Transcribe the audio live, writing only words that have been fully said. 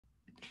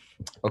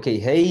Okay,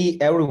 hey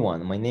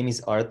everyone, my name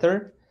is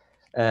Arthur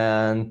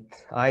and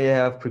I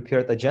have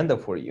prepared agenda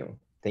for you.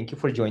 Thank you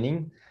for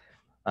joining.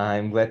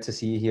 I'm glad to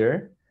see you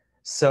here.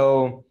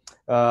 So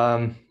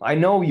I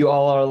know you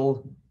all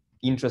are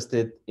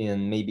interested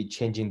in maybe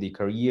changing the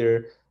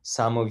career.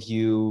 Some of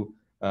you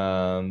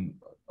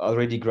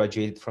already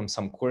graduated from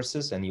some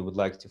courses and you would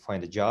like to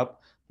find a job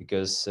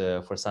because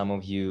for some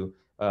of you,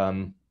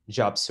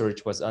 job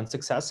search was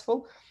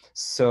unsuccessful.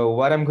 So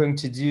what I'm going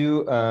to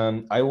do,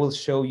 I will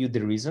show you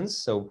the reasons.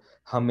 So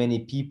how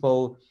many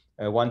people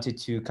wanted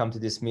to come to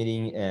this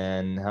meeting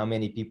and how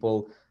many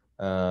people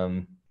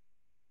and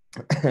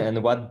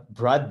what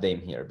brought them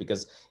here,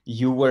 because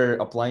you were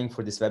applying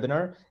for this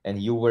webinar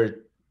and you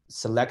were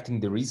selecting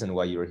the reason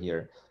why you're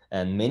here,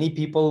 and many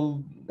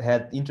people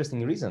had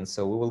interesting reasons,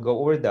 so we will go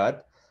over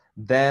that.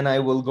 Then I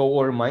will go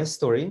over my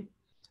story.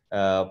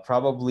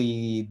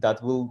 Probably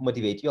that will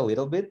motivate you a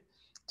little bit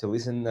to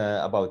listen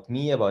about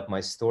me, about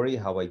my story,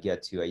 how I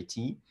get to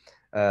IT.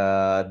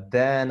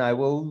 Then we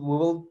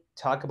will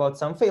talk about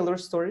some failure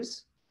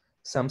stories,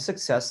 some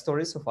success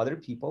stories of other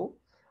people.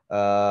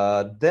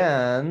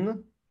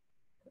 Then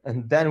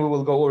we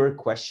will go over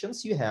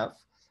questions you have,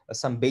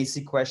 some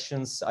basic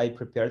questions I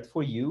prepared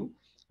for you,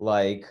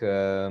 like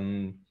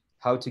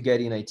how to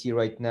get in IT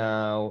right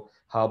now,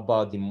 how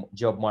about the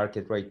job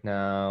market right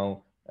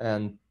now,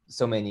 and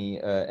so many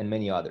and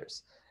many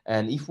others.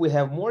 And if we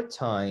have more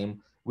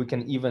time, we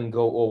can even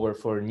go over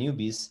for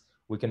newbies.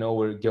 We can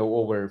go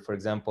over, for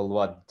example,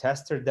 what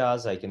tester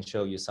does. I can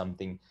show you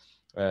something,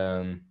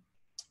 um,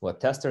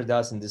 what tester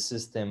does in the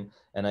system,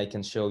 and I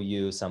can show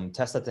you some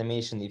test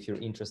automation if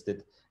you're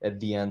interested at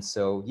the end.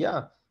 So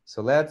yeah,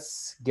 so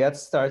let's get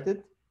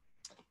started.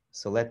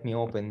 So let me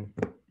open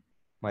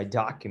my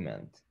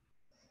document.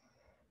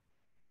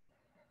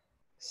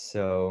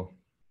 So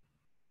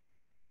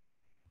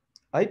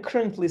I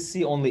currently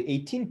see only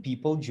 18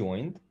 people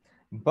joined,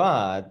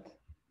 but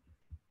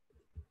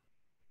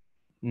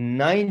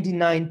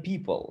 99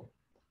 people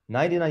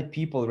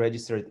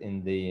registered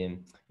in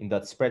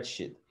that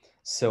spreadsheet.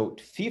 So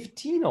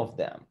 15 of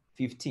them,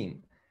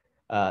 15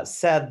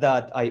 said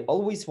that I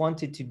always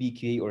wanted to be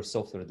QA or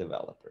software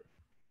developer.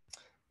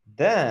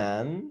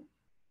 Then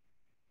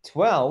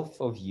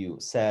 12 of you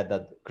said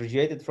that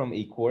graduated from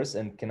a course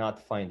and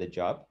cannot find a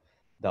job.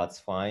 That's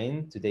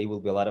fine. Today will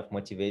be a lot of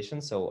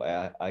motivation, so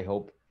I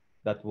hope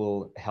that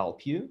will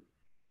help you.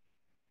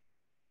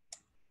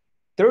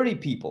 30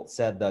 people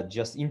said that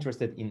just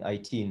interested in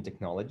IT and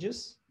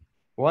technologies.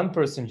 One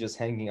person just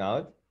hanging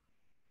out.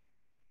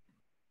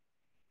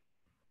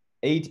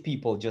 8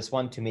 people just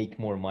want to make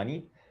more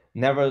money.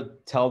 Never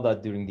tell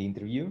that during the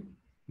interview,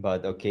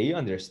 but okay,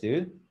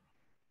 understood.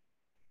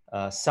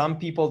 Some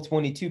people,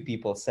 22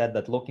 people, said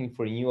that looking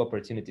for new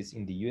opportunities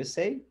in the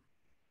USA,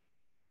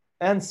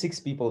 and 6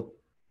 people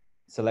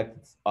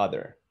selected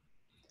other.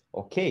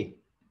 Okay,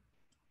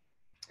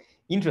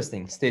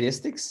 interesting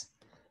statistics.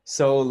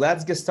 So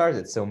let's get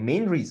started. So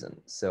main reason.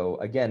 So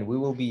again, we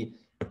will be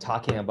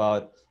talking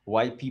about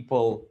why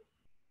people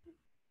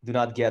do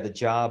not get a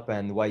job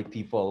and why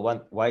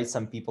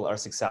some people are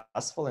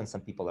successful and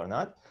some people are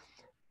not.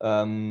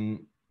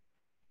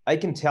 I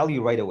can tell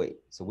you right away.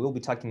 So we'll be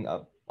talking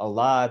a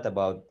lot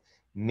about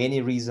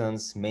many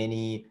reasons,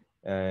 many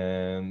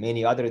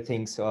other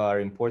things are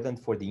important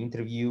for the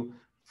interview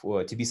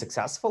to be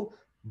successful.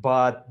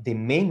 But the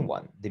main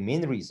one, the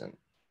main reason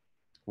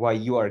why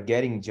you are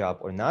getting a job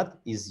or not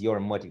is your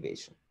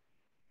motivation.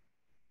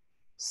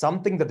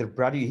 Something that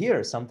brought you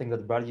here, something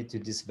that brought you to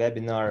this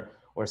webinar,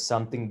 or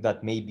something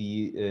that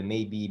maybe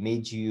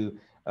made you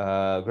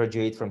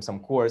graduate from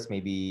some course.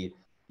 Maybe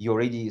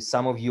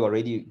some of you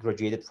already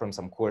graduated from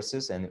some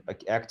courses and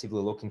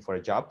actively looking for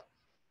a job.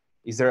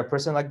 Is there a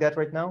person like that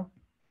right now?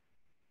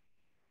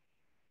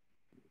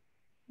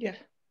 Yeah.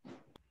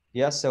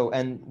 Yeah. So,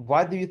 and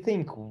what do you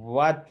think?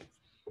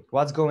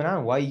 What's going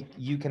on? Why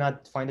you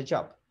cannot find a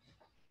job?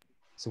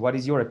 So, what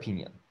is your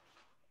opinion?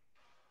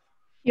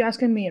 You're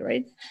asking me,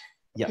 right?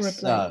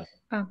 Yes.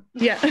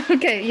 Yeah.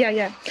 Okay.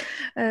 Yeah.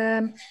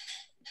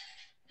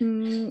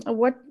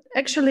 What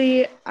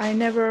actually, I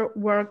never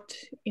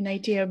worked in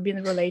IT. I've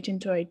been relating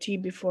to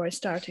IT before I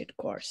started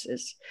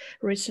courses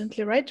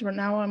recently, right?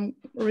 Now I'm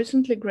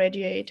recently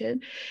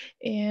graduated,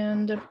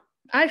 and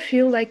I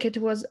feel like it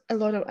was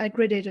I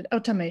graduated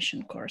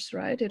automation course,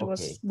 right? It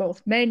was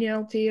both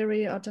manual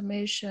theory,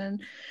 automation,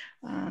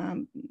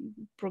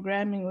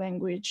 programming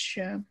language,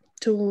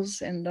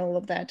 tools, and all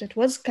of that. It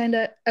was kind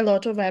of a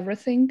lot of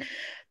everything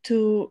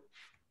to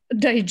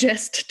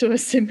digest, to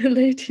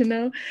assimilate,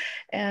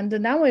 and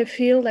now I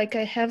feel like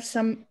I have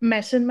some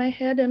mess in my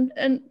head,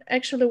 and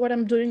actually what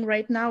I'm doing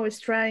right now is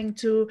trying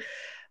to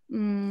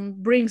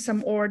bring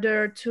some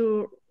order,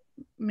 to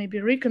maybe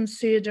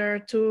reconsider,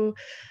 to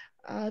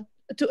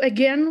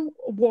again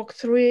walk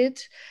through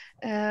it,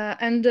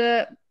 and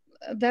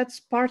that's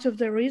part of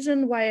the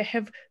reason why I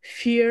have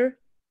fear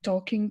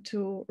talking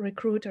to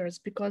recruiters,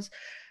 because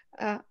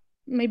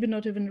maybe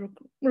not even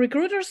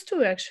recruiters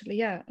too, actually,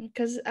 yeah,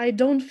 because I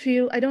don't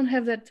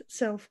have that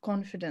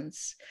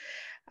self-confidence.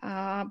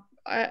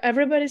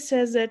 Everybody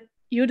says that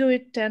You do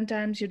it 10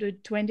 times, you do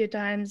it 20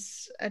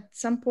 times, at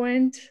some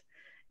point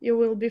you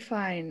will be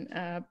fine.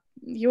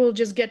 You will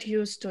just get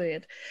used to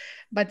it.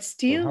 But So how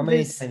still,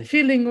 many this times?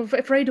 feeling of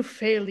afraid of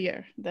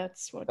failure,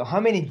 that's what. So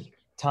how many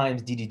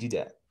times did you do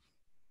that?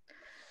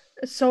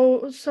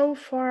 So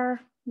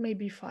far,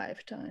 maybe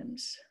 5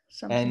 times,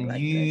 something And like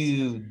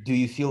this. do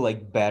you feel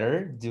like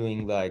better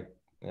doing like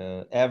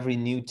every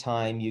new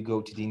time you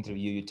go to the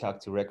interview, you talk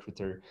to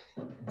recruiter,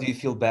 do you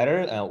feel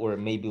better or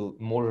maybe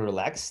more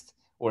relaxed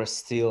or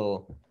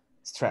still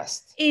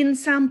stressed? In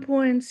some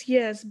points,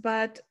 yes,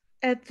 but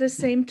at the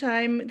same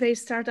time, they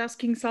start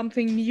asking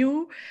something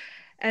new,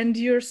 and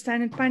you're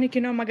standing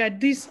panicking. Oh my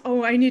god, this!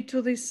 Oh, I need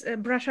to this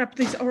brush up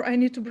this, or I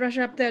need to brush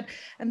up that,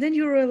 and then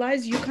you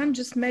realize you can't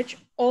just match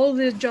all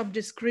the job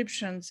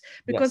descriptions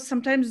because Yes.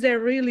 sometimes they're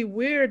really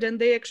weird and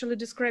they actually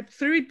describe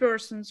three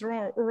persons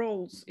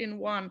roles in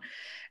one,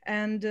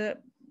 and uh,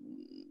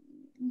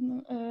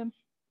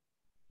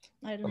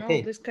 I don't know.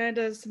 Okay. This kind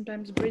of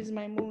sometimes brings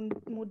my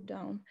mood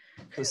down.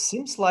 So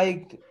seems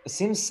like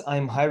since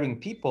I'm hiring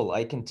people,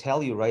 I can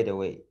tell you right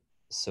away.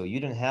 So you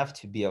don't have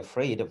to be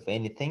afraid of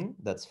anything.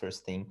 That's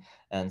first thing.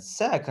 And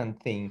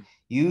second thing,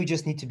 you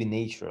just need to be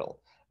natural.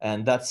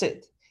 And that's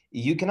it.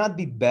 You cannot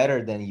be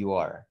better than you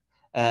are.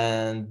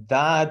 And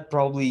that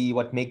probably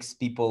what makes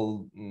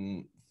people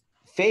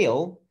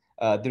fail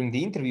during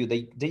the interview.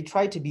 They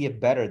try to be a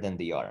better than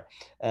they are.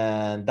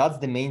 And that's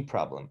the main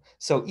problem.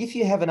 So if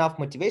you have enough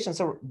motivation,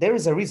 so there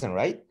is a reason,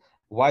 right?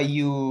 Why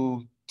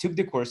you took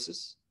the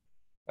courses,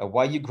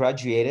 why you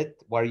graduated,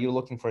 why are you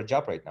looking for a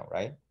job right now,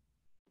 right?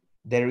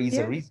 There is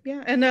a Yeah, reason.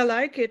 yeah, and I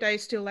like it. I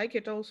still like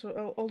it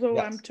also. Although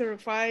I'm Yes.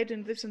 terrified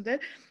and this and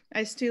that,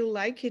 I still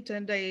like it,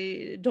 and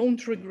I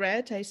don't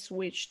regret I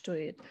switched to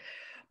it.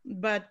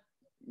 But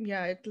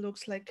yeah, it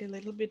looks like a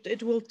little bit.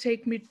 It will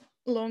take me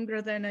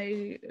longer than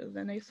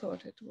I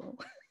thought it will.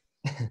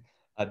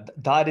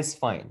 That is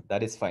fine.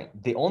 That is fine.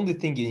 The only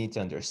thing you need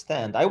to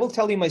understand, I will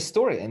tell you my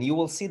story, and you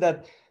will see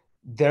that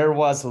there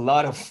was a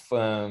lot of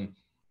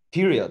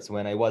periods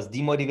when I was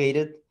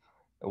demotivated,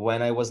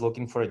 when I was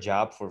looking for a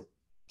job for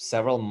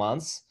several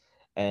months,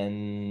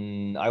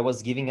 and I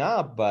was giving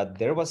up, but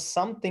there was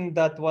something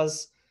that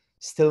was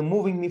still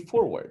moving me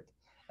forward.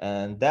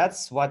 And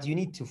that's what you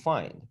need to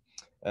find,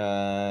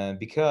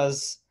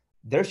 because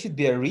there should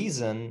be a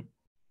reason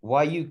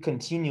why you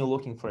continue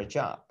looking for a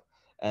job,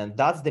 and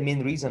that's the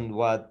main reason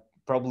what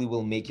probably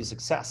will make you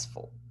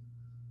successful,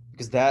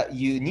 because that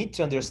you need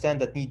to understand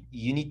that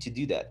you need to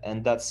do that,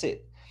 and that's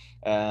it.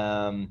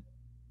 um,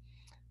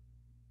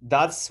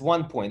 that's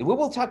one point. We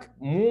will talk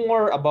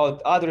more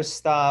about other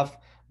stuff,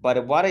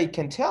 but what I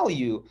can tell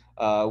you,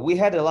 we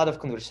had a lot of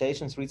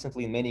conversations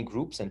recently in many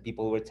groups, and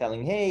people were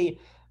telling, hey,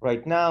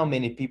 right now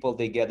many people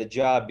they get a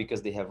job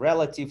because they have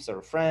relatives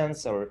or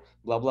friends or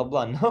blah blah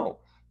blah. No,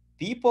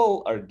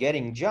 people are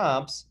getting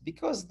jobs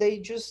because they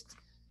just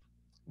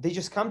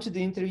come to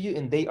the interview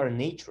and they are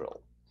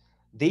natural.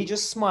 They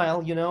just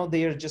smile,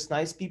 they are just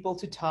nice people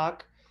to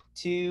talk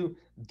to,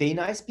 they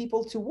nice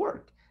people to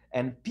work.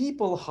 And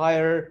people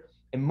hire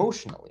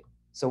emotionally.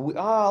 So we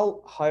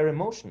all hire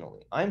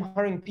emotionally. I'm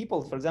hiring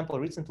people, for example,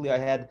 recently I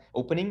had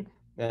opening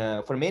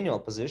for manual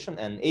position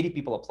and 80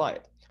 people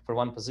applied for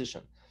one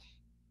position.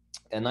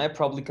 And I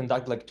probably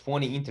conducted like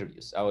 20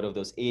 interviews. Out of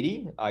those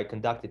 80, I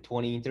conducted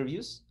 20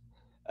 interviews.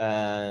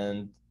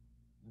 And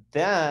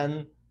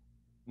then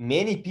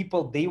many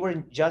people they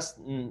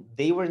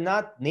were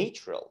not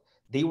natural.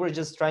 They were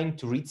just trying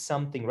to read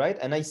something, right?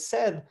 And I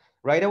said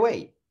right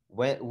away,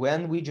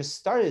 when we just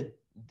started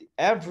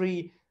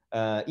every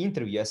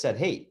interview, I said,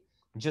 hey,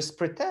 just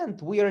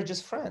pretend we are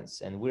just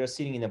friends and we are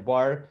sitting in a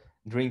bar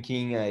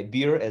drinking a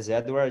beer as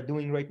Edward are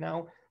doing right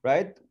now,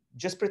 right?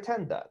 Just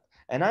pretend that.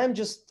 And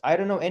I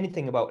don't know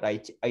anything about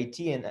IT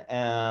and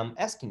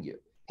asking you,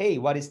 hey,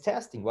 what is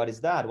testing, what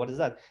is that,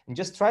 and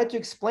just try to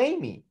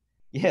explain me.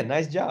 Yeah,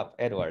 nice job,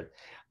 Edward.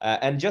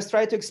 And just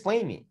try to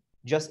explain me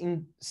just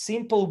in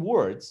simple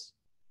words,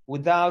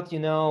 without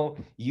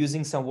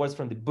using some words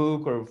from the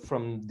book or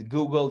from the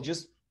Google,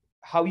 just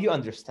how you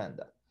understand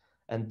that.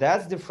 And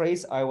that's the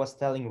phrase I was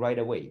telling right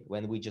away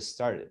when we just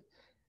started.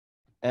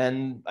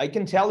 And I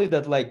can tell you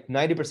that like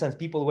 90% of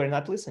people were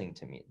not listening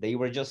to me. They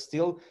were just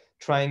still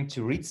trying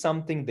to read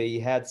something. They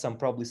had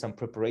probably some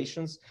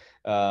preparations,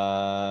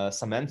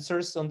 some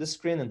answers on the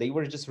screen, and they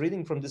were just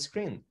reading from the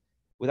screen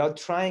without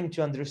trying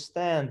to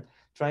understand,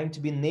 trying to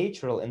be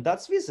natural. And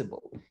that's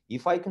visible.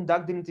 If I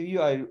conduct the interview,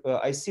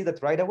 I see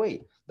that right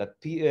away, that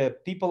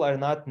people are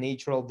not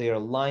natural. They are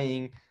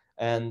lying.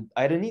 And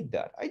I don't need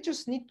that. I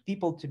just need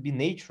people to be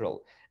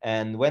natural.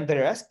 And when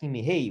they're asking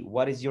me, hey,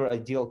 what is your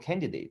ideal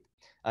candidate?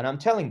 And I'm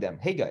telling them,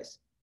 hey guys,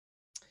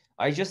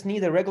 I just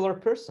need a regular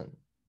person,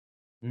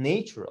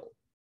 natural.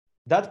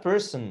 That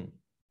person,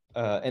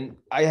 and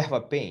I have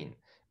a pain.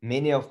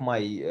 Many of my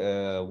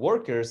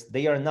workers,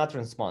 they are not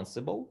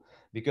responsible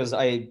because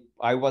I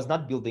was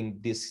not building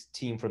this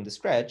team from the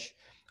scratch.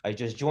 I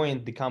just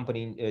joined the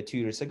company 2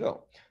 years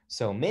ago.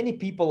 So many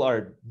people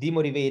are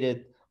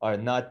demotivated, are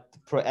not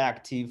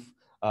proactive.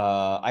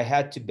 I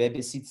had to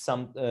babysit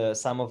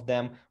some of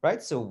them,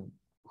 right? So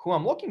who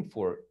I'm looking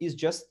for is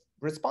just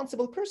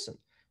responsible person,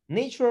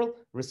 natural,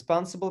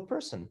 responsible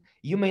person.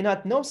 You may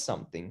not know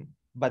something,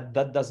 but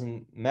that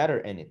doesn't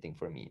matter anything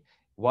for me.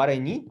 What I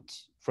need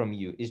from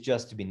you is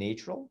just to be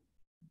natural,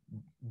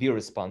 be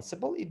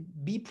responsible,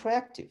 be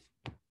proactive.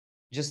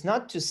 Just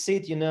not to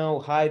sit,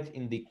 hide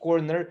in the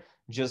corner,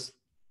 just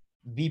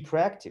be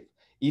proactive.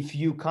 If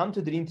you come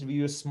to the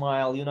interview,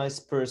 smile, you're a nice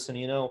person,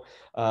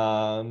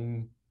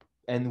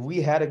 and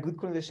we had a good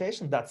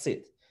conversation, that's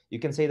it. You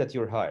can say that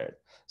you're hired.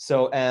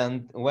 So,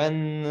 and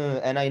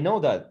I know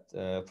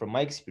that from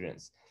my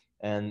experience.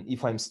 And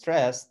if I'm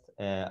stressed,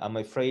 I'm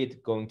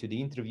afraid going to the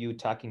interview,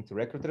 talking to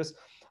recruiters,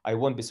 I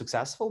won't be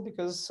successful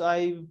because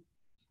I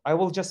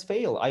will just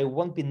fail. I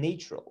won't be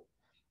natural.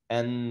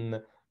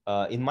 And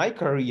in my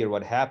career,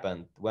 what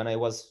happened when I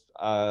was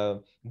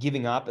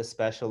giving up,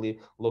 especially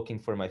looking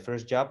for my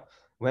first job,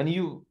 when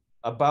you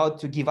about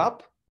to give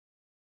up,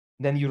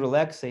 then you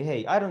relax, say,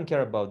 hey, I don't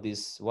care about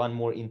this one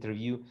more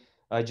interview.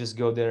 I just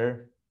go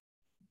there.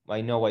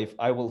 I know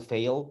I will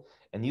fail.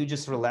 And you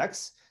just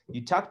relax.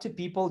 You talk to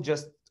people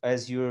just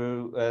as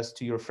to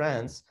your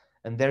friends,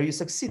 and there you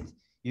succeed.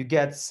 You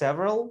get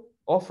several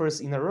offers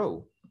in a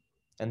row,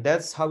 and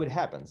that's how it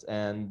happens.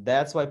 And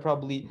that's why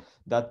probably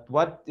that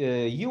what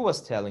you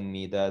was telling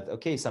me, that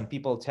okay, some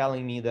people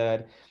telling me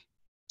that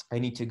I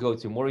need to go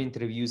to more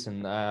interviews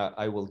and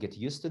I will get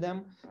used to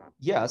them.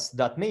 Yes,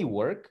 that may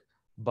work,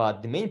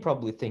 but the main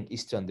probably thing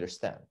is to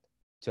understand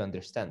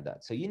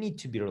that. So you need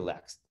to be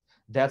relaxed.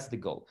 That's the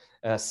goal.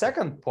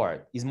 Second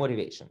part is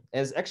motivation.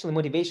 As actually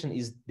motivation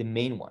is the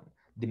main one,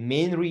 the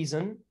main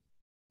reason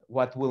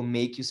what will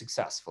make you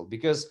successful.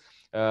 Because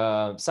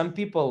some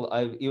people,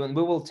 even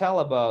we will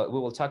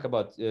talk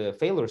about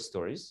failure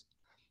stories.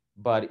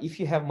 But if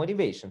you have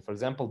motivation, for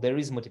example, there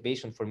is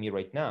motivation for me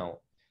right now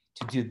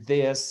to do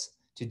this,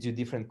 to do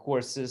different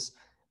courses.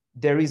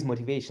 There is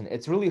motivation.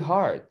 It's really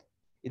hard.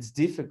 It's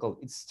difficult.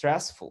 It's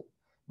stressful,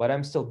 but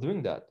I'm still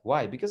doing that.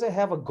 Why? Because I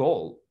have a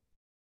goal.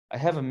 I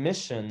have a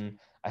mission.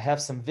 I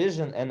have some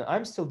vision, and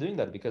I'm still doing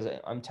that because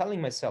I'm telling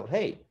myself,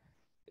 hey,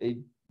 eh,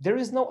 there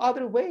is no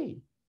other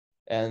way.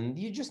 And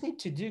you just need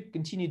to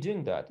continue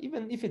doing that.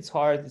 Even if it's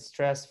hard, it's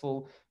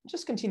stressful,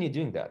 just continue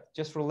doing that.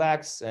 Just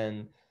relax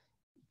and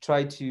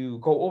try to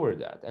go over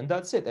that. And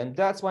that's it. And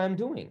that's what I'm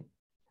doing.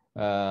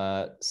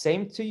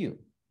 Same to you.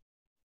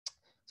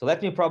 So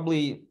let me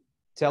probably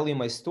tell you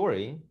my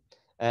story.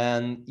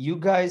 And you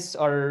guys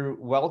are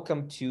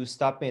welcome to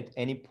stop me at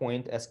any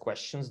point, ask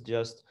questions.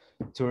 Just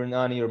turn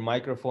on your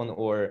microphone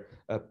or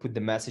put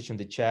the message in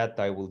the chat.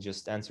 I will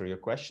just answer your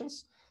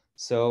questions.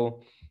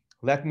 So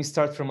let me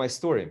start from my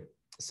story.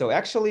 So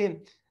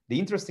actually, the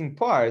interesting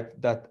part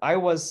that I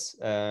was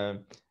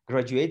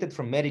graduated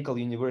from medical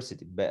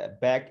university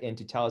back in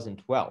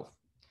 2012.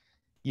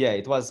 Yeah,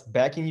 it was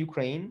back in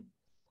Ukraine.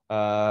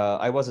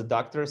 I was a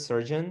doctor,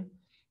 surgeon,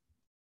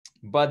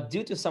 but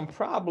due to some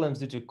problems,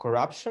 due to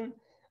corruption,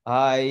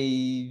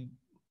 I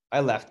I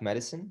left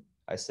medicine.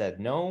 I said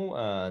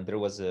no. There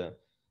was a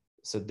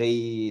so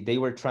they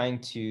were trying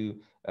to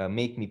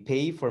make me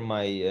pay for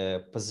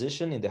my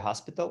position in the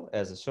hospital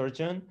as a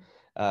surgeon,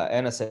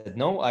 and I said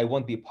no, I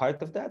won't be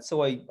part of that.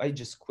 So I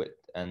just quit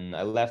and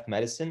I left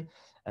medicine.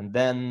 And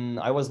then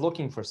I was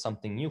looking for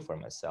something new for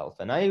myself.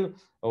 And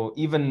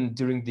even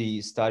during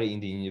the study in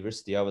the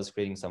university, I was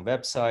creating some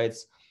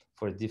websites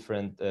for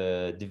different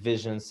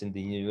divisions in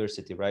the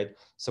university, right?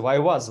 So I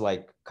was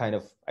like kind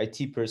of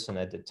IT person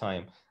at the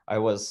time. I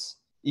was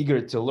eager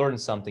to learn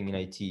something in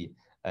IT.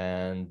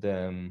 And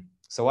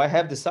so I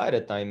have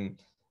decided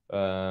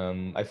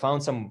I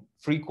found some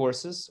free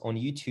courses on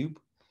YouTube.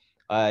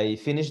 I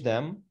finished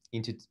them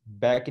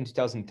back in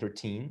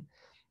 2013,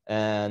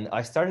 and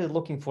I started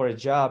looking for a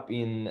job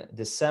in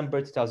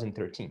December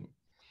 2013.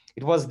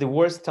 It was the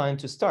worst time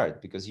to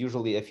start because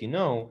usually, if you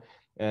know,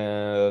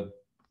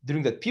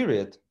 during that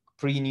period,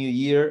 pre-New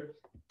Year,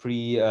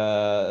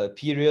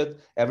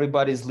 pre-period,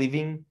 everybody's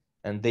leaving,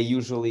 and they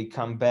usually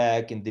come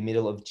back in the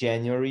middle of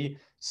January.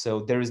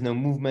 So there is no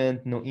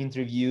movement, no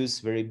interviews,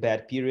 very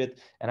bad period.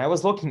 And I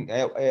was looking,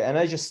 and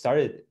I just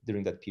started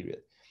during that period.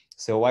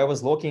 So I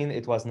was looking,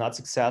 it was not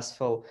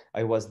successful.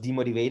 I was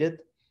demotivated.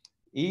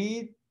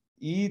 It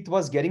it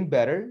was getting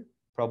better,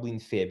 probably in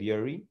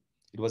February.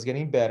 It was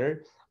getting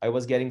better. I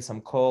was getting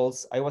some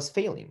calls. I was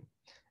failing.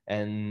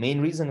 And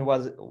main reason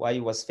was why I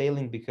was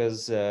failing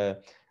because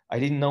I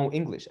didn't know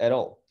English at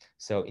all.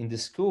 So in the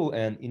school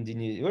and in the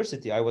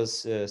university, I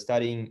was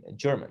studying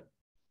German.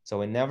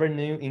 So I never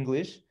knew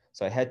English.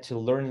 So I had to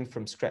learn it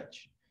from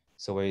scratch.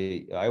 So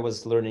I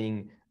was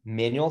learning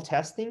manual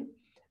testing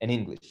and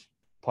English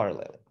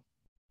parallelly.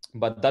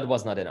 But that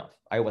was not enough.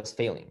 I was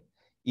failing.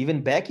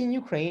 Even back in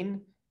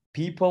Ukraine,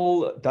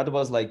 people, that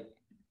was like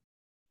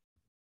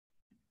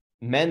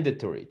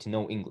mandatory to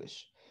know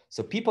English.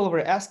 So people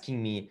were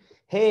asking me,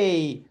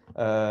 hey,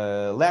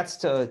 let's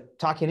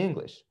talk in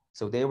English.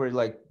 So they were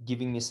like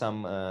giving me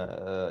some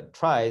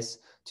tries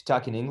to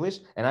talk in English,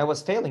 and I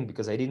was failing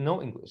because I didn't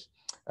know English.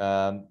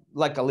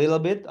 Like a little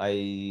bit, I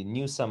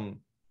knew some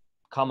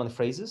common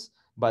phrases,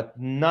 but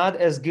not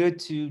as good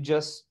to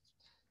just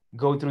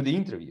go through the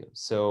interview.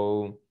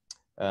 So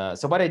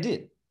what I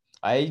did,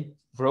 I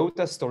wrote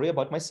a story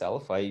about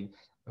myself. I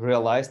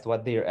realized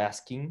what they're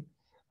asking,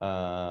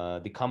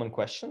 the common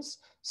questions.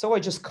 So I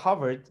just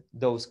covered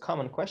those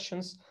common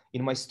questions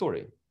in my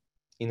story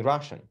in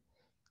Russian.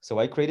 So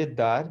I created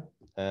that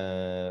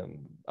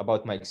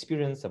about my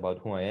experience, about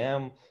who I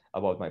am,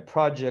 about my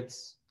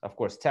projects, of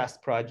course,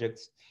 test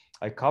projects.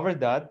 I covered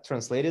that,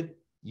 translated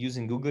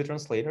using Google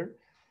Translator,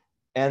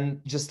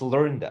 and just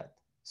learn that.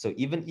 So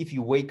even if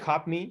you wake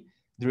up me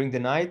during the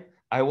night,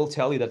 I will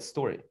tell you that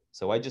story.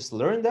 So I just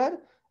learned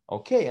that.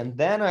 Okay. And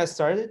then I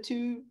started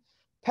to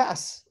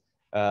pass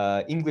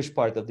English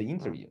part of the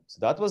interview. So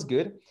that was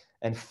good.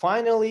 And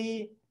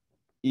finally,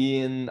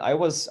 I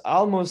was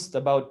almost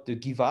about to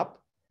give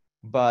up,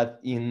 but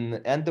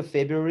in end of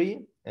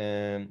February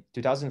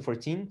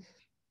 2014,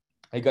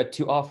 I got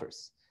two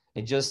offers.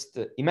 And just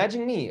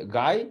imagine me, a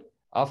guy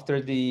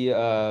after the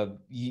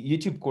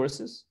YouTube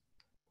courses,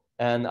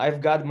 and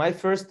I've got my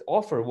first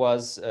offer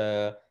was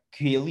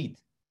QA lead,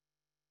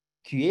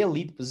 QA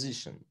lead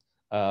position.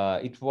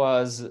 It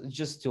was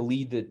just to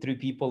lead the three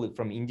people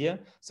from India.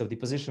 So the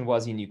position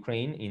was in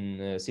Ukraine, in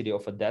the city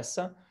of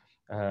Odessa.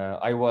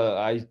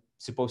 I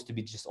supposed to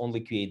be just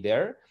only QA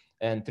there,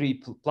 and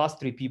plus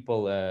three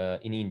people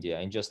in India,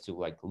 and just to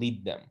like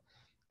lead them.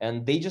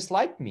 And they just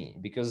liked me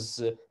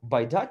because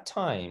by that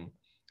time,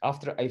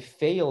 after I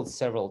failed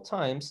several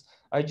times,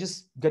 I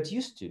just got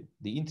used to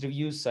the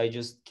interviews. I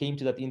just came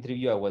to that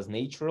interview. I was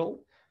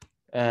natural,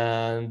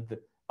 and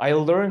I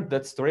learned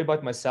that story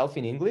about myself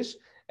in English.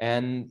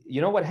 And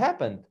you know what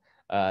happened?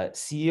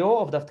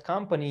 CEO of that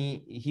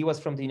company, he was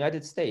from the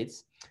United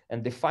States,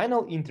 and the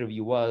final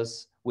interview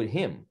was with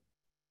him.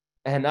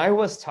 And I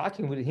was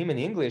talking with him in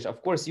English,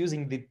 of course,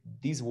 using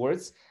these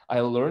words I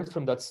learned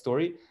from that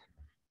story,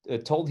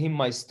 told him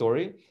my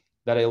story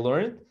that I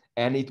learned,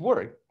 and it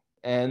worked.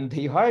 And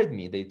they hired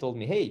me. They told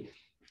me, hey,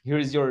 here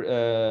is your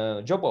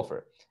job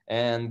offer.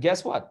 And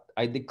guess what?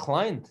 I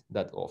declined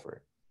that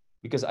offer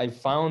because I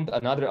found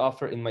another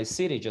offer in my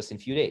city just in a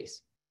few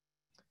days.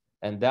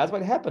 And that's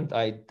what happened.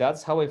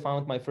 That's how I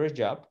found my first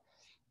job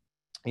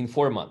in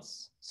 4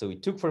 months. So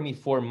it took for me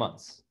 4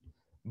 months.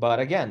 But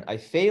again, I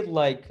failed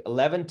like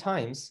 11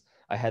 times.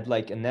 I had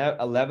like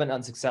 11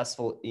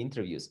 unsuccessful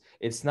interviews.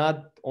 It's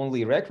not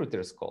only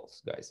recruiters'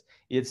 calls, guys.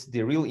 It's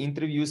the real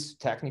interviews,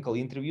 technical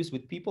interviews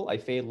with people. I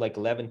failed like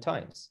 11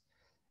 times.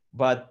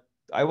 But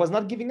I was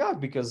not giving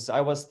up because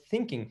I was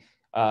thinking,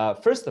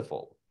 first of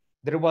all,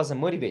 there was a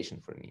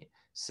motivation for me.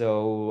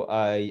 So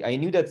I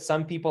knew that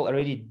some people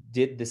already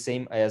did the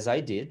same as I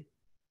did.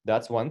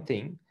 That's one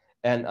thing.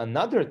 And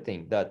another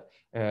thing that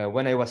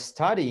when I was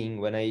studying,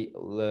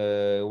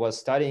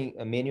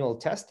 manual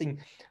testing,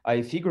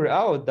 I figured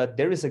out that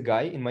there is a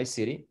guy in my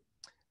city.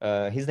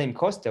 His name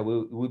Costa.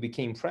 We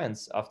became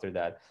friends after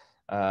that.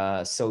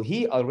 So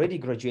he already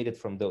graduated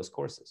from those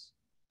courses.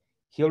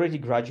 He already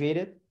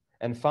graduated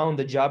and found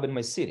a job in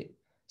my city.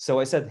 So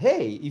I said,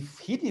 hey, if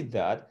he did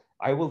that,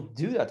 I will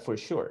do that for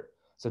sure.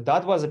 So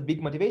that was a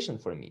big motivation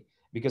for me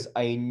because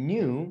I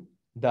knew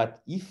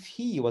that if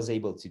he was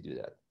able to do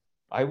that,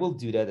 I will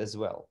do that as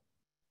well.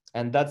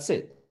 And that's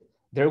it.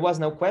 There was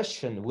no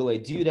question, will I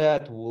do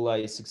that? Will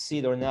I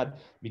succeed or not?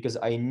 Because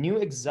I knew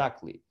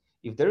exactly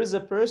if there is a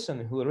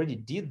person who already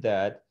did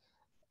that,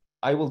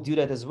 I will do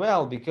that as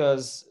well.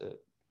 Because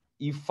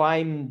if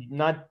I'm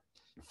not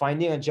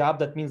finding a job,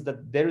 that means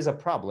that there is a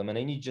problem and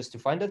I need just to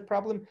find that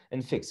problem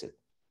and fix it.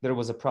 There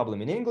was a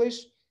problem in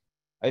English,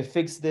 I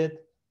fixed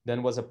it.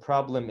 Then was a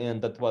problem,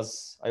 and I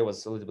was a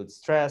little bit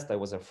stressed. I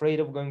was afraid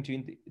of going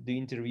to the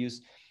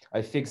interviews.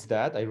 I fixed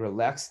that. I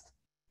relaxed,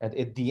 and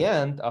at the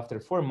end, after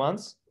 4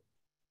 months,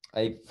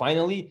 I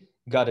finally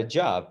got a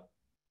job.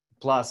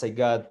 Plus, I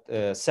got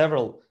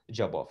several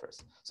job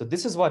offers. So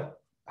this is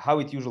how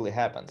it usually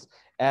happens.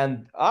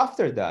 And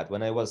after that,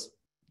 when I was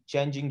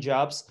changing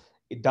jobs,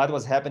 that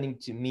was happening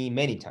to me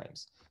many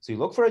times. So you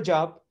look for a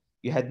job,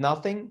 you had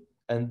nothing,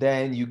 and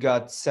then you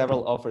got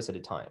several offers at a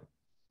time.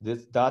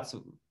 That's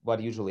what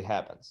usually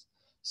happens.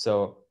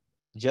 So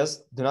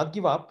just do not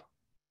give up.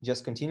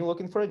 Just continue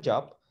looking for a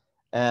job,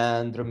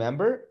 and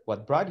remember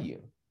what brought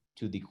you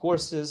to the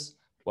courses,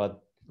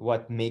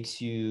 what makes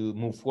you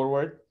move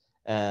forward,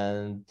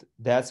 and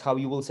that's how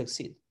you will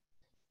succeed.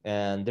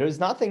 And there is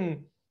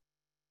nothing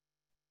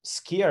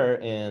scare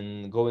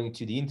in going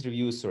to the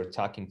interviews or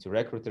talking to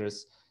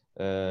recruiters.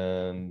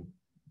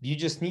 You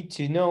just need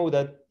to know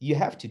that you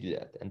have to do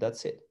that, and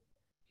that's it.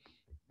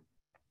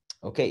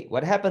 Okay,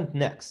 what happened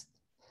next?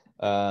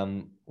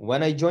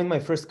 When I joined my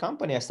first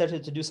company, I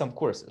started to do some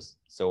courses.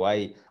 So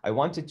I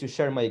wanted to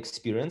share my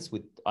experience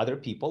with other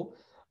people.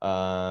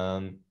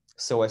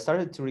 So I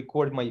started to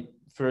record my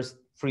first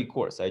free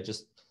course. I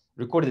just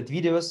recorded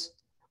videos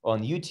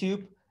on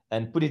YouTube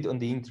and put it on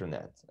the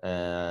internet,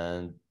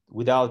 and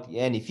without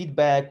any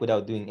feedback,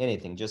 without doing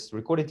anything, just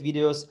recorded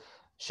videos,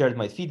 shared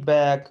my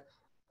feedback,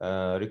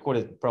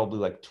 recorded probably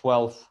like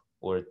 12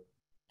 or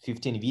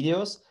 15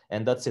 videos,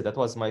 and that's it. That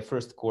was my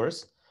first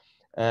course.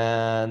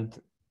 And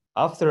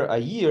after a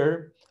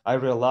year, I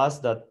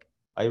realized that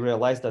I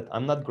realized that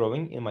I'm not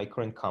growing in my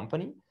current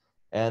company.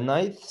 And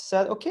I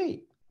said,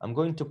 okay, I'm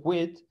going to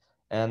quit.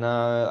 And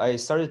I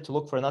started to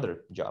look for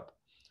another job.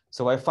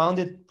 So I found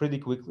it pretty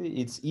quickly.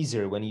 It's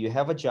easier when you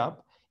have a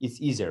job.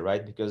 It's easier,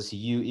 right? Because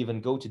you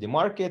even go to the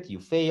market, you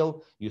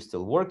fail, you're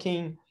still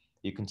working,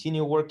 you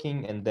continue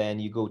working, and then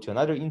you go to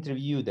another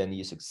interview, then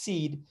you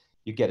succeed,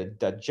 you get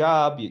that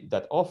job,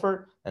 that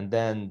offer, and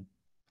then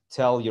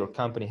tell your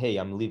company, hey,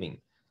 I'm leaving.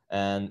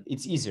 And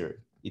it's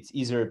easier. It's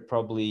easier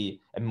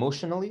probably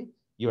emotionally.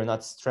 You're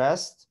not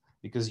stressed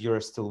because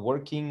you're still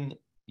working,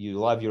 you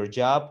love your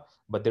job,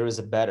 but there is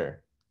a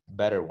better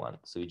one.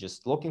 So you're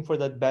just looking for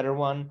that better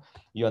one.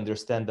 You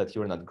understand that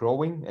you're not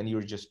growing and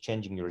you're just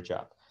changing your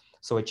job.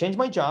 So I changed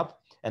my job.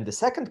 And the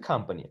second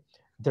company,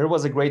 there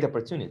was a great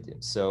opportunity.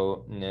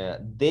 So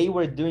they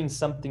were doing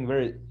something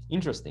very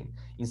interesting.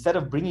 Instead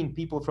of bringing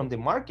people from the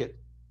market,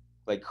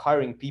 like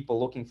hiring people,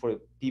 looking for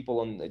people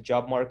on the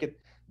job market,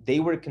 they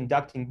were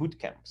conducting boot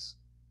camps,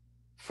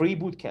 free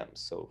boot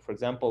camps. So for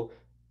example,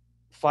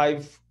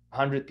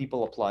 500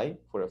 people apply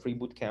for a free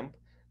boot camp.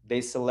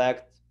 They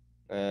select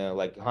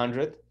like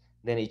 100.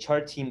 Then HR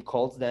team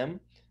calls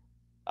them.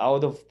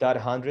 Out of that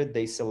 100,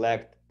 they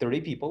select 30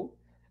 people,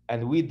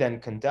 and we then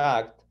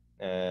conduct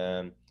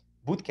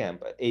boot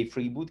camp, a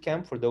free boot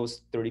camp for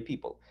those 30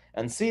 people.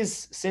 And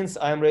since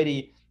I'm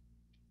ready,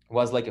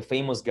 was like a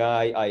famous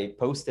guy, I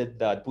posted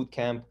that boot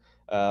camp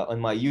on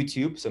my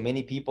YouTube. So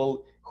many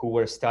people who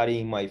were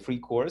studying my free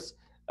course,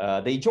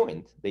 they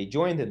joined. They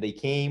joined and they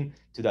came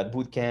to that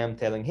boot camp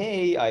telling,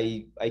 hey,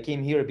 I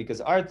came here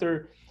because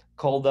Arthur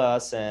called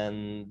us.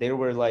 And there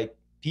were like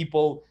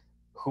people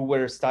who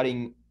were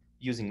studying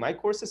using my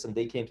courses, and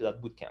they came to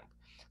that boot camp.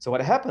 So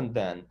what happened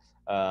then,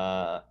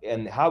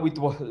 and how it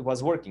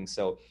was working.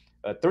 So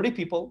 30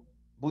 people,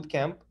 boot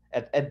camp.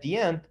 At the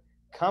end,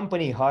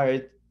 company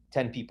hired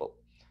 10 people.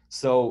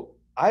 So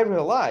I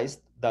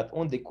realized that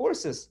on the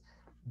courses,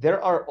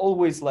 there are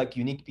always like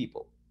unique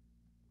people.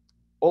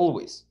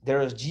 Always.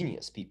 There are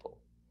genius people.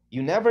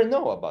 You never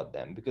know about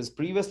them because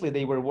previously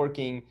they were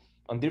working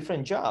on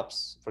different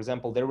jobs. For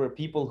example, there were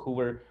people who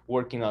were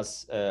working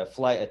as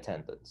flight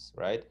attendants,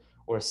 right?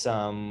 Or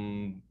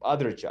some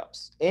other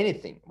jobs,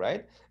 anything,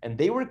 right? And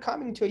they were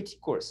coming to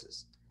IT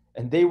courses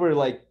and they were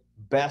like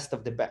best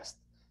of the best.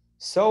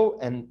 So,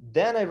 and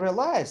then I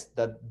realized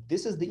that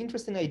this is the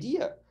interesting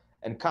idea.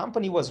 And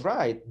company was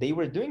right. They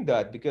were doing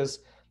that because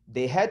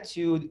they had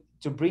to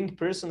bring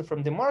person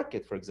from the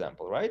market, for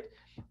example, right?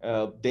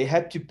 They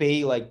had to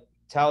pay like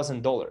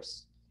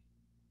 $1,000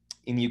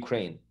 in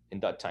Ukraine in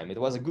that time. It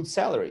was a good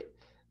salary,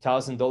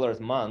 $1,000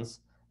 a month.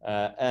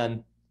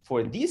 And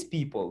for these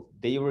people,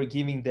 they were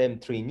giving them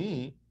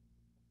trainee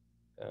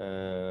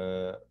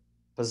uh,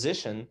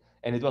 position,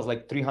 and it was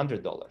like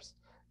 $300.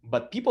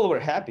 But people were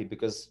happy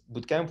because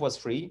bootcamp was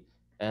free,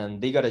 and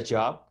they got a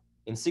job.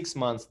 In 6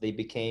 months, they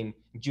became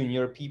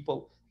junior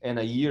people, and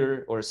a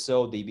year or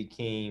so, they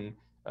became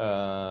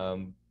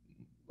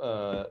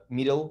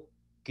middle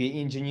key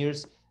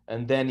engineers,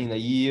 and then in a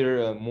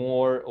year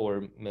more,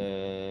 or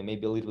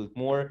maybe a little bit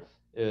more,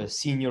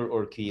 senior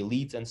or key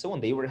leads, and so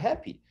on. They were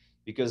happy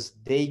because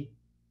they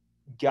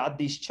got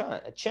this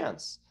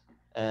chance,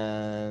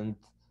 and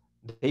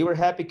they were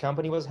happy.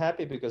 Company was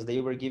happy because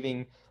they were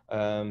giving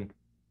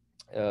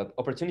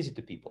opportunity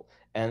to people.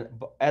 And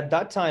at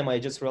that time, I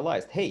just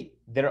realized, hey,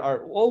 there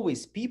are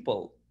always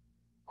people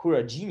who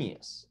are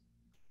genius,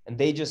 and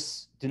they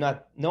just do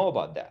not know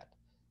about that.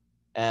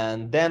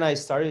 And then I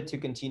started to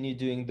continue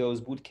doing those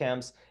boot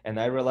camps, and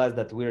I realized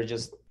that we're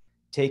just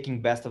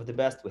taking best of the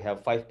best. We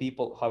have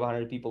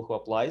 500 people who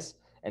applies,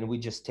 and we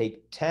just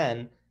take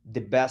 10,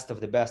 the best of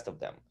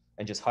them,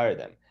 and just hire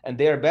them. And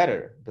they are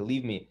better.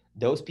 Believe me,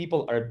 those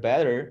people are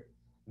better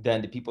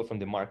than the people from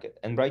the market.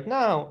 And right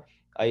now,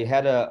 I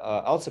had a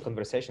also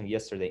conversation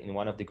yesterday in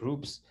one of the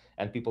groups,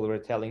 and people were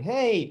telling,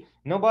 hey,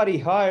 nobody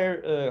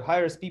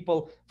hires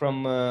people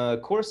from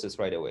courses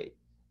right away.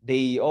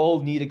 They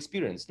all need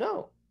experience.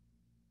 No,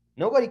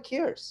 nobody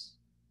cares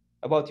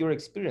about your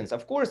experience.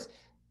 Of course,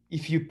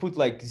 if you put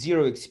like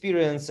zero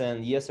experience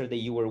and yesterday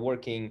you were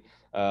working,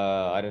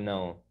 I don't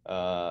know,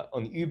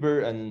 on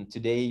Uber, and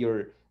today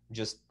you're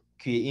just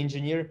QA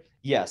engineer,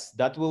 yes,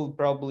 that will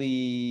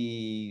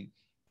probably,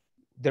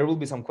 there will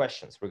be some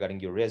questions regarding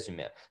your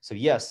resume. So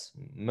yes,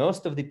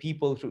 most of the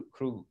people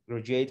who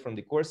graduate from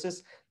the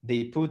courses,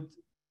 they put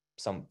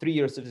some 3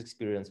 years of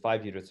experience,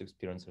 5 years of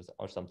experience,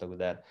 or something like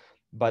that.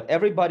 But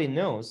everybody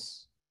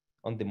knows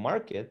on the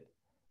market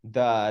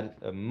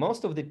that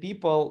most of the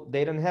people,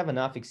 they don't have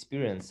enough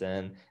experience,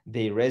 and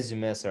their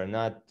resumes are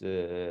not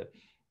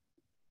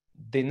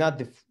they're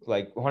not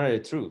like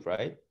 100 truth,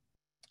 right?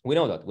 We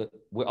know that.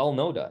 We all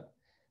know that.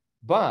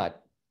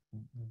 But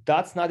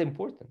that's not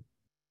important,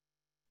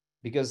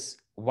 because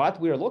what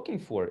we are looking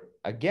for,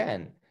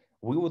 again,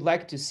 we would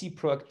like to see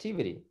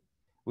proactivity.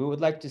 We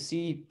would like to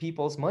see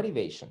people's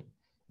motivation.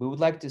 We would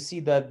like to see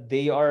that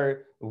they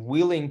are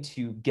willing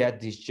to get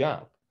this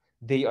job.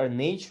 They are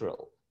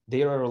natural.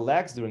 They are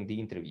relaxed during the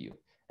interview.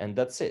 And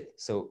that's it.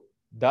 So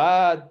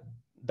that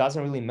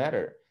doesn't really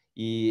matter.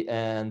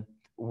 And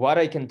what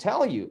I can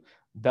tell you,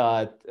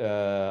 that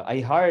I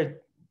hired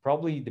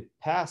probably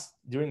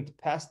during the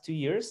past 2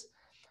 years,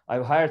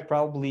 I've hired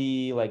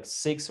probably like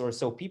 6 or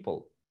so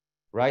people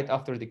right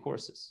after the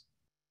courses.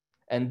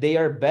 And they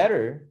are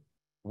better,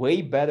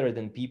 way better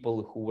than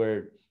people who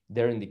were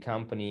there in the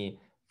company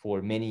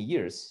for many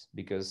years,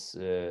 because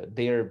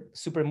they are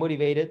super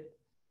motivated.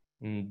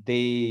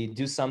 They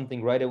do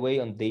something right away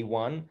on day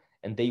one,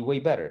 and they way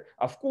better.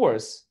 Of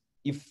course,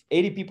 if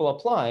 80 people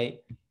apply,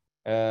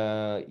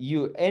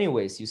 you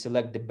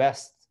select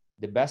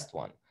the best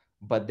one.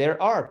 But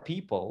there are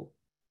people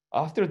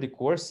after the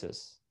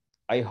courses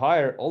I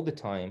hire all the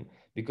time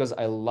because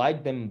I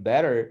like them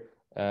better,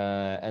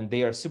 and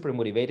they are super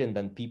motivated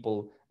than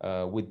people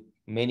with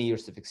many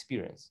years of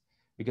experience.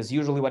 Because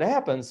usually what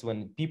happens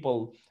when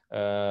people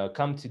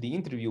come to the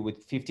interview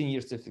with 15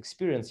 years of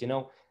experience,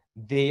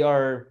 they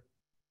are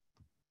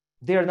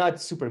they are not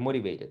super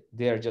motivated.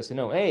 They are just,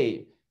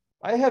 hey,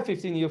 I have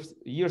 15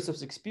 years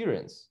of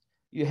experience.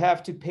 You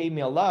have to pay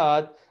me a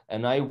lot,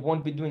 and I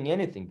won't be doing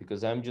anything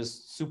because I'm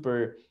just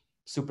super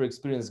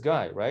experienced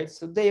guy, right?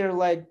 So they are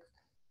like,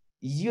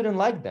 you don't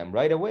like them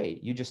right away.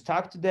 You just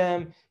talk to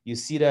them, you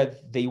see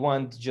that they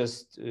want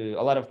just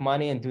a lot of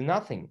money and do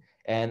nothing.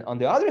 And on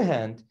the other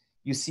hand,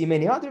 you see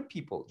many other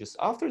people just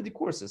after the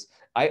courses.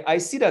 I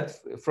see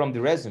that from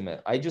the resume.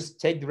 I just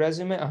take the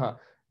resume.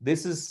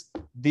 This is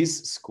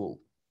this school.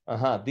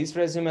 This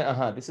resume.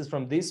 This is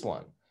from this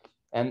one.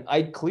 And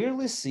I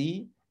clearly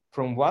see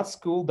from what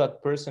school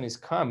that person is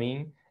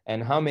coming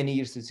and how many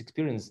years of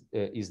experience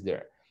is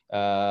there.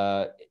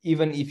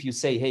 Even if you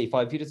say, hey,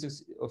 5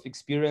 years of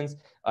experience,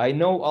 I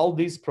know all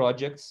these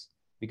projects,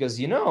 because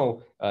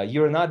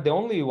you're not the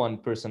only one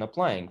person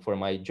applying for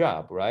my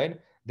job, right?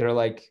 There are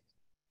like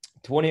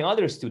 20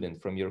 other students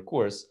from your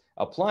course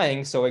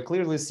applying. So I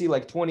clearly see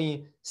like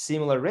 20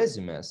 similar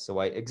resumes. So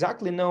I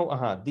exactly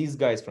know, these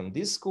guys from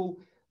this school,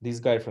 this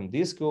guy from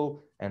this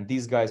school, and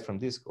these guys from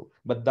this school.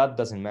 But that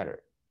doesn't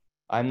matter.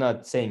 I'm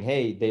not saying,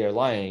 hey, they are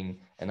lying,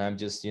 and I'm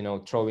just,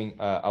 throwing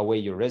away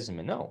your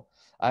resume. No,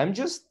 I'm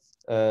just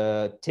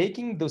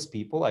taking those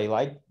people. I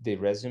like the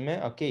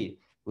resume. Okay,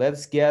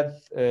 let's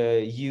get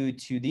you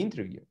to the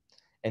interview.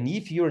 And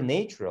if you're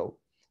natural,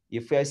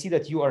 if I see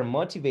that you are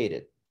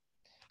motivated,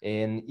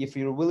 and if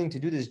you're willing to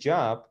do this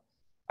job,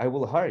 I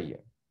will hire you.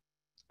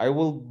 I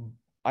will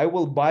I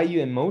will buy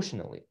you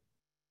emotionally.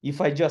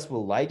 If I just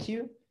will like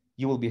you,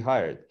 you will be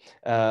hired.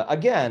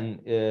 Again,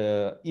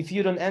 if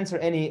you don't answer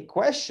any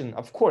question,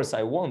 of course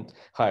I won't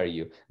hire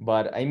you.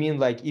 But I mean,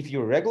 like, if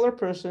you're a regular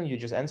person, you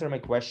just answer my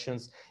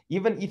questions.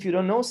 Even if you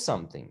don't know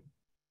something,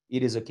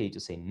 it is okay to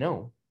say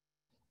no.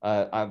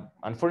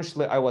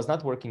 Unfortunately, I was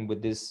not working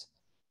with this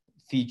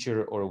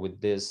feature or with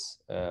this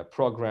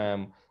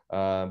program,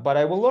 but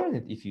I will learn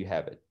it if you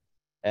have it.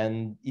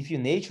 And if you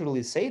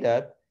naturally say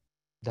that,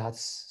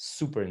 that's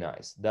super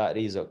nice. That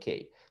is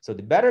okay. So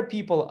the better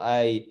people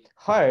I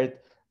hired,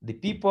 the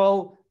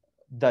people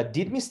that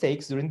did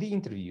mistakes during the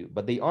interview,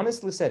 but they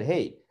honestly said,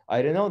 hey,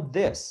 I don't know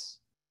this.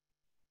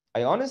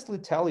 I honestly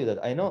tell you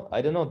that I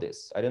don't know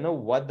this. I don't know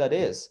what that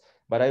is,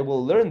 but I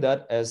will learn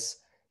that as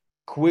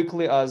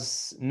quickly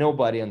as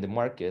nobody on the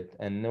market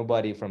and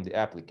nobody from the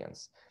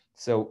applicants.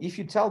 So if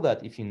you tell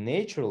that, if you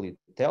naturally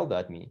tell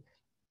that me,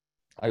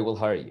 I will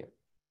hire you.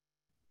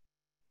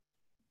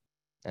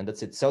 And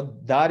that's it. So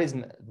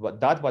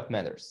what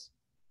matters.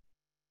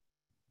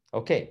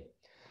 Okay.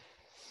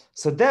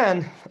 So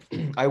then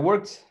I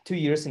worked 2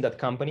 years in that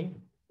company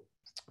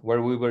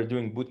where we were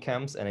doing boot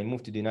camps, and I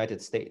moved to the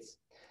United States.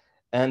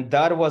 And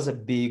that was a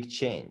big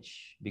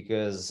change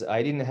because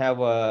I didn't have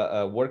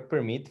a work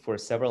permit for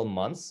several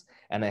months,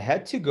 and I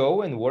had to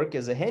go and work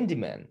as a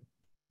handyman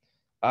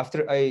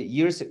after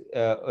years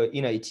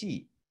in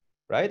IT,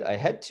 right? I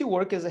had to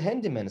work as a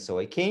handyman. So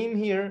I came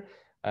here,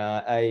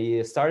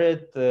 I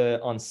started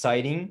on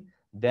siding,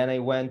 then I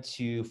went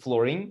to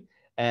flooring.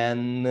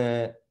 And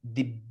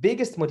the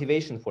biggest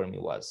motivation for me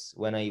was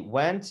when I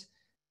went,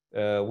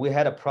 we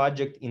had a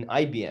project in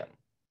IBM,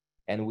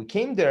 and we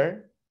came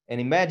there, and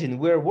imagine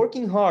we're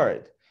working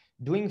hard,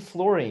 doing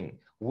flooring,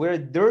 we're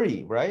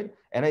dirty, right?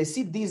 And I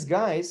see these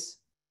guys,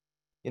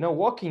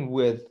 walking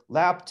with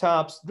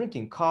laptops,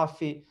 drinking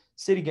coffee,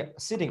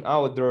 sitting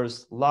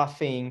outdoors,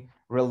 laughing,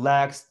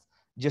 relaxed.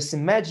 Just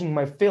imagine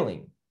my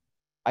feeling.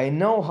 I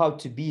know how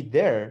to be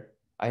there.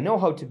 I know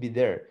how to be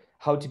there,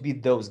 how to be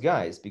those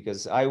guys,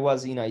 because I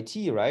was in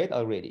IT, right,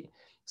 already.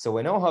 So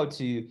I know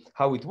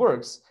how it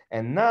works.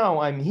 And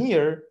now I'm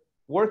here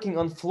working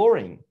on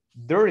flooring,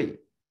 dirty,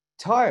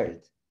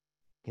 tired,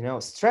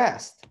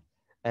 stressed.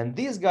 And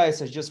these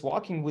guys are just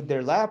walking with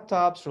their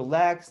laptops,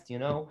 relaxed,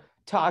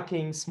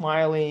 talking,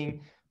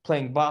 smiling,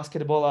 playing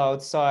basketball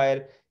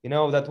outside.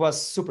 That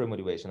was super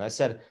motivation. I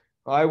said,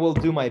 I will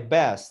do my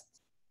best.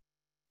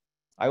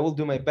 I will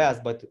do my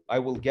best, but I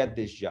will get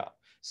this job.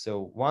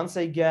 So once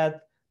I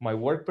get my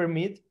work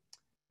permit,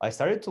 I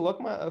started to look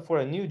for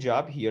a new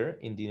job here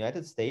in the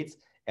United States.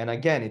 And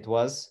again, it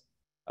was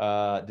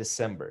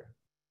December,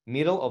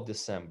 middle of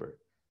December.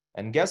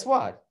 And guess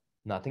what?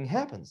 Nothing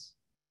happens.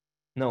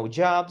 No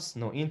jobs,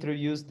 no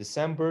interviews,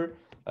 December.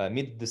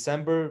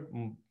 Mid-December,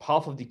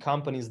 half of the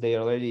companies, they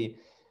are already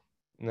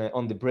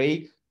on the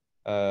break,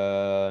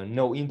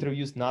 no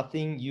interviews,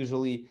 nothing.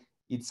 Usually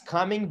it's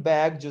coming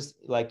back just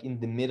like in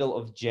the middle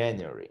of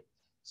January.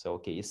 So,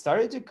 okay, it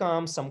started to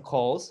come some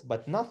calls,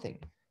 but nothing.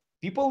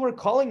 People were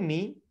calling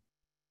me,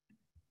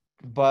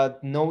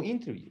 but no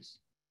interviews.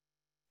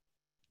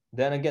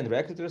 Then again,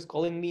 recruiters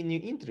calling me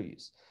new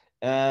interviews.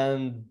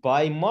 And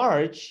by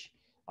March,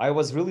 I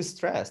was really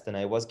stressed and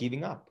I was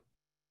giving up.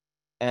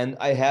 And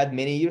I had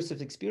many years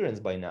of experience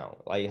by now.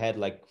 I had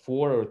like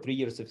 4 or 3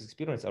 years of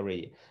experience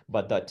already,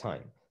 but that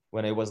time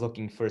when I was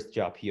looking first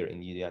job here in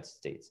the United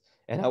States,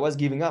 and I was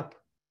giving up.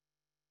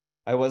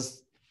 I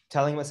was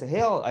telling myself,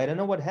 hell, I don't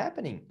know what's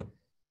happening.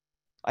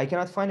 I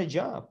cannot find a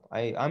job.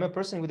 I'm a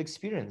person with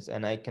experience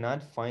and I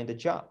cannot find a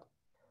job.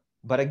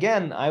 But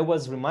again, I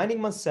was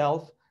reminding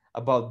myself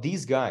about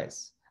these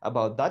guys,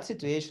 about that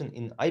situation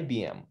in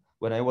IBM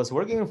when I was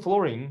working in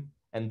flooring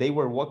and they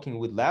were working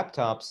with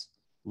laptops,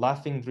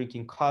 laughing,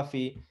 drinking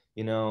coffee,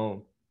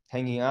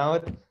 hanging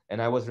out.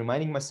 And I was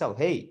reminding myself,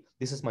 hey,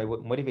 this is my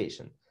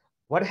motivation.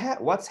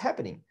 What's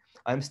happening?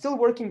 I'm still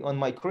working on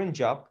my current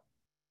job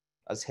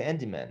as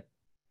handyman.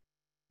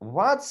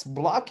 What's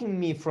blocking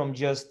me from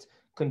just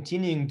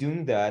continuing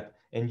doing that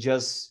and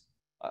just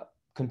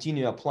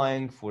continue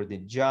applying for the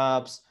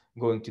jobs,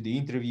 going to the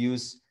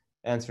interviews,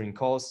 answering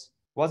calls?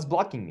 What's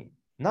blocking me?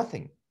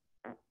 Nothing.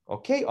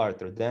 Okay,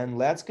 Arthur, then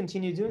let's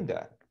continue doing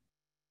that.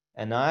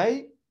 And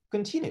I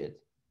continued.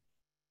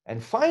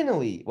 And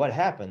finally, what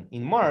happened?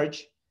 In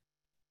March,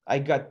 I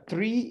got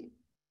 3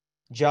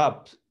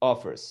 job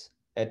offers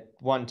at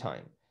one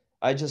time.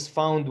 I just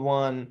found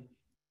one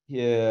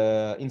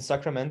in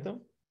Sacramento,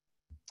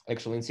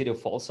 actually in city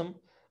of Folsom.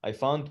 I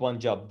found one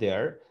job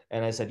there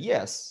and I said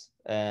yes.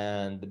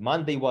 And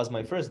Monday was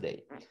my first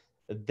day.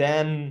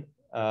 Then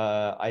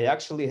I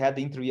actually had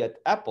the interview at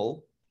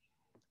Apple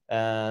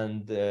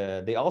and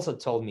they also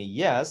told me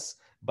yes,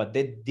 but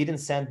they didn't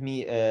send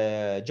me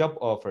a job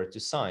offer to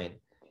sign.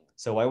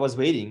 So I was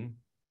waiting.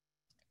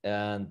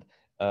 And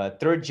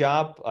third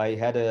job, I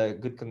had a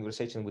good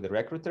conversation with the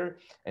recruiter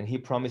and he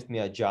promised me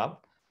a job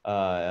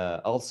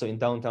also in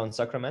downtown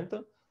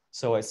Sacramento.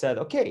 So I said,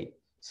 okay.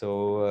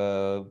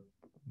 So,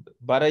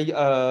 but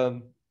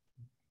I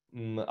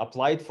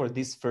applied for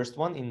this first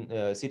one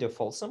in city of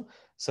Folsom.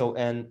 So,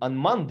 and on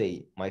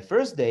Monday, my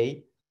first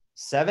day,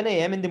 7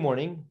 a.m. in the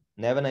morning,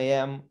 9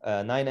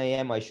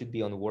 a.m. I should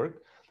be on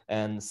work.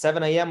 And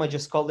 7 a.m. I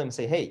just called them and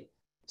say, hey,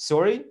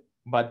 sorry,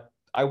 but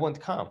I won't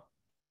come.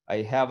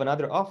 I have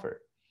another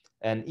offer.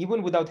 And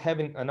even without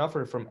having an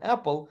offer from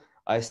Apple,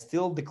 I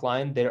still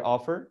declined their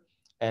offer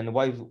and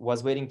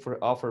was waiting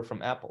for offer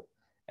from Apple.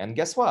 And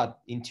guess what?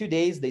 In 2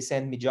 days, they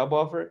sent me job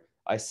offer.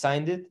 I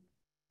signed it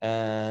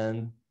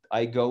and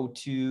I go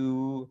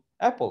to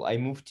Apple. I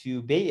moved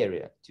to Bay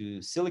Area,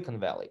 to Silicon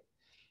Valley.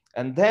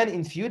 And then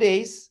in few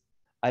days,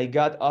 I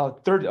got a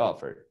third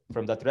offer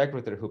from that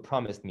recruiter who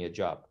promised me a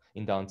job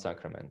in downtown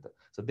Sacramento.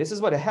 So this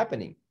is what is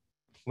happening.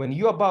 When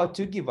you're about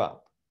to give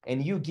up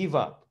and you give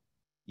up,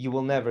 you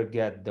will never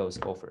get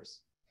those offers.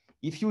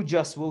 If you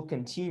just will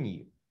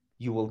continue,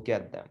 you will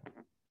get them.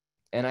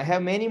 And I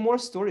have many more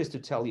stories to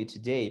tell you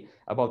today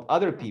about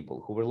other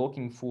people who were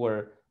looking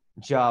for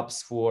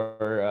jobs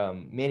for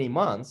many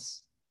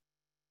months.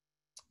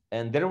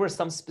 And there were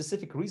some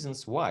specific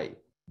reasons why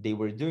they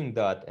were doing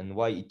that and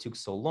why it took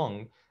so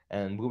long.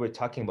 And we were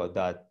talking about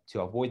that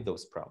to avoid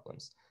those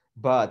problems.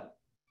 But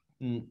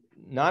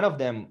none of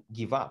them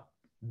give up.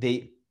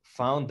 They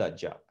found that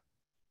job,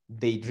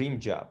 they dream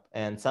job.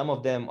 And some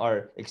of them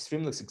are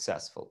extremely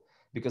successful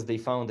because they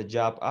found a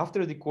job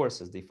after the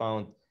courses. They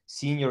found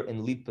senior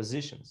and lead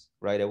positions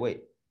right away.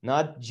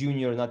 Not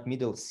junior, not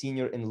middle,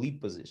 senior and lead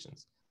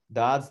positions.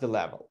 That's the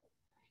level.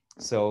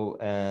 So,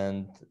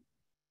 and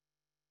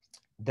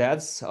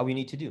that's how you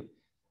need to do.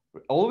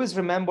 Always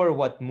remember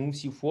what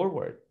moves you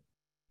forward,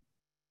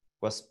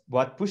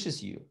 what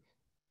pushes you.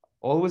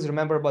 Always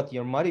remember about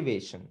your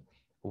motivation,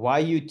 why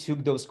you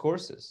took those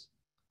courses.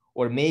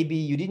 Or maybe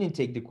you didn't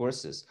take the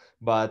courses,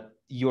 but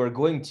you're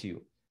going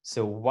to.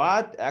 So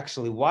why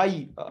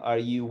are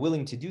you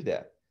willing to do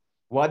that?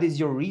 What is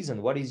your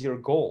reason? What is your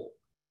goal?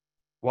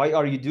 Why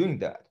are you doing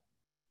that?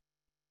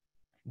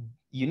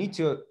 You need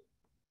to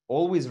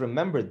always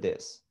remember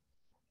this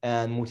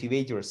and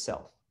motivate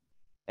yourself.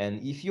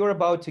 And if you're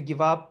about to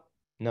give up,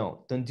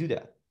 no, don't do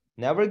that.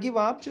 Never give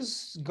up.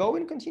 Just go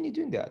and continue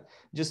doing that.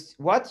 Just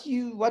what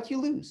you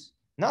lose?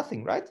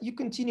 Nothing, right? You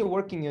continue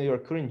working in your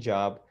current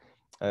job.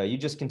 You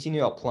just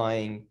continue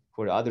applying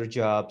for other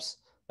jobs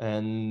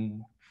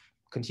and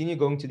continue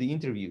going to the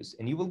interviews,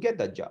 and you will get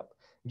that job.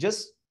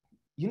 Just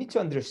you need to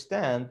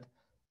understand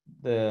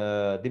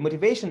the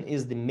motivation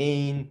is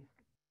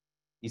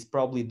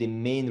probably the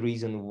main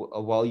reason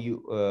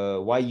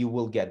why you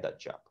will get that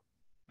job.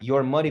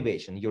 Your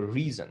motivation, your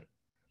reason.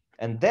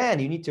 And then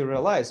you need to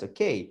realize,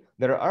 okay,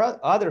 there are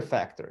other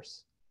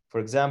factors. For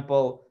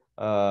example,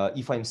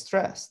 if I'm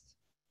stressed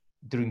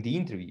during the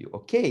interview,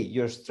 okay,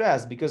 you're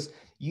stressed because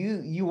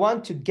you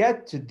want to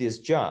get to this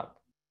job.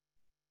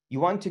 You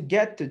want to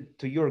get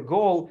to your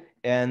goal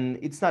and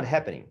it's not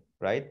happening,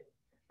 right?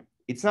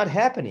 It's not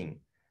happening,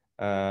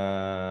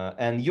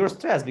 and you're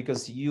stressed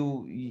because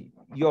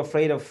you're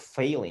afraid of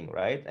failing,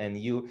 right? And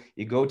you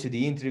go to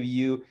the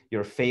interview,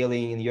 you're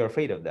failing, and you're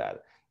afraid of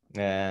that.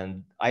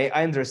 And I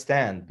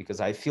understand, because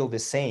I feel the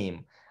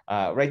same.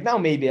 Right now,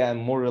 maybe I'm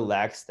more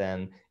relaxed,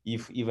 and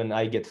if even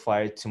I get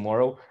fired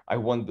tomorrow, I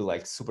won't be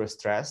like super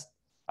stressed.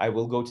 I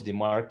will go to the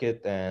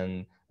market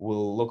and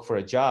will look for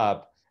a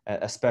job.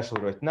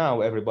 Especially right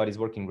now, everybody's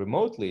working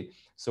remotely,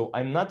 so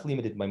I'm not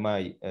limited by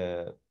my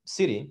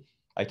city.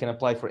 I can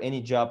apply for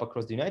any job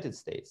across the United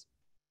States,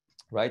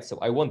 right? So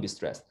I won't be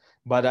stressed.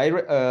 But I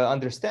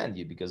understand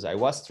you, because I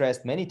was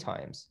stressed many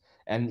times.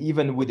 And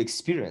even with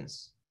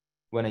experience,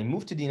 when I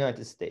moved to the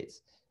United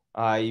States,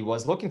 I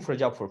was looking for a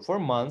job for 4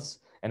 months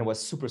and was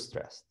super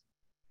stressed.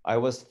 I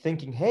was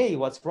thinking, hey,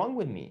 what's wrong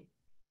with me?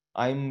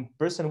 I'm a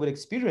person with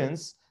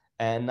experience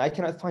and I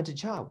cannot find a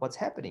job. What's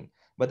happening?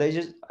 But I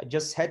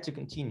just had to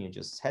continue,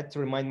 just had to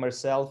remind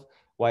myself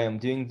why I'm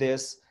doing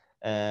this,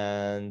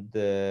 and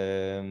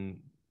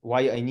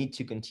why I need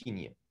to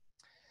continue.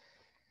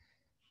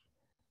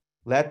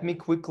 Let me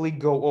quickly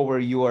go over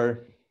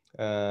your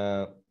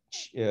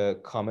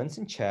comments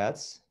and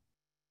chats.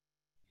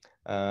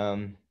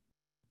 Um,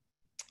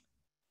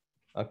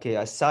 okay,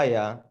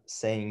 Asaya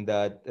saying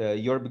that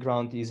your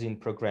background is in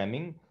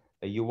programming.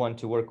 You want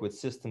to work with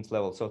systems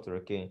level software.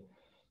 Okay.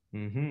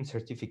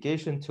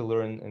 Certification to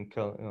learn and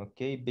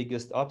okay.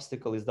 Biggest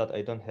obstacle is that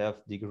I don't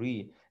have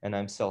degree and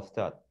I'm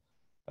self-taught.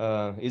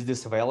 Is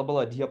this available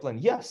at Diaplan?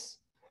 Yes.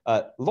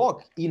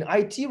 Look, in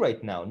IT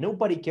right now,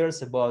 nobody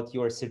cares about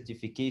your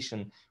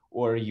certification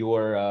or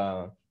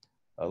your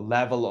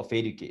level of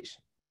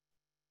education,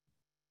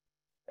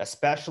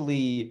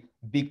 especially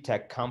big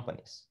tech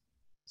companies.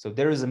 So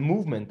there is a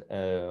movement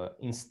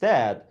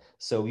instead.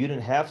 So you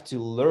don't have to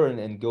learn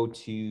and go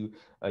to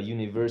a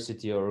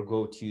university or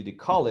go to the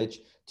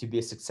college to be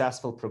a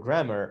successful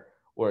programmer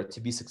or to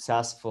be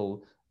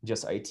successful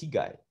just IT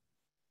guy.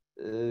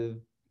 Uh,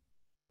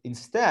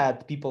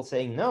 Instead, people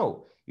saying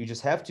no, you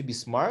just have to be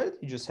smart.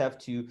 You just have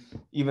to,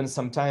 even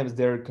sometimes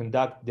they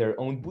conduct their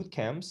own boot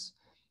camps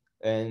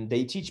and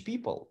they teach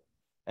people.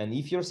 And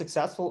if you're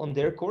successful on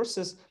their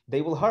courses,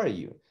 they will hire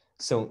you.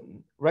 So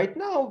right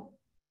now,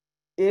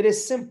 it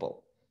is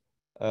simple.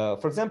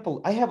 For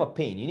example, I have a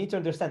pain. You need to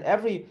understand,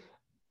 every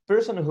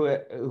person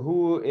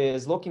who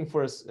is looking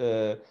for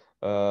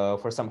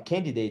some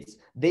candidates,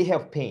 they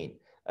have pain.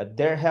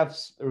 They have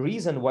a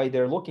reason why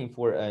they're looking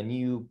for a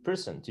new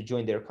person to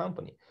join their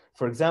company.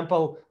 For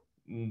example,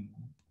 mm,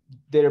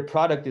 their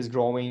product is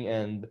growing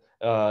and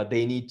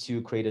they need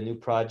to create a new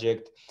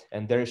project,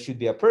 and there should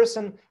be a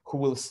person who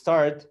will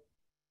start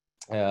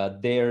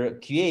their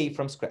QA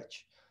from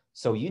scratch.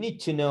 So you need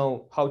to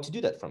know how to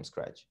do that from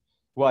scratch.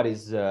 What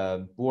is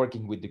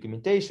working with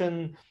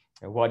documentation?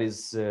 What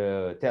is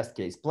test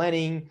case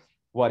planning?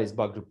 What is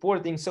bug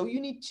reporting? So you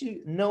need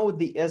to know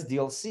the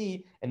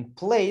SDLC and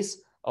place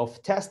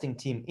of testing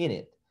team in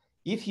it.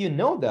 If you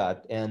know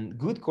that, and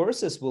good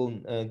courses will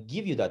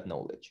give you that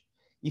knowledge.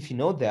 If you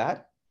know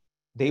that,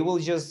 they will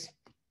just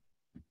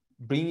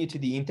bring you to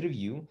the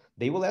interview.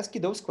 They will ask you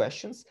those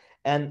questions,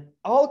 and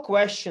all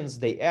questions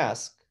they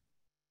ask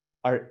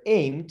are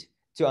aimed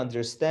to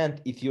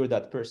understand if you're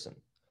that person.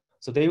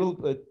 So they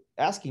will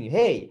asking you,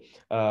 hey,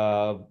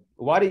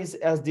 what is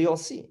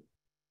SDLC?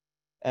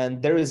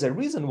 And there is a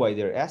reason why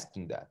they're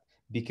asking that,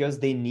 because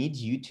they need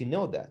you to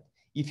know that.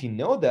 If you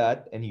know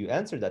that and you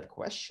answer that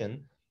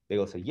question, they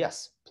will say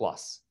yes,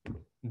 plus.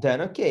 Then,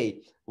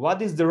 okay,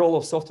 what is the role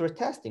of software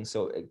testing?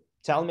 So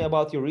tell me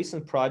about your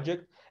recent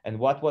project and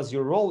what was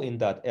your role in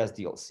that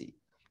SDLC.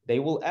 They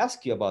will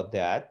ask you about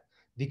that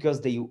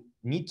because they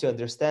need to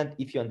understand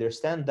if you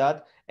understand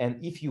that and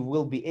if you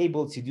will be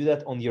able to do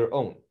that on your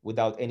own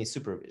without any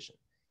supervision.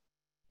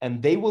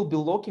 And they will be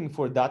looking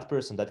for that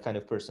person, that kind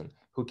of person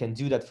who can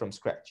do that from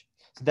scratch.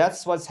 So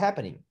that's what's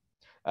happening.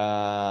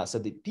 So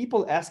the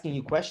people asking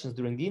you questions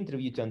during the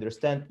interview to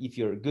understand if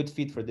you're a good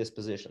fit for this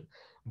position.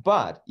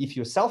 But if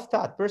you're a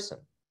self-taught person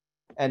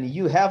and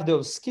you have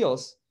those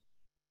skills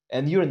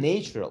and you're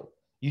natural,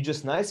 you're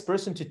just a nice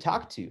person to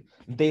talk to,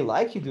 they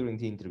like you during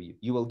the interview,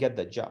 you will get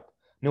that job.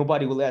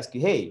 Nobody will ask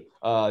you, hey,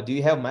 do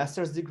you have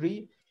master's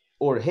degree?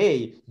 Or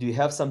hey, do you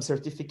have some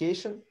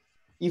certification?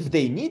 If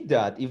they need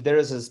that, if there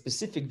is a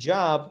specific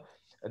job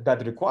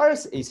that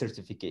requires a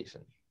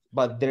certification,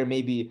 but there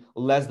may be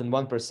less than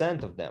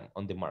 1% of them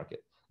on the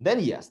market, then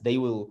yes, they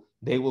will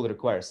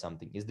require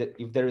something. Is that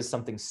if there is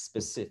something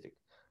specific?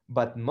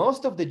 But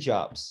most of the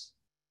jobs,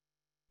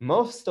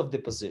 most of the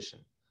position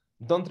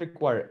don't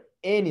require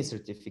any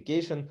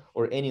certification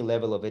or any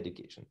level of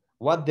education.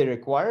 What they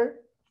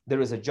require,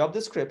 there is a job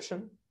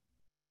description,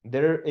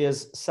 there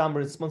is some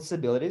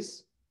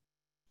responsibilities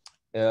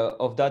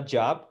of that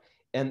job,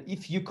 and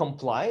if you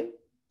comply,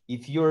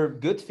 if you're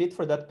good fit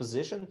for that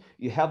position,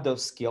 you have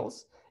those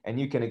skills and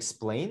you can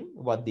explain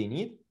what they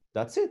need,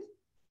 that's it,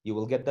 you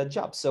will get that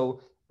job.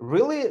 So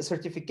really,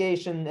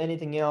 certification,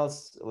 anything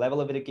else,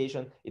 level of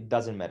education, it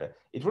doesn't matter.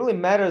 It really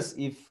matters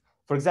if,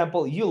 for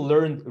example, you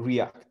learned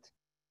React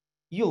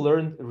You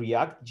learned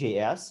React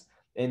JS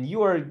and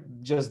you are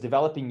just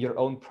developing your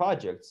own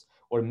projects,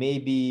 or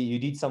maybe you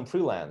did some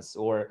freelance,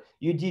 or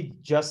you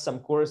did just some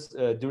course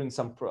during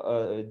some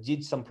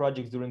did some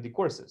projects during the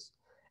courses,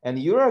 and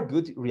you're a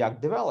good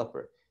React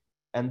developer,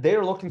 and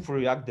they're looking for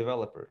React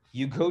developer.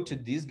 You go to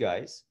these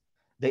guys,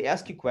 they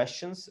ask you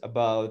questions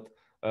about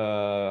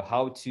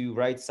how to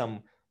write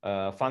some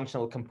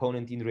functional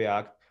component in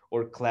React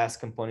or class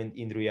component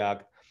in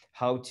React,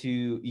 how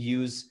to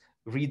use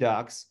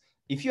Redux.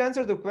 If you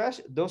answer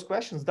those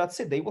questions, that's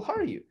it. They will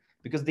hire you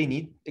because they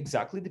need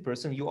exactly the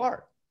person you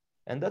are.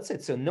 And that's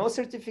it. So no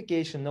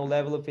certification, no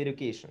level of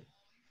education.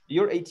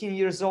 You're 18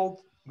 years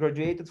old,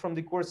 graduated from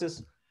the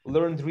courses,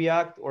 learned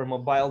React or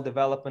mobile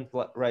development,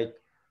 right?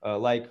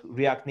 Like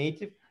React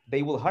Native,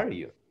 they will hire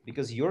you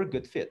because you're a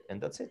good fit,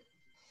 and that's it.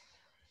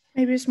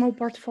 Maybe a small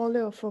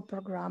portfolio for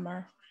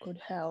programmer could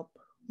help.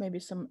 Maybe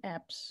some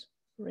apps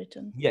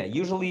written Yeah,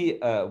 portfolio. usually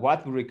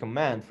what we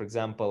recommend, for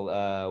example,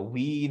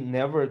 we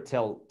never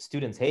tell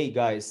students, hey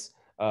guys,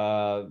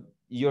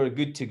 you're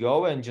good to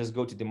go and just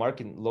go to the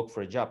market and look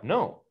for a job.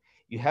 No,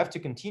 you have to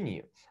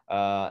continue.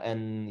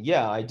 And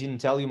yeah, I didn't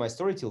tell you my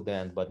story till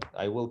then, but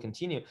I will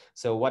continue.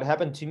 So what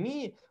happened to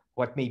me,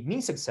 what made me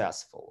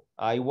successful,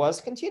 I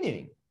was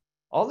continuing.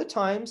 All the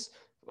times,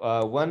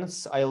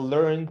 once I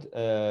learned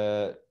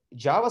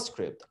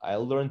JavaScript, I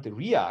learned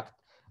React,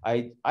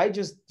 I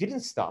just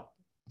didn't stop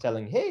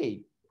telling,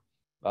 hey,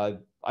 uh,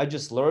 I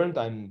just learned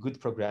I'm a good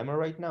programmer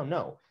right now.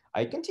 No,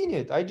 I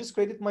continued. I just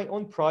created my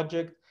own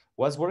project,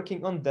 was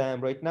working on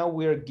them. Right now,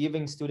 we're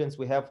giving students,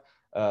 we have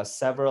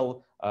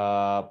several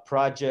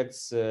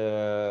projects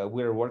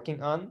we're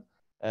working on.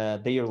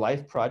 They are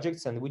live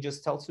projects, and we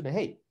just tell students,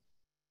 hey,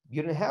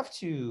 you don't have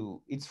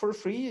to, it's for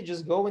free. You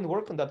just go and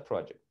work on that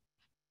project.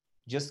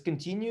 Just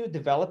continue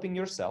developing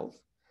yourself,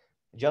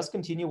 just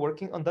continue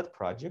working on that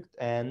project,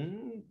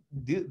 and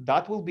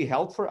that will be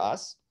help for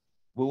us.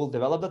 We will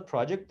develop that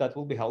project, that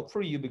will be help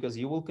for you because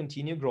you will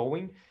continue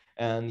growing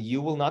and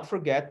you will not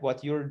forget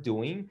what you're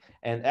doing,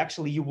 and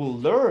actually you will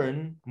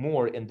learn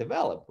more and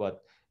develop.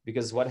 But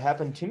because what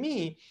happened to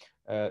me,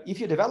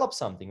 if you develop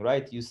something,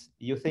 right,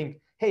 you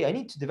think, hey, I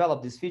need to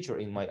develop this feature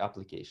in my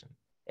application,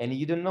 and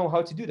you don't know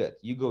how to do that.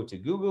 You go to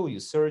Google, you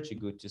search, you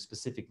go to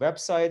specific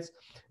websites.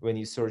 When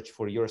you search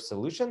for your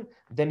solution,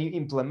 then you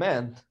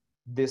implement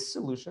this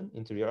solution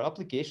into your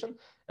application,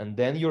 and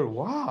then you're,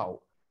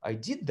 wow, I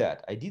did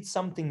that. I did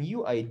something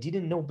new I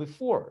didn't know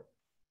before.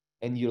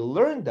 And you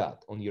learn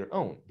that on your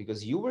own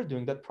because you were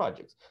doing that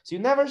project. So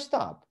you never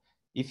stop.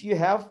 If you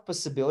have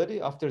possibility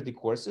after the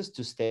courses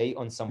to stay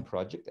on some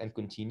project and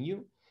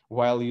continue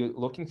while you're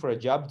looking for a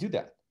job, do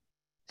that.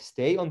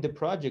 Stay on the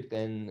project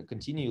and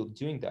continue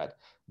doing that.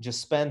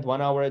 Just spend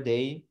 1 hour a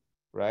day,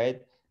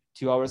 right?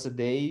 2 hours a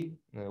day,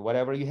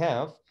 whatever you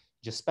have.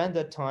 Just spend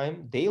that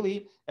time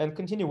daily and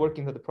continue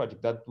working on the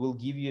project. That will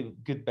give you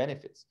good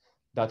benefits.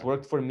 That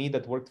worked for me,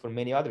 that worked for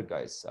many other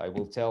guys. I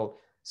will tell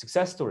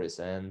success stories,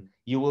 and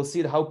you will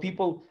see how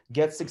people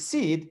get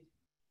succeed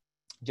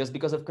just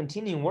because of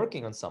continuing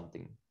working on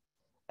something.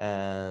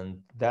 And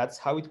that's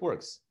how it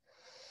works.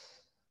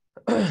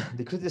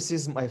 The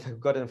criticism I've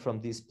gotten from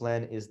this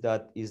plan is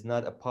that is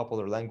not a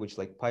popular language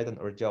like Python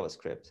or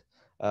JavaScript.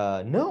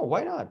 No,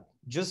 why not?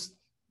 Just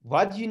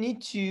what you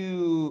need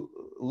to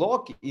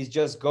look is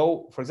just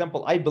go. For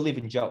example, I believe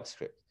in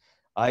JavaScript.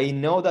 I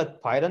know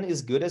that Python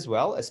is good as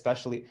well,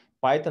 especially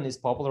Python is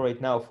popular right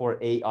now for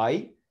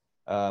AI.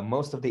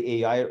 Most of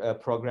the AI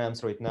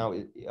programs right now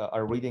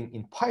are written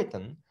in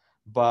Python.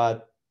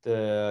 But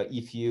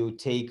if you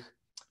take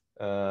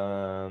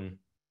um,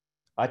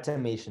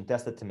 automation,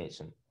 test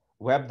automation,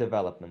 web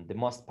development, the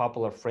most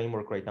popular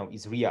framework right now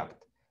is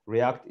React.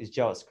 React is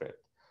JavaScript.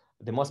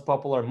 The most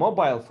popular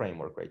mobile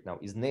framework right now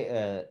is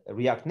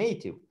React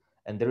Native.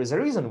 And there is a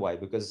reason why,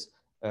 because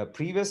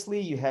previously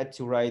you had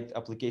to write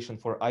application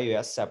for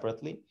iOS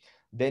separately.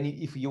 Then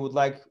if you would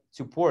like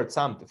to port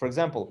something, for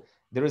example,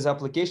 there is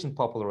application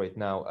popular right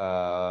now,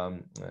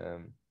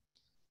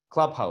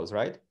 Clubhouse,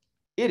 right?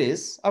 It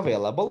is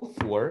available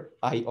for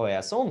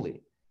iOS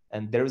only.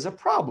 And there is a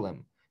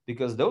problem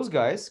because those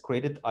guys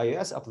created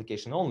iOS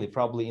application only,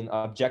 probably in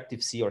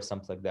Objective-C or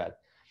something like that.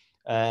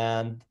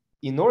 And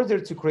in order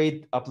to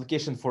create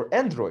application for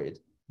Android,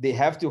 they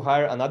have to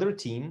hire another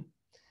team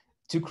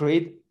to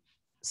create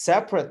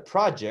separate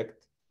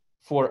project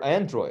for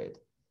Android.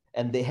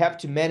 And they have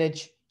to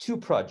manage two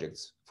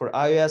projects for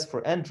iOS,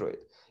 for Android.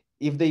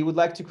 If they would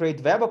like to create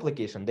web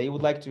application, they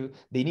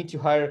need to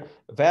hire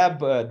web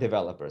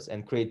developers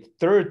and create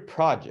third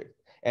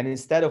project. And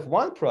instead of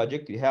one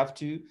project, you have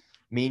to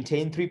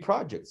maintain three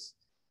projects,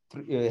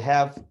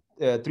 have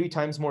 3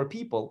 times more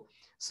people.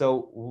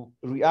 So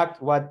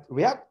what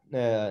React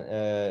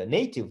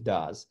Native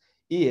does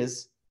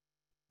is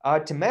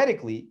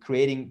automatically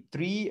creating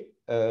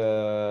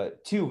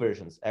two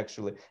versions.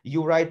 Actually,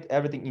 you write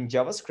everything in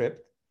JavaScript,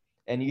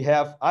 and you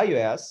have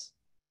iOS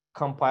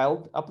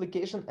compiled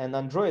application and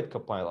Android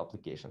compiled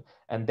application.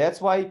 And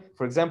that's why,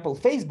 for example,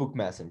 Facebook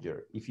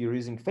Messenger, if you're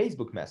using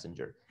Facebook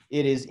Messenger,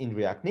 it is in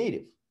React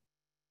Native.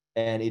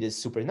 And it is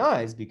super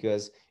nice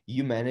because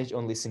you manage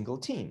only single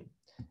team.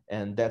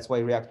 And that's why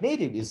React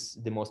Native is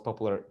the most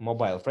popular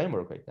mobile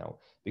framework right now,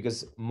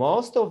 because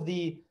most of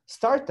the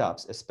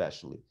startups,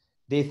 especially,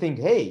 they think,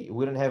 hey,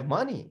 we don't have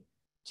money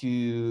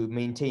to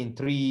maintain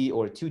 3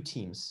 or 2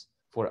 teams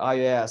for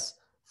iOS,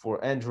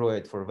 for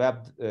Android, for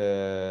web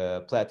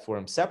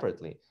platforms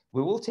separately.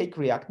 We will take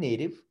React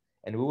Native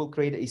and we will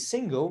create a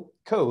single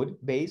code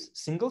base,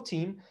 single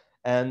team,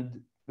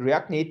 and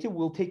React Native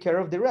will take care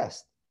of the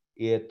rest.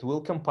 It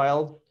will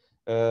compile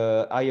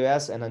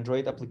iOS and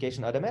Android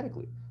application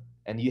automatically.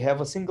 And you have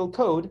a single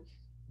code,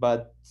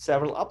 but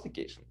several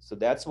applications. So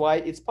that's why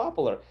it's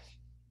popular.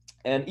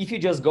 And if you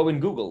just go in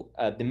Google,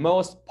 the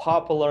most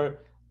popular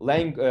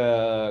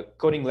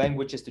coding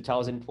languages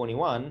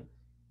 2021,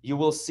 you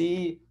will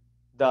see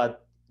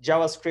that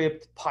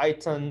JavaScript,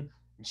 Python,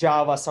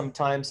 Java,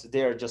 sometimes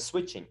they're just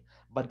switching,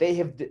 but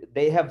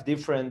they have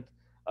different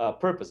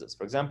purposes.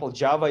 For example,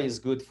 Java is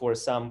good for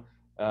some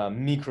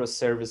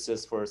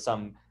microservices, for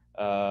some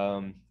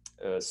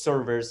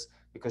servers,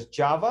 because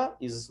Java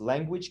is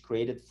language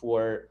created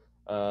for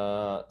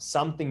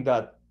something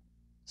that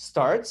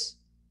starts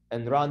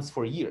and runs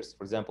for years.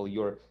 For example,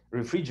 your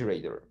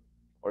refrigerator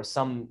or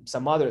some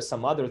other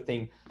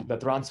thing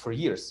that runs for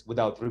years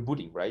without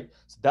rebooting, right?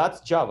 So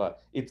that's Java.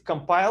 It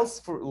compiles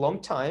for a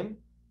long time.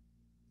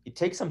 It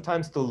takes some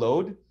time to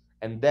load,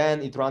 and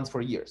then it runs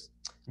for years.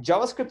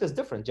 JavaScript is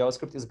different.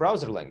 JavaScript is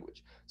browser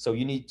language. So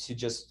you need to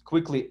just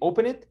quickly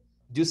open it,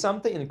 do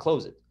something, and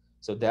close it.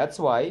 So that's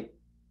why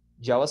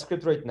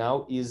JavaScript right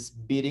now is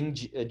beating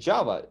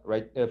Java,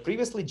 right?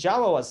 Previously,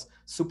 Java was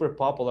super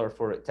popular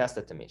for test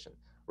automation.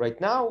 Right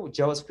now,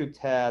 JavaScript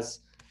has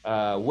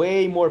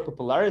way more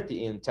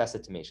popularity in test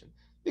automation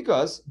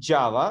because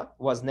Java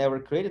was never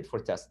created for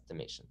test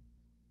automation.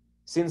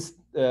 Since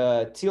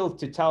till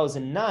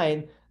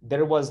 2009,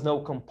 there was no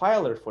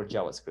compiler for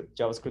JavaScript.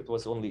 JavaScript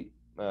was only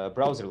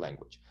browser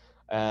language.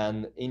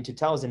 And in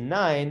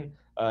 2009,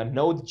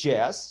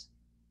 Node.js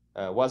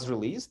was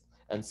released.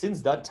 And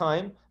since that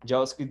time,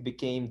 JavaScript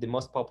became the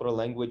most popular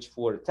language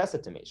for test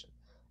automation.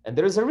 And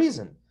there is a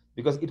reason,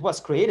 because it was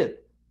created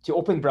to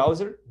open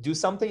browser, do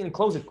something, and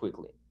close it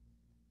quickly,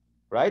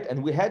 right?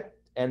 And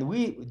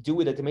we do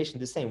with automation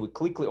the same. We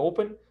quickly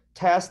open,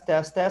 test,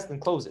 test, test, and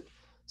close it.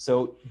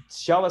 So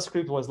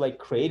JavaScript was like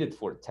created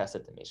for test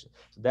automation.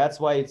 So that's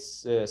why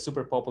it's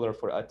super popular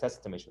for test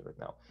automation right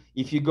now.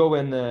 If you go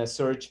and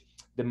search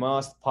the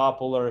most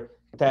popular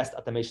test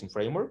automation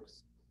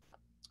frameworks,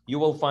 you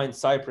will find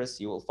Cypress,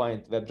 you will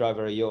find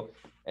WebDriver.io,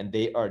 and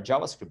they are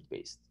JavaScript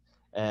based.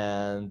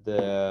 And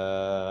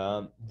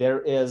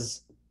there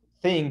is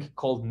thing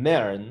called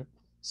MERN.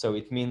 So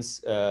it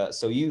means,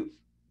 so you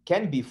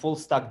can be full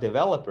stack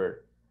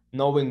developer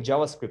knowing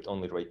JavaScript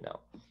only right now.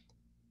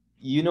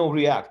 You know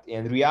React,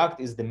 and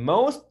React is the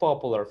most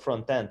popular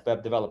front-end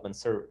web development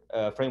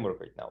framework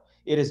right now.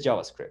 It is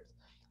JavaScript.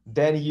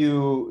 Then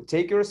you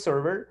take your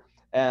server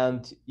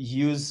and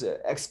use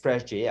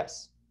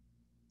Express.js.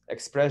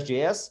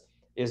 Express.js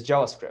is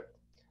JavaScript.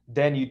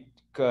 Then you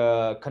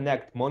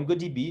connect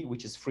MongoDB,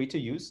 which is free to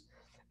use,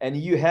 and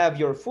you have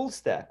your full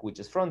stack, which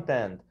is front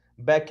end,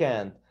 back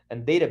end,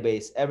 and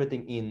database,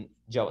 everything in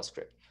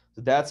JavaScript.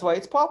 So that's why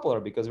it's popular,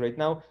 because right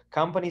now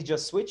companies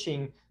just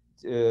switching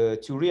to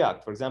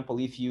React. For example,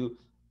 if you,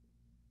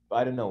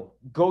 I don't know,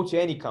 go to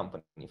any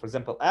company, for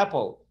example,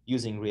 Apple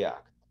using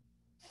React,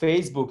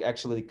 Facebook,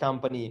 actually the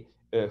company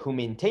who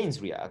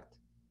maintains React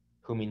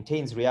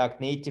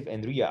Native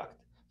and React.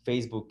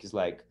 Facebook is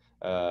like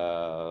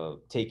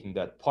taking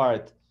that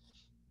part,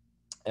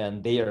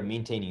 and they are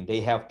maintaining.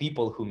 They have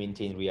people who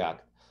maintain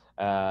React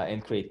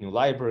and create new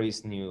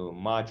libraries, new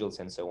modules,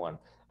 and so on.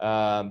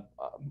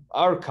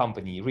 Our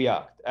company,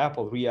 React,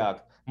 Apple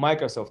React,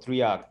 Microsoft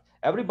React,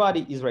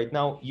 everybody is right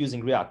now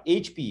using React.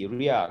 HP,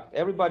 React,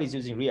 everybody's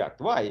using React.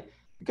 Why?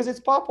 Because it's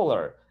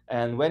popular.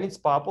 And when it's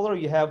popular,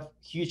 you have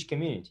huge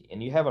community,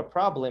 and you have a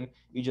problem,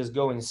 you just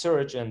go and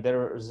search, and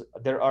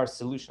there are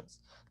solutions.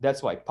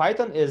 That's why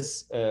Python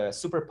is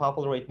super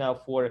popular right now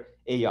for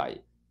AI.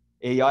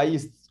 AI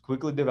is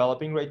quickly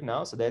developing right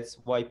now, so that's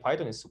why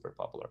Python is super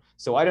popular.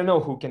 So I don't know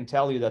who can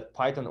tell you that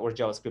Python or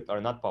JavaScript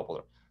are not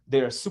popular. They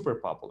are super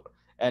popular.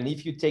 And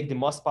if you take the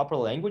most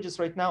popular languages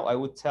right now, I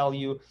would tell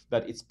you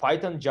that it's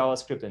Python,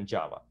 JavaScript, and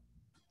Java,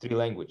 3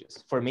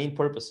 languages for main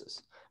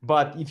purposes.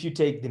 But if you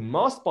take the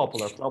most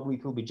popular, probably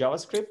it will be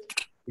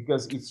JavaScript,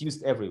 because it's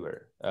used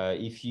everywhere.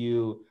 If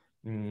you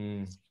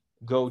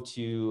go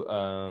to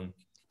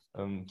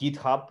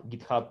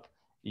GitHub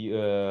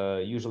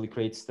usually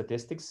creates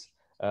statistics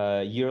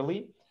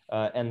yearly,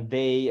 and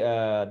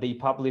they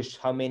publish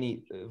how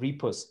many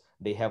repos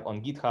they have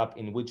on GitHub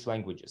in which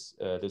languages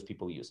those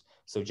people use.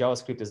 So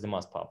JavaScript is the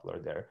most popular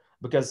there,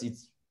 because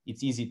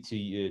it's easy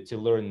to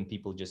learn,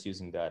 people just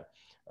using that.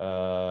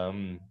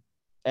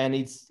 And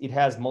it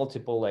has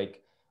multiple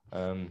like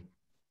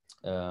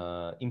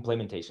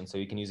implementation, so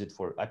you can use it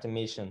for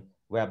automation,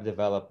 web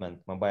development,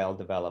 mobile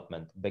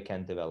development,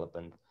 backend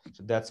development.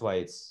 So that's why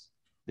it's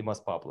the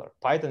most popular.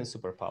 Python is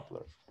super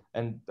popular.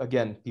 And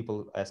again,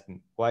 people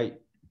asking why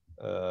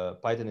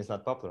Python is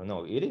not popular.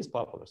 No, it is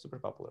popular, super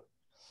popular.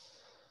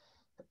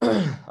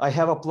 I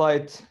have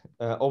applied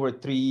over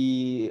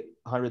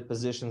 300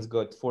 positions,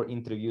 got 4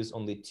 interviews,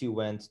 only 2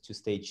 went to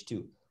stage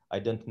 2. I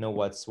don't know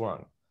what's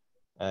wrong.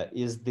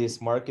 Is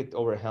this market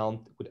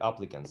overwhelmed with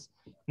applicants?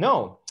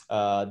 No.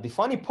 The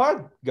funny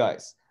part,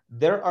 guys,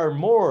 there are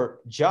more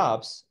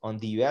jobs on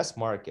the US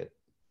market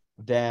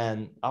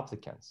than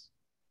applicants.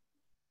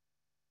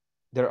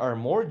 There are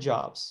more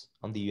jobs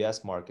on the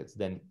US markets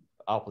than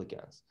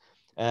applicants.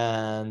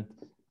 And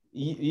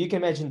you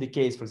can imagine the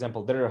case, for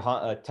example, there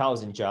are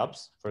 1,000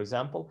 jobs, for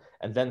example,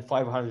 and then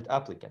 500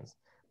 applicants.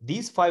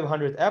 These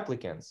 500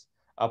 applicants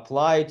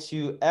apply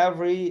to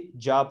every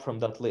job from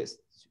that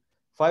list.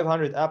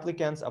 500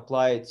 applicants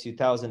apply to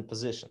 1,000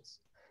 positions.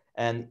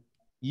 And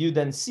you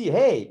then see,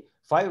 hey,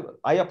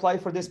 I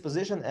applied for this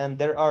position and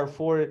there are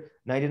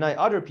 499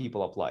 other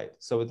people applied.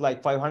 So it's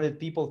like 500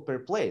 people per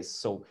place.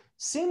 So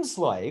seems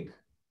like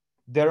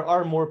there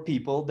are more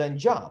people than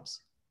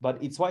jobs,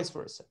 but it's vice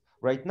versa.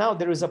 Right now,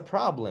 there is a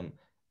problem.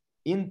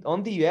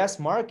 On the US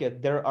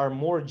market, there are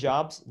more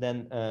jobs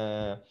than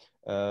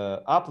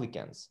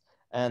applicants.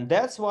 And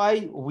that's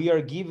why we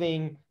are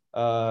giving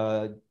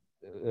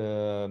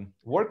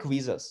work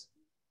visas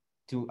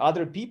to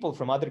other people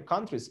from other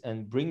countries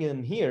and bringing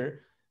them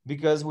here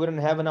because we don't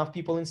have enough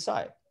people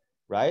inside,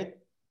 right?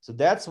 So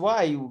that's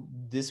why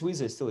this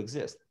visa still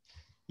exists.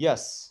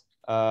 Yes,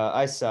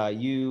 I saw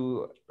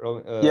you.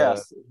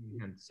 Yes.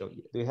 So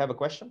do you have a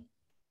question?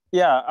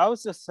 Yeah, I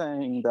was just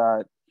saying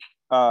that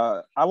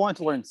I wanted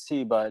to learn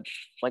C, but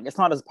like it's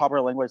not as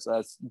popular language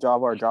as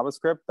Java or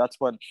JavaScript. That's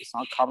what it's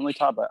not commonly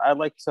taught. But I'd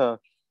like to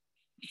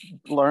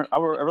learn. I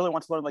really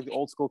want to learn like the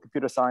old school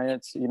computer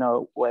science,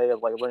 way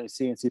of like learning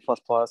C and C++,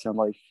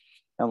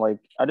 and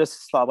I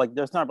just thought like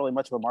there's not really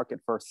much of a market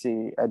for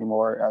C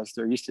anymore as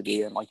there used to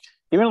be. And like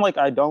even if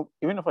I don't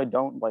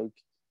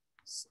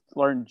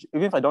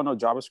know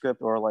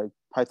JavaScript or like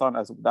Python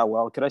as that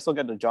well, could I still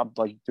get a job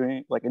like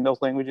doing like in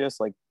those languages,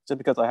 like just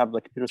because I have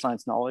like computer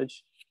science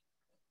knowledge?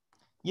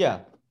 Yeah,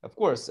 of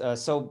course.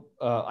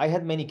 I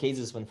had many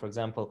cases when, for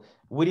example,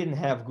 we didn't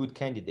have good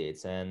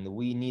candidates and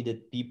we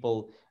needed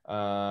people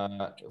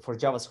for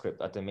JavaScript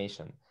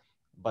automation,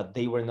 but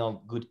they were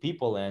not good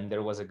people. And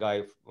there was a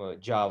guy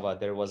Java,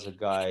 there was a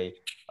guy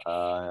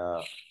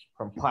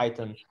from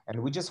Python,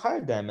 and we just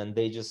hired them, and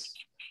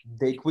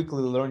they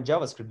quickly learned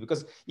JavaScript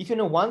because if you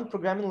know one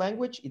programming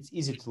language, it's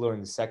easy to learn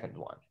the second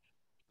one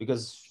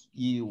because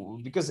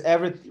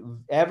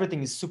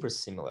everything is super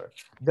similar.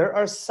 There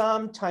are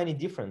some tiny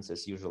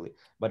differences usually,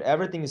 but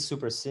everything is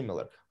super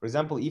similar. For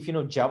example, if you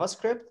know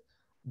JavaScript,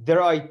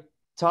 there are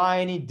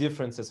tiny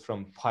differences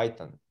from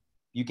Python.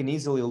 You can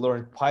easily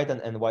learn Python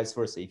and vice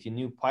versa. If you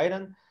knew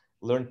Python,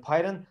 learn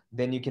Python,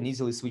 then you can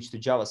easily switch to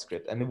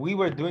JavaScript. And we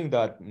were doing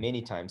that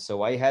many times.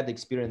 So I had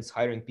experience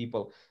hiring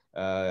people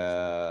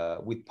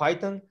with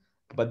Python,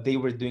 but they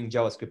were doing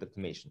JavaScript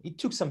automation. It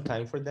took some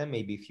time for them,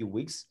 maybe a few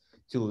weeks,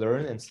 to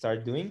learn and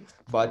start doing,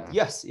 but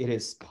yes, it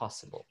is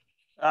possible.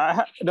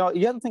 No,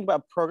 you have to think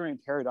about programming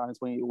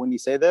paradigms when you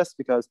say this,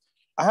 because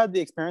I had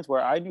the experience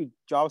where I knew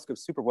JavaScript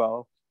super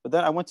well, but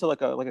then I went to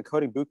like a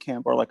coding boot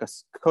camp or like a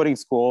coding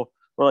school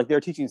where like they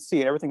were teaching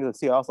C, everything is in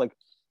C.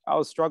 I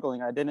was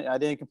struggling. I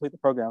didn't complete the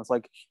program. I was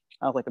like,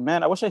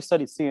 man, I wish I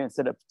studied C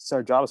instead of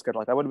JavaScript.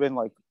 Like I would have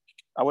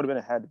been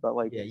ahead, but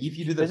like yeah, if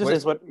you do the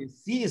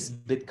C is a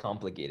bit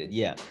complicated.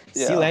 Yeah,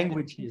 C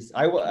language is.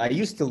 I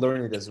used to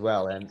learn it as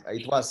well, and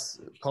it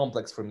was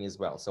complex for me as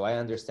well. So I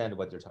understand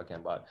what you're talking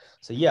about.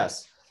 So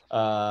yes,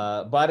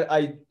 but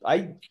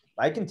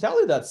I can tell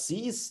you that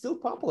C is still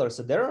popular.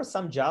 So there are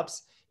some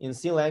jobs in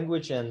C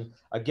language, and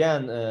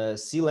again,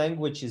 C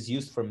language is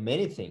used for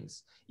many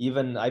things.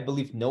 Even I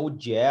believe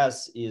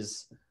Node.js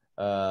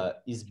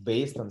is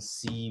based on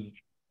C++,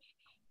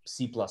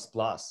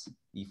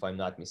 if I'm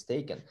not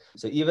mistaken.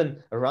 So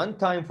even a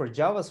runtime for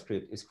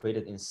JavaScript is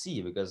created in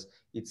C because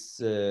it's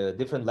a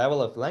different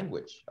level of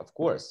language, of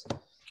course.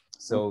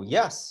 So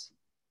yes,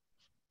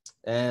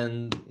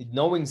 and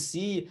knowing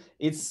C,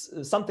 it's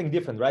something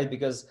different, right?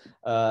 Because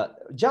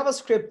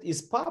JavaScript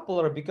is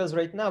popular because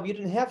right now you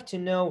don't have to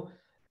know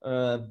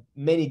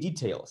many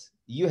details.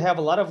 You have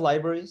a lot of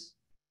libraries.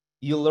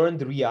 You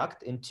learned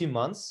React in 2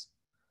 months.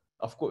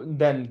 Of course,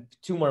 then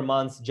 2 more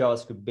months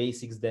JavaScript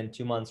basics, then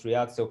 2 months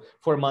React, so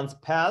 4 months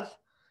path,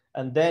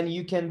 and then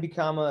you can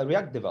become a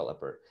React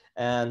developer.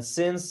 And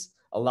since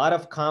a lot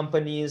of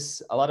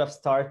companies, a lot of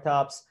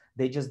startups,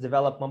 they just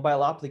develop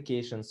mobile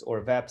applications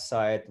or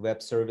website,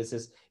 web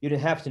services, you don't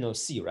have to know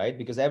C, right?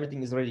 Because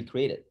everything is already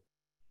created.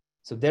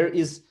 So there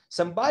is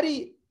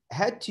somebody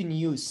had to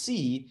know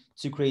C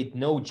to create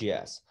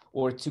Node.js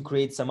or to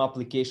create some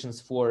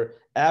applications for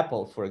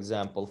Apple, for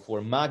example,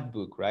 for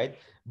MacBook, right?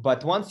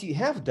 But once you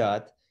have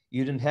that,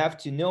 you don't have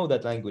to know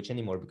that language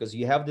anymore because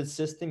you have the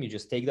system, you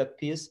just take that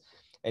piece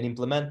and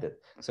implement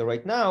it. So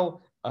right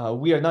now,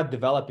 we are not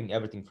developing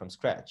everything from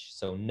scratch.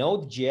 So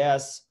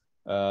Node.js,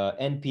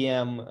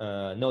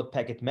 NPM, Node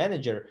Packet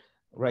Manager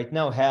right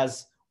now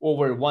has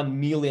over 1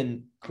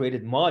 million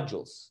created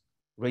modules.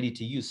 ready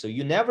to use. So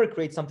you never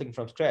create something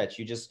from scratch.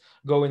 You just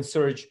go and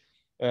search,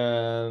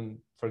 for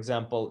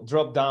example,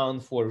 drop down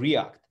for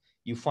React.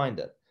 You find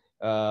it.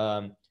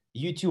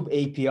 YouTube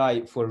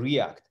API for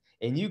React,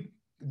 and you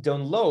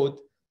download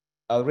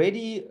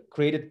already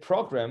created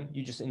program.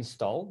 You just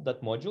install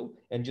that module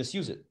and just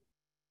use it.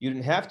 You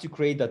don't have to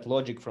create that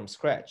logic from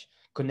scratch.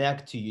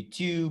 Connect to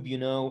YouTube, you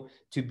know,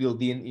 to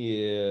build in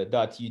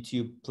that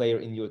YouTube player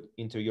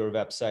into your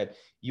website.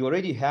 You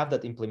already have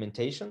that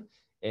implementation,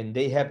 and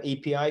they have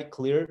API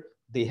clear.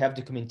 They have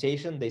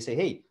documentation. They say,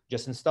 hey,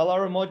 just install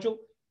our module,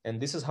 and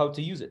this is how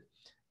to use it.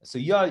 So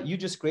you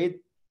just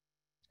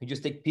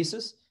take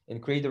pieces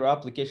and create their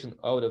application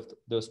out of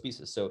those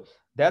pieces. So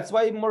that's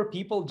why more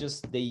people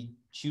they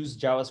choose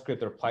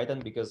JavaScript or Python,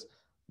 because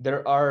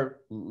there are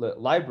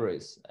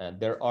libraries and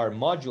there are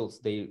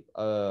modules they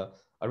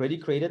already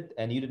created,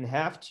 and you didn't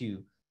have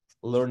to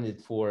learn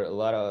it for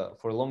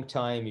a long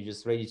time. You're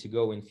just ready to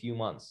go in few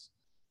months.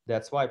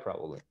 That's why,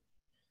 probably.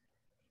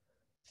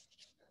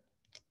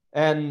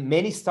 And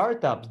many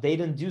startups, they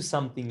don't do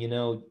something, you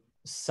know,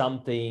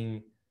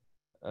 something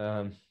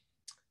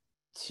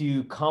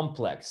too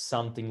complex,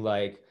 something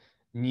like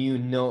new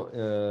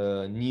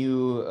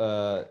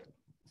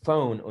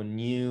phone or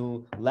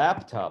new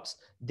laptops.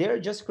 They're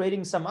just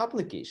creating some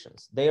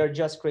applications. They are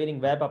just creating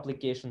web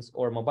applications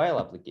or mobile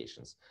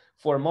applications.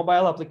 For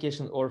mobile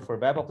application or for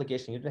web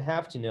application, you don't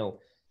have to know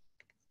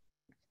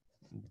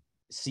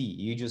C.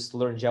 You just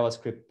learn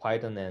JavaScript,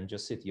 Python, and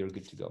just sit. You're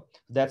good to go.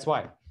 That's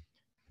why.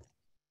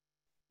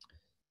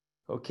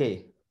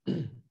 Okay.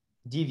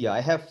 Divya,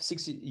 I have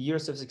 6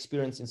 years of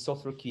experience in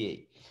software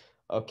QA.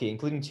 Okay,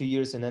 including 2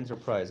 years in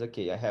enterprise.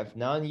 Okay, I have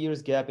 9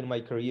 years gap in my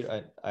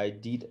career. I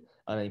did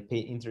an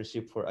unpaid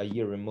internship for a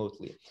year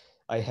remotely.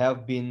 I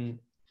have been,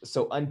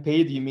 so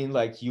unpaid, you mean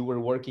like you were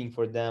working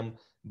for them,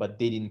 but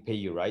they didn't pay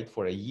you, right?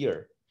 For a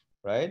year,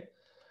 right?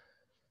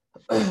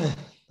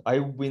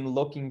 I've been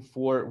looking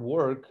for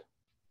work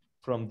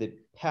from the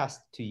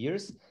past 2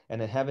 years,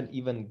 and I haven't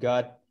even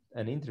got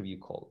an interview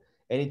call.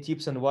 Any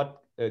tips on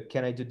what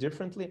can I do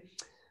differently?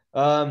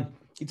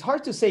 It's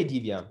hard to say,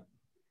 Divya.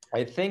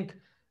 I think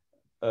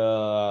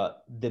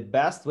the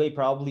best way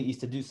probably is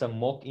to do some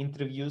mock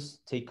interviews,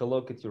 take a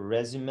look at your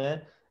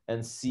resume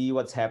and see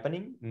what's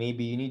happening.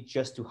 Maybe you need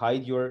just to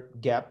hide your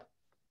gap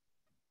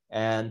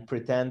and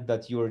pretend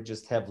that you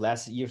just have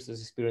less years of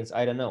experience.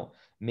 I don't know.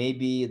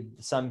 Maybe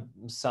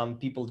some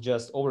people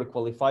just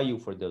overqualify you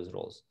for those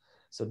roles.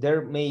 So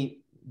there may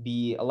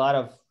be a lot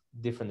of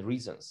different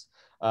reasons.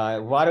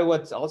 What I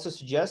would also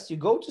suggest, you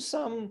go to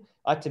some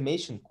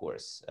automation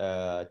course,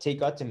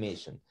 take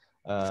automation.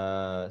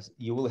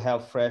 You will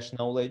have fresh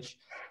knowledge,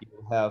 you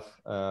will have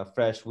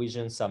fresh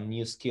vision, some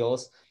new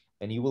skills,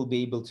 and you will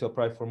be able to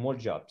apply for more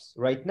jobs.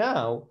 Right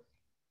now,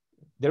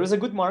 there is a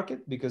good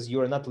market because you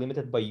are not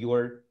limited by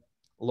your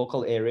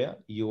local area.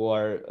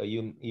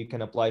 You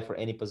can apply for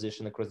any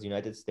position across the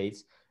United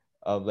States.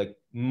 Like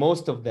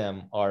most of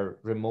them are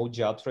remote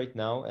jobs right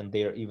now, and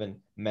they are even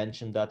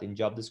mentioned that in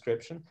job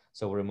description.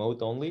 So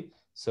remote only.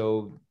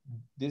 So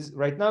this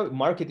right now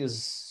market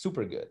is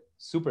super good,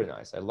 super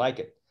nice. I like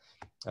it.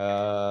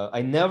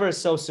 I never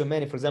saw so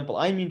many. For example,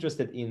 I'm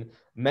interested in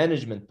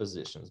management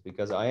positions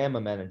because I am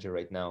a manager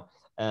right now,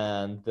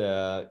 and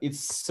it's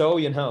so,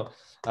 you know,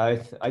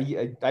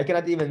 I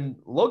cannot even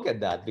look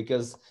at that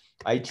because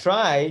I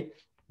try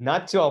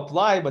not to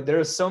apply, but there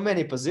are so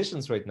many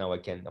positions right now I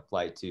can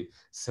apply to.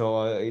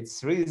 So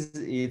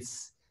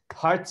it's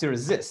hard to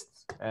resist,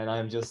 and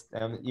I'm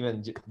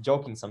even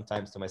joking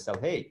sometimes to myself,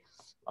 hey,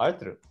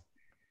 Arthur,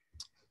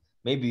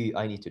 maybe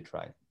I need to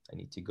try. I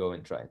need to go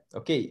and try.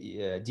 Okay,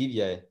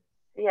 Divya.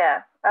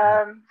 Yeah.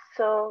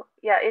 So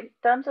yeah, in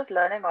terms of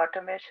learning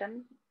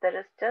automation, there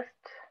is just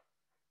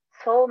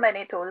so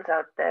many tools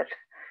out there.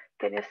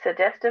 Can you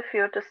suggest a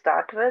few to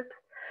start with?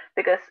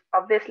 Because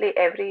obviously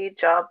every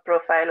job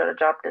profile or a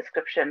job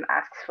description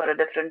asks for a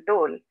different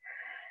tool.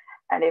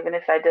 And even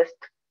if I just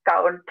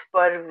count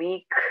per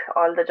week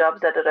all the jobs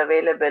that are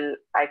available,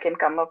 I can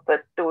come up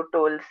with 2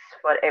 tools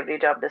for every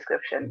job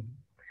description.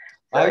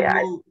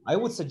 So I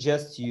would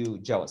suggest you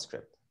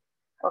JavaScript.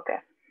 Okay.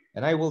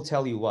 And I will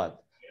tell you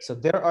what. So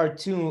there are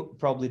 2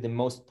 probably the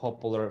most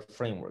popular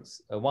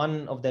frameworks.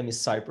 One of them is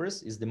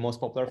Cypress, is the most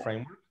popular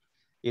framework.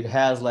 It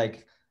has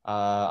like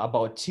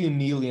about 2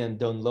 million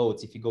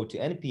downloads. If you go to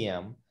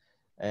NPM,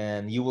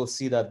 and you will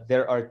see that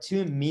there are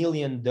 2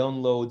 million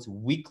downloads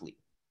weekly,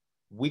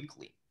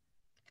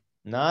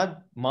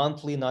 not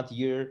monthly, not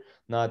year,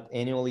 not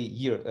annually,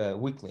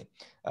 weekly.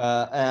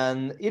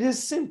 And it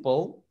is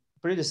simple,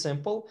 pretty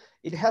simple.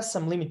 It has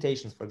some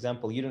limitations. For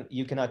example,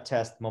 you cannot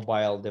test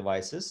mobile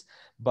devices,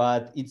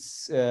 but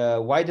it's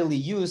widely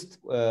used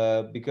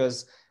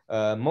because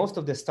most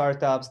of the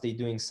startups, they're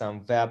doing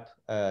some web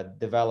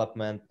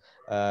development,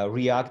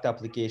 React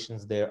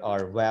applications. There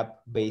are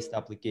web-based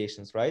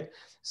applications, right?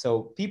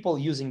 So people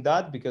using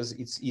that because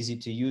it's easy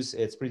to use.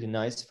 It's pretty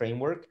nice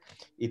framework.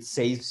 It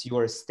saves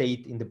your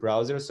state in the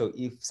browser. So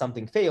if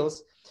something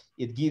fails,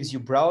 it gives you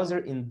browser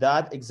in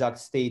that exact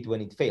state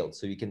when it failed.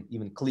 So you can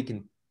even click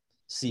and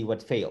see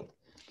what failed.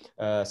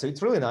 So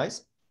it's really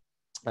nice.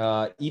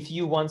 If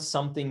you want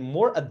something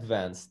more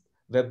advanced,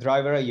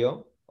 WebDriver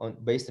IO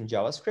based on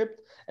JavaScript.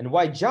 And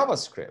why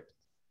JavaScript?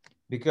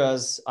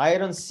 Because I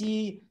don't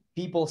see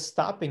people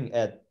stopping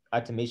at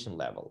automation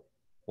level.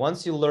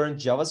 Once you learn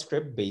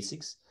JavaScript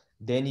basics,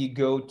 then you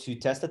go to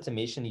test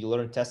automation, you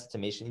learn test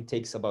automation. It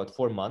takes about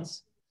 4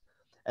 months.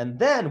 And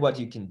then what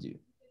you can do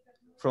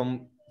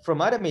from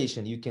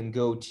automation, you can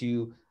go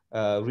to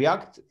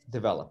React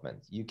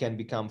development. You can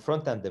become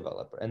front-end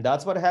developer. And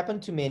that's what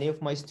happened to many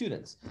of my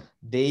students.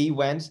 They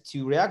went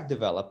to React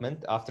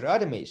development after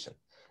automation.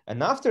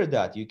 And after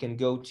that, you can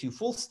go to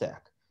full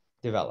stack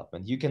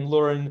development. You can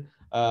learn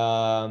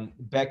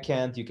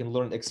backend, you can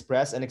learn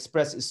Express, and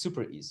Express is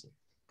super easy.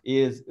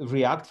 Is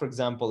React, for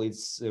example,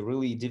 it's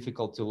really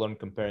difficult to learn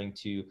comparing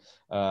to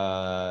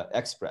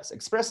Express.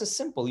 Express is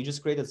simple. You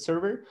just create a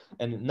server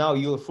and now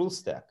you're full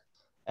stack.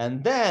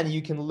 And then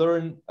you can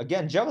learn,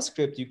 again,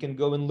 JavaScript, you can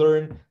go and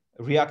learn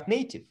React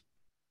Native.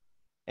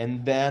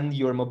 And then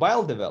you're a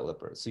mobile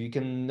developer. So you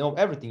can know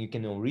everything. You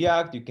can know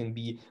React, you can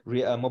be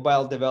a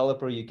mobile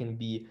developer, you can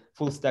be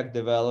full stack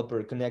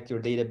developer, connect your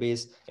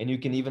database, and you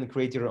can even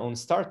create your own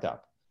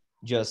startup,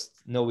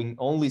 just knowing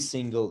only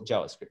single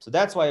JavaScript. So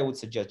that's why I would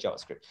suggest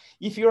JavaScript.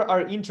 If you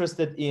are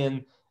interested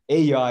in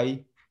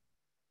AI,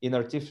 in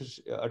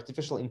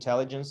artificial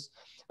intelligence,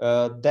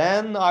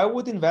 then I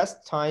would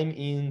invest time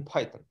in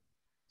Python.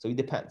 So it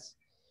depends.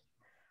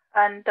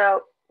 And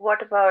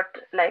what about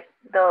like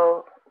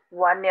the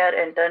 1-year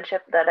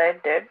internship that I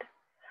did?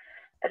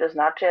 It was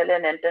not really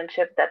an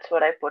internship. That's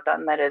what I put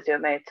on my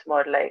resume. It's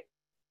more like.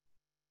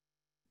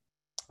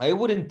 I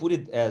wouldn't put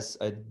it as,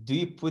 do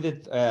you put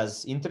it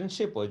as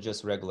internship or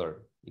just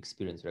regular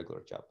experience,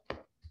 regular job?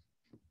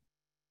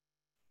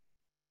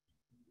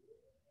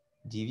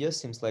 Divya,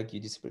 seems like you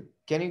disappeared.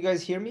 Can you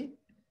guys hear me?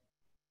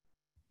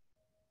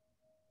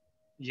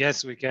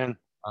 Yes, we can.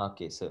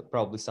 Okay, so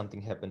probably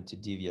something happened to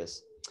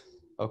Divya's.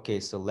 Okay,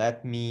 so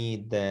let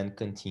me then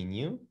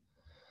continue.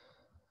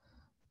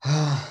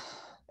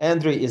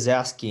 Andre is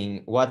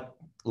asking what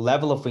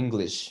level of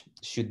English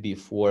should be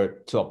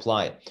to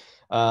apply.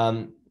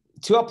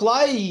 To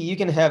apply, you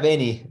can have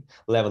any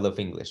level of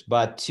English,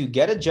 but to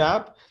get a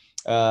job,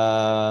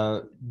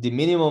 the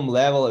minimum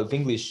level of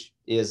English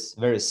is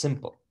very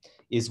simple.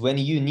 Is when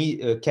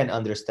you can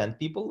understand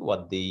people,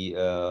 what they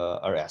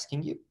are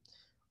asking you,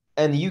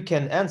 and you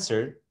can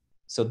answer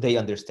so they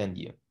understand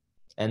you,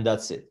 and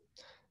that's it.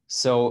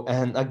 So,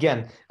 and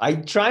again,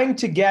 I'm trying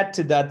to get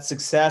to that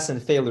success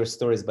and failure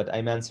stories, but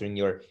I'm answering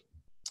your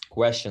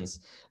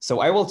questions.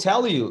 So I will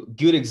tell you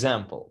good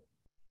example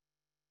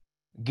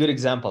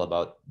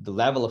about the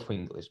level of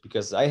English,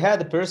 because I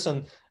had a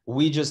person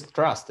we just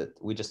trusted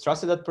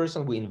that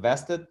person, we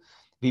invested,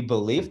 we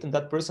believed in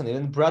that person,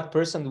 and brought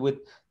person with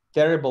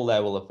terrible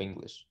level of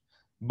English,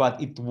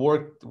 but it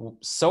worked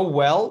so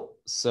well.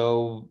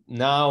 So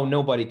now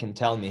nobody can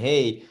tell me,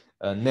 hey,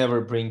 never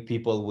bring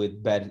people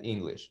with bad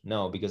English.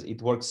 No, because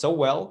it works so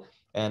well.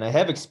 And I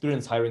have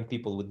experience hiring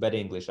people with bad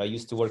English. I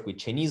used to work with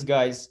Chinese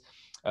guys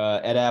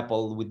at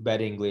Apple with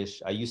bad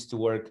English. I used to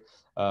work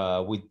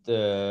with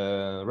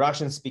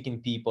Russian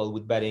speaking people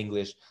with bad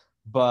English,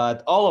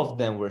 but all of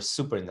them were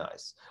super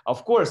nice.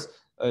 Of course,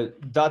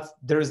 that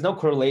there is no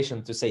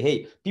correlation to say,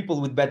 hey, people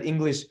with bad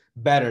English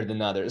better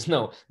than others.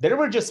 No, there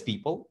were just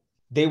people.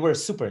 They were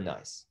super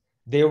nice.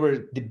 They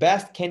were the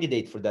best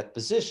candidate for that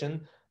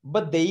position,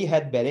 but they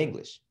had bad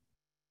English.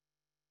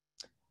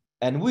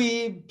 And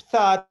we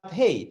thought,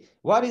 hey,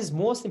 what is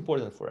most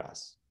important for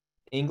us?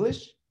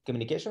 English,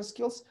 communication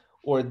skills,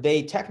 or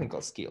their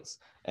technical skills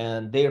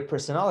and their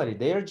personality?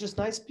 They are just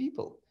nice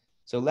people.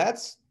 So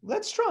let's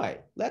try.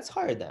 Let's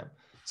hire them.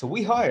 So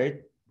we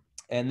hired,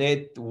 and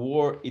it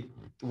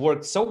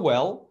worked so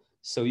well,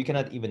 so you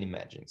cannot even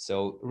imagine.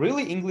 So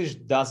really, English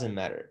doesn't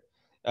matter.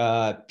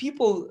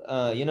 People,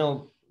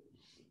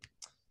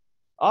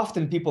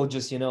 often people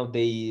just,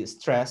 they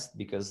stressed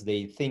because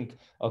they think,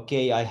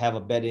 okay, I have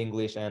a bad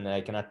English and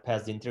I cannot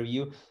pass the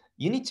interview.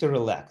 You need to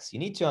relax. You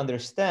need to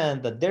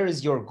understand that there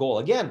is your goal.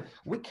 Again,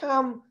 we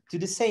come to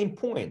the same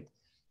point,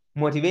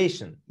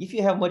 motivation. If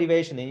you have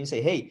motivation and you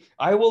say, hey,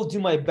 I will do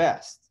my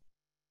best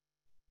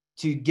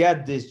to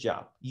get this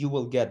job, you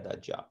will get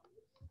that job.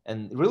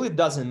 And really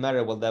doesn't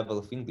matter what level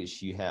of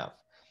English you have,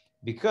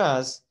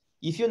 because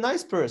if you're a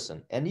nice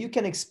person and you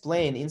can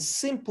explain in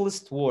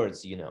simplest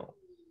words,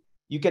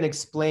 you can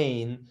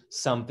explain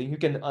something, you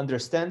can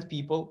understand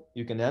people,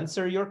 you can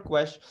answer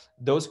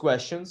those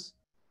questions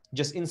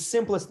just in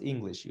simplest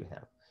English you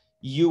have,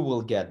 you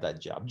will get that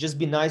job. Just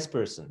be a nice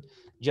person,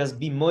 just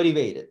be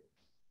motivated,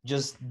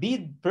 just be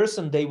the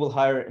person they will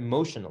hire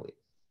emotionally,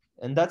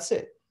 and that's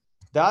it.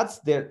 That's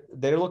they're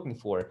looking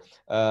for.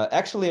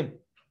 Actually,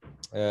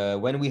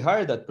 when we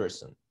hired that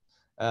person,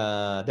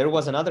 there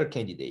was another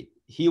candidate.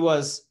 He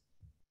was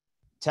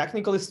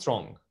technically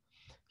strong,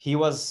 he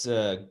was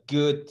a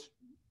good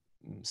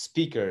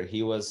speaker,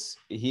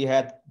 he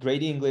had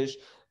great English,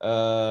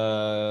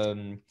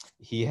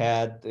 he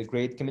had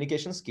great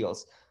communication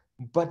skills,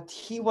 but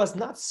he was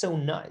not so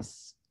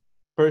nice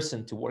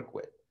person to work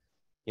with.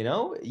 You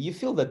know, you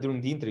feel that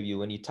during the interview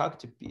when you talk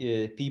to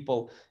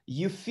people,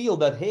 you feel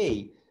that,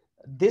 hey,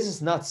 this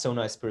is not so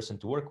nice person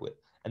to work with,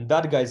 and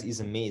that guy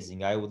is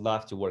amazing, I would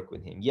love to work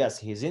with him. Yes,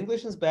 his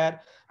English is bad,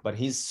 but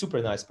he's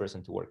super nice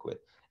person to work with.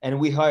 And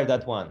we hired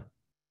that one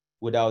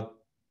without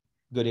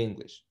good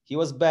English. He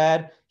was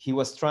bad, he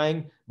was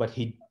trying, but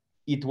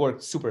it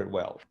worked super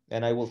well,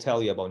 and I will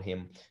tell you about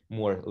him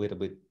more a little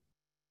bit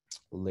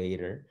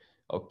later.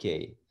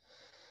 Okay.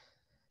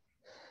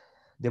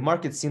 The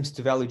market seems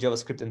to value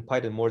JavaScript and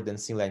Python more than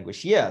C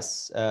language.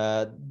 Yes,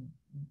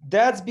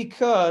 that's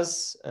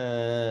because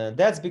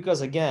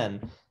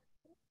again,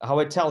 how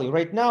I tell you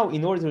right now,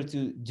 in order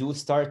to do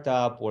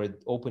startup or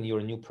open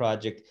your new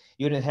project,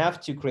 you don't have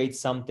to create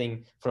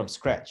something from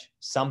scratch.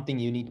 Something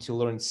you need to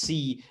learn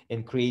C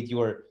and create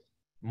your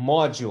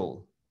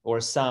module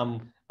or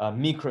some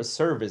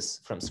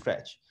microservice from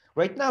scratch.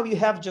 Right now, you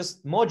have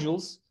just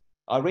modules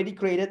already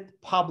created,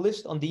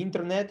 published on the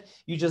internet.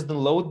 You just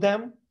download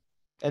them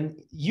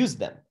and use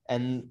them.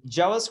 And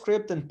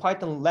JavaScript and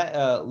Python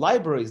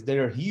libraries, they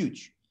are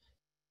huge.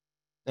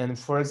 And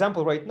for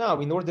example, right now,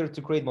 in order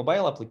to create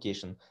mobile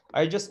application,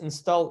 I just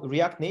install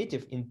React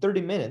Native in 30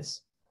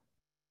 minutes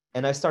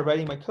and I start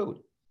writing my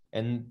code.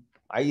 And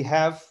I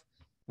have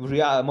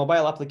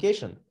mobile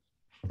application,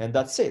 and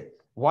that's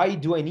it. Why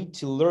do I need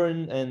to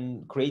learn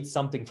and create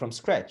something from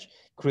scratch?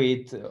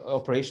 Create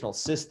operational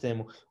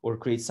system or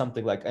create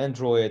something like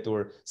Android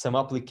or some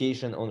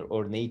application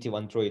or native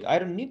Android. I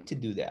don't need to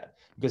do that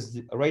because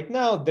right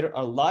now there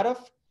are a lot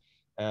of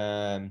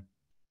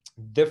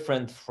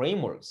different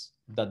frameworks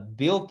that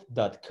build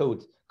that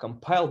code,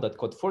 compile that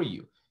code for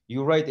you.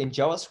 You write in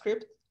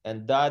JavaScript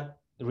and that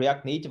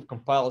React Native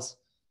compiles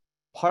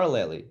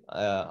parallelly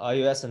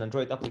iOS and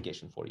Android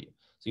application for you.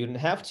 So you don't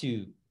have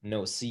to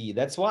know C.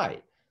 That's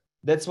why.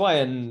 That's why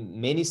in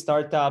many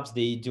startups,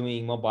 they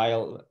doing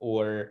mobile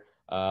or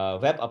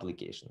web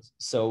applications.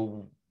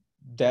 So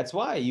that's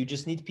why you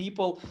just need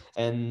people,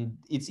 and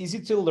it's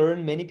easy to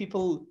learn. Many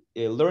people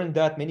learn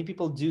that. Many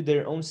people do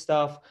their own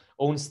stuff,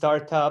 own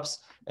startups,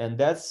 and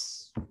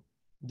that's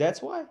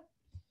why.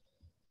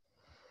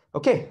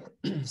 Okay,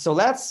 so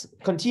let's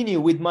continue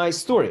with my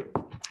story.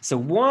 So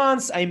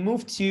once I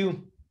moved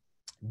to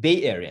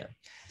Bay Area,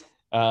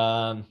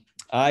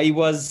 I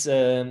was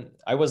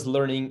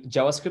learning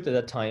JavaScript at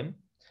that time,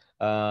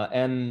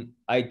 and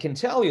I can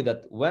tell you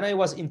that when I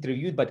was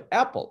interviewed by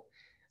Apple,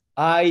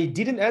 I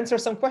didn't answer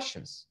some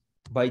questions.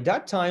 By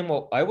that time,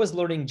 well, I was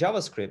learning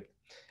JavaScript,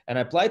 and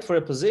I applied for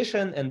a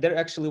position, and there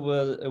actually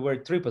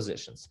were three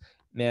positions: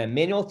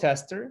 manual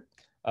tester,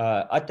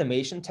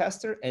 automation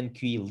tester, and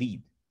QA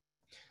lead.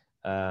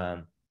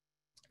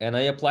 And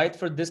I applied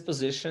for this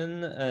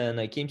position and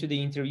I came to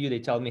the interview. They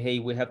told me, hey,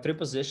 we have three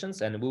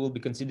positions and we will be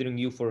considering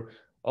you for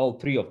all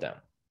three of them.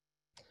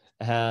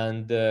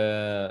 And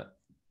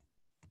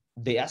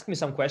they asked me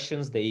some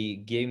questions. They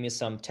gave me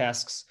some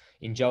tasks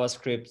in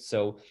JavaScript.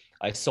 So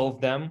I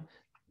solved them.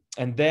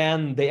 And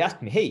then they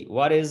asked me, hey,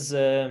 what did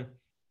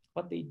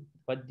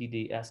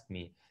they ask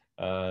me?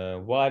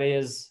 What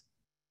is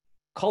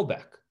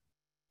callback?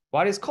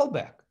 What is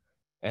callback?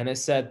 And I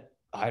said,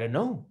 I don't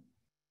know.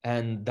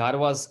 And that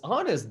was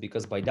honest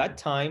because by that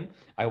time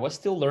I was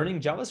still learning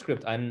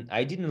JavaScript and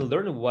I didn't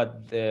learn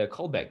what the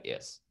callback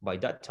is by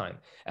that time.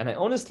 And I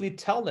honestly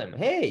tell them,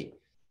 hey,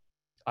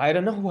 I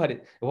don't know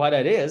what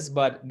it is,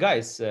 but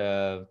guys,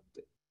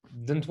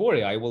 don't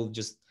worry. I will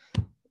just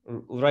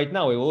right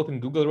now, I will open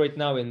Google right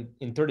now in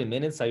 30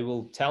 minutes. I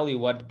will tell you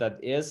what that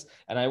is.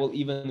 And I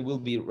will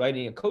be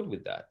writing a code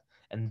with that.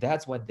 And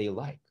that's what they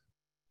like.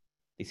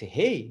 They say,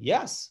 hey,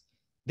 yes,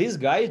 this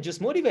guy is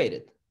just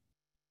motivated.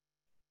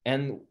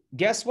 And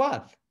guess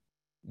what?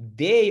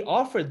 They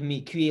offered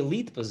me QA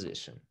lead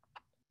position,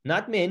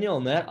 not manual,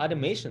 not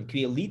automation,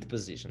 QA lead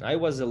position. I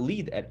was a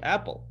lead at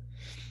Apple.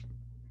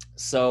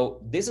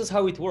 So this is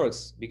how it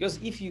works. Because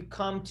if you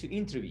come to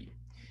interview,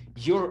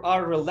 you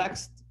are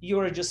relaxed, you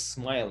are just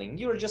smiling,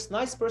 you're just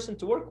nice person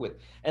to work with.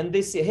 And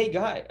they say,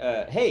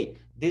 hey,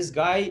 this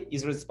guy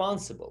is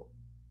responsible.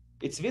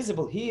 It's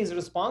visible, he is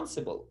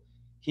responsible.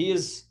 He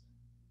is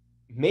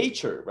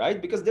mature,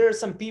 right? Because there are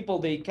some people,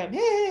 they come,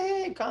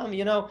 hey, come,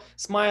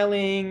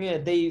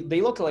 smiling.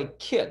 They look like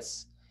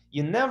kids.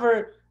 You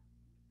never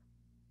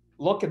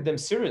look at them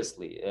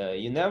seriously.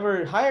 You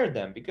never hire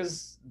them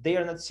because they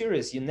are not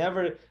serious. You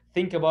never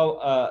think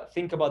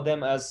about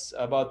them as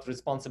about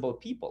responsible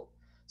people.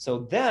 So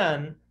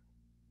then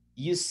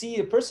you see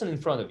a person in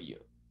front of you,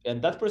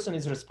 and that person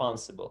is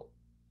responsible,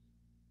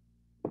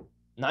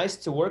 nice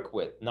to work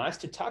with, nice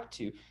to talk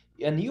to,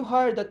 and you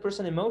hire that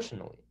person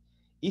emotionally.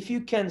 If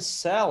you can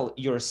sell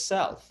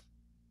yourself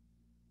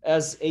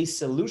as a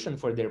solution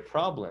for their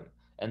problem,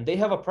 and they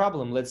have a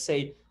problem, let's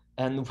say,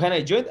 and when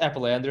I joined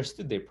Apple, I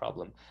understood their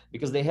problem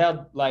because they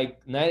had like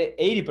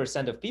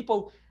 80% of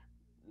people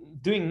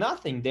doing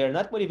nothing. They're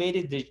not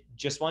motivated. They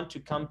just want to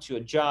come to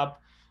a job,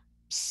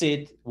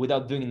 sit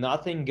without doing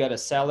nothing, get a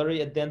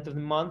salary at the end of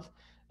the month,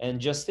 and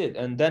just sit,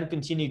 and then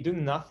continue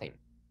doing nothing.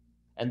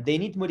 And they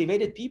need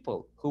motivated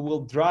people who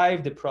will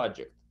drive the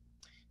project,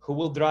 who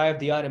will drive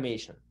the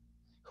automation,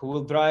 who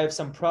will drive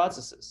some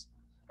processes.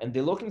 And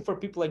they're looking for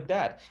people like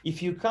that.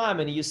 If you come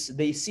and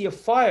they see a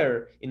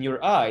fire in your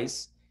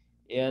eyes,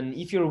 and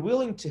if you're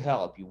willing to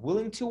help, you're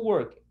willing to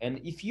work, and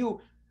if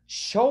you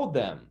show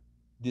them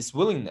this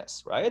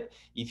willingness, right?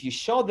 If you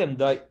show them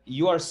that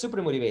you are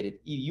super motivated,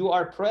 you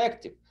are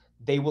proactive,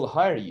 they will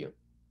hire you.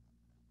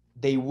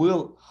 They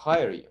will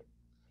hire you,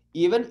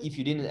 even if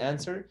you didn't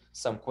answer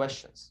some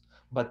questions.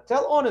 But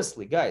tell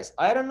honestly, guys,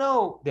 I don't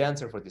know the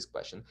answer for this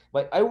question,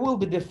 but I will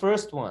be the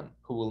first one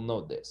who will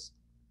know this.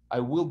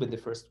 I will be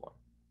the first one.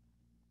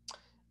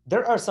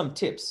 There are some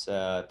tips,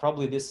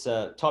 probably this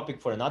topic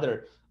for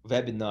another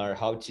webinar,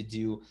 how to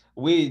do,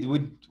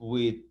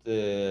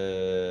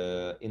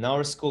 in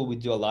our school, we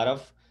do a lot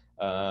of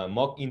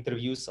mock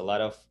interviews, a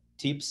lot of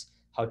tips,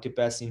 how to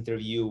pass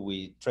interview.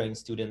 We train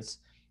students,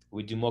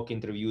 we do mock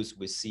interviews,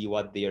 we see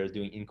what they are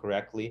doing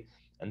incorrectly,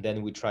 and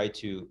then we try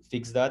to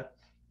fix that.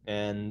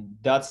 And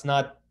that's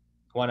not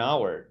 1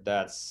 hour,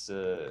 that's,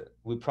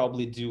 we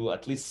probably do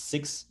at least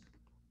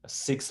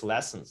six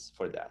lessons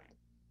for that,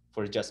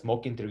 for just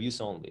mock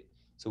interviews only.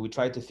 So we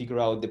try to figure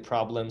out the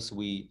problems,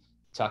 we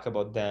talk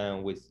about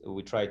them,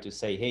 we try to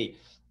say, hey,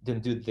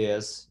 don't do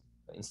this,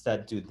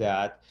 instead do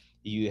that.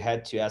 You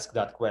had to ask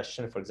that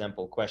question. For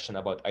example, question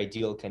about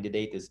ideal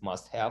candidate is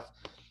must have.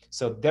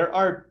 So there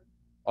are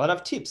a lot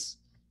of tips,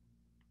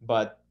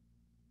 but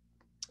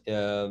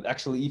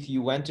actually, if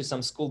you went to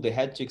some school, they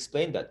had to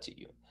explain that to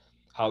you,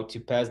 how to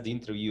pass the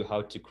interview,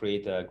 how to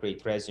create a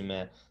great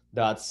resume.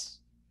 That's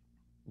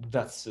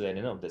that's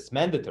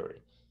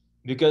mandatory,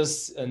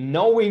 because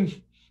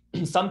knowing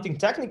something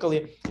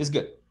technically is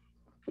good.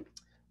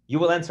 You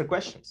will answer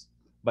questions,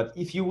 but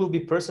if you will be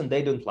person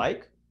they don't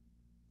like,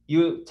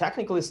 you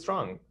technically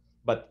strong,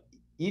 but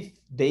if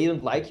they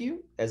don't like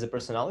you as a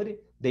personality,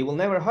 they will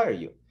never hire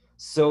you.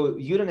 So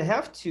you don't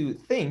have to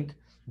think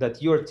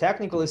that you're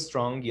technically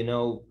strong, you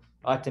know,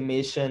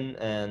 automation,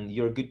 and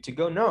you're good to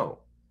go. No,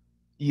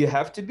 you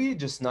have to be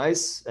just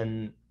nice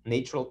and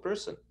natural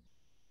person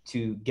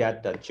to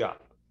get that job.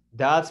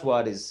 That's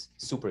what is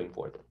super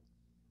important.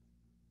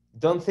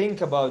 Don't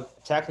think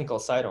about technical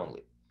side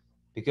only,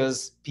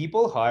 because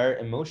people hire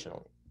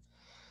emotionally.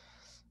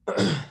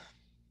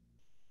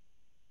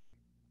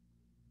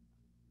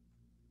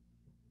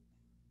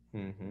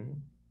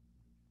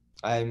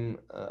 I'm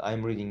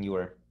reading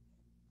your.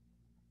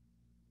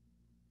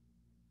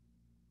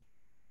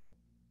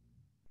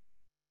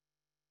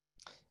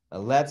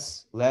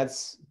 Let's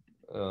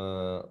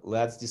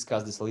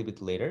discuss this a little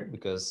bit later,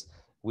 because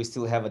we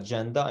still have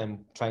agenda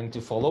I'm trying to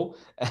follow,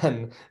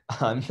 and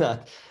I'm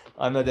not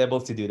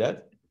able to do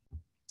that.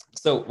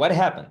 So what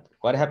happened?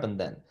 What happened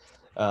then?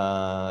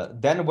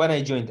 Then when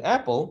I joined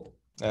Apple,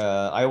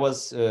 I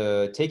was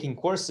taking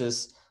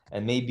courses,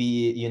 and maybe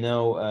you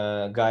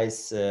know,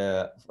 guys,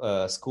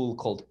 school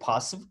called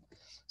Passive.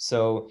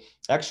 So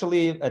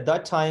actually, at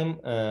that time,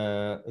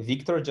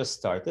 Victor just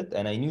started,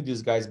 and I knew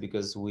these guys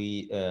because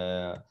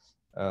I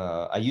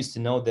used to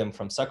know them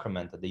from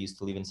Sacramento. They used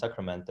to live in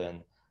Sacramento,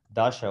 and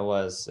Dasha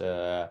was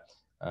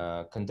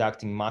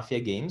conducting Mafia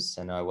games,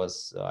 and I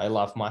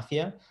love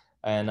Mafia.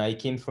 And I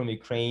came from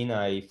Ukraine.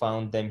 I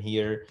found them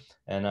here,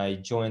 and I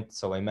joined.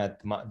 So I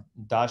met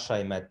Dasha,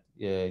 I met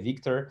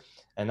Victor,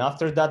 and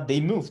after that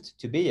they moved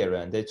to Bay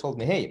Area, and they told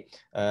me, "Hey,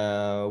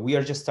 we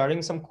are just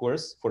starting some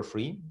course for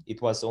free." It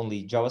was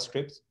only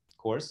JavaScript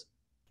course.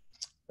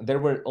 There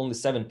were only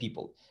 7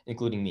 people,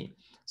 including me.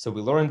 So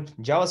we learned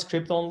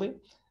JavaScript only.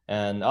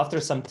 And after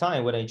some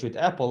time, when I joined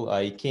Apple,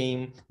 they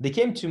came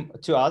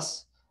to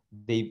us.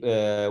 They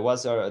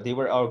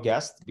were our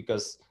guest,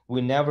 because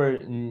we never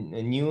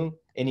knew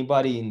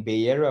anybody in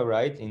Bay Area,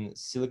 right? In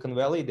Silicon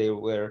Valley, they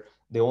were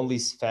the only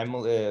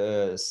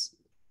family.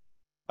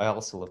 I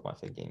also love my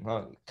game.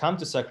 Come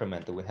to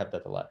Sacramento, we have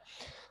that a lot.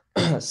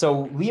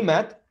 So we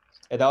met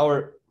at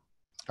our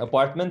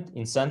apartment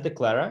in Santa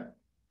Clara,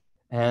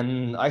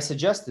 and I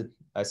said,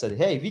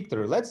 hey,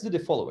 Victor, let's do the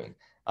following.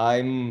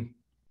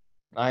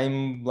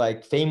 I'm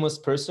like famous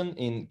person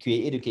in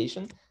QA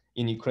education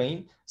in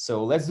Ukraine.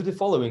 So let's do the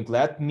following.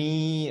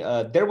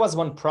 There was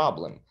one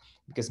problem,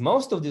 because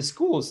most of the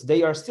schools,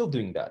 they are still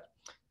doing that.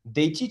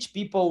 They teach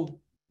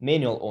people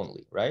manual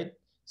only, right?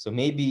 So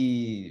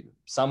maybe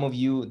some of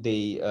you,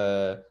 they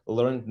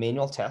learned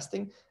manual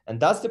testing, and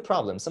that's the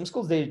problem. Some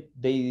schools,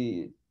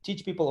 they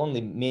teach people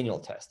only manual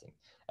testing.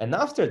 And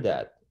after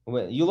that,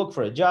 when you look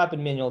for a job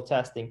in manual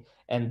testing,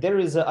 and there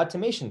is an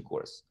automation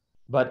course,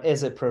 but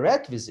as a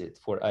prerequisite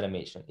for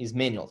automation is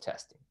manual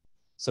testing.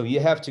 So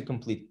you have to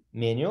complete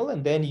manual,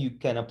 and then you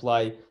can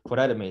apply for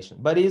automation.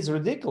 But it's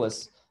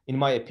ridiculous, in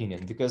my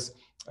opinion, because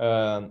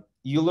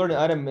you learn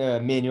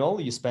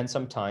manual, you spend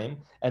some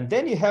time, and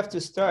then you have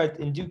to start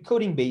and do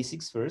coding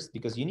basics first,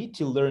 because you need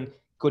to learn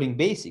coding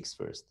basics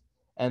first.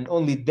 And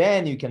only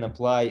then you can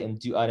apply and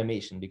do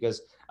automation,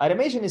 because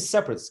automation is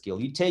separate skill.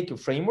 You take a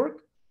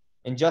framework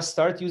and just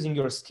start using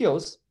your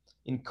skills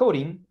in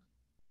coding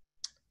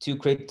to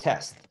create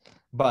tests.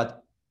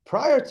 But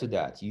prior to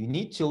that, you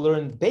need to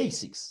learn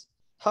basics,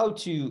 how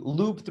to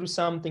loop through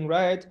something,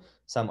 right?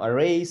 Some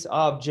arrays,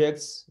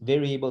 objects,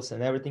 variables,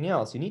 and everything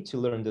else. You need to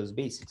learn those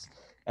basics.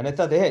 And I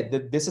thought, hey,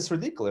 this is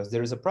ridiculous.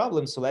 There is a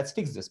problem, so let's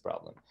fix this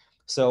problem.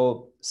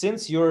 So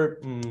since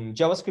you're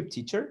JavaScript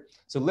teacher,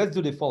 so let's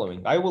do the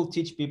following. I will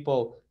teach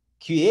people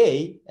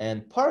QA,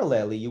 and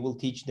parallelly, you will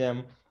teach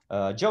them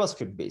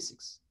JavaScript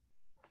basics.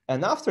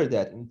 And after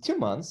that, in 2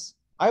 months,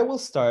 I will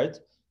start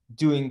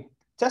doing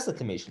test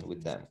automation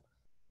with them.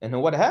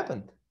 And what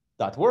happened?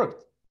 That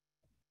worked.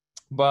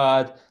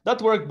 But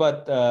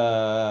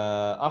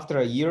after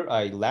a year,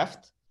 I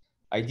left.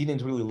 I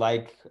didn't really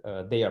like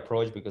their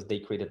approach because they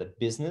created a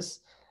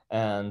business,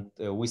 and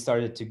we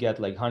started to get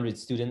like 100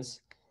 students.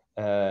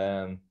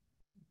 And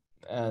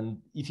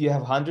if you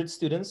have 100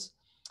 students,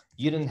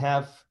 you didn't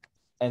have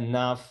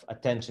enough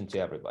attention to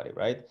everybody,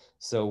 right?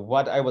 So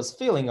what I was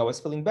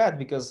feeling bad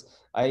because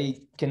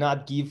I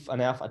cannot give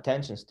enough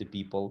attention to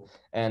people,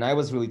 and I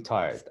was really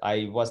tired.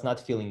 I was not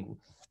feeling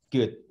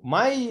good.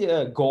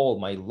 My goal,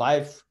 my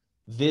life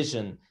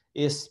vision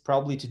is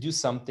probably to do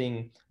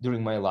something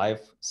during my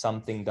life,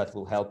 something that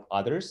will help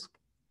others,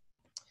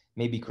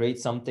 maybe create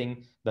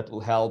something that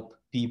will help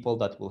people,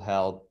 that will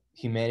help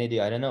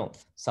humanity, I don't know,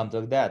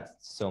 something like that.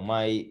 So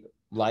my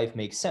life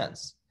makes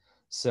sense.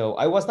 So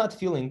I was not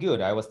feeling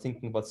good. I was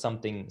thinking about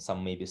something,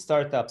 some maybe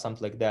startup,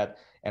 something like that.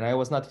 And I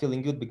was not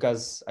feeling good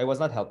because I was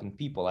not helping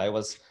people. I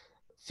was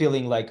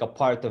feeling like a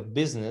part of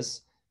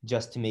business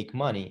just to make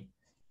money.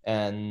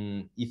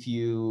 And if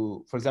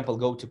you, for example,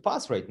 go to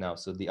PAS right now,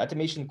 so the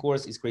automation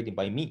course is created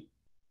by me.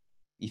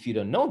 If you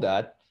don't know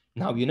that,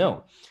 now you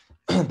know.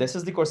 This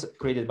is the course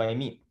created by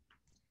me.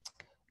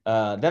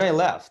 Then I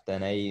left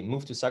and I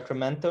moved to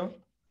Sacramento.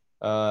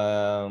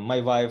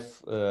 My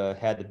wife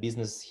had a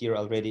business here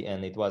already,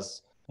 and it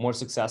was more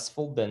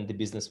successful than the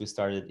business we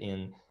started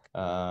in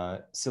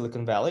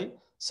Silicon Valley.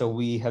 So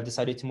we have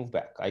decided to move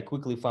back. I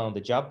quickly found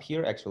a job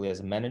here, actually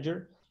as a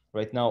manager.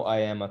 Right now I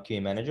am a QA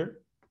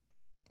manager.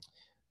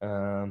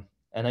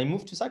 And I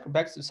moved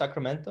back to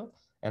Sacramento,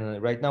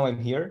 and right now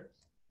I'm here.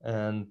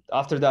 And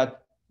after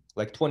that,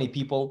 like 20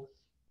 people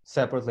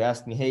separately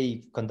asked me,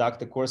 hey,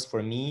 conduct a course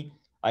for me.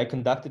 I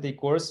conducted a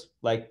course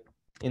like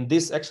in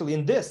this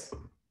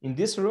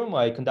room.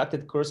 I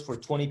conducted a course for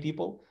 20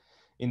 people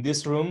in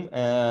this room,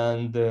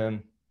 and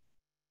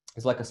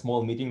it's like a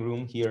small meeting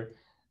room here,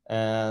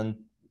 and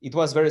it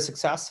was very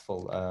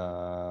successful.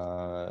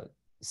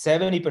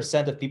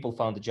 70% of people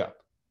found a job,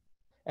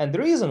 and the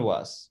reason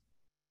was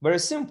very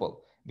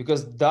simple,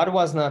 because that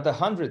was not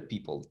 100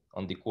 people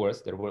on the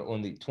course. There were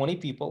only 20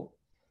 people,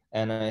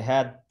 and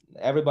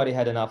everybody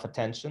had enough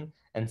attention,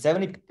 and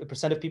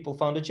 70% of people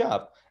found a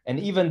job. And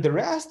even the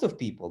rest of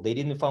people, they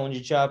didn't find a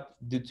job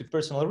due to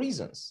personal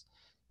reasons,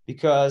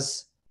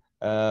 because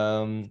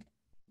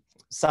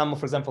some,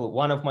 for example,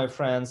 one of my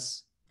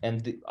friends,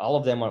 and all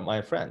of them are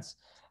my friends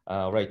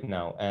right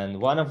now,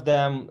 and one of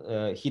them,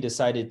 he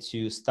decided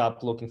to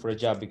stop looking for a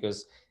job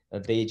because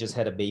they just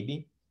had a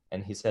baby,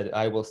 and he said,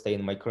 I will stay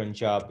in my current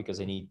job because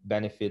I need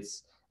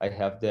benefits I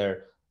have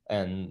there,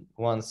 and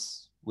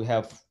once we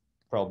have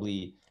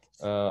probably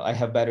I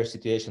have better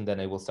situation,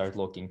 then I will start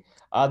looking.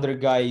 Other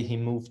guy, he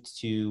moved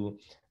to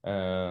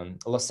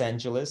Los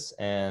Angeles,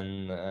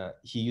 and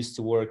he used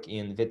to work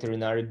in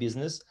veterinary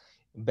business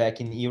back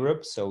in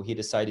Europe, so he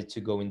decided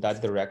to go in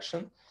that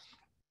direction.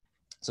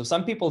 So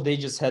some people, they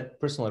just had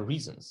personal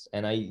reasons,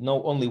 and I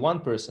know only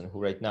one person who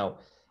right now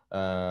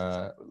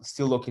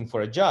still looking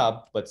for a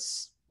job, but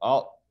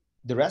all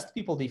the rest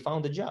people, they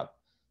found a job,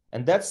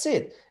 and that's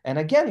it. And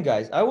again,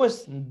 guys, I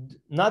was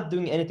not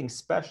doing anything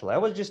special. I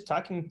was just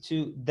talking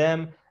to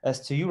them as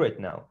to you right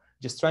now,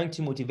 just trying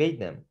to motivate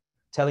them,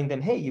 telling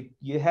them, hey,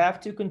 you have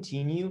to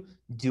continue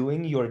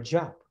doing your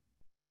job.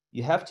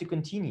 You have to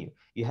continue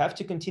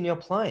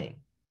applying,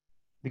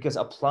 because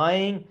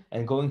applying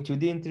and going to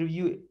the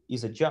interview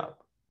is a job,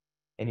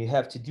 and you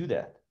have to do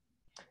that.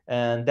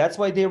 And that's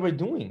why they were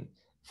doing.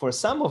 For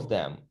some of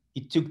them,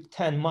 it took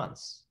 10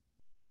 months.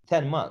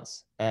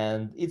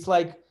 And it's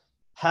like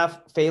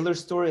half failure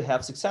story,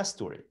 half success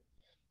story,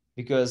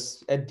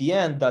 because at the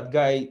end, that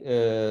guy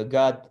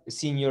got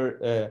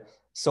senior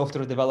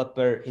software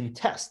developer in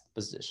test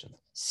position,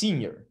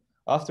 senior,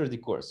 after the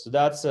course. So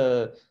that's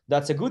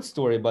a good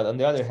story, but on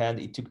the other hand,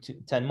 it took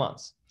 10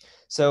 months.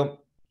 So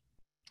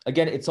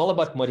again, it's all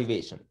about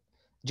motivation.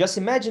 Just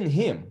imagine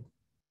him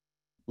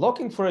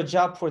looking for a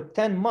job for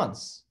 10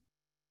 months,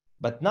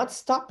 but not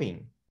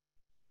stopping,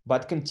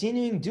 but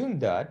continuing doing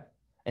that,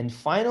 and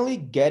finally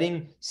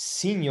getting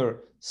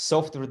senior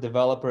software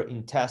developer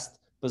in test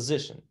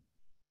position.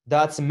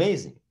 That's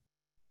amazing.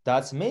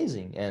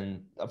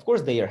 And of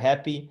course, they are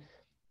happy.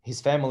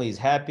 His family is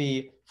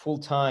happy,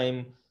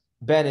 full-time,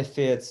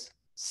 benefits,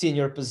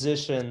 senior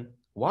position.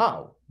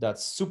 Wow,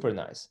 that's super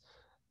nice.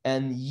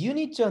 And you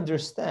need to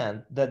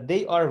understand that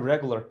they are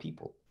regular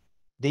people.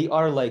 They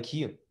are like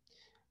you.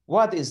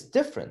 What is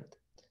different?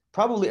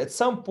 Probably at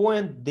some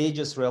point, they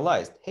just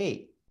realized,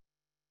 hey,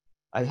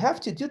 I have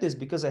to do this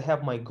because I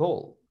have my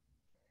goal.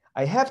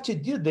 I have to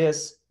do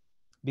this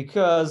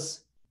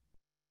because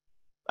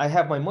I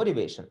have my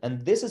motivation.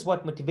 And this is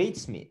what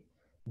motivates me.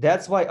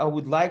 That's why I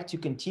would like to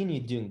continue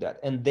doing that.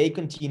 And they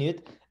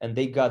continued and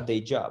they got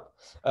their job.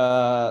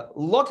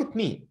 Look at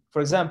me.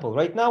 For example,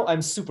 right now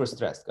I'm super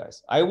stressed,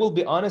 guys. I will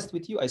be honest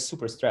with you, I'm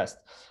super stressed.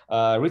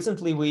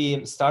 Recently,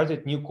 we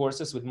started new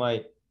courses with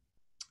my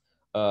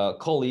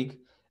colleague,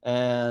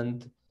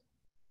 and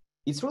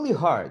it's really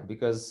hard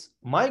because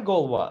my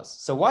goal was,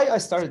 so why I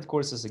started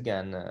courses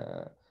again?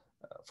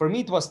 For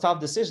me, it was tough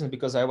decision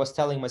because I was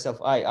telling myself,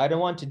 I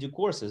don't want to do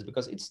courses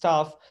because it's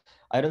tough.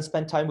 I don't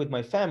spend time with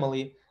my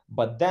family.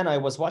 But then I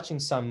was watching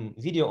some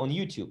video on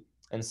YouTube,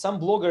 and some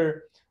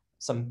blogger,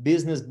 some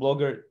business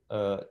blogger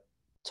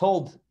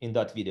told in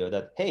that video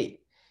that, hey,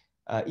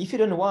 if you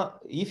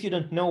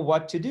don't know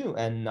what to do,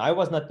 and I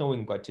was not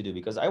knowing what to do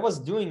because I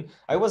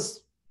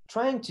was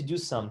trying to do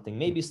something,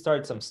 maybe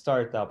start some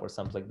startup or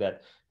something like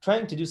that,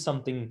 trying to do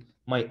something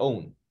my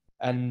own,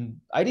 and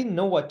I didn't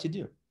know what to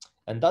do.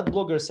 And that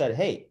blogger said,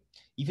 hey,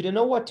 if you don't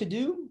know what to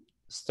do,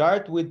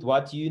 start with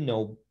what you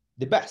know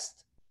the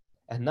best,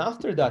 and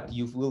after that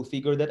you will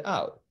figure that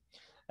out.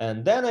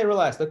 And then I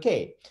realized,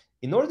 okay,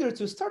 in order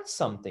to start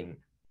something,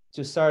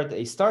 to start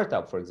a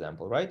startup, for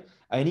example, right,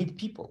 I need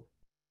people.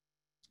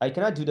 I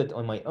cannot do that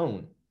on my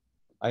own.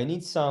 I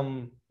need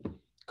some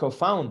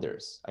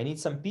co-founders. I need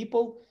some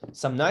people,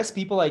 some nice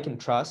people I can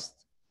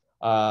trust,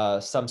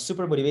 some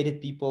super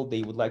motivated people.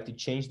 They would like to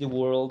change the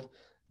world.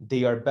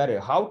 They are better.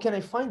 How can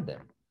I find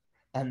them?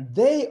 And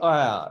they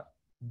are,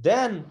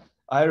 then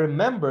I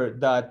remember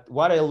that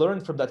what I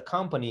learned from that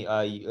company,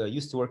 I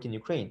used to work in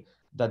Ukraine,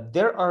 that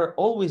there are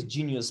always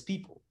genius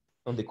people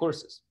on the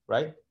courses,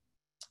 right?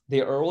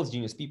 They are always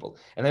genius people.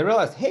 And I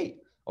realized, hey,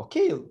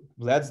 okay,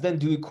 let's then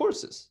do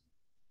courses.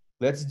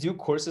 Let's do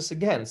courses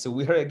again. So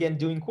we are again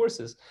doing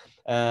courses,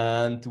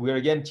 and we're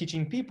again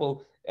teaching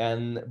people.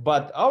 And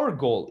but our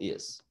goal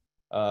is,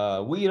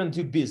 we don't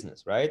do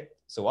business, right?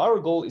 So our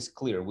goal is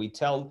clear. We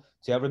tell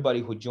to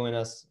everybody who join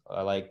us,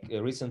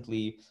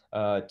 recently,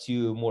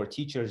 two more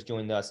teachers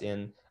joined us,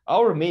 and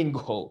our main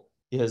goal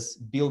is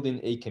building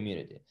a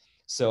community.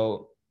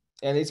 So,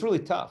 and it's really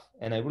tough,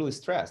 and I'm really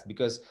stressed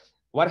because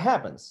what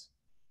happens?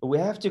 We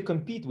have to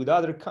compete with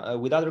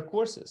other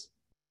courses,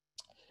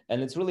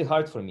 and it's really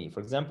hard for me.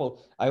 For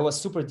example, I was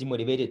super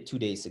demotivated 2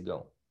 days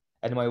ago,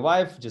 and my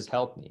wife just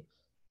helped me.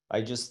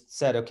 I just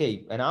said,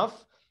 okay,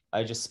 enough.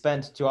 I just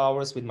spent 2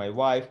 hours with my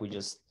wife. We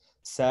just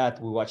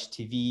sat, we watched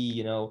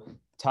TV,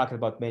 talking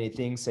about many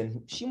things,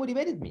 and she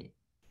motivated me.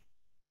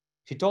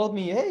 She told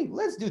me, hey,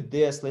 let's do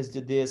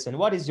this. And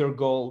what is your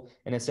goal?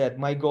 And I said,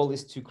 my goal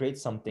is to create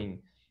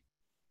something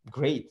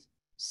great,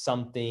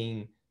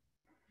 something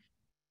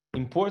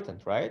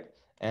important, right?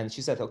 And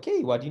she said,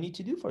 okay, what do you need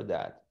to do for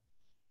that?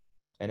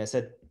 And I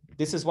said,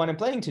 this is what I'm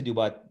planning to do,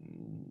 but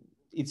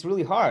it's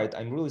really hard.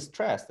 I'm really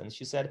stressed. And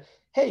she said,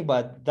 hey,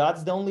 but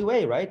that's the only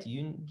way, right?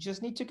 You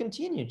just need to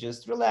continue,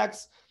 just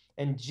relax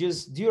and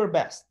just do your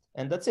best.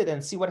 And that's it,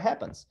 and see what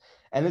happens.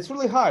 And it's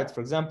really hard. For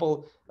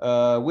example,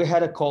 we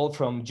had a call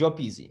from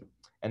JobEasy,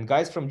 and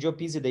guys from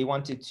JobEasy, they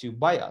wanted to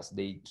buy us.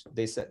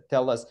 They said,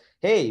 tell us,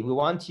 hey, we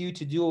want you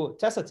to do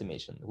test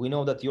automation. We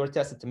know that your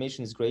test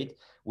automation is great.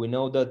 We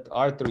know that,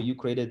 Arthur, you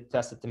created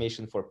test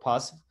automation for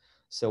POS.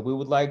 So we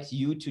would like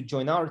you to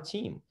join our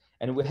team.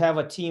 And we have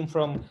a team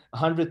from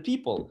 100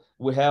 people.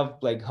 We have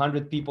like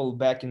 100 people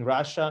back in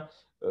Russia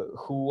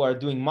who are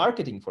doing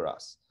marketing for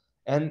us.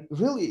 And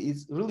really,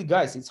 it's really,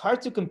 guys, it's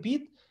hard to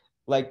compete.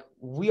 Like,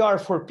 we are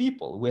for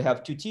people. We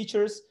have two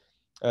teachers.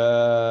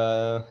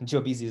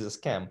 JobEasy is a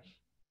scam.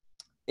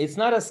 It's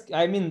not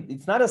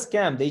it's not a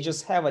scam. They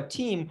just have a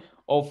team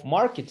of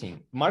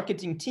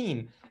marketing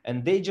team,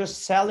 and they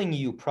just selling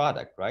you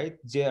product, right?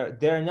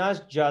 They're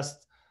not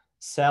just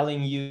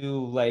selling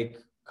you like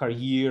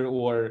career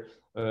or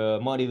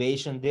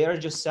motivation. They are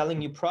just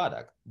selling you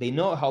product. They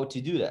know how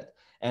to do that,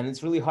 and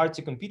it's really hard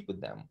to compete with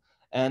them.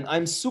 And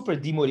I'm super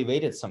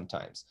demotivated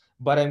sometimes,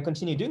 but I'm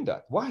continue doing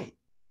that. Why?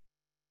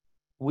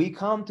 We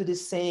come to the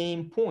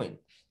same point.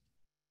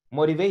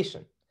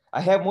 Motivation.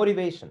 I have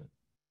motivation,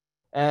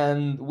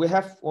 and we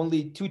have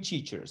only two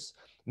teachers,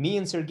 me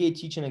and Sergey,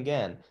 teaching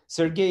again.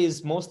 Sergey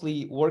is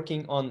mostly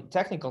working on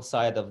technical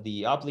side of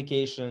the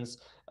applications,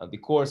 the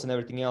course and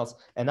everything else,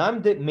 and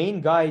I'm the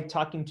main guy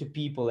talking to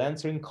people,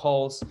 answering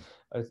calls,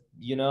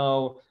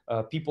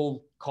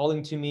 people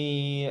calling to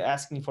me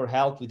asking for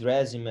help with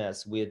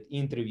resumes, with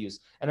interviews,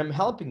 and I'm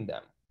helping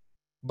them.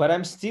 But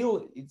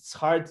it's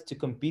hard to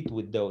compete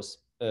with those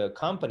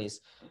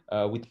companies.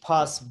 With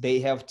POS, they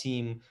have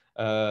team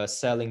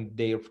selling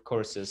their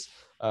courses.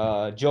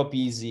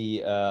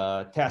 JobEasy,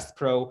 Test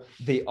Pro,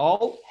 they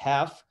all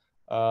have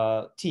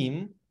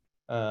team,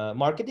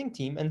 marketing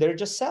team, and they're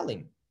just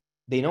selling.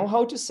 They know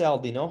how to sell.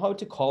 They know how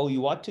to call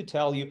you, what to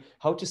tell you,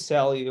 how to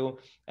sell you,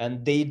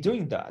 and they're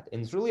doing that.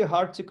 And it's really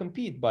hard to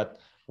compete. But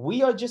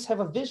we are just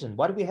have a vision.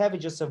 What we have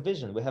is just a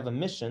vision. We have a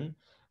mission.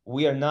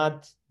 We are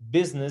not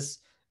business.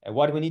 And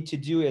what we need to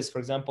do is, for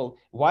example,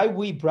 why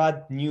we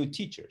brought new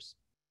teachers.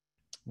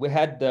 We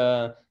had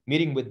the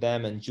meeting with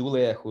them, and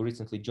Julia, who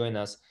recently joined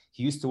us,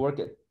 he used to work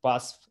at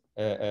PAS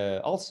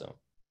also.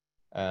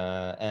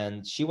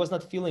 And she was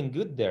not feeling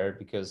good there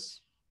because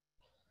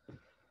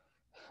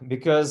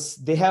because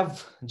they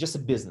have just a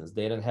business.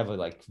 They don't have a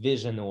like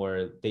vision,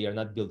 or they are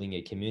not building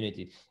a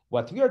community.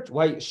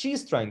 Why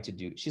she's trying to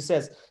do, she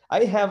says,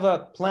 I have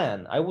a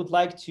plan. I would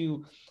like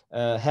to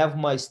have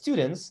my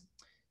students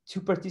to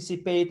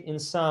participate in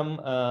some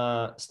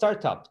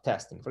startup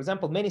testing. For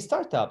example, many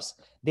startups,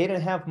 they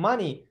don't have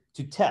money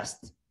to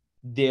test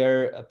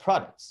their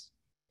products,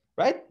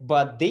 right?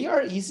 But they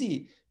are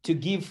easy to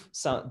give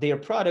their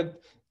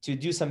product to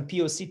do some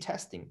POC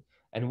testing,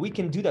 and we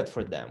can do that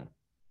for them,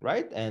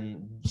 right?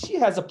 And she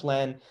has a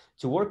plan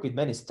to work with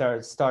many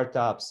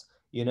startups,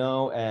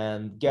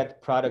 and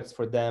get products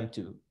for them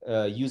to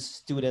use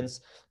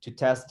students to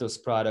test those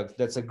products.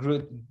 That's a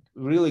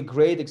really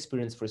great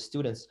experience for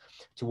students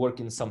to work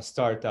in some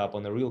startup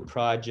on a real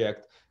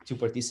project, to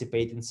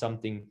participate in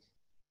something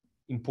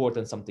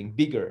important, something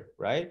bigger,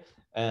 right?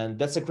 And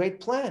that's a great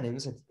plan. And we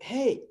said,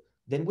 hey,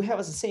 then we have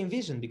the same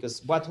vision,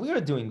 because what we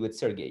are doing with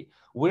Sergey,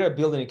 we are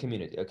building a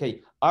community.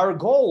 Okay, our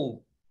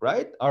goal,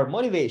 right? Our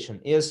motivation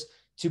is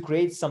to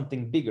create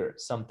something bigger,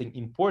 something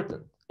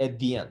important at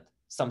the end,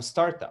 some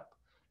startup.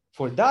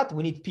 For that,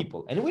 we need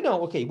people. And we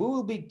know, okay,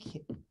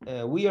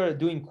 we are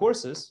doing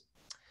courses,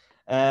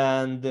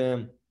 and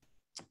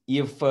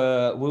if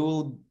we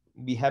will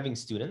be having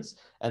students,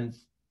 and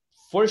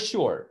for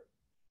sure,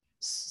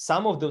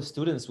 some of those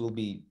students will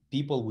be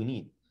people we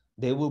need.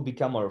 They will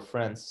become our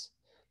friends.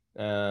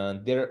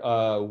 They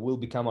will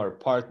become our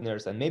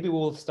partners, and maybe we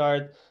will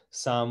start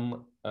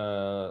some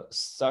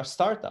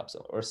startups,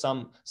 or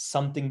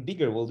something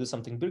bigger. We'll do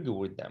something bigger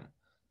with them.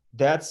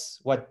 That's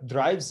what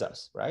drives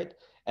us, right?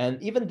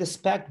 And even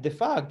despite the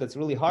fact that's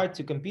really hard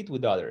to compete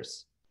with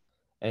others,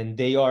 and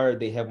they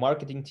have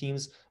marketing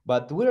teams,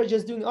 but we are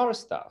just doing our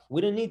stuff.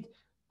 We don't need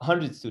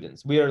 100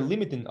 students. We are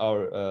limiting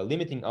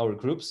our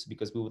groups,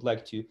 because we would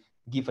like to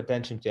give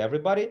attention to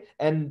everybody,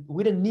 and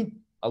we don't need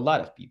a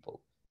lot of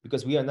people,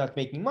 because we are not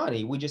making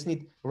money. We just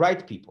need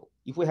right people.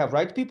 If we have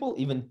right people,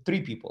 even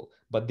 3 people,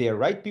 but they're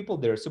right people,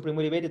 they're super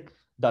motivated,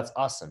 that's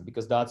awesome,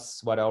 because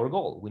that's what our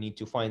goal. We need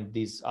to find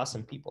these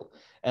awesome people.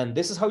 And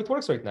this is how it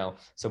works right now.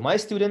 So my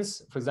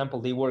students, for example,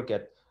 they work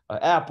at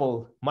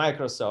Apple,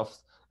 Microsoft,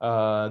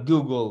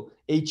 Google,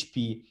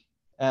 HP.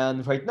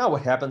 And right now,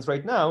 what happens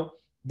right now,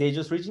 they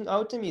just reaching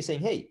out to me saying,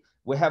 hey,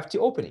 we have 2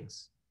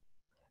 openings.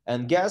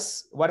 And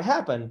guess what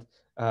happened?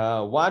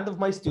 One of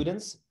my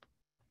students,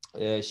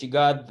 she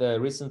got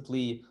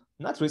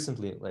not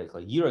recently, like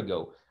a year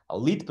ago, a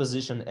lead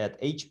position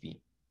at HP.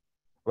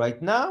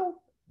 Right now,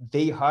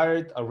 they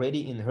hired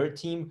already in her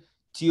team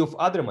 2 of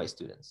other my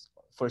students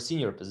for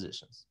senior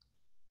positions.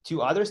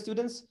 2 other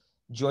students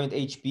joined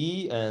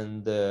HP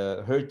and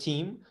her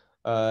team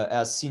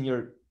as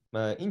senior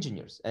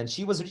engineers. And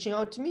she was reaching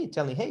out to me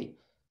telling, hey,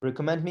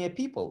 recommend me a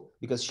people,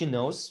 because she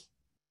knows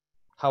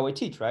how I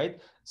teach,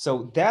 right?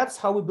 So that's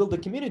how we build a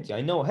community.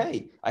 I know,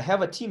 hey, I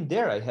have a team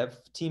there. I have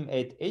a team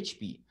at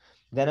HP.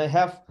 Then I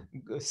have,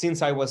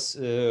 since I was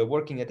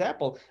working at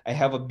Apple, I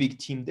have a big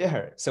team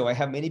there. So I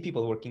have many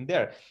people working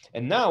there.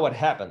 And now what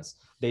happens?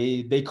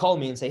 They call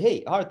me and say,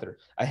 hey, Arthur,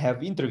 I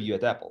have interview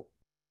at Apple.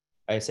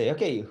 I say,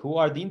 okay, who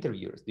are the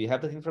interviewers? Do you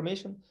have that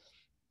information?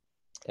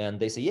 And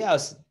they say,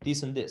 yes,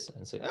 this and this.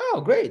 And say,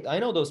 oh, great, I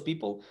know those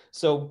people.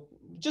 So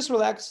just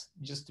relax,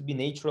 just to be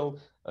natural,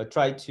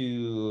 try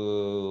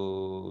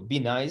to be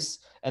nice,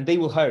 and they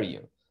will hire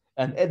you.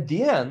 And at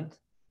the end,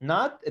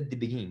 not at the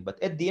beginning,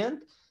 but at the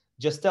end,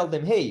 just tell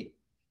them, hey,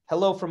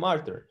 hello from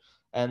Arthur.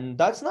 And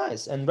that's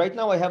nice. And right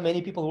now I have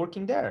many people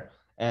working there.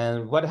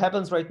 And what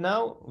happens right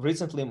now,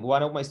 recently,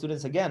 one of my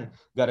students, again,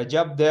 got a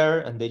job there,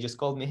 and they just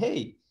called me,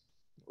 hey,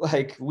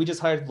 like, we just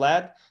hired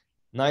Vlad,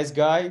 nice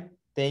guy,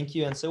 thank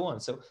you, and so on.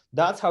 So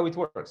that's how it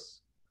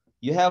works.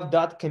 You have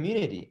that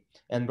community.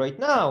 And right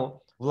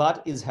now,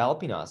 Vlad is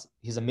helping us.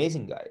 He's an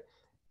amazing guy.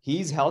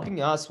 He's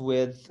helping us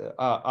with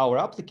our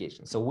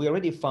application. So we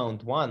already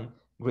found one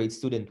great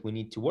student we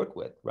need to work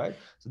with, right?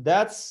 So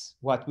that's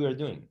what we are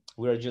doing.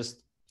 We are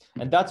just,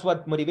 and that's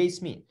what motivates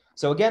me.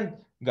 So again,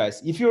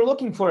 guys, if you're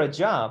looking for a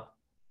job,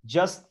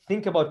 just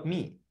think about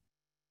me.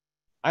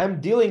 I'm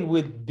dealing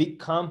with big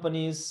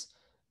companies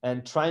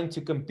and trying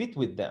to compete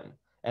with them.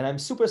 And I'm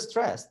super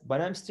stressed, but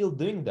I'm still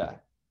doing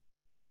that.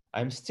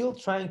 I'm still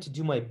trying to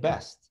do my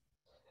best.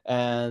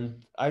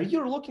 And are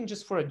you looking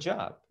just for a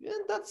job?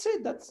 And that's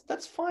it.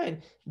 That's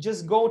fine.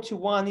 Just go to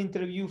one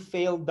interview,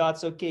 fail,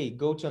 that's okay.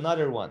 Go to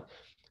another one.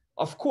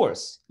 Of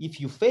course, if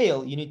you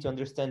fail, you need to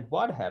understand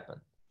what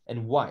happened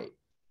and why.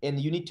 And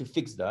you need to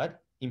fix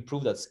that,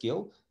 improve that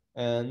skill,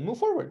 and move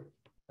forward.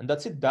 And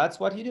that's it. That's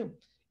what you do.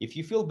 If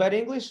you feel bad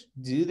English,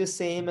 do the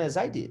same as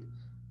I did.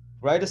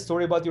 Write a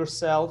story about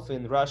yourself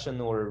in Russian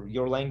or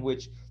your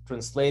language,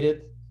 translate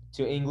it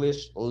to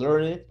English,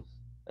 learn it,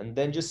 and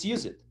then just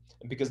use it.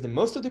 Because the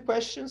most of the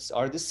questions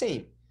are the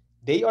same.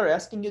 They are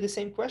asking you the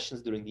same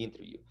questions during the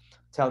interview.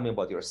 Tell me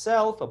about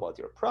yourself, about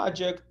your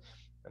project,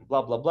 and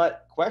blah, blah, blah.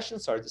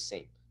 Questions are the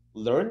same.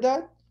 Learn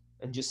that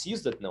and just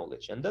use that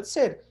knowledge. And that's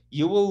it.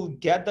 You will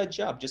get that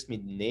job. Just be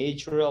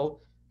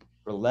natural,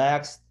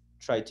 relaxed,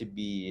 try to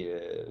be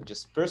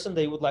just person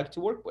they would like to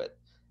work with.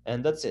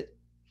 And that's it.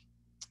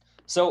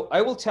 So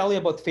I will tell you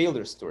about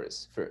failure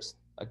stories first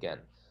again.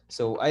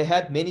 So I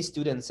had many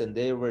students, and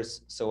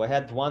so I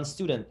had one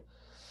student.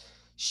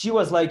 She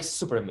was like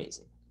super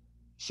amazing.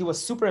 She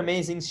was super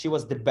amazing. She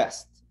was the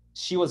best.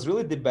 She was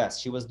really the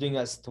best. She was doing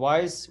as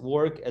twice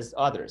work as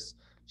others.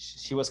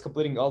 She was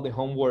completing all the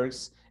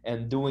homeworks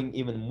and doing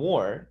even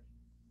more.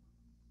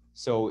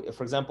 So,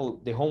 for example,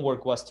 the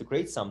homework was to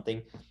create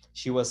something.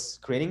 She was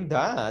creating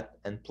that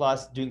and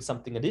plus doing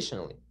something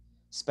additionally,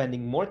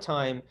 spending more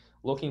time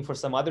looking for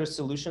some other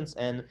solutions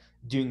and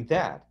doing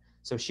that.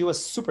 So she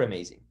was super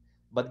amazing.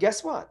 But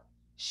guess what?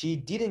 She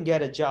didn't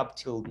get a job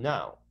till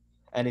now.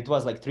 And it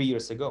was like 3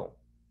 years ago.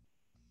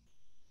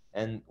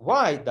 And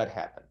why that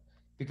happened?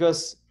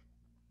 Because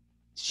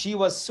she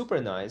was super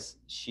nice,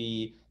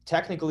 she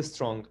technically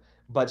strong,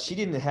 but she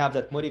didn't have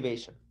that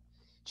motivation.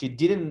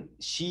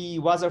 She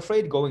was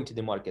afraid going to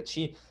the market.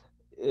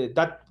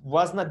 That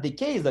was not the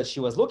case that she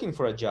was looking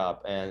for a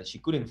job and she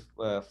couldn't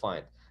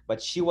find,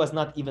 but she was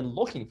not even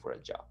looking for a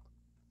job.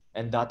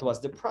 And that was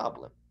the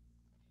problem.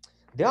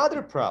 The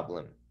other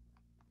problem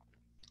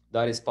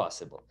that is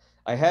possible.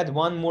 I had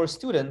one more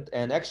student,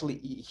 and actually,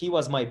 he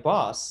was my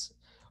boss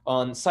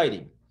on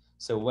sighting.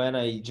 So when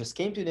I just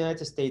came to the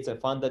United States, I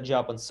found a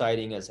job on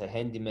sighting as a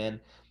handyman,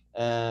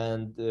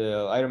 and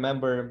I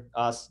remember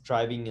us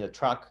driving in a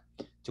truck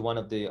to one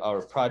of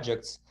our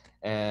projects,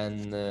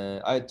 and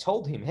I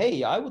told him,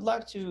 "Hey, I would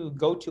like to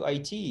go to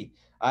IT.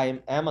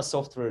 I am a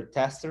software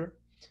tester,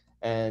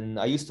 and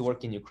I used to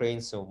work in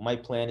Ukraine, so my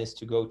plan is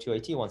to go to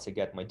IT once I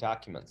get my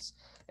documents."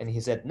 And he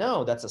said,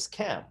 "No, that's a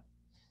scam.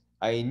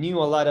 I knew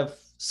a lot of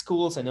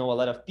schools. I know a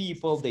lot of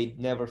people. They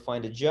never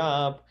find a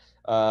job.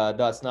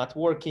 That's not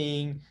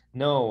working.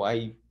 No,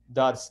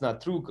 that's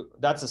not true.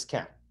 That's a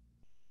scam."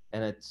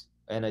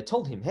 And I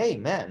told him, "Hey,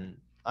 man,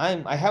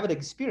 I have an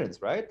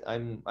experience, right?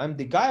 I'm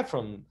the guy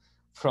from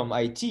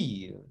IT.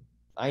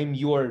 I'm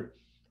your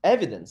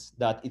evidence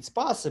that it's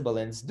possible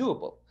and it's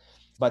doable."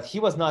 But he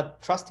was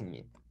not trusting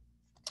me.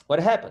 What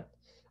happened?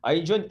 I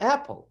joined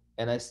Apple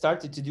and I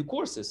started to do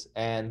courses.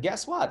 And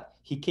guess what?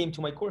 He came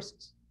to my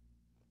courses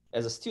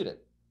as a student.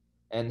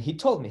 And he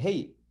told me,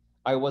 "Hey,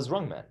 I was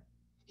wrong, man."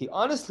 He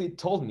honestly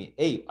told me,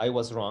 "Hey, I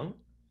was wrong."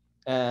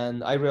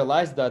 And I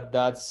realized that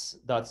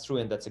that's true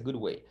and that's a good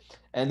way.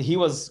 And he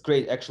was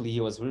great. Actually,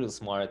 he was really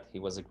smart. He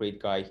was a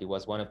great guy. He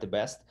was one of the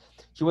best.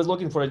 He was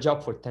looking for a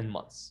job for 10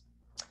 months.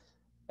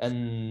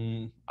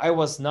 And I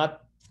was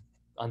not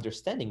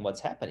understanding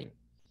what's happening.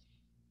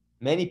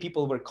 Many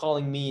people were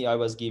calling me. I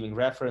was giving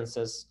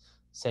references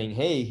saying,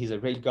 "Hey, he's a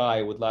great guy.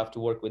 I would love to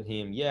work with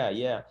him." Yeah,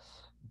 yeah.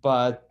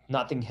 But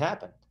nothing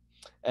happened.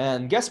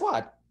 And guess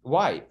what?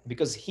 Why?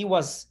 Because he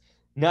was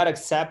not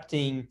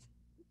accepting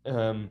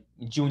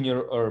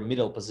junior or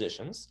middle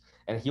positions,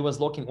 and he was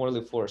looking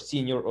only for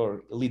senior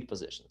or lead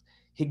position.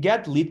 He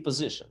got lead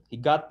position. He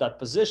got that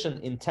position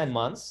in 10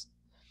 months,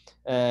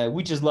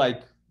 which is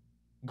like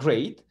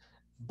great,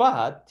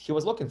 but he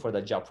was looking for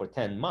that job for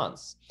 10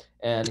 months.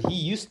 And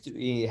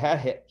he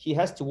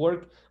has to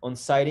work on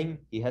sighting.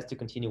 He has to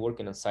continue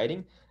working on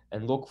sighting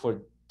and look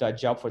for that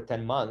job for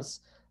 10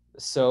 months.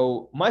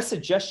 So my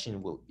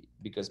suggestion will be,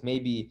 because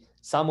maybe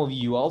some of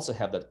you also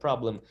have that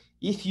problem,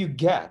 if you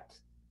get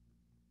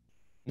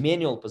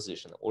manual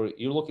position or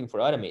you're looking for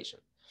automation,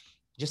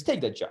 just take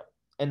that job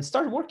and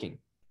start working.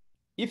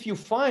 If you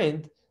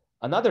find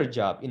another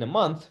job in a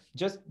month,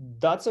 just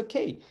that's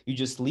okay. You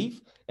just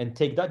leave and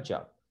take that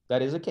job.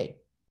 That is okay.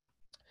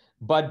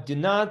 But do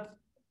not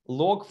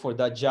look for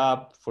that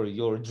job, for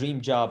your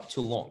dream job,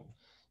 too long,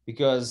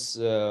 because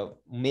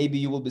maybe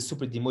you will be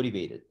super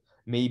demotivated.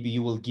 Maybe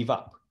you will give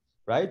up,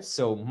 right?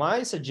 So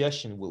my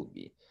suggestion will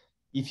be,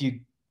 if you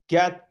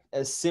get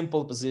as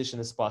simple position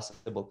as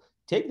possible,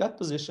 take that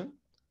position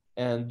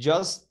and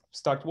just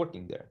start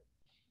working there,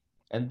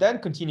 and then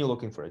continue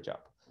looking for a job.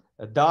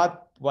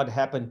 That what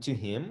happened to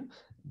him.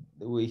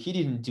 He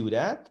didn't do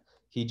that.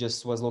 He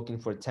just was looking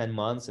for 10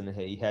 months and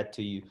he had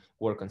to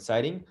work on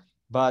sighting.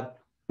 But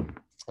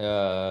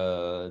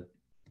uh,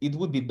 it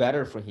would be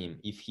better for him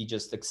if he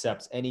just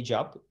accepts any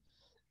job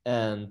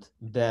and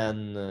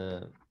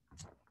then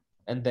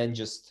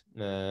just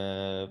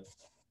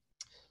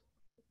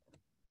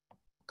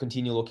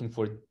continue looking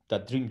for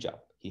that dream job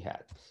he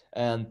had.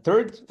 And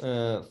third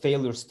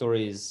failure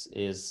story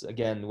is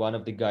again one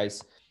of the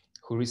guys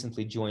who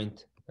recently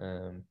joined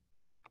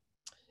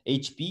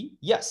HP.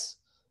 Yes,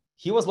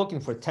 he was looking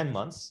for 10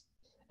 months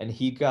and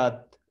he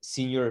got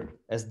senior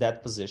as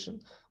that position,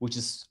 which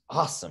is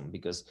awesome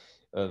because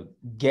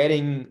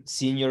getting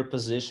senior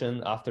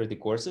position after the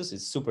courses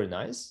is super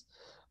nice.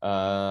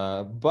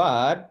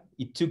 But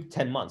it took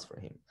 10 months for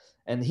him.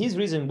 And his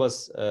reason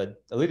was a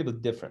little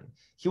bit different.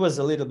 He was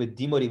a little bit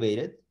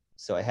demotivated.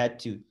 So I had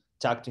to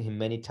talk to him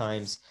many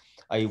times.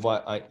 I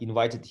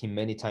invited him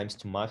many times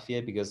to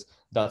Mafia because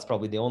that's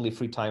probably the only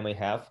free time I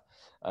have.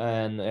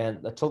 And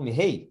told me,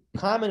 "Hey,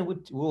 come and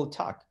we'll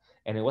talk."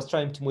 And I was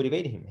trying to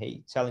motivate him,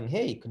 telling,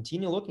 "Hey,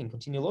 continue looking,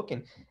 continue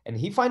looking." And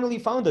he finally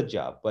found a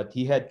job, but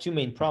he had two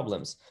main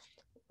problems.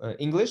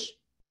 English,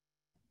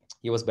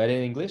 he was bad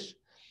in English,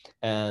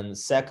 And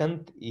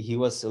second, he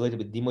was a little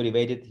bit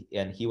demotivated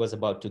and he was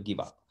about to give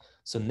up.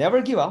 So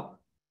never give up.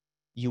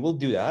 You will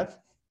do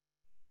that.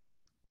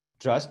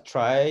 Just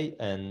try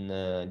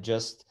and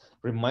just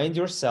remind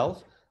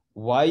yourself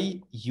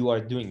why you are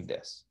doing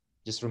this.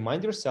 Just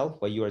remind yourself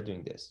why you are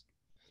doing this.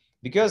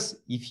 Because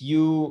if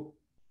you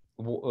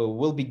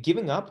will be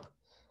giving up,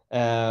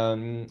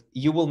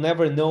 you will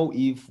never know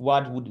if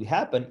what would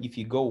happen if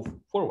you go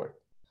forward.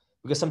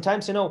 Because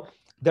sometimes, you know,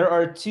 there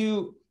are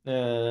two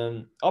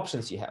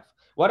options you have.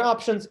 One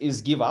option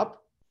is give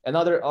up.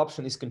 Another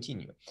option is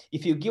continue.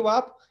 If you give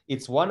up,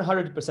 it's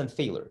 100%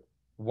 failure.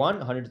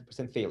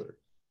 100% failure.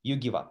 You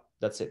give up.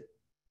 That's it.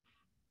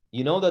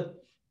 You know that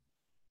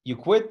you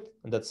quit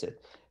and that's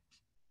it.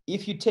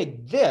 If you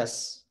take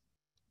this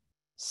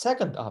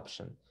second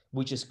option,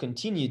 which is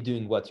continue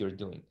doing what you're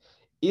doing,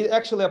 it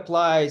actually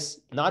applies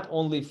not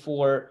only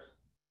for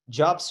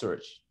job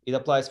search, it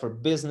applies for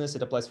business,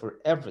 it applies for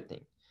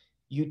everything.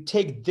 You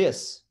take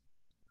this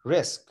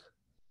risk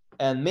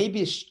and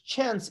maybe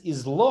chance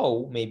is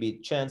low, maybe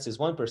chance is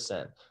 1%,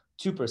 2%,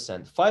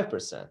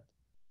 5%,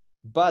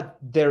 but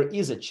there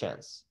is a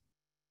chance.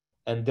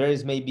 And there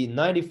is maybe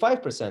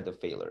 95% of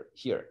failure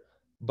here,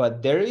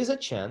 but there is a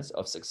chance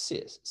of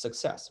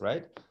success,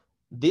 right?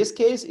 This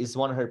case is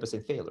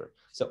 100% failure.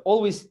 So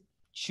always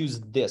choose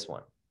this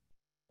one.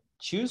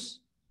 Choose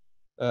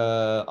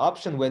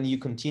option when you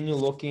continue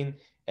looking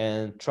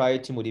and try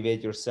to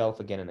motivate yourself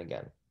again and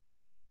again.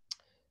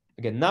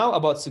 Again, now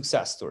about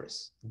success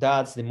stories.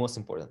 That's the most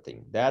important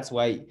thing. That's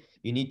why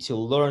you need to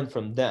learn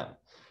from them.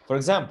 For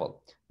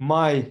example,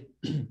 my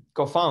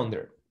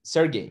co-founder,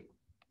 Sergey,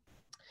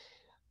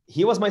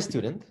 he was my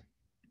student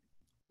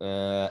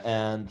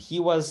and he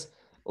was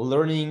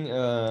learning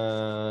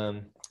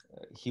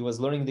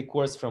the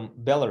course from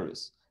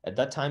Belarus. At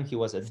that time, he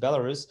was at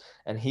Belarus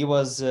and he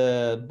was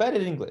bad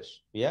at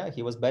English. Yeah,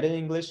 he was bad at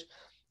English,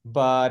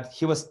 but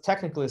he was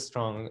technically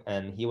strong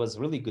and he was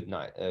really good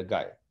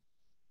guy.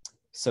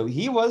 So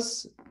he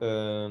was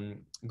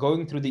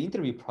going through the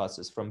interview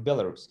process from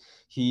Belarus.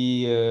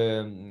 He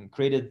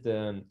created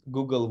the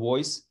Google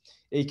Voice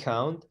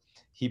account.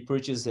 He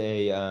purchased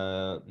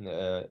a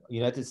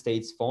United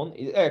States phone.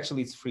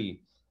 Actually, it's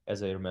free,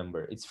 as I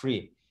remember. It's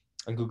free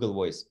on Google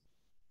Voice.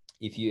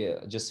 If you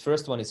just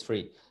first one is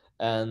free.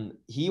 And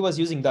he was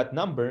using that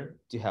number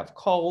to have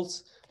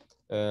calls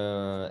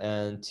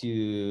and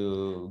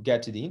to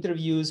get to the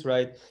interviews,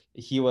 right?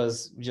 He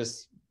was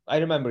just, I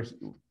remember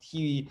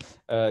he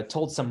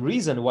told some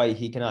reason why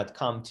he cannot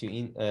come to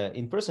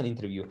in-person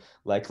interview,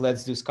 like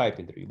let's do Skype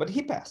interview, but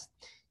he passed.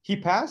 He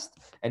passed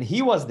and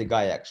he was the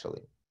guy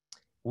actually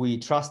we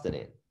trusted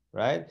in,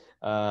 right?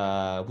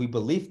 We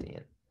believed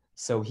in.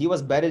 So he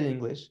was bad at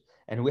English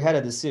and we had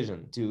a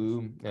decision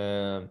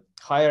to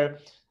hire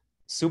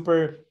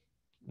super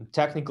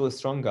technically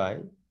strong guy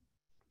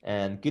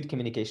and good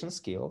communication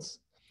skills,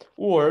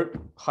 or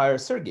hire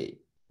Sergey,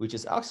 which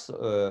is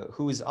also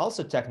who is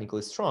also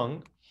technically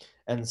strong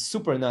and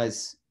super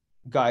nice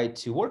guy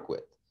to work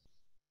with.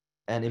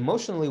 And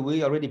emotionally,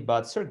 we already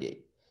bought Sergey,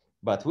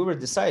 but we were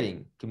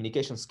deciding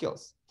communication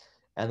skills.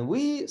 And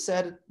we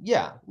said,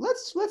 yeah,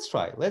 let's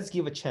try. Let's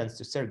give a chance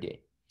to Sergey.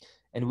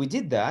 And we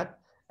did that.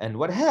 And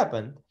what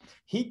happened?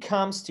 He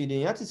comes to the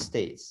United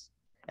States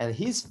and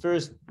his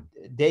first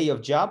day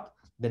of job,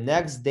 the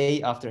next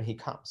day after he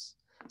comes.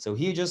 So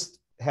he just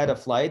had a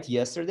flight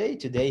yesterday.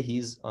 Today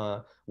he's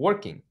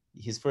working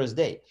his first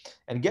day.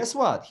 And guess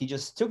what? He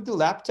just took the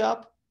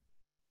laptop.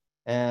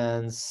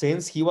 And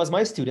since he was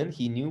my student,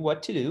 he knew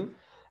what to do.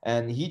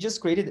 And he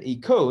just created a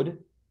code.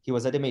 He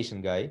was an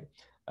automation guy.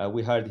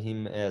 We hired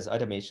him as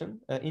automation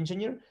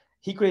engineer.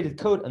 He created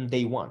code on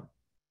day one.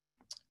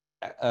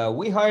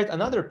 We hired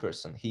another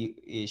person.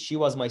 She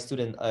was my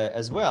student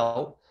as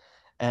well.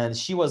 And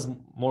she was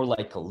more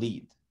like a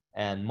lead.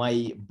 And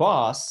my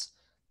boss,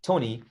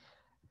 Tony,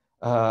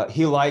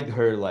 he liked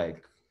her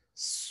like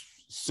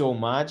so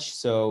much.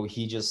 So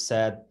he just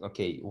said,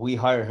 okay, we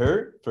hire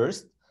her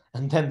first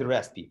and then the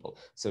rest people.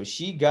 So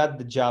she got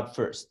the job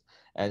first.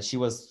 And she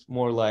was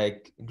more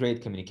like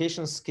great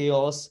communication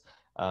skills.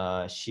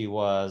 She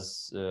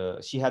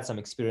had some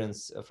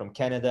experience from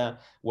Canada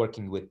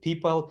working with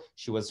people.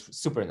 She was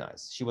super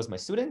nice. She was my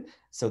student.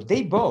 So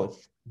they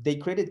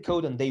created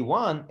code on day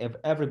one and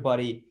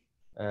everybody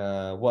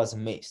was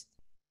amazed.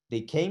 They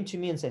came to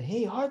me and said,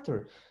 hey,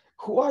 Arthur,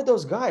 who are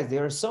those guys? They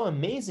are so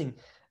amazing.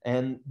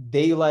 And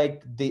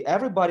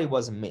everybody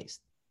was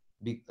amazed.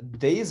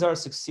 These are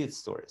success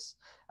stories.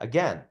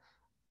 Again,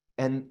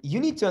 and you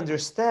need to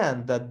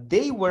understand that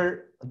they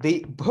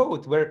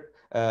both were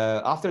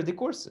after the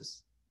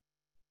courses.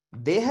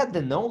 They had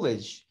the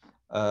knowledge,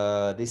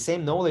 the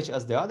same knowledge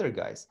as the other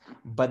guys,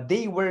 but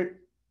they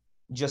were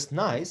just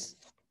nice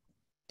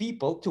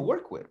people to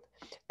work with.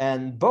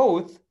 And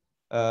both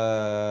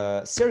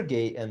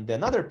Sergey and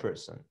another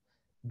person,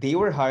 they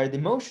were hired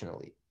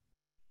emotionally,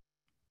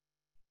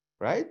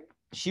 right?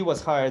 She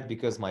was hired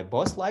because my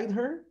boss liked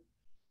her.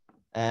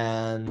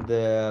 And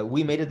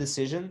we made a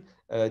decision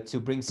to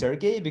bring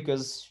Sergey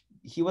because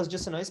he was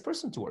just a nice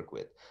person to work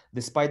with,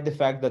 despite the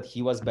fact that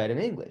he was bad in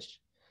English.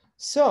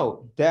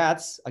 So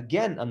that's,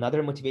 again,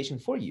 another motivation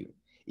for you.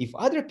 If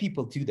other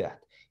people do that,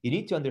 you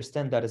need to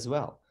understand that as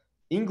well.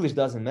 English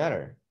doesn't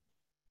matter.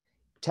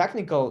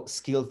 Technical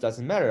skills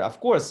doesn't matter. Of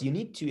course, you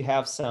need to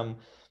have some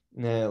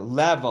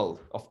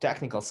level of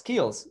technical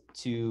skills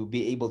to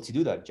be able to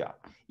do that job.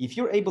 If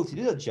you're able to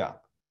do that job,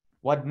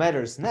 what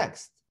matters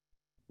next,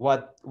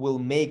 what will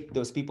make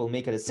those people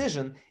make a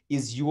decision,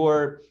 is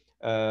your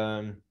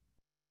uh,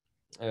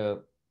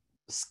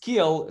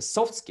 skill,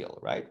 soft skill,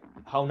 right?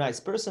 How nice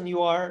person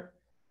you are,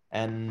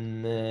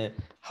 and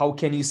how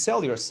can you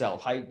sell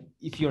yourself.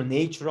 If you're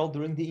natural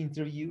during the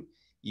interview,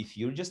 if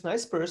you're just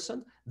nice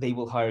person, they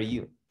will hire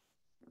you.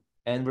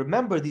 And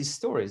remember these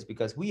stories,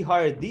 because we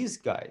hired these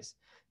guys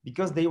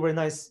because they were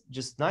nice,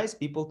 just nice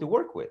people to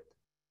work with,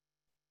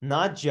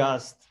 not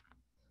just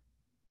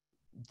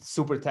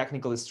super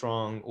technically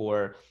strong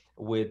or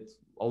with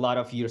a lot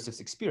of years of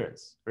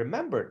experience.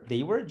 Remember,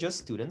 they were just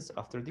students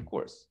after the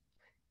course.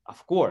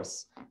 Of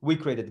course, we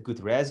created good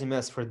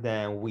resumes for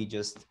them. We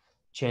just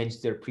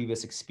changed their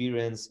previous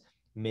experience,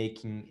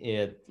 making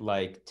it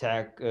like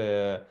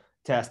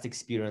test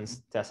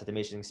experience, test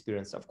automation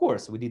experience. Of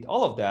course, we did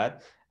all of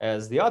that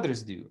as the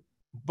others do,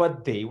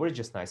 but they were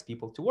just nice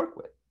people to work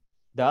with.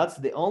 That's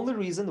the only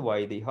reason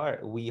why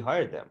we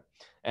hired them.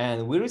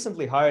 And we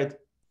recently hired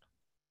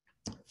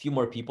a few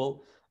more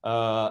people,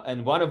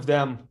 and one of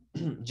them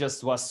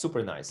just was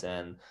super nice.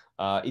 And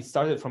it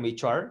started from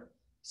HR.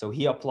 So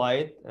he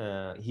applied.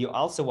 He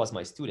also was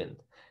my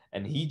student,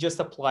 and he just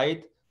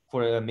applied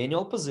for a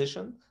manual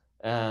position.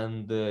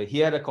 And he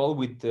had a call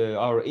with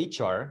our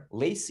HR,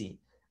 Lacey,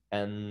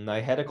 and I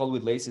had a call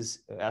with Lacey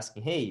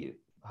asking, "Hey,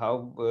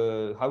 how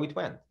it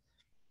went?"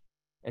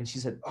 And she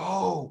said,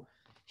 "Oh,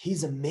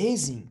 he's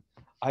amazing.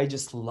 I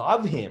just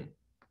love him."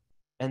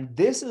 And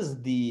this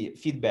is the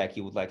feedback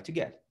you would like to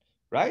get,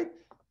 right?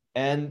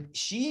 And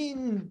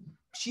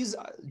she's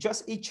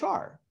just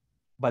HR,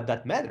 but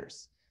that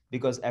matters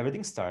because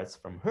everything starts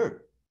from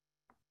her.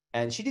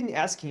 And she didn't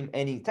ask him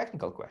any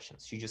technical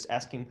questions. She just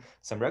asked him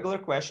some regular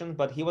questions,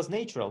 but he was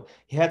natural.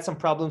 He had some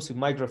problems with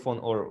microphone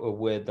or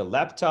with the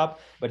laptop,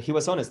 but he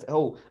was honest.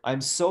 "Oh,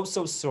 I'm so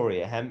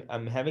sorry.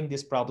 I'm having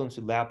these problems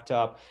with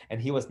laptop."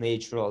 And he was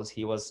natural.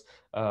 He was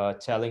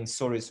telling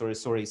sorry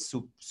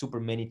super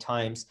many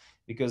times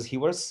because he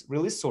was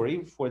really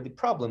sorry for the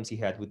problems he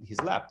had with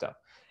his laptop.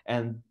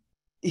 And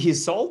he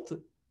solved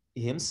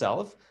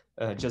himself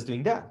just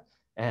doing that.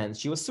 And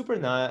she was super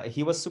nice.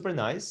 He was super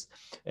nice.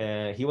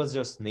 He was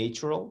just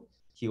natural.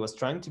 He was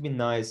trying to be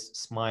nice,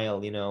 smile,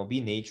 be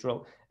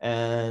natural,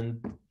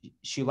 and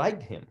she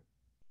liked him.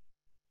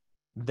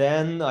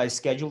 Then I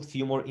scheduled a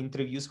few more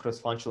interviews,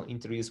 cross-functional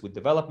interviews with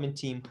development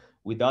team,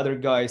 with other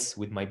guys,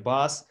 with my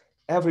boss.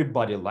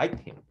 Everybody liked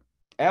him.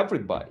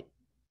 Everybody.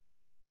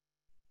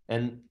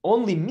 And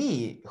only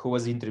me, who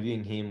was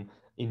interviewing him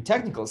in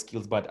technical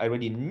skills, but I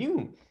already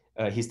knew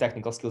his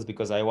technical skills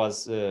because I was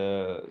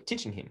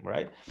teaching him,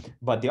 right?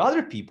 But the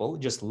other people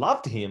just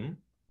loved him,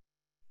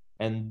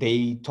 and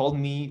they told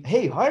me,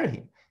 "Hey, hire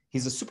him.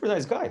 He's a super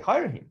nice guy.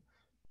 Hire him."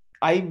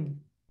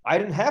 I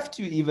didn't have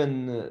to even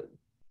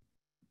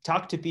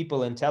talk to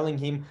people and telling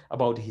him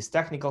about his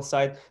technical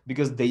side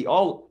because they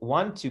all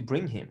want to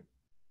bring him.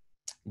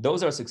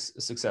 Those are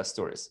success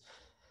stories.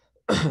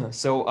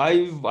 So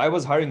I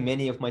was hiring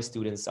many of my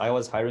students. I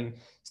was hiring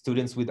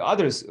students with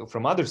others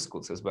from other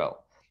schools as well.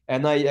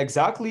 And I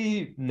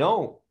exactly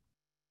know,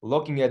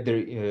 looking at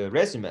their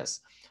resumes,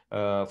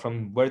 from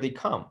where they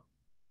come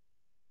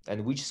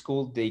and which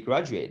school they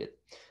graduated.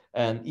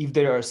 And if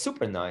they are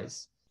super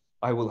nice,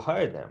 I will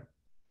hire them.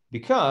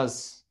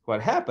 Because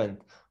what happened,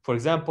 for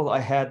example, I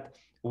had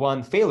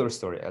one failure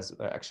story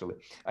actually.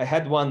 I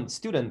had one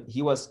student,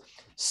 he was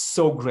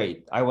so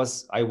great. I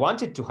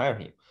wanted to hire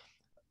him.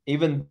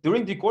 Even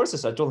during the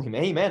courses, I told him,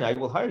 "Hey man, I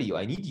will hire you.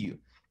 I need you.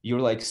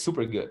 You're like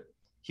super good."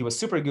 He was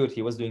super good.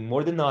 He was doing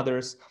more than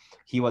others.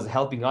 He was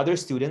helping other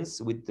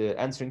students with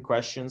answering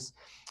questions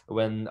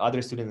when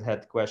other students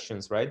had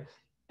questions, right?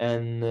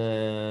 And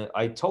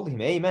I told him,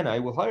 "Hey man, I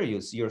will hire you.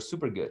 So you're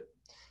super good."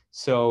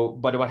 So,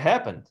 but what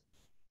happened?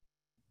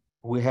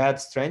 We had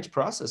strange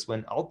process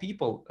when all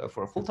people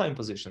for a full-time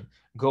position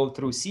go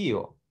through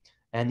CEO,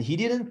 and he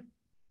didn't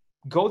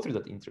go through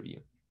that interview.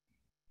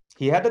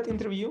 He had that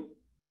interview,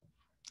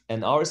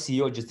 and our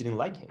CEO just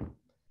didn't like him,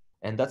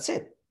 and that's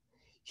it.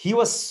 He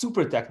was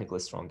super technically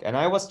strong, and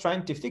I was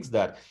trying to fix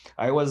that.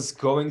 I was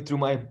going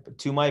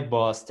through my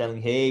boss,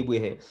 telling, "Hey,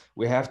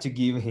 we have to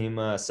give him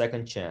a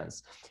second chance."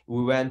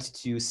 We went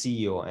to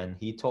CEO, and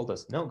he told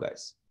us, "No,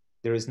 guys,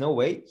 there is no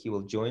way he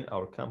will join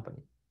our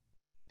company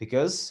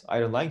because I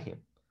don't like him."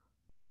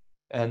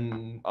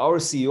 And our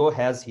CEO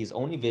has his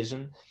own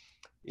vision.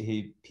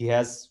 He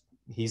has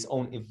his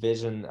own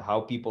vision how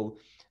people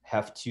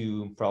have to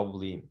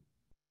probably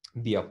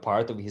be a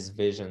part of his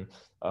vision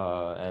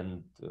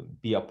and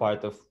be a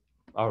part of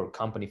our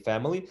company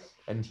family,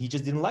 and he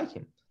just didn't like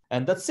him.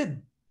 And that's it.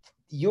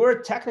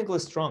 You're technically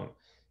strong.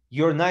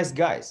 You're nice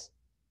guys.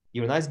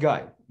 You're a nice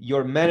guy.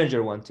 Your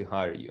manager want to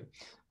hire you.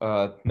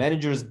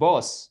 Manager's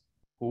boss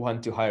who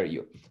want to hire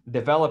you.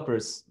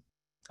 Developers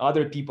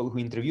other people who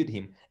interviewed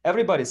him,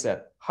 everybody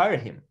said, hire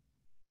him.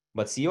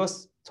 But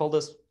CEOs told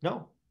us,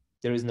 no,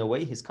 there is no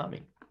way he's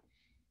coming.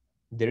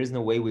 There is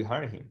no way we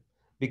hire him,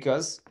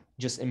 because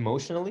just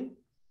emotionally,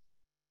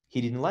 he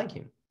didn't like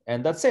him.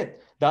 And that's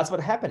it. That's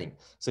what's happening.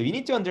 So you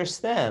need to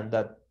understand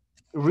that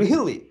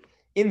really,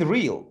 in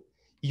real,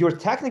 your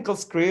technical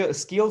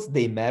skills,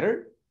 they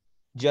matter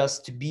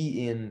just to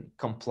be in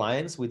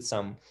compliance with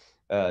some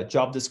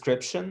job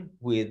description,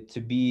 with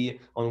to be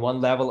on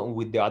one level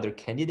with the other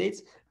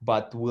candidates,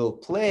 but will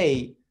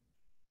play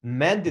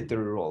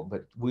mandatory role,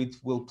 but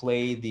will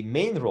play the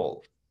main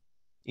role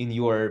in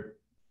your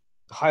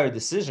higher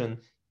decision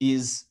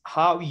is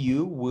how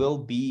you will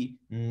be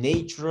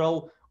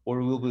natural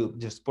or will be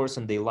just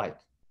person they like.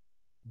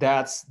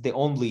 That's the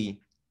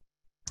only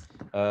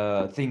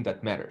thing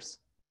that matters.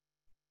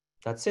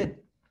 That's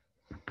it.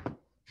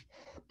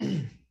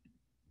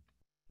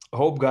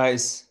 Hope,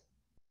 guys,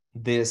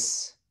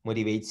 this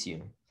motivates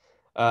you.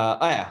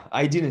 Yeah,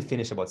 I didn't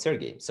finish about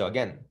Sergey. So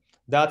again,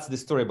 that's the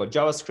story about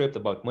JavaScript,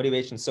 about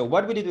motivation. So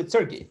what we did with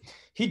Sergey,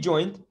 he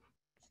joined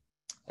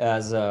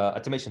as an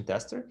automation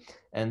tester.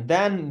 And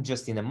then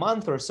just in a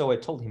month or so, I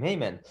told him, hey,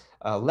 man,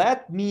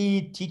 let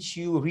me teach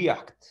you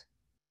React.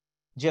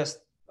 Just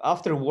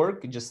after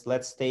work, just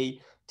let's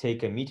take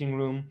a meeting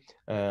room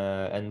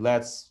and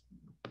let's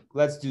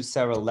do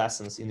several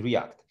lessons in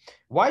React.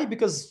 Why?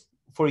 Because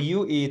for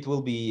you, it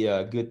will be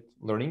a good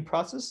learning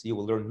process. You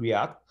will learn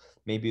React.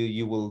 Maybe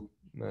you will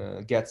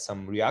get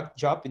some React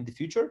job in the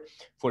future.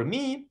 For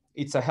me,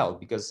 it's a help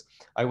because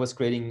I was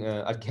creating,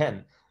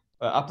 again,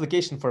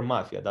 application for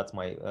Mafia.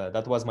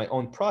 That was my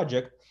own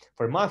project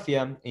for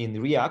Mafia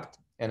in React.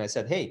 And I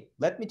said, hey,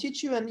 let me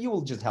teach you and you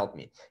will just help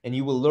me. And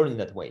you will learn in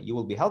that way. You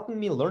will be helping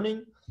me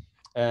learning.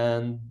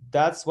 And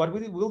that's what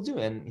we will do.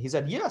 And he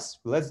said, yes,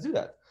 let's do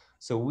that.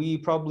 So we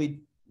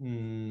probably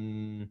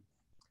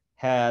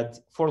had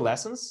 4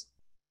 lessons,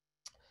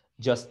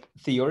 just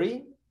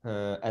theory.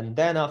 And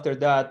then after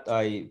that,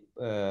 I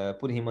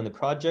put him on the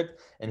project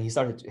and he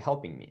started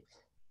helping me.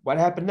 What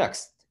happened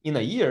next? In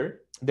a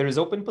year, there is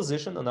open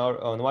position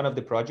on one of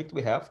the projects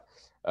we have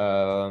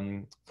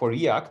for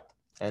React.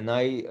 And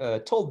I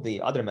told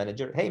the other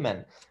manager, hey,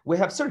 man, we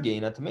have Sergey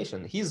in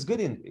automation. He's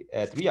good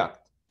at React.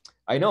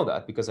 I know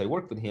that because I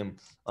worked with him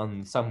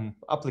on some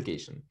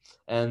application.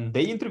 And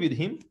they interviewed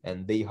him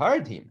and they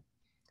hired him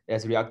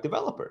as React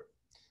developer.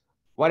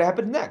 What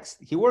happened next?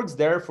 He works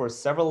there for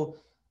several,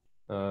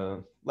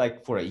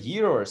 like for a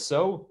year or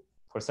so,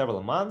 for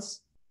several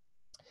months.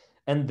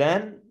 And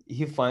then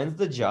he finds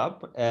the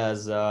job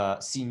as a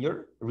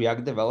senior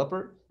React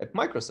developer at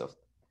Microsoft.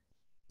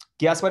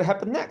 Guess what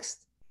happened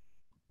next?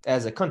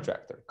 As a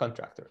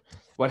contractor.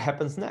 What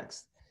happens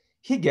next?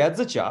 He gets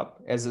a job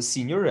as a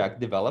senior React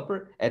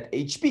developer at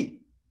HP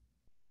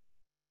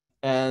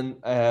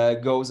and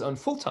goes on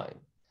full time.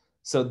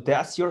 So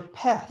that's your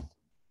path.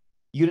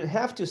 You don't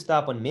have to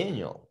stop on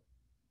manual.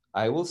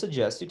 I will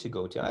suggest you to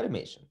go to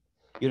automation.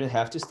 You don't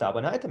have to stop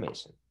on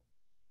automation.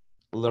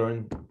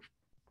 Learn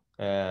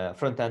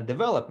front-end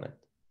development.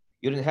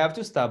 You don't have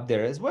to stop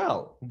there as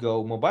well.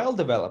 Go mobile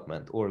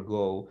development or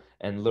go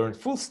and learn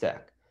full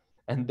stack.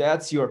 And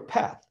that's your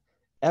path.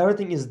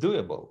 Everything is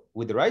doable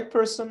with the right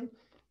person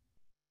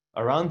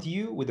around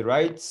you, with the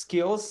right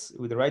skills,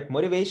 with the right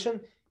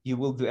motivation, you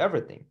will do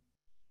everything.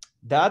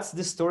 That's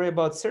the story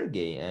about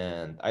Sergey.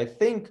 And I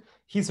think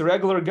he's a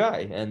regular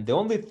guy. And the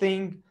only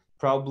thing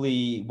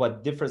probably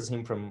what differs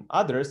him from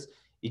others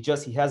is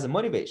just he has a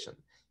motivation.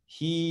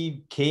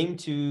 He came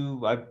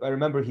to, I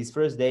remember his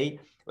first day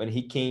when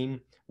he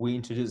came, we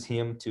introduced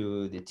him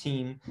to the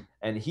team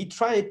and he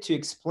tried to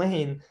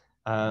explain,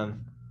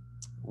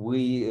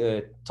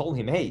 we told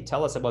him, hey,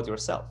 tell us about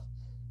yourself.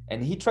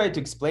 And he tried to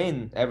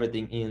explain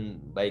everything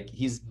in like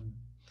his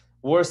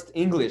worst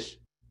English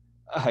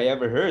I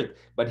ever heard,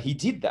 but he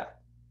did that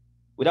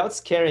without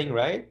scaring,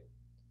 right?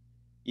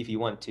 If you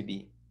want to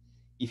be.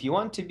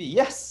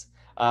 Yes.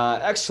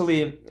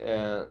 Actually,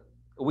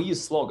 we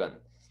use slogan.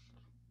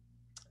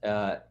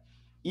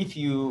 If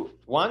you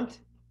want,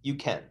 you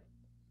can.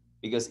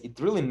 Because it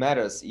really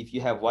matters if you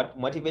have what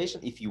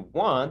motivation. If you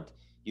want,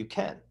 you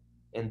can.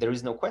 And there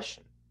is no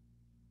question.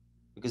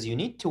 Because you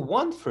need to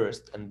want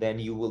first, and then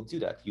you will do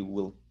that.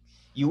 You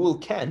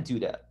can do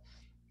that.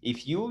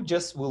 If you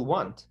just will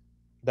want,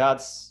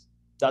 that's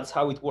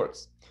how it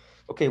works.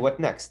 Okay, what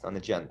next on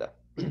agenda?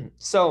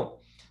 So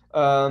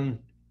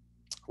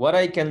what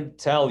I can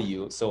tell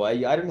you, so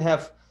I don't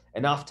have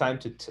enough time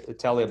to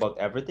tell you about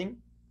everything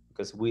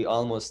because we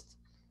almost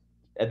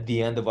at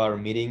the end of our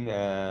meeting,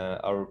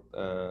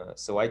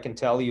 so I can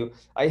tell you,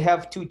 I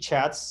have 2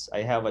 chats.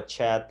 I have a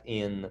chat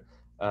in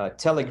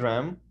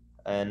Telegram,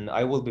 and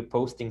I will be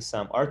posting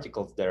some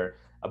articles there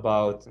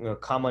about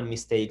common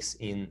mistakes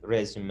in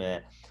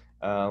resume.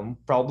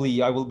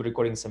 Probably I will be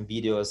recording some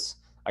videos.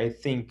 I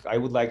think I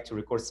would like to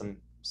record some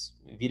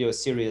video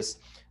series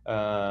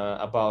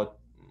about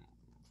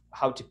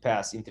how to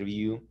pass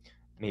interview,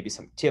 maybe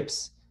some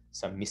tips,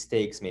 some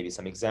mistakes, maybe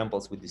some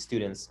examples with the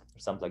students or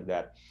something like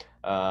that.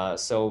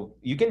 So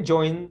you can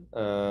join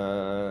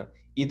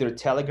either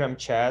Telegram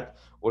chat,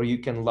 or you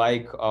can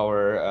like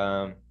our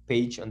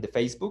page on the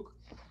Facebook.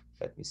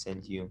 Let me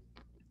send you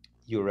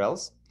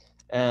URLs,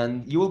 and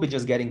you will be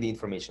just getting the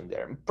information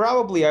there.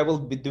 Probably I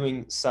will be doing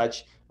such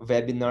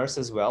webinars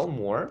as well,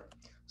 more,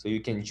 so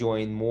you can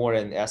join more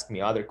and ask me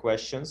other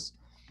questions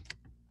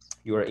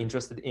you are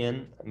interested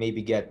in,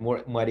 maybe get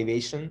more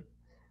motivation.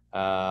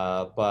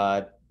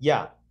 But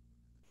yeah,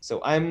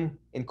 so I'm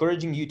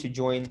encouraging you to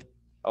join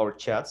our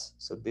chats.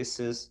 So this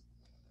is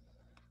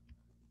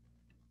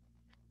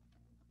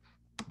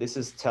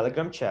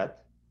Telegram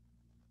chat,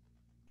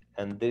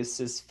 and this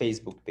is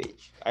Facebook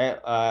page.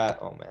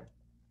 Oh man.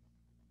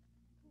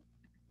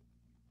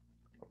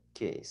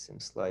 Okay,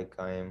 seems like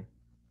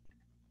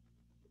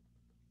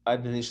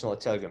I've been initial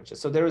Telegram chat.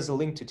 So there is a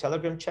link to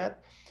Telegram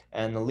chat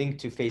and a link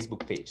to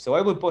Facebook page. So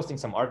I will be posting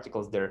some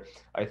articles there.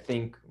 I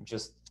think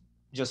just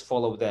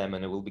follow them,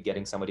 and I will be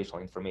getting some additional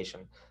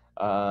information.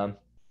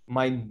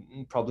 My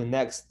probably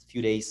next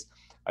few days,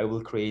 I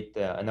will create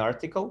an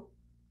article.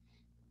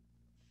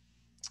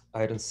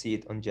 I don't see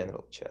it on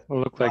general chat. It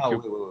looked like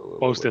you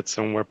posted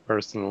somewhere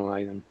personal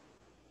item.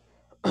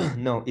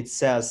 No, it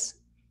says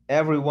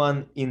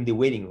everyone in the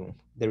waiting room.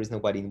 There is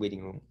nobody in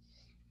waiting room,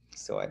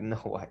 so I don't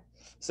know why.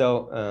 So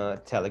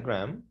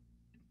Telegram.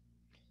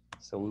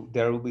 So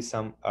there will be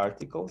some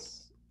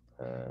articles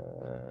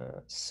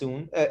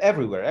soon,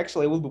 everywhere.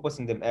 Actually, I will be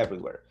posting them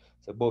everywhere.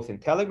 So both in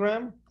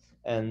Telegram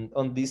and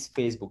on this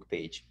Facebook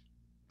page.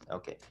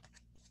 Okay.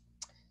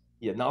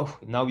 Yeah,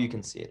 now you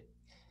can see it.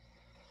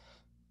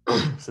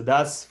 So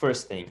that's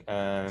first thing.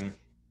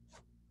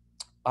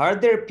 Are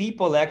there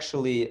people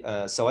actually,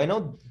 so I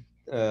know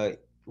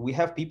we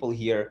have people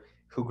here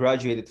who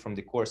graduated from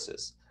the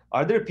courses.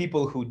 Are there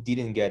people who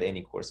didn't get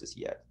any courses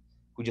yet,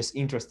 who just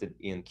interested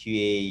in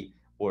QA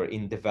or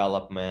in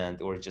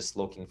development, or just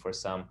looking for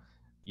some,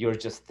 you're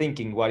just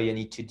thinking what do you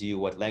need to do,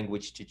 what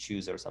language to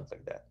choose or something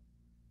like that?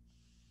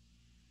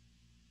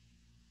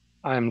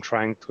 I'm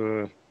trying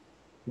to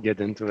get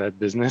into that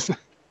business.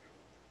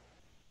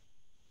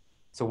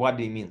 So what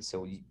do you mean?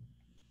 So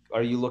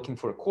are you looking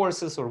for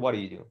courses, or what do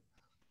you do?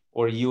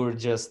 Or you're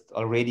just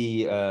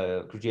already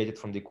graduated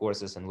from the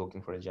courses and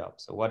looking for a job?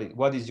 So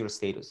what is your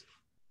status?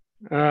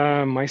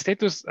 My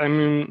status,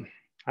 I'm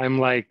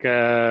like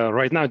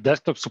right now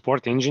desktop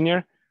support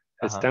engineer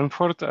at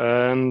Stanford,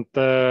 and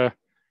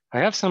I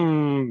have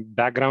some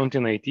background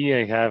in IT.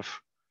 I have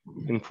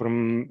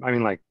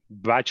like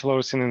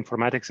bachelor's in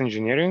informatics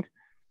engineering,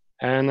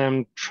 and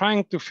I'm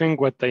trying to think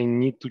what I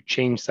need to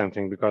change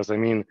something, because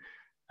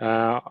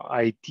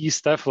IT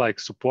stuff,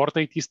 like support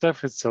IT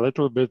stuff, it's a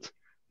little bit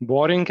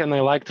boring, and I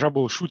like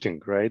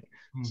troubleshooting, right?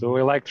 So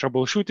I like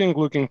troubleshooting,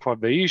 looking for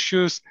the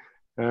issues,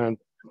 and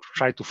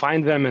try to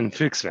find them and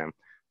fix them.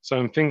 So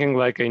I'm thinking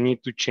like I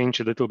need to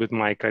change a little bit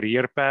my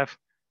career path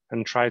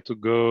and try to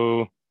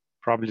go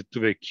probably to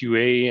the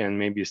QA and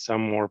maybe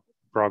some more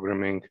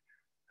programming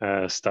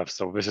stuff.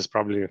 So this is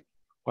probably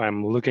why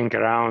I'm looking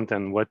around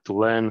and what to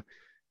learn.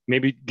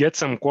 Maybe get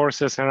some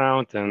courses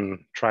around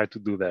and try to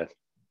do that.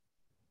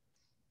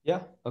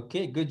 Yeah,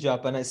 okay, good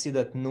job. And I see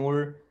that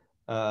Noor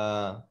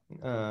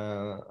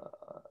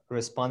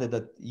responded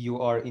that you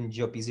are in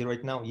JobEasy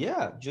right now.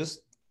 Yeah,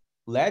 just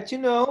let you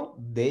know,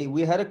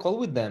 we had a call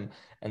with them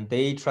and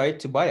they tried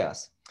to buy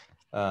us.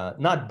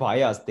 Not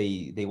buy us,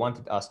 they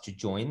wanted us to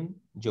join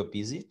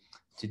JobEasy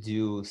to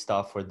do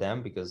stuff for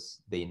them because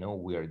they know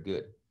we are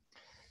good.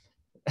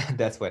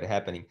 That's what's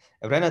happening.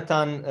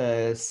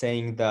 Renatan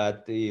saying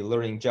that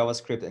learning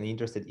JavaScript and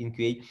interested in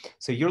QA.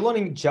 So you're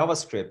learning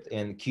JavaScript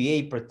and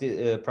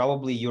QA,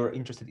 probably you're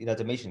interested in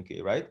automation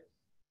QA, right?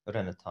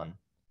 Renatan.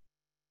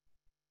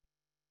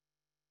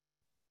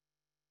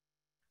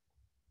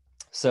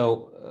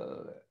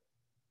 So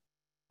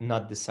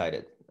not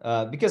decided.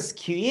 Because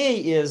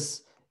QA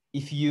is,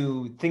 if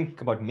you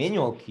think about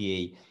manual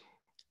QA,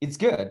 it's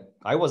good.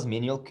 I was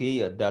manual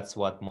QA. That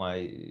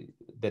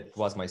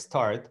was my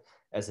start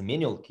as a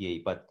manual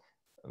QA. But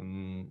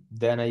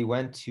then I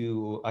went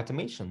to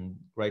automation.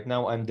 Right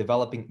now, I'm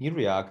developing in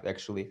React.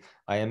 Actually,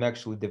 I am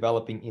actually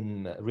developing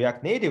in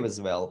React Native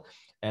as well,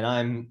 and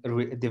I'm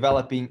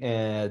developing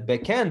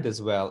backend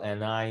as well.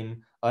 And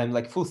I'm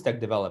like full stack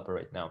developer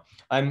right now.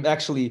 I'm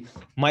actually,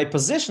 my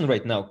position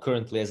right now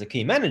currently as a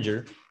key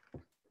manager,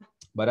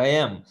 but I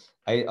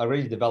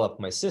already developed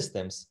my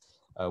systems,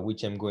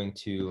 which I'm going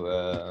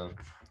to.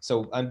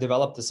 So I've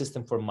developed a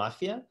system for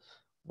Mafia.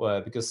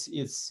 Because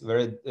it's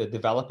very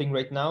developing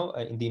right now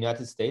in the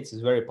United States.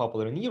 It's very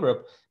popular in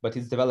Europe, but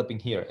it's developing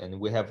here. And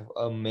we have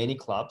many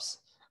clubs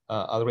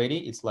already.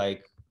 It's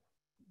like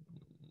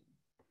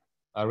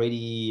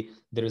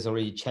there is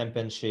already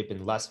championship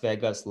in Las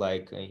Vegas,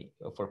 like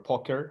for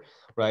poker,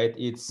 right?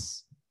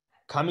 It's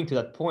coming to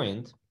that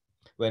point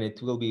when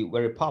it will be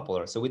very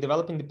popular. So we're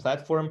developing the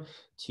platform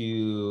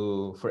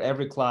for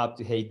every club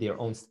to have their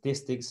own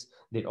statistics,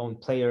 their own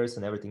players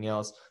and everything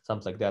else,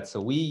 something like that.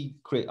 So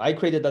I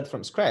created that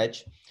from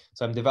scratch.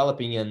 So I'm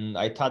developing, and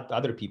I taught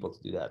other people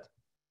to do that.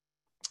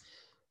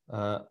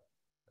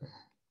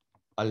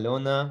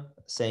 Alona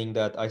saying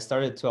that I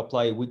started to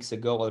apply weeks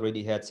ago,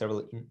 already had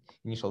several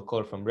initial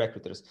calls from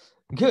recruiters.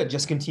 Good,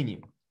 just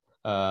continue.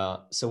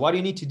 So what do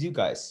you need to do,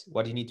 guys?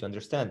 What do you need to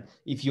understand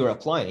if you're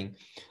applying?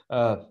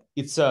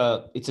 It's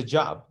a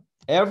job.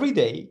 Every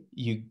day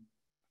you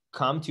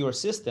come to your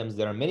systems.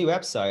 There are many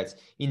websites.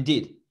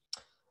 Indeed,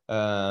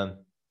 uh,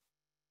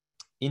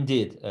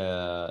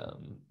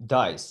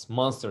 Dice,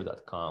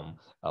 Monster.com,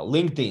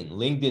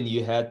 LinkedIn.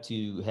 You had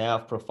to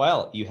have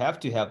profile. You have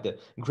to have the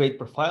great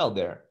profile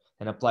there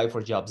and apply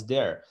for jobs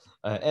there.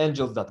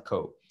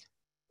 Angels.co,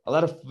 a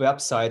lot of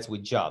websites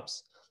with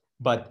jobs.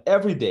 But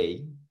every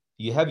day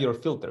you have your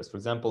filters. For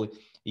example,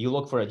 you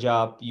look for a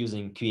job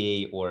using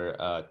QA or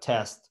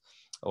test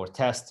or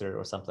tester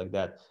or something like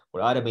that,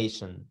 or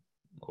automation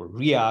or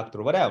React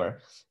or whatever.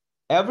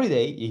 Every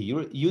day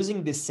you're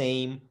using the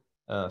same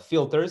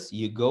filters.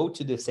 You go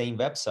to the same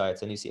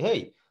websites and you see,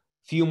 hey,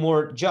 few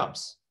more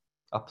jobs,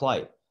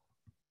 apply.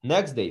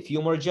 Next day,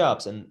 few more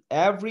jobs. And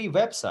every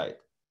website,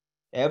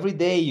 every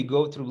day you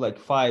go through like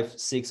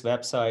 5-6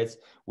 websites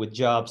with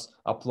jobs,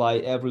 apply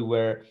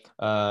everywhere.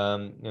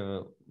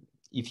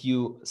 If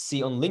you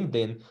see on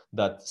LinkedIn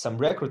that some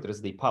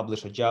recruiters, they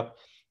publish a job,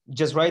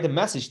 just write a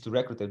message to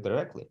recruiter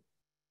directly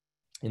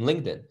in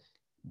LinkedIn.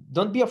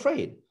 Don't be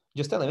afraid.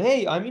 Just tell them,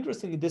 hey, I'm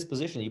interested in this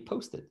position you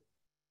posted.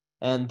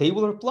 And they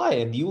will reply,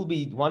 and you will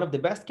be one of the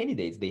best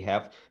candidates they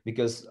have,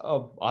 because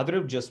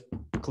other just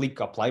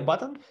click apply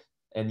button,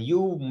 and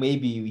you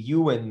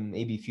and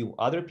maybe a few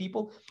other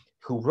people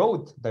who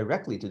wrote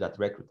directly to that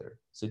recruiter.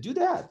 So do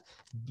that.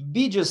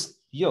 Be just,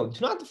 do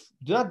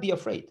not be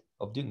afraid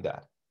of doing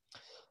that.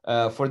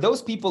 For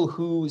those people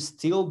who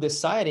still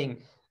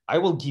deciding, I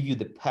will give you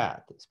the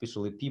path,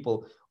 especially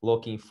people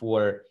looking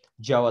for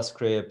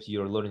JavaScript,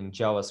 you're learning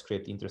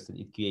JavaScript, interested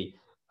in QA.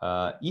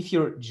 If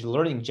you're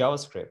learning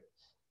JavaScript,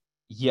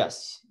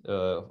 yes,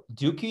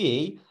 do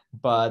QA,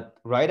 but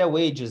right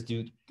away just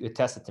do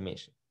test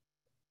automation.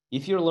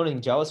 If you're learning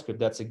JavaScript,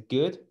 that's a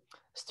good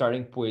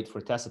starting point for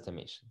test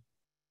automation.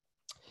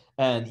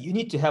 And you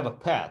need to have a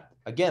path.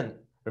 Again,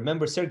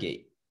 remember,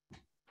 Sergey,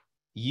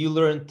 you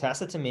learn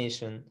test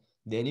automation,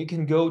 then you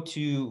can go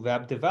to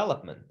web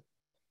development,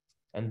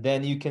 and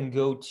then you can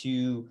go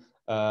to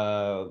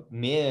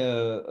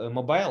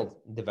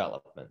mobile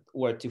development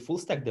or to full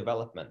stack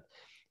development.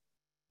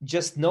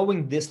 Just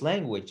knowing this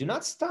language, do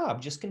not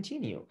stop, just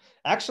continue.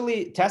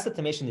 Actually, test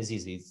automation is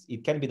easy.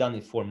 It can be done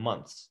in 4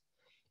 months.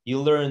 You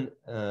learn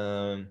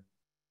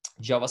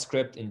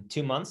JavaScript in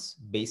 2 months,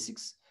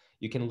 basics.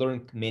 You can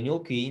learn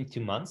manual QA in 2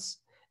 months,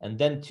 and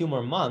then 2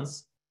 more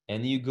months,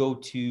 and you go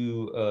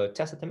to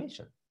test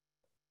automation.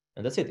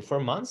 And that's it. 4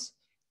 months,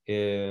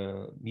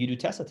 you do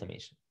test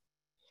automation.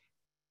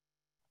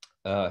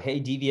 Hey,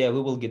 Divya,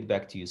 we will get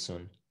back to you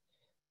soon.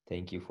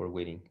 Thank you for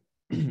waiting.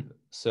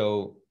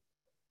 So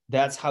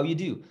that's how you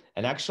do.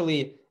 And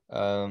actually,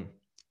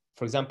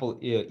 for example,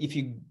 if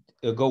you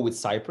go with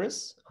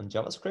Cypress on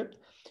JavaScript,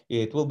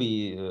 it will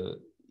be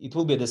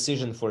a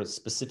decision for a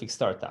specific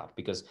startup,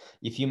 because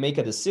if you make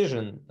a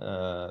decision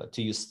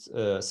to use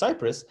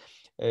Cypress,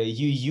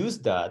 you use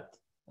that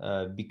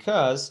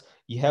because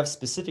you have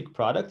specific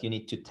product you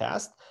need to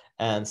test,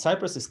 and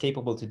Cypress is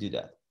capable to do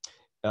that.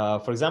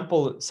 For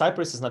example,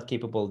 Cypress is not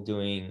capable of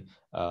doing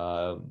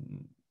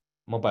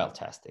mobile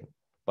testing,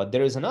 but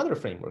there is another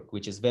framework,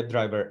 which is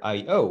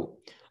WebDriver.io.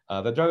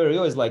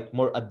 WebDriver.io is like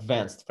more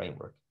advanced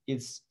framework.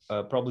 It's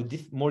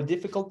probably more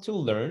difficult to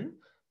learn,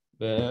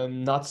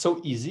 not so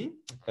easy,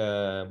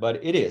 but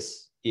it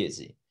is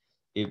easy.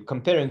 If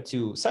comparing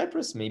to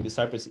Cypress, maybe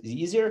Cypress is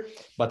easier,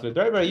 but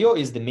WebDriver.io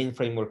is the main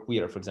framework we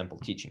are, for example,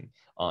 teaching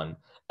on.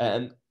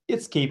 And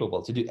it's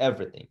capable to do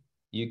everything.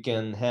 You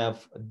can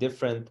have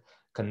different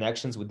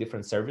connections with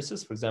different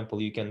services. For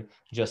example, you can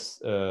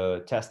just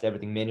test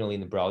everything manually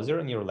in the browser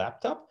on your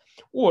laptop,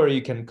 or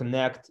you can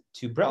connect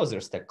to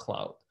BrowserStack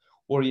Cloud,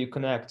 or you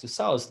connect to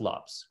Sauce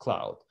Labs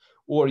Cloud,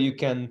 or you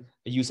can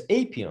use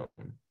Appium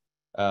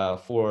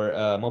for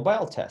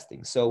mobile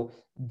testing. So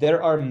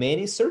there are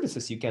many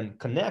services you can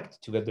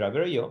connect to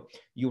WebDriver.io.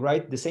 You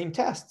write the same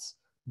tests,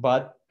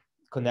 but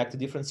connect to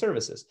different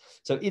services.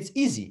 So it's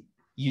easy.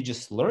 You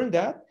just learn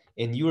that,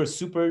 and you're a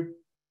super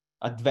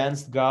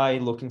advanced guy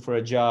looking for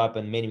a job,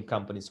 and many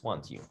companies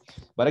want you.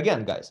 But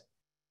again, guys,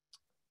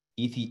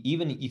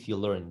 even if you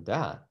learn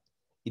that,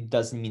 it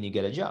doesn't mean you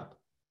get a job,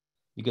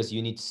 because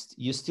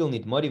you still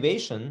need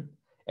motivation,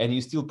 and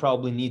you still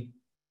probably need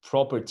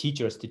proper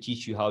teachers to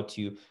teach you how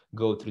to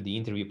go through the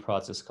interview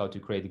process, how to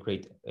create a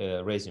great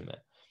resume.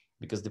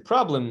 Because the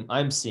problem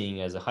I'm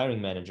seeing as a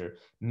hiring manager,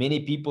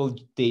 many people,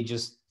 they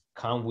just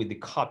come with the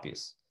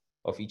copies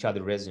of each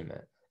other's resume.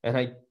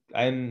 And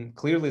I'm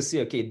clearly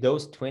see, okay,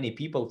 those 20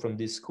 people from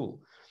this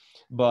school.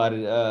 But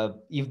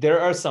if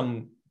there are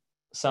some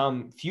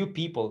few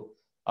people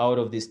out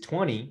of these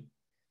 20,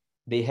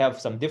 they have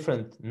some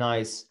different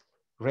nice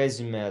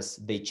resumes,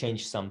 they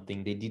changed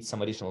something, they did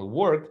some additional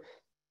work,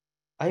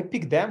 I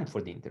picked them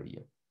for the interview.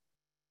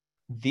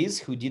 These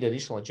who did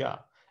additional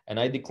job, and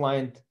I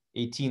declined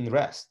 18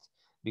 rest.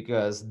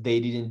 because they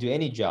didn't do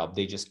any job.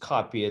 They just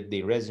copied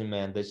their resume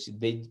and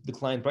they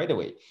declined right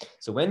away.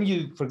 So when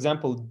you, for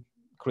example,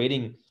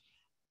 creating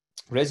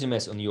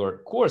resumes on your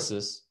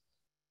courses,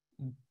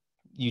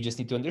 you just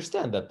need to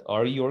understand that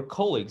are your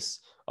colleagues,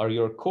 are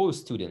your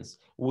co-students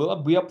will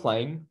be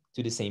applying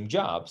to the same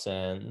jobs,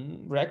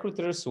 and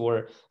recruiters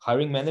or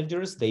hiring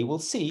managers, they will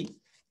see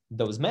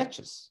those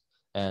matches.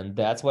 And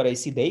that's what I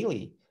see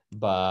daily.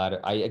 But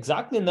I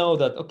exactly know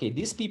that, okay,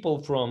 these people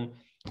from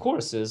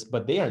courses,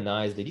 but they are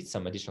nice, they did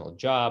some additional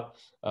job,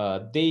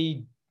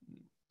 they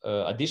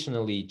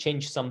additionally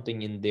changed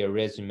something in their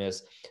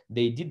resumes,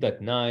 they did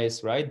that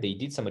nice, right? They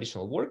did some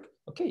additional work.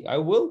 Okay, I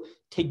will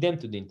take them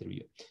to the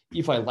interview.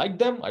 If I like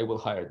them, I will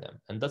hire them,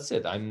 and that's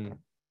it. I'm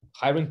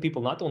hiring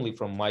people not only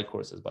from my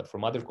courses but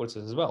from other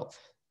courses as well.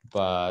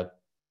 But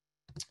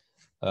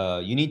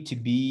you need to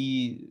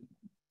be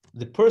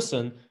the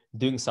person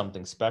doing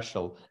something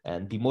special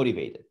and be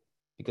motivated,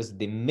 because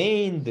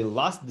the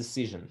last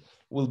decision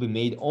will be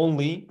made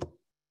only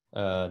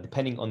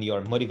depending on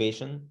your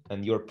motivation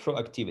and your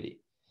proactivity.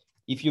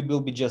 If you will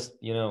be just,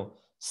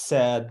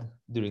 sad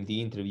during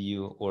the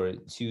interview or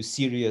too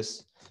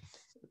serious,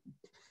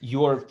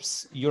 your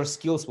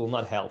skills will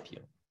not help you.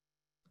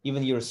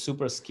 Even you're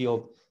super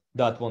skilled,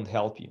 that won't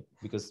help you,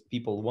 because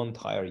people won't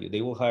hire you.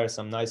 They will hire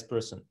some nice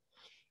person,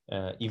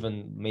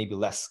 even maybe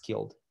less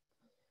skilled.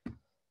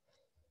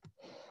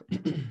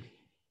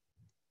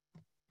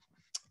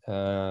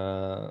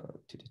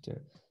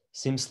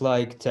 Seems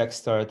like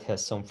TechStart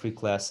has some free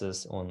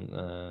classes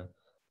on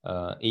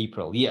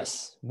April.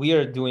 Yes, we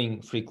are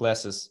doing free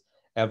classes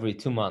every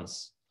 2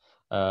 months.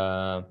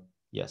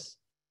 Yes.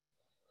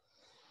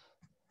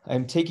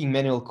 I'm taking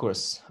manual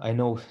course. I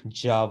know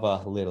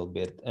Java a little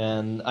bit,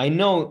 and I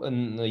know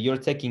you're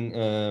taking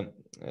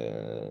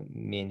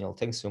manual.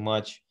 Thanks so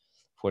much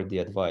for the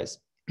advice.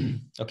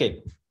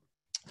 Okay,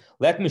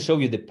 let me show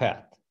you the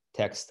path.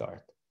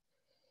 TechStart.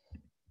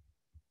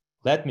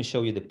 Let me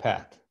show you the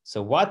path.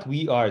 So what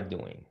we are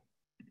doing,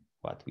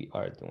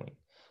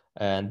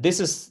 and this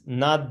is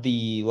not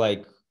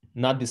the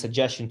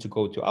suggestion to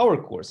go to our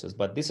courses,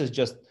 but this is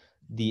just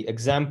the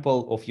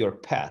example of your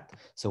path.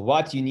 So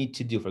what you need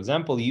to do, for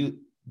example,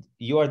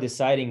 you are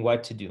deciding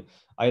what to do.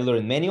 I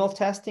learned manual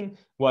testing.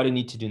 What do you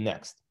need to do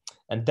next?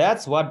 And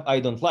that's what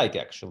I don't like,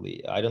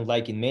 actually. I don't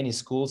like in many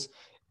schools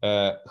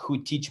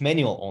who teach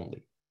manual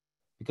only,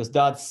 because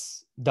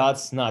that's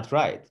not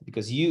right.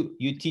 Because you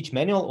teach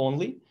manual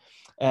only,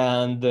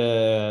 and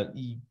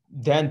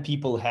then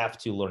people have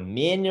to learn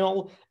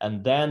manual,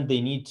 and then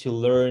they need to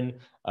learn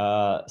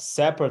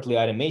separately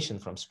automation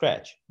from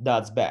scratch.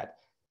 That's bad.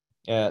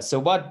 So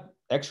what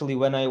actually,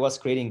 when I was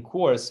creating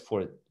course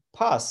for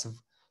passive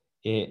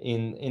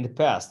in the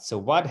past, so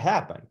what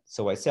happened?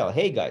 So I said,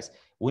 hey guys,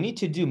 we need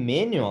to do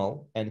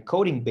manual and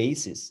coding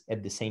basis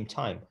at the same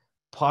time,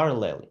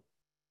 parallelly.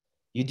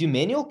 You do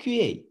manual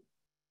QA,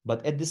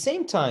 but at the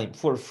same time,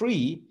 for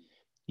free,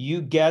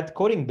 you get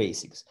coding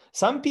basics.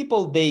 Some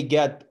people, they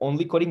get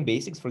only coding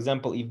basics. For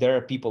example, if there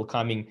are people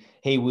coming,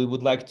 hey, we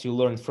would like to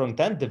learn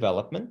front-end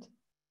development,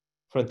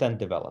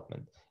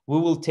 we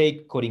will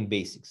take coding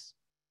basics,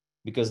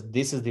 because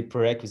this is the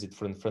prerequisite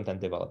for front-end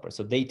developer.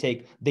 So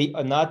they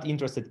are not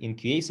interested in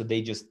QA, so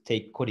they just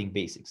take coding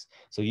basics.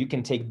 So you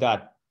can take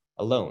that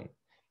alone.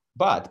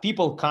 But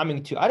people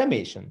coming to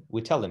automation,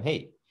 we tell them,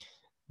 hey,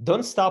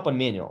 don't stop on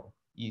manual.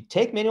 You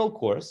take manual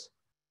course.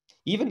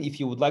 Even if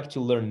you would like to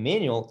learn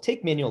manual,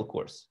 take manual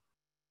course.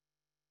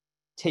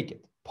 Take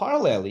it.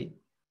 Parallelly,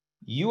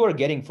 you are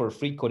getting for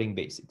free coding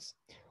basics.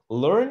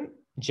 Learn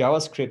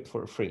JavaScript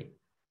for free.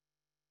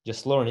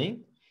 Just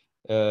learning.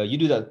 You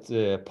do that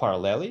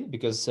parallelly,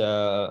 because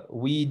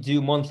we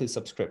do monthly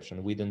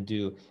subscription. We don't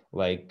do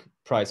like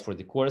price for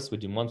the course. We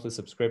do monthly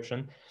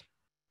subscription.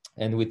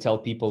 And we tell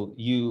people,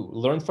 you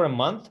learn for a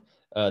month.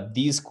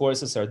 These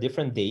courses are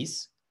different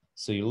days.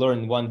 So you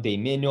learn one day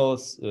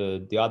manuals,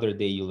 the other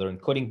day you learn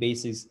coding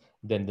basics,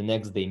 then the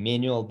next day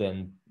manual,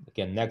 then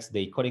again, next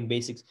day coding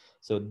basics.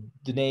 So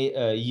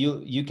today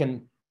you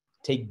can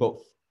take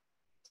both.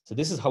 So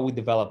this is how we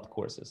developed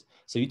courses.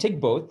 So you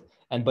take both,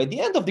 and by the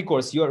end of the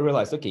course, you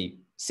realize, okay,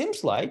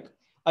 seems like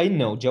I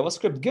know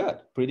JavaScript good,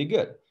 pretty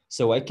good.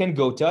 So I can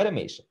go to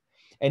automation.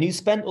 And you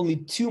spend only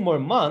 2 more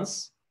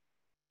months.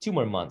 2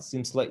 more months.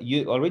 Seems like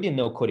you already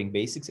know coding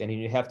basics, and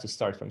you have to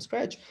start from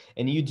scratch.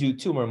 And you do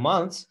 2 more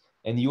months,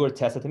 and you are a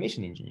test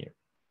automation engineer.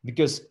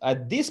 Because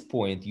at this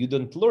point, you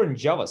don't learn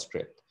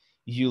JavaScript.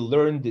 You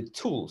learn the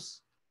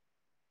tools,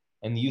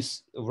 and you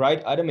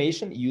write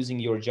automation using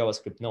your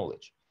JavaScript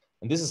knowledge.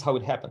 And this is how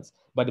it happens.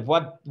 But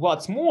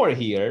what's more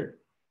here,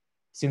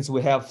 since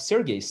we have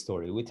Sergey's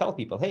story, we tell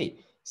people, hey,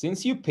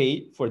 since you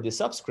pay for the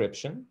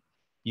subscription,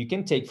 you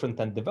can take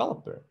front-end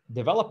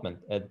development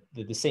at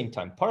the same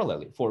time,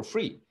 parallelly, for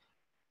free.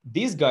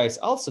 These guys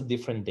also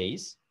different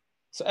days.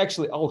 So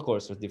actually all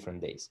courses are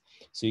different days.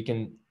 So you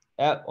can,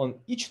 on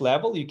each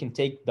level, you can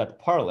take that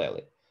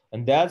parallelly.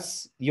 And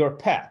that's your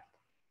path.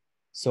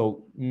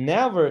 So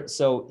never,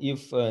 so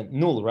if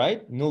Null,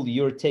 right? Null,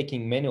 you're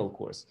taking manual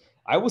course.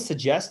 I would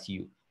suggest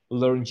you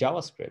learn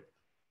JavaScript.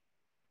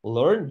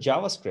 learn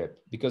JavaScript,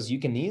 because you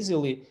can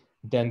easily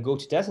then go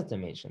to test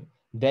automation.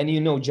 Then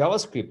you know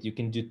JavaScript, you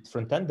can do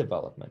front-end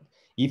development.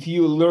 If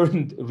you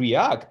learned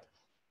React,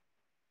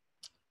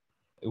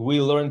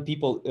 we learn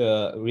people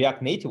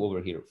React Native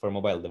over here for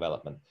mobile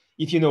development.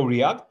 If you know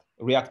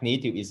React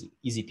Native is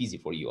easy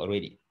peasy for you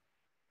already.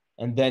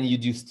 And then you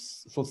do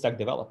full stack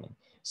development.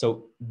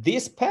 So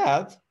this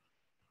path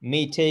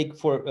may take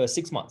for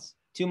 6 months,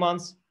 2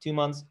 months, 2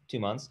 months, 2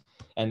 months.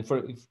 And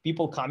for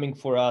people coming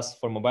for us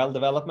for mobile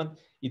development,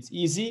 it's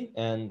easy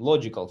and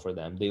logical for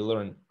them. They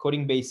learn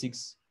coding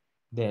basics,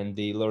 then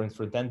they learn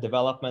front-end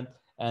development,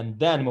 and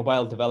then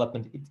mobile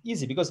development. It's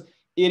easy because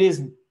it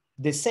is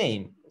the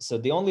same. So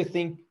the only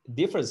thing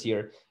differs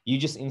here, you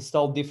just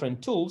install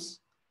different tools,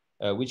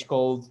 which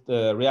called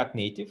React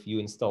Native. You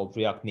installed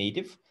React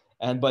Native,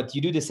 but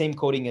you do the same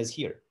coding as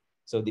here.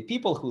 So the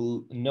people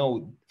who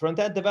know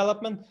front-end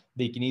development,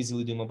 they can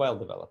easily do mobile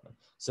development.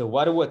 So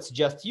what I would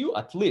suggest you,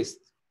 at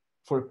least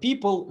for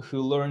people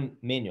who learn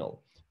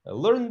manual,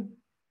 learn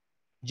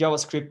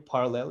JavaScript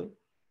parallelly.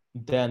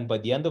 Then by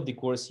the end of the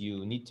course,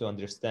 you need to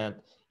understand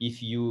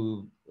if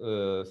you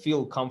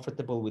feel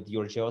comfortable with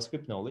your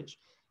JavaScript knowledge.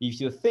 If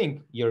you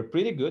think you're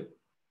pretty good,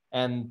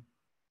 and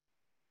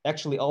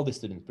actually all the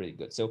students pretty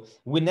good. So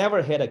we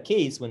never had a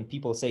case when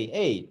people say,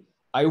 hey,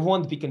 I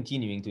won't be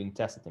continuing doing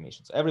test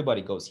automation. So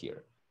everybody goes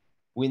here.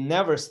 We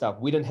never stop.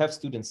 We don't have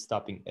students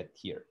stopping at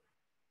here.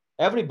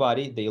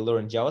 Everybody, they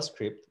learn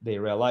JavaScript, they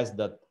realize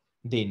that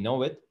they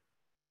know it,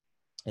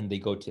 and they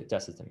go to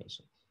test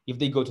automation. If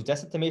they go to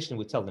test automation,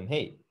 we tell them,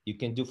 hey, you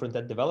can do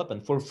front-end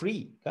development for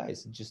free.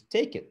 Guys, just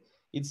take it.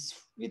 It's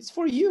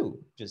for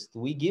you. Just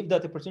we give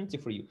that opportunity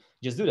for you.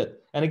 Just do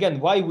that. And again,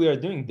 why we are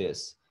doing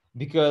this?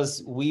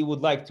 Because we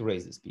would like to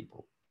raise these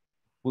people.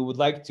 We would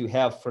like to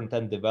have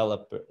front-end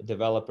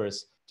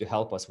developers to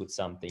help us with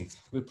something.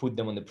 We put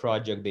them on the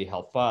project, they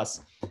help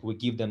us. We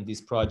give them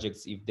these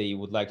projects if they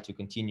would like to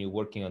continue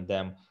working on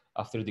them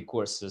after the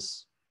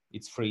courses.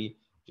 It's free.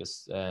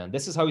 Just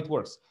this is how it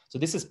works. So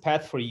this is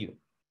path for you.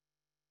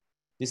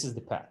 This is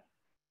the path.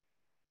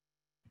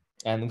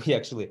 And we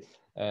actually,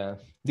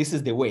 this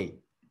is the way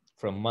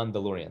from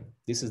Mandalorian.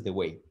 This is the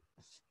way.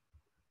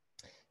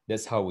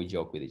 That's how we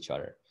joke with each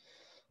other.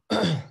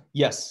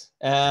 Yes.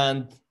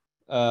 And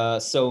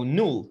so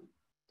Null,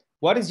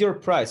 what is your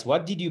price?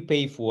 What did you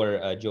pay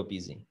for Job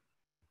Easy?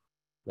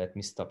 Let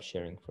me stop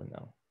sharing for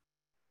now.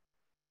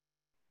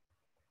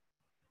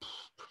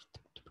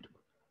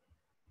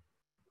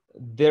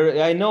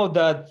 I know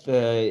that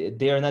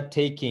they are not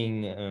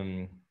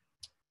taking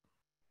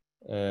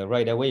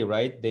right away,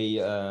 right? They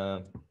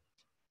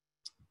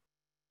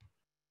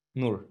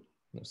Nur,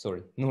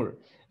 sorry, Nur.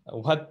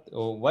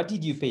 What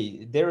did you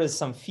pay? There is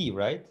some fee,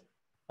 right?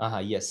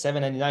 Yes,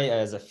 $7.99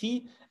 as a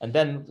fee, and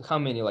then how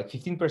many? Like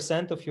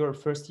 15% of your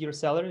first year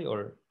salary,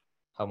 or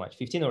how much?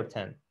 15 or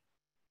 10?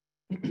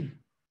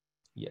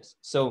 Yes.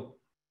 So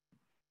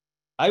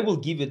I will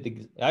give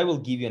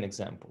you an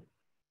example.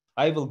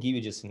 I will give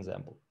you just an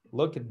example.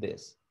 Look at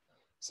this.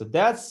 So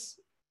that's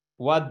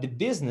what the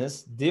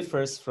business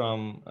differs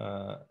from,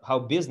 how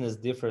business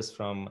differs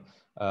from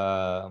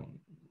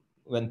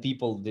when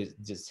people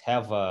just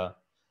have a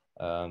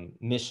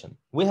mission.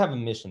 We have a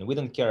mission. We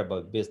don't care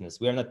about business.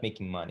 We are not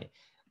making money.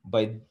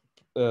 By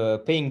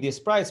paying this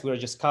price, we are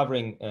just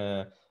covering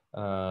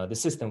the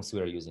systems we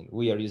are using.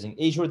 We are using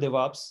Azure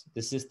DevOps,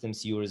 the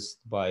systems used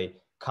by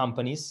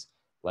companies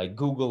like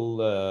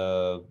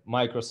Google,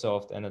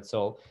 Microsoft, and it's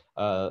all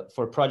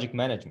for project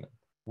management.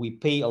 We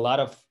pay a lot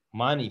of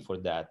money for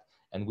that,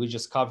 and we're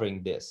just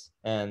covering this.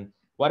 And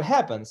what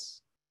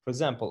happens, for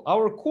example,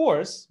 our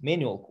course,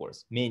 manual,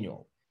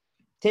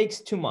 takes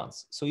 2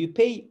 months. So you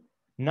pay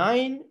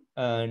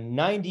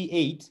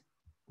 $9.98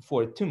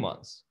 for 2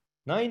 months.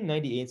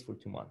 $9.98 for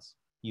 2 months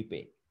you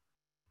pay.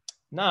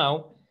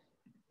 Now,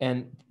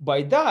 and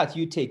by that,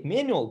 you take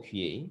manual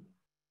QA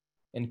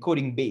and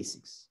coding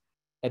basics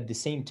at the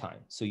same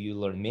time. So you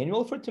learn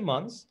manual for 2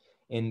 months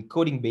and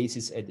coding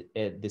basics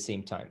at the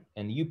same time.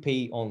 And you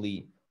pay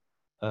only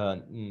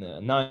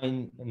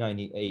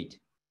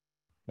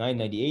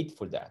 $9.98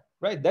 for that,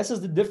 right? This is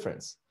the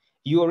difference.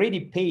 You already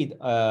paid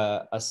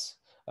as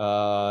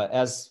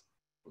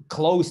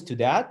close to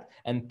that,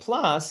 and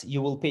plus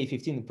you will pay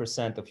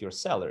 15% of your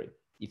salary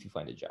if you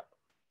find a job,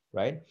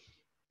 right?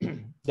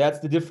 That's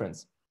the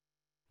difference.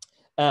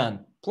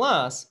 And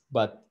plus,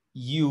 but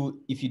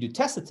if you do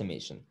test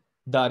automation,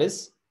 that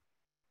is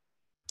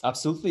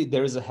absolutely,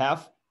 there is a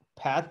half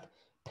path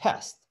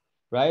test,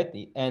 right?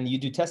 And you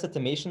do test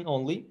automation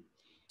only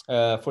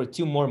for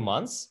 2 more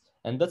months,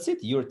 and that's it.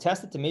 You're a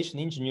test automation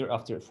engineer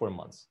after 4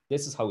 months.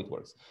 This is how it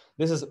works.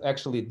 This is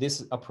actually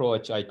this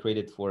approach I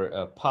created for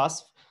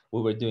PASF.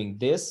 We were doing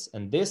this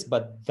and this,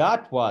 but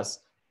that was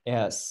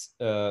as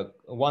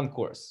one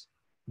course.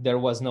 There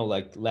was no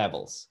like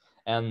levels.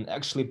 And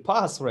actually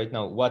PASF right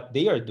now, what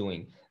they are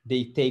doing,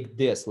 they take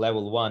this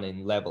level 1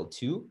 and level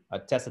 2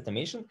 test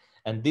automation,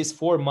 and this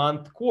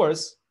 4-month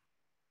course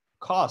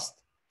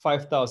cost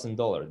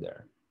 $5,000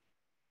 there,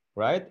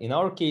 right? In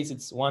our case,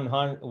 it's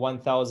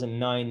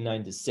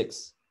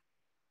 $1,996.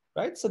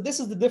 right? So this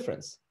is the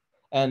difference.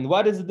 And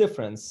what is the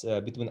difference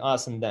between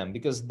us and them?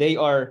 Because they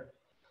are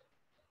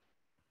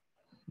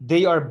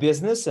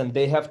business and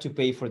they have to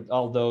pay for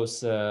all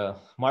those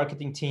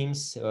marketing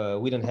teams.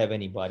 We don't have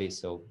anybody,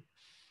 so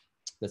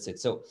that's it.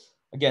 So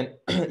again,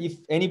 if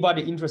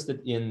anybody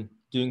interested in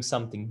doing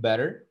something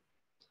better,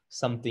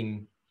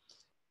 something,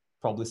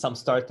 probably some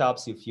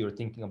startups, if you're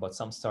thinking about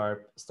some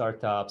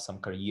startups, some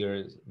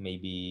careers,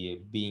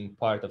 maybe being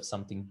part of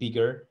something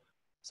bigger,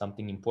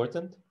 something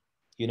important,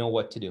 you know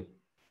what to do,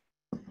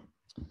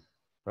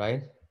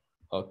 right?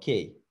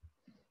 Okay,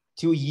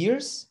 2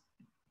 years.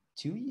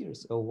 2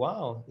 years. Oh,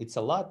 wow. It's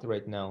a lot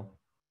right now.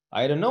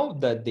 I don't know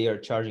that they are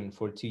charging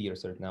for 2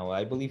 years right now.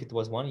 I believe it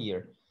was 1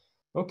 year.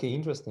 Okay,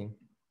 interesting.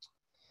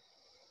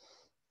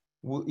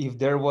 If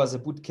there was a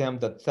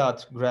bootcamp that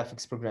taught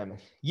graphics programming.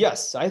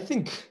 Yes, I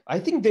think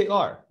they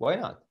are. Why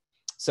not?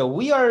 So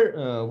we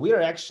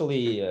are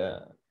actually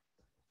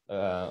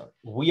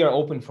we are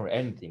open for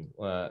anything.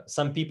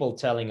 Some people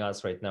telling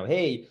us right now,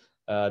 hey,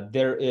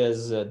 there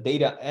is a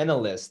data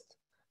analyst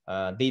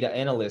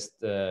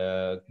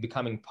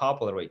becoming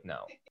popular right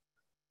now.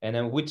 And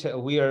then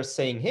we are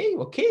saying, hey,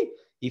 okay,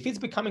 if it's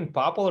becoming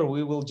popular,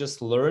 we will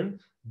just learn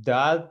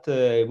that.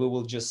 We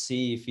will just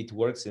see if it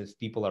works, if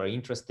people are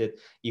interested,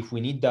 if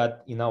we need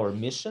that in our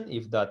mission,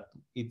 if that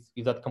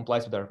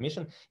complies with our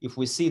mission. If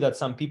we see that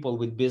some people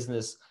with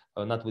business,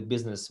 not with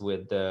business,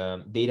 with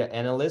data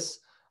analysts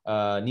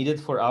needed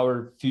for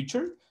our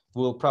future,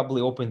 we'll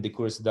probably open the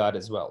course that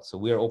as well. So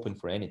we are open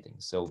for anything.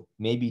 So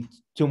maybe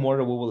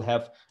tomorrow we will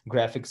have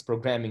graphics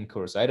programming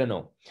course. I don't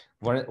know.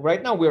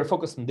 Right now we are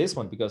focused on this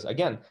one because,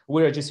 again,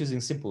 we are just using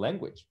simple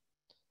language,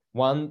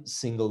 one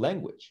single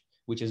language,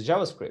 which is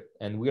JavaScript,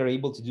 and we are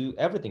able to do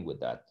everything with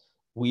that.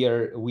 We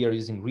are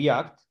using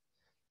React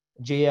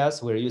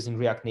JS. We're using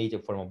React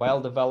Native for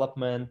mobile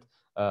development,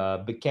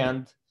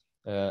 backend,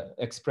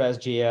 Express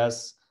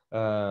JS,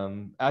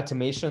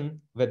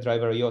 automation,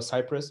 WebDriver.io,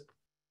 Cypress.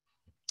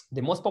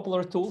 The most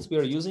popular tools we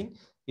are using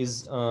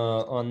is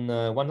on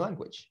one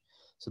language.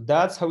 So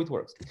that's how it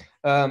works.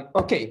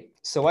 Okay,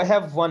 so I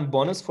have one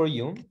bonus for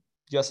you,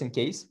 just in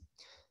case.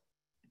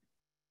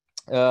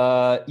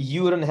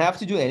 You don't have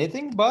to do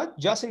anything, but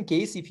just in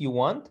case if you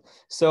want.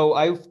 So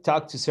I've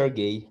talked to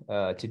Sergey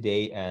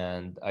today,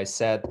 and I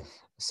said,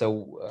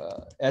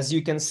 so as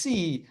you can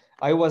see,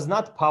 I was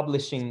not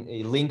publishing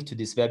a link to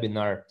this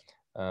webinar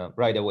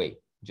right away.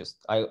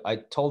 Just I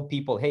told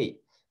people, hey,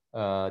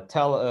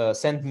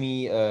 send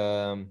me,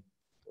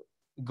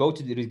 go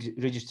to the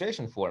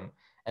registration form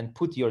and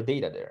put your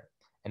data there.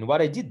 And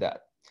what I did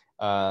that,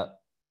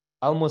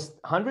 almost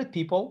 100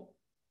 people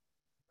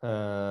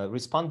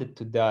responded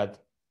to that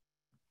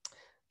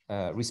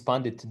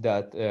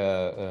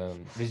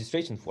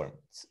registration form.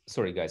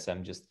 Sorry guys,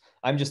 I'm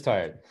just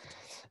tired.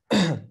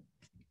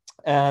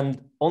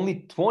 And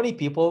only 20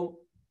 people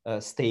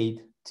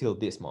stayed till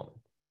this moment.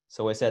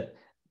 So I said,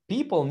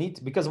 people need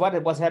to, because what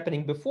was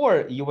happening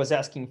before, you was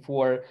asking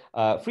for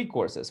free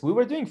courses. We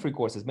were doing free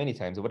courses many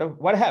times.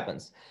 What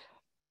happens?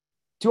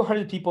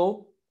 200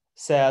 people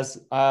says,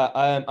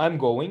 I'm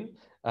going.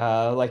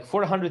 Like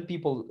 400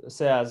 people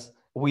says,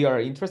 we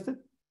are interested.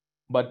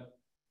 But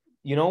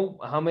you know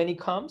how many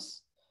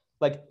comes?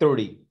 Like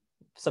 30,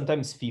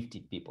 sometimes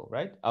 50 people,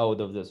 right? Out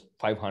of those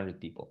 500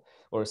 people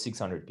or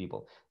 600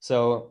 people.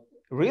 So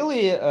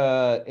really,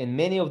 in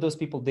many of those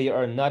people, they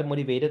are not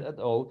motivated at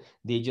all.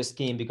 They just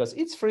came because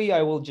it's free.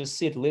 I will just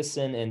sit,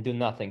 listen, and do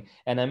nothing.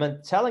 And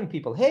I'm telling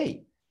people,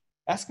 hey,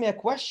 ask me a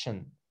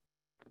question.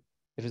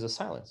 There is a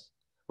silence.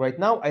 Right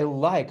now,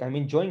 I'm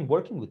enjoying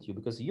working with you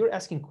because you're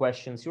asking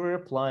questions, you're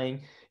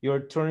replying,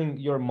 you're turning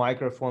your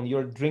microphone,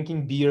 you're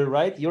drinking beer,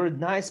 right? You're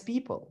nice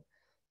people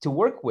to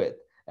work with.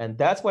 And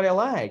that's what I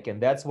like.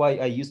 And that's why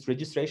I used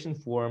registration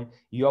form.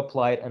 You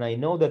applied, and I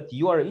know that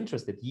you are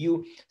interested.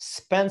 You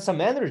spend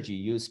some energy,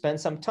 you spend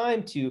some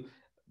time to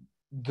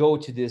go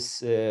to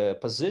this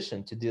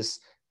position, to this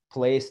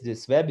place,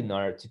 this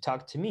webinar to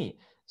talk to me.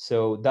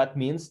 So that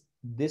means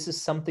this is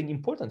something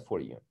important for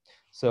you.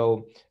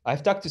 So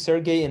I've talked to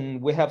Sergey,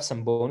 and we have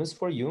some bonus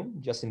for you,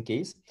 just in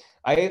case.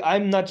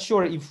 I'm not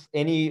sure if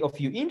any of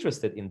you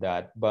interested in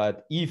that,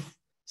 but if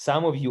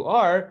some of you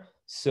are,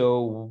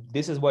 so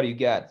this is what you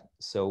get.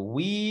 So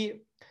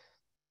we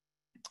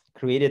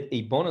created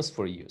a bonus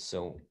for you.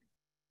 So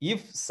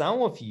if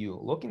some of you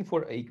looking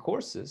for a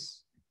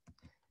courses,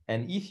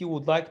 and if you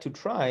would like to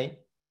try,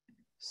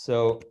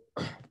 so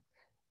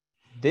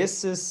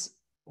this is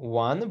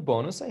one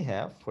bonus I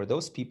have for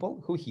those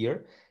people who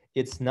here.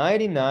 It's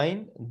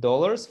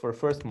 $99 for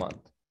first month.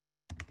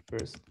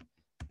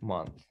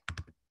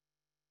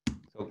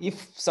 So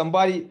if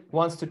somebody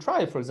wants to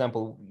try, for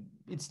example,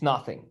 it's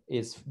nothing.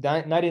 It's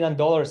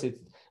 $99.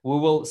 We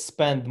will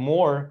spend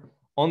more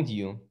on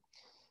you.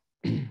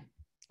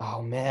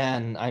 Oh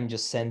man, I'm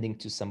just sending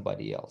to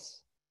somebody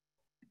else.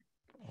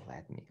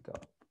 Let me go.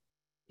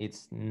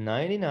 It's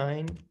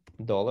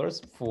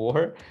 $99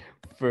 for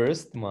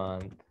first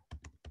month.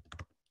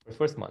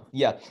 first month.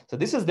 Yeah. So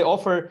this is the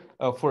offer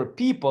for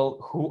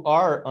people who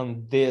are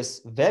on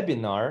this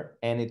webinar,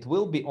 and it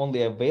will be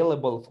only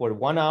available for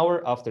 1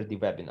 hour after the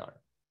webinar.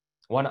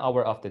 1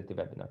 hour after the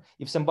webinar.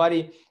 If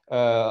somebody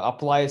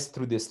applies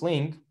through this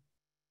link,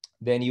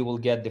 then you will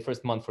get the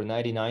first month for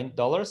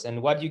 $99.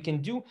 And what you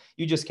can do,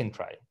 you just can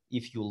try.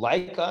 If you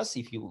like us,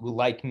 if you will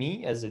like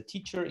me as a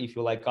teacher, if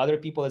you like other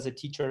people as a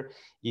teacher,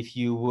 if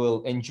you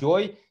will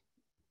enjoy,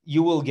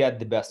 you will get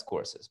the best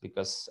courses,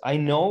 because I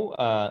know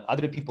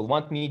other people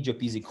want me,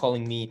 Job Easy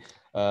calling me,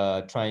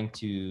 trying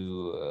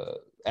to,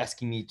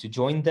 asking me to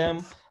join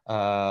them.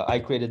 I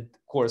created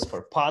course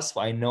for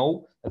PASF. I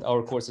know that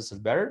our courses is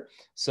better.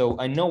 So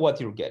I know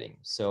what you're getting.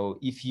 So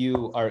if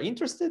you are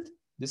interested,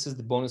 this is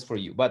the bonus for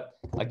you. But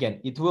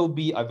again, it will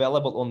be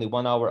available only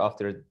 1 hour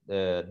after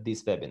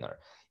this webinar.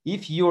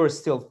 If you're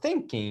still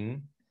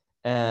thinking,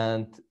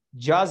 and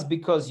just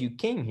because you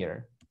came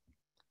here,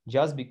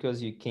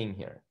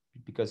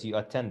 because you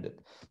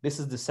attended, this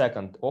is the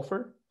second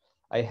offer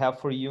I have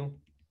for you.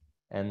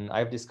 And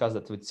I've discussed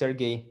that with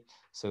Sergey.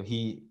 So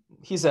he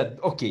said,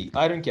 okay,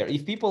 I don't care.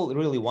 If people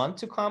really want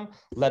to come,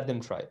 let them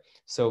try.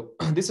 So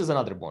this is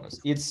another bonus.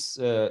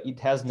 It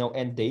has no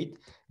end date.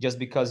 Just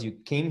because you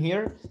came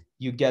here,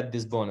 you get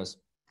this bonus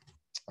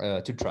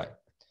to try.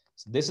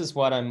 So this is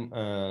what I'm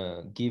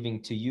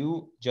giving to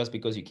you just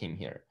because you came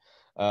here.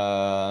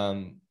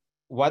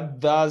 What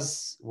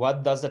does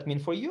that mean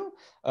for you?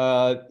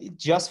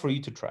 It's just for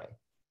you to try.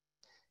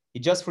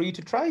 It's just for you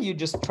to try. You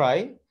just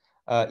try.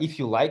 If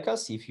you like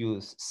us, if you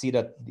see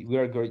that we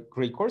are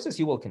great courses,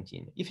 you will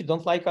continue. If you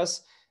don't like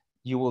us,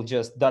 you will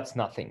just, that's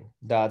nothing.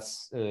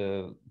 That's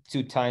go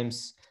 2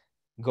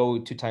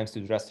 times to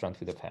the restaurant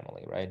with the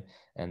family, right?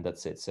 And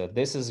that's it. So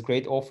this is a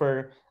great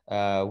offer.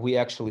 We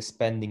actually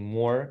spending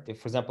more. If,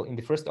 for example, in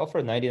the first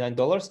offer,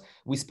 $99,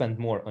 we spend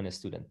more on a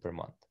student per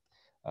month.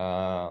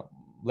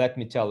 Let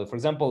me tell you, for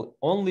example,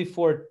 only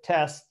for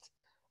test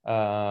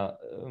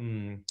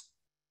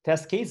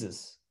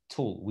cases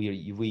tool we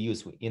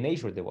use in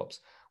Azure DevOps,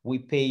 we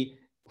pay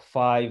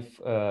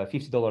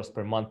 $50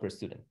 per month per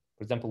student.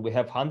 For example, we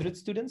have 100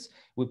 students,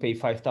 we pay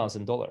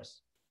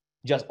 $5,000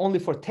 just only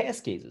for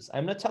test cases.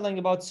 I'm not telling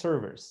about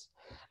servers,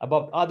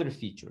 about other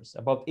features,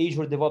 about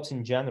Azure DevOps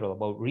in general,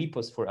 about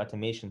repos for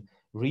automation,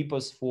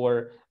 repos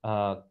for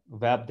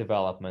web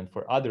development,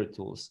 for other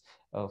tools,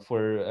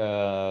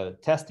 for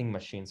testing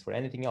machines, for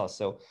anything else.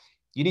 So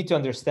you need to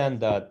understand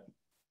that,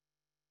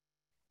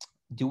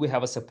 do we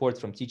have a support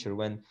from teacher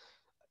when,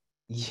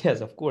 yes,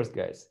 of course,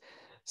 guys.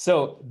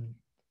 So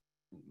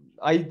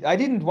I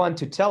didn't want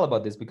to tell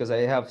about this because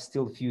I have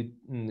still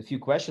a few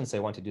questions I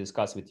want to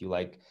discuss with you,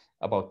 like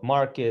about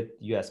market,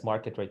 US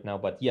market right now.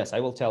 But yes, I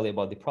will tell you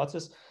about the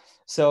process.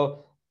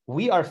 So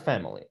we are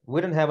family.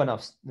 We don't have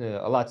enough,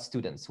 a lot of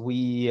students.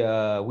 We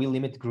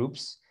limit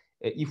groups.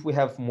 If we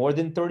have more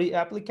than 30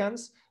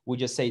 applicants, we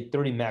just say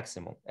 30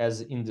 maximum,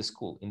 as in the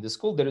school. In the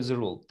school, there is a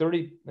rule,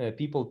 30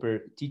 people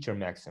per teacher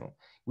maximum.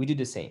 We do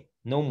the same,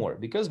 no more,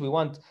 because we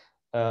want,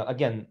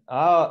 again,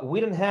 we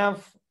don't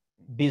have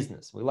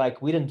business.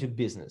 We don't do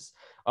business.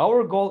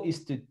 Our goal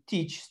is to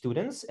teach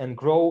students and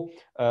grow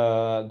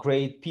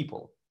great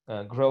people,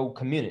 grow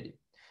community.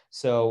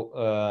 So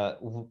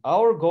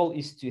our goal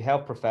is to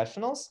have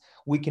professionals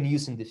we can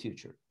use in the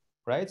future,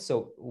 right?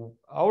 So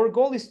our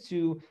goal is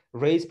to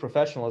raise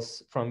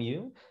professionals from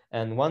you.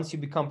 And once you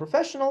become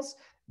professionals,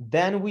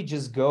 then we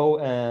just go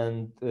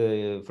and,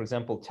 for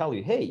example, tell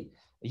you, hey,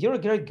 you're a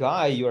great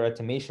guy, you're an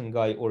automation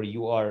guy, or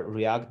you are a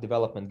React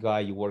development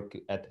guy, you work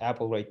at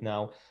Apple right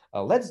now.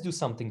 Let's do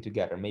something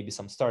together, maybe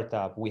some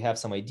startup, we have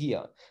some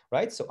idea,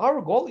 right? So our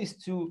goal is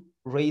to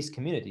raise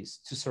communities,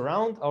 to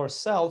surround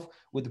ourselves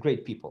with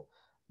great people.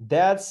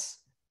 That's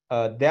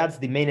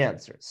the main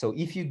answer. So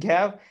if you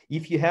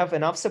have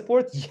enough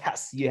support,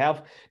 yes, you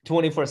have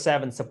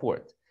 24/7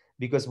 support,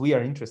 because we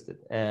are interested.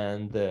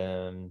 And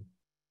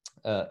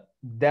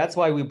that's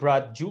why we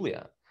brought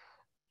Julia.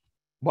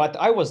 What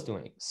I was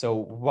doing. So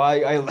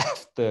why I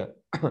left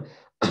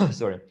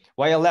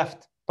why I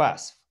left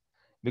PASF,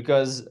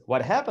 because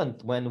what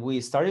happened when we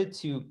started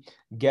to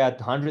get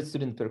 100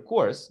 students per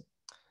course,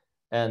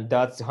 and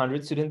that's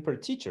 100 students per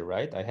teacher,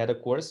 right? I had a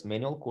course,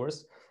 manual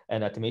course,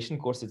 and automation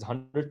course is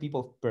 100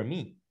 people per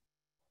me.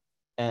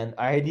 And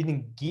I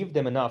didn't give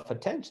them enough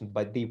attention,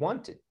 but they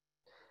wanted.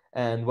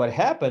 And what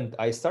happened,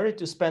 I started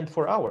to spend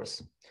 4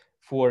 hours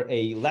for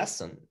a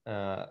lesson.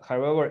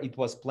 However, it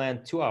was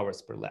planned 2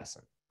 hours per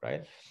lesson,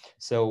 right?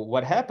 So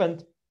what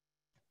happened,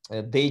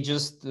 they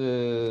just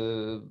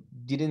I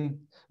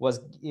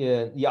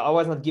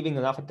was not giving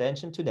enough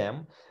attention to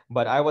them,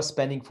 but I was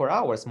spending 4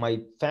 hours.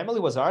 My family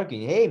was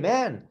arguing, hey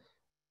man,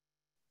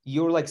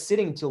 you're like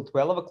sitting till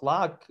 12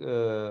 o'clock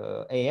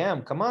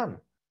a.m. Come on,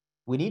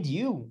 we need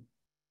you.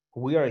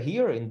 We are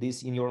here in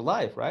your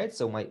life, right?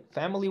 So my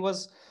family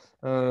was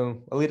a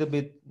little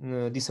bit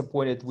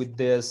disappointed with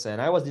this, and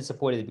I was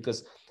disappointed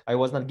because I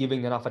was not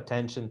giving enough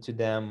attention to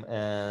them,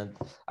 and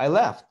I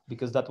left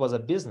because that was a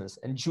business.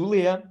 And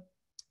Julia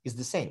is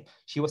the same.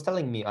 She was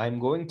telling me, I'm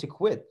going to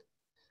quit.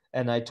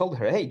 And I told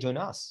her, hey, join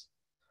us.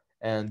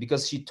 And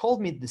because she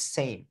told me the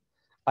same,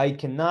 I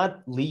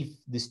cannot leave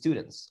the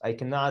students. I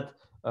cannot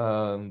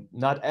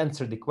not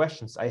answer the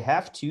questions. I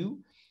have to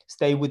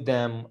stay with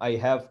them.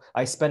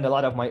 I spend a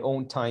lot of my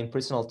own time,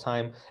 personal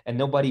time, and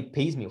nobody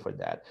pays me for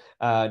that.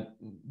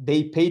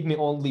 They paid me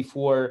only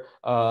for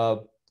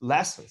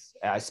lessons.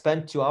 I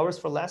spent 2 hours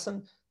for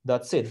lesson.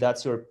 That's it.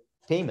 That's your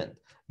payment.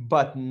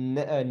 But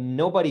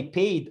nobody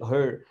paid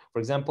her, for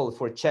example,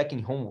 for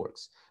checking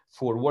homeworks,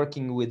 for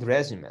working with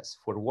resumes,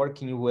 for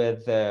working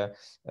with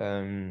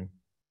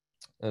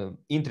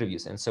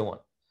interviews and so on.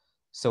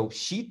 So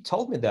she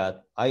told me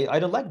that I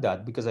don't like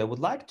that, because I would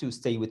like to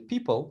stay with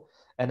people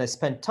and I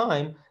spend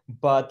time,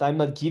 but I'm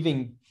not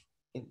giving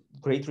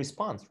great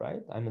response,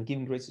 right? I'm not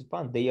giving great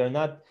response. They are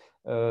not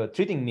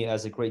treating me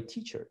as a great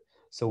teacher.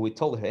 So we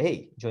told her,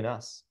 hey, join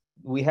us.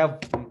 We have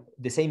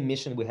the same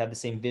mission, we have the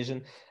same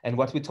vision. And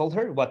what we told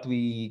her, what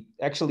we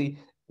actually,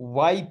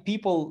 why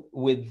people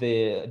with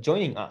the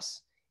joining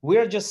us,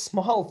 we're just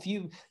small,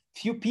 few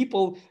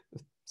people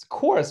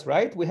course,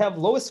 right? We have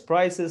lowest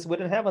prices. We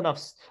don't have a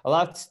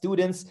lot of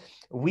students.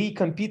 We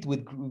compete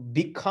with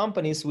big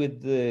companies,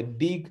 with the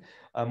big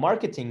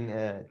marketing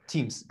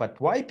teams. But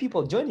why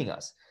people joining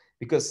us?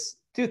 Because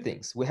two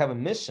things: we have a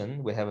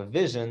mission, we have a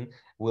vision,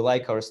 we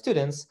like our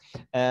students,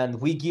 and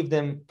we give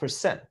them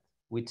percent.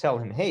 We tell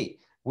him, hey,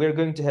 we're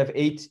going to have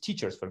 8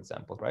 teachers, for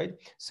example, right?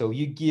 So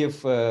you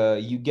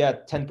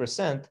get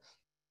 10%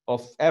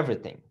 of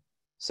everything.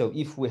 So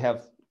if we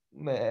have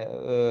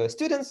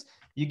students,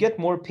 you get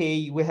more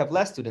pay. We have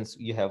less students,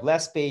 you have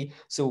less pay.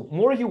 So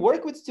more you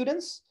work with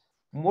students,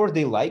 more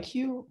they like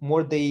you,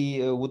 more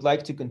they would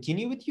like to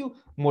continue with you,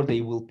 more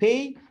they will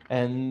pay,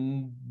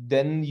 and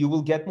then you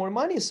will get more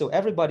money. So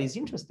everybody's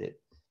interested,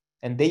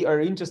 and they are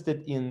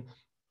interested in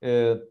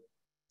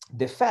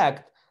the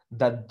fact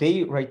that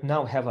they right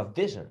now have a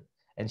vision,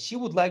 and she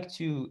would like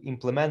to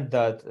implement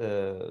that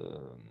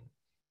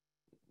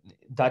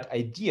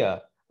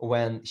idea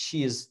when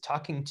she is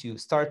talking to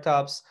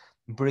startups,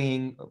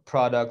 bring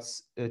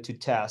products to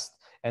test,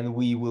 and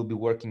we will be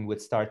working with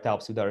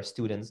startups with our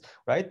students,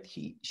 right?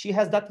 She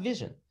has that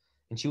vision,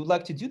 and she would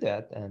like to do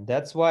that, and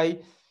that's why.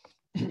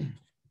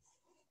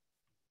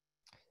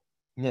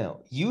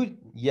 No,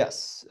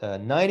 yes,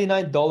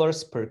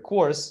 $99 per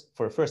course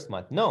for first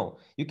month. No,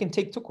 you can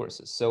take 2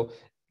 courses. So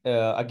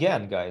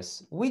again,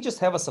 guys, we just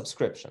have a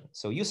subscription.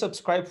 So you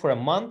subscribe for a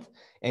month,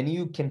 and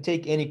you can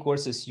take any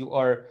courses you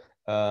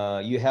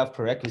have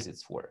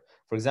prerequisites for.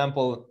 For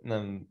example,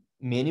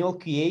 manual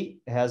QA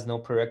has no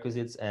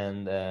prerequisites,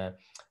 and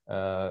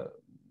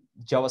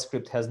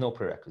JavaScript has no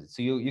prerequisites.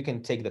 So you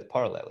can take that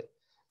parallelly.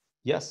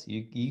 Yes,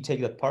 you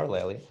take that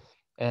parallelly,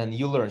 and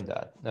you learn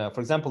that. For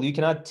example, you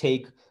cannot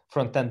take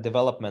front-end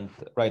development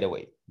right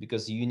away,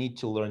 because you need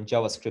to learn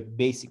JavaScript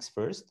basics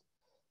first.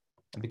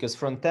 Because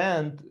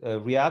front-end,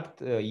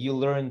 React, you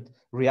learned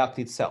React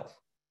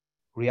itself,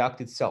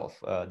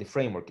 the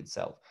framework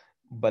itself.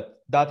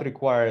 But that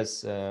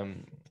requires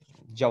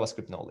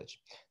JavaScript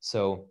knowledge.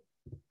 So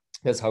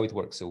that's how it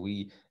works. So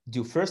we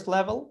do first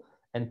level,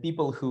 and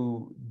people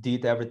who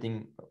did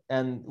everything,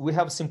 and we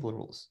have simple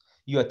rules.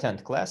 You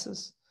attend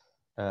classes,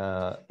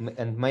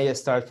 and may I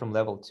start from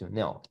level 2?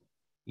 No,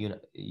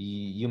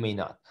 you may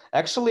not.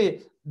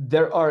 Actually,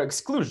 there are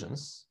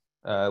exclusions.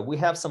 We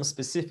have some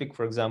specific,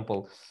 for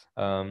example,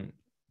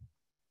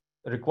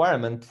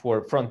 requirement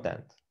for front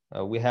end.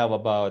 We have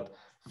about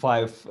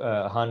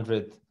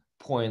 500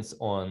 points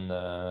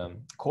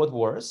on code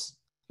wars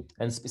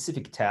and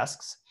specific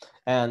tasks,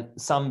 and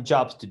some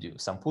jobs to do,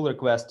 some pull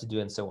requests to do,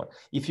 and so on.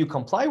 If you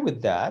comply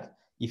with that,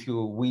 we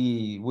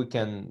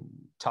can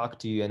talk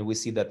to you, and we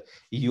see that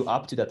you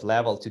up to that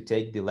level to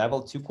take the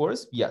level 2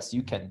 course, yes,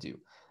 you can do.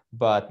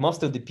 But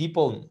most of the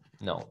people,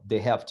 no, they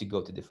have to go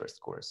to the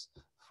first course.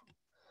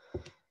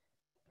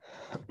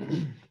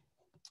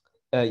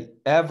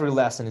 Every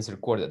lesson is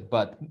recorded,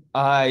 but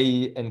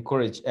I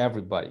encourage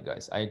everybody,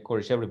 guys. I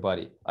encourage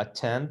everybody,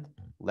 attend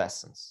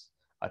lessons,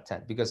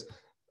 because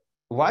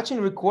watching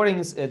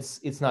recordings,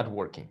 it's not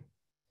working.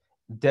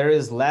 There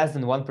is less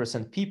than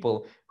 1%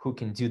 people who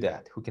can do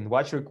that, who can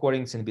watch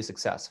recordings and be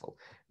successful.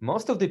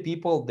 Most of the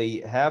people,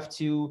 they have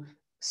to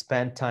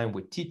spend time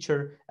with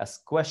teacher,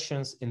 ask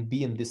questions, and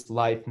be in this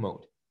live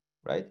mode,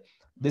 right?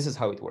 This is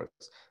how it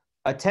works.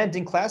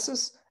 Attending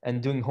classes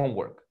and doing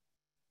homework,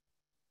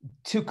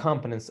 2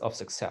 components of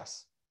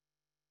success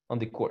on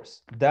the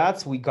course.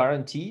 That's, we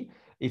guarantee,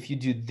 if you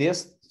do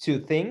these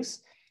 2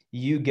 things,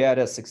 you get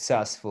a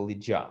successful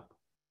job.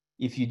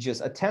 If you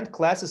just attend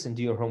classes and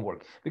do your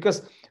homework,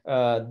 because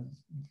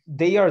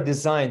they are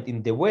designed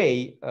in the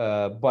way,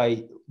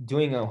 by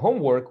doing a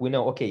homework, we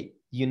know, okay,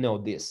 you know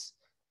this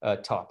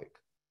topic.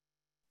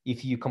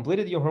 If you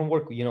completed your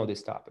homework, you know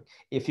this topic.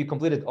 If you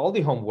completed all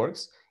the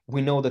homeworks,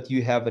 we know that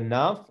you have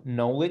enough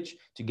knowledge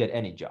to get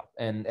any job.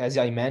 And as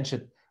I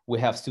mentioned, we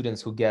have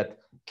students who get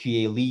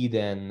QA lead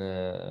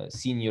and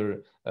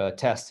senior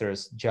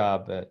testers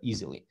job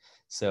easily.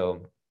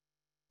 So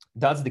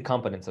that's the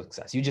components of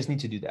success. You just need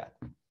to do that.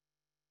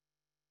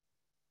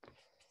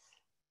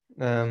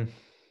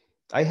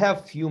 I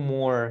have few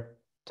more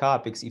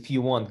topics if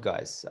you want,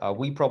 guys.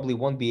 We probably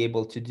won't be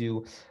able to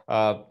do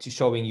to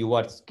showing you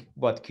what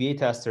QA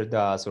tester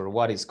does or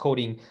what is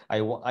coding.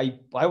 I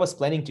was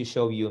planning to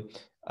show you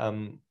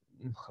um,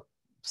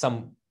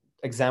 some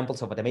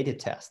examples of automated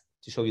tests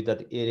to show you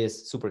that it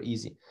is super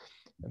easy,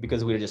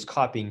 because we're just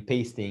copying,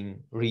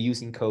 pasting,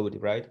 reusing code,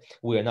 right?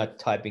 We are not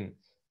typing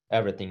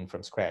everything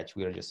from scratch.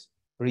 We are just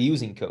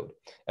reusing code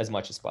as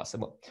much as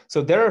possible.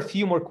 So there are a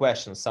few more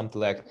questions, something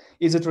like,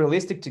 is it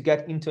realistic to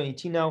get into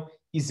IT now?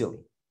 Easily.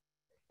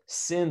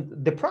 Since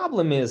the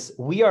problem is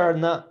we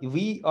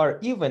are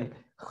even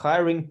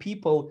hiring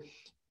people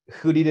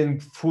who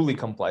didn't fully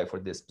comply for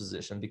this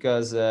position,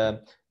 because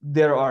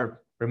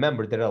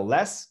remember, there are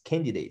less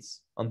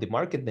candidates on the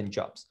market than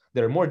jobs.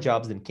 There are more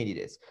jobs than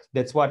candidates.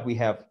 That's what we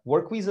have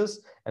work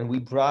visas, and we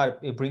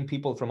bring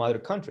people from other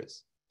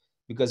countries,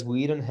 because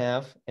we don't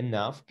have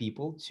enough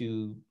people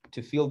to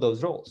fill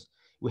those roles.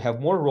 We have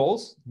more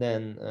roles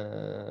than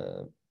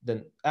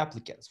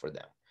applicants for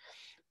them.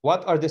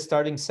 What are the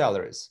starting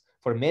salaries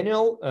for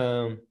manual?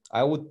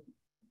 I will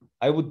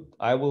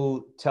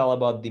tell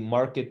about the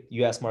market,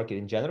 US market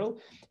in general.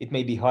 It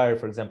may be higher,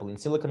 for example, in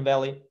Silicon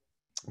Valley,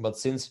 but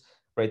since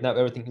right now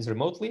everything is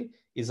remotely,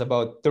 is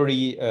about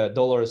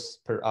 $30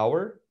 per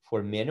hour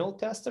for manual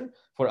tester.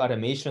 For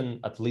automation,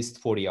 at least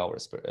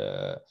 $40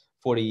 per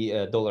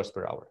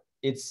hour.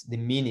 It's the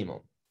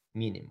minimum.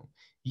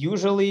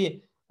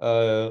 Usually,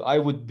 I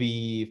would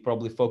be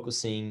probably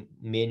focusing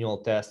manual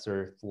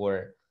tester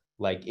for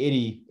like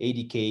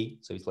 80K,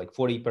 so it's like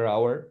 40 per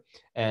hour,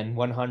 and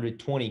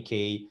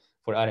 120K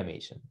for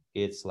automation.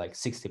 It's like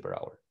 60 per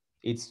hour.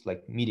 It's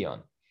like median.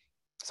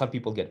 Some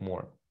people get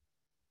more.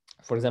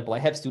 For example, I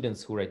have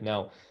students who right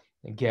now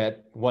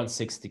get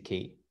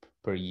 160K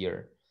per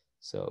year,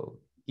 so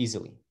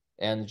easily,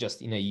 and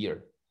just in a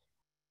year.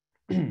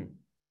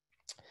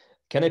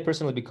 Can I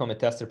personally become a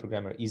tester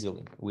programmer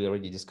easily? We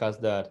already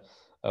discussed that.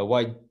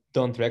 Why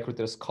don't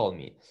recruiters call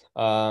me?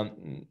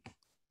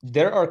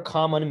 There are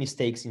common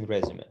mistakes in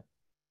resume.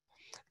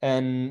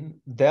 And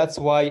that's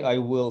why I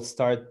will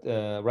start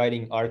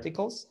writing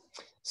articles.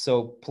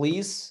 So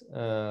please,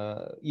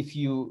 if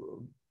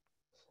you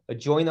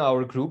join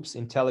our groups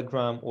in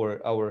Telegram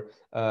or our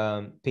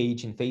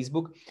page in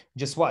Facebook,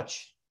 just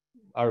watch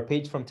our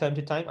page from time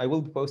to time. I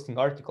will be posting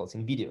articles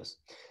and videos.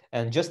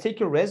 And just take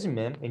your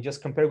resume and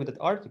just compare with that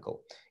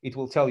article. It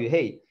will tell you,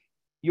 hey,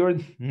 your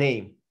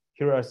name,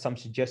 here are some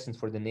suggestions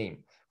for the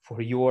name,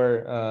 for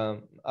your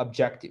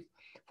objective,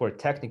 for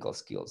technical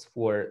skills,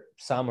 for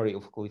summary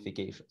of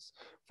qualifications,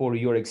 for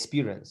your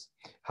experience,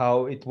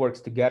 how it works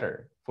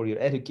together, for your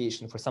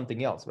education, for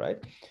something else, right?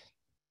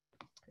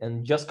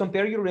 And just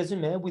compare your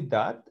resume with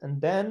that,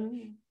 and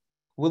then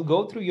we'll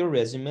go through your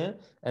resume,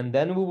 and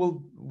then we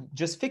will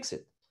just fix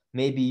it.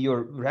 Maybe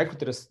your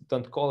recruiters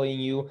don't calling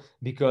you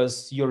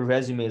because your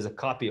resume is a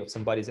copy of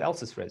somebody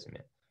else's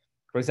resume.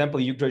 For example,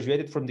 you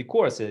graduated from the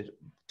course,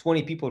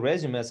 20 people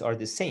resumes are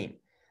the same.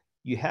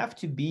 You have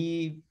to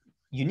be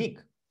unique.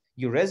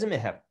 Your resume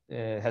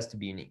has to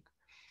be unique.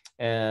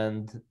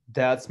 And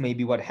that's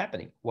maybe what's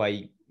happening,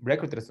 why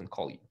recruiters don't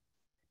call you.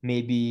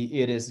 Maybe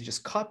it is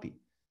just copy.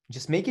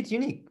 Just make it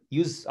unique.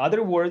 Use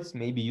other words,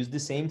 maybe use the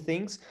same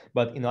things,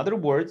 but in other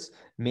words,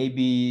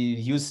 maybe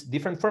use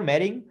different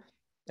formatting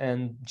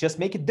and just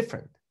make it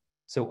different.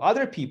 So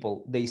other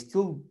people, they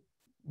still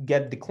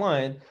get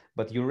declined,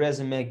 but your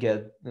resume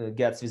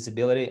gets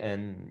visibility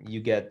and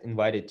you get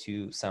invited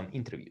to some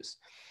interviews.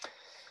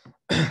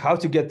 How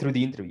to get through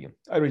the interview?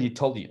 I already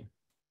told you.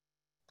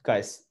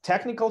 Guys,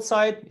 technical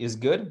side is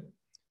good.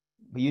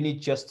 You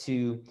need just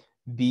to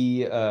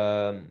be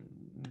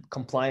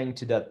complying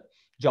to that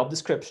job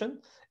description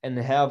and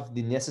have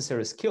the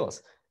necessary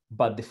skills.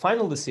 But the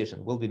final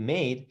decision will be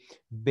made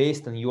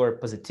based on your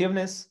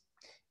positiveness,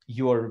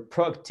 your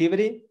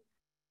proactivity,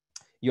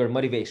 your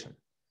motivation,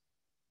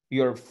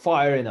 your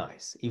fire and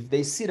ice. If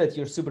they see that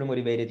you're super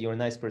motivated, you're a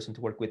nice person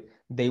to work with,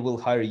 they will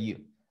hire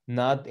you,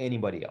 not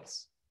anybody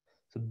else.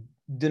 So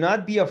do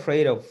not be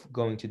afraid of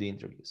going to the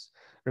interviews.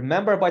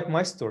 Remember about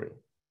my story.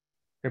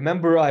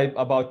 Remember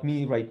about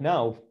me right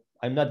now.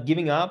 I'm not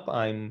giving up.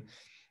 I'm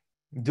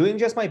doing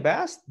just my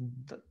best.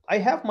 I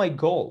have my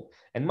goal,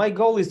 and my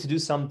goal is to do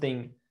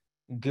something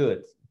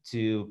good,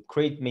 to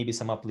create maybe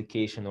some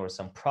application or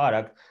some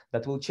product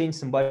that will change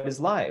somebody's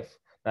life.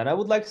 And I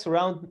would like to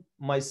surround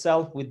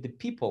myself with the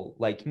people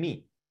like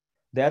me.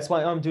 That's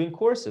why I'm doing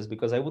courses,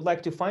 because I would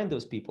like to find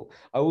those people.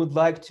 I would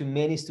like to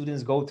many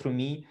students go through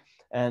me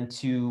and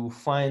to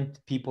find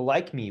people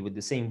like me with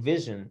the same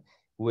vision,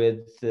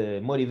 with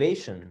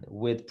motivation,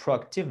 with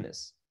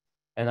proactiveness.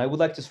 And I would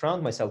like to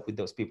surround myself with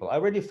those people. I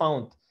already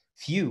found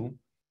few,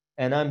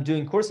 and I'm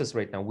doing courses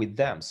right now with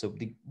them. So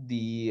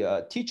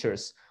the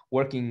teachers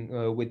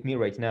working with me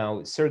right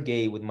now,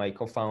 Sergey, with my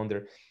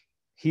co-founder,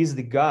 he's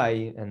the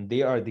guy, and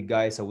they are the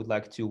guys I would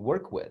like to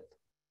work with.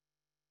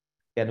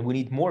 And we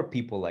need more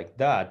people like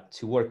that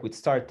to work with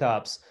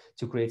startups,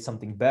 to create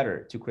something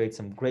better, to create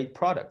some great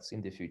products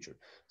in the future.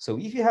 So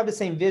if you have the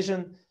same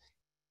vision,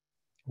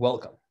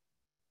 welcome.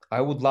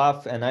 I would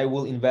love, and I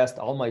will invest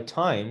all my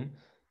time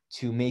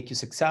to make you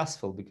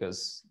successful,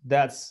 because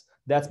that's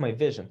my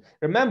vision.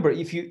 Remember,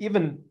 if you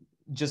even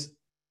just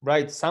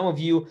right, some of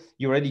you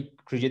already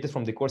graduated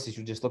from the courses,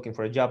 you're just looking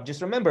for a job.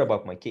 Just remember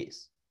about my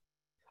case.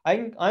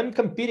 I'm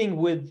competing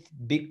with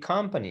big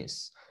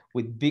companies,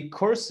 with big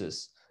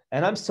courses,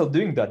 and I'm still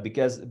doing that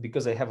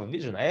because I have a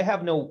vision. I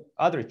have no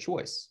other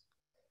choice.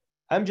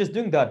 I'm just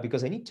doing that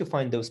because I need to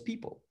find those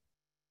people,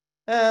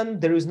 and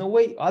there is no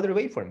other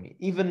way for me.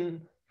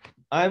 Even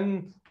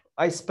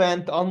I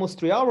spent almost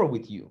 3 hours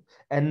with you,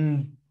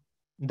 and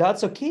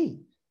that's okay,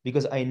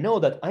 because I know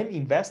that I'm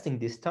investing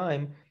this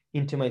time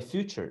into my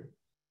future.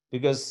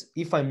 Because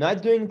if I'm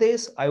not doing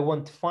this, I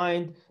won't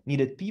find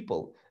needed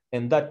people,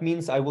 and that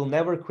means I will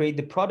never create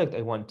the product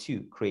I want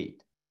to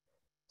create.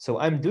 So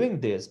I'm doing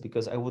this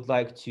because I would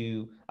like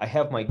to, I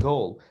have my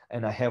goal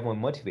and I have my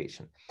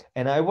motivation.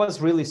 And I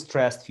was really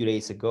stressed a few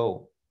days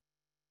ago,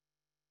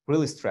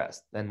 really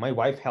stressed. And my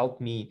wife helped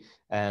me,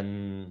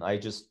 and I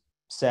just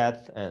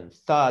sat and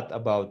thought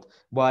about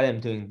why I'm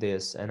doing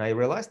this. And I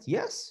realized,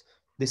 yes,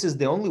 this is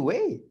the only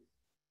way.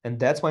 And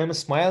that's why I'm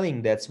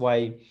smiling. That's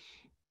why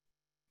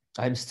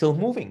I'm still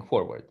moving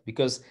forward,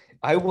 because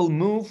I will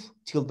move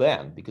till the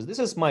end, because this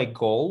is my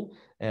goal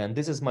and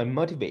this is my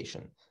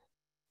motivation.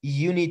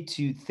 You need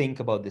to think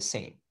about the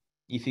same.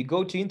 If you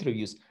go to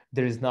interviews,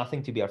 there is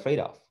nothing to be afraid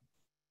of.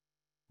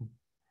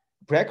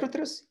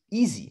 Recruiters,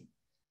 easy.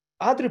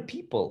 Other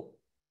people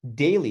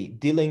daily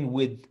dealing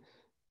with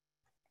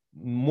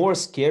more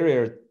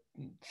scarier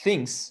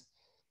things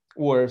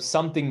or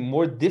something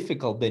more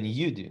difficult than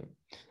you do.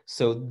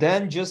 So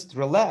then just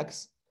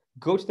relax,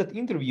 go to that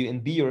interview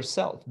and be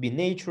yourself, be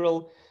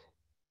natural,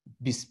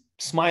 be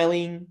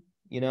smiling,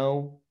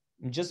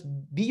 just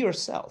be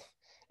yourself,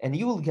 and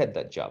you will get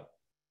that job.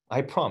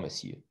 I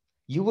promise you,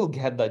 you will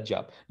get that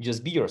job.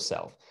 Just be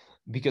yourself,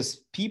 because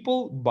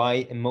people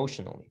buy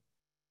emotionally,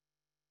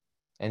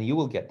 and you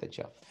will get the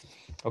job.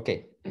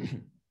 Okay.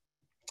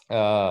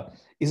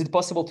 Is it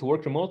possible to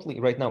work remotely?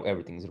 Right now,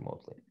 everything is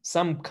remotely.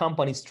 Some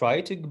companies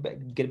try to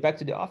get back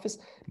to the office,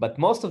 but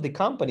most of the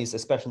companies,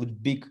 especially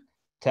big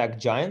tech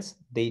giants,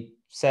 they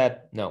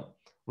said no,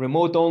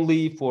 remote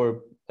only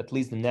for at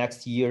least the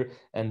next year,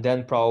 and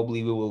then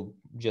probably we will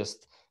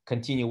just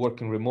continue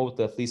working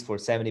remotely, at least for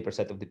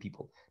 70% of the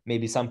people.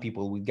 Maybe some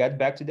people will get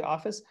back to the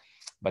office,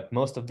 but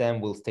most of them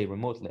will stay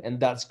remotely, and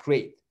that's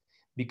great,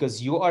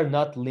 because you are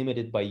not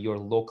limited by your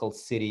local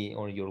city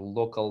or your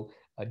local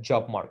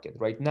job market.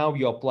 Right now,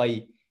 you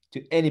apply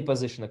to any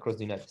position across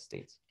the United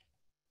States.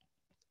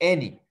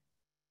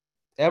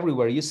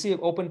 Everywhere you see an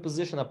open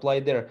position,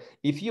 apply there.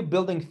 If you're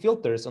building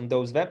filters on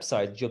those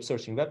websites, job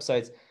searching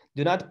websites,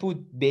 do not put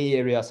Bay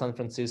Area, San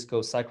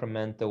Francisco,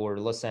 Sacramento, or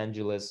Los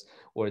Angeles,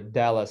 or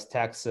Dallas,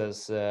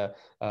 Texas,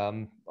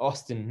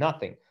 Austin,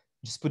 nothing.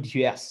 Just put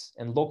US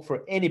and look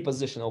for any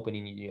position open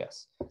in the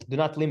US. Do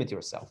not limit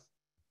yourself.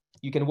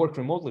 You can work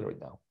remotely right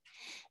now.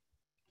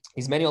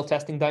 Is manual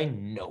testing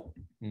dying?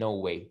 No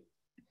way.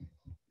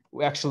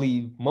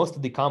 Actually, most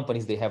of the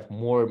companies, they have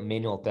more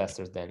manual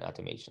testers than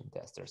automation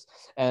testers.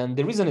 And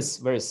the reason is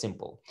very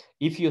simple.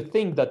 If you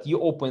think that you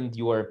opened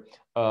your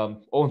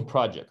own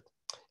project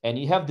and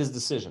you have this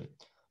decision,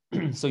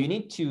 so you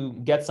need to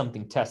get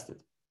something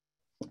tested.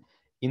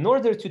 In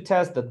order to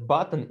test that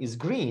button is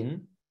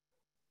green,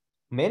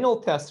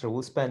 manual tester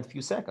will spend a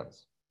few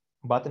seconds.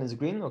 Button is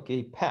green,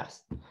 okay,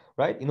 passed,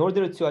 right? In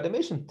order to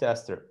automation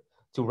tester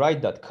to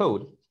write that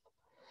code,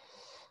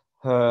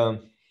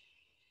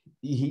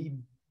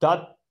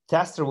 that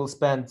tester will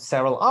spend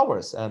several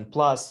hours, and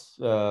plus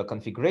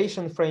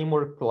configuration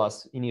framework,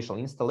 plus initial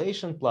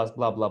installation, plus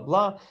blah, blah,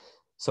 blah.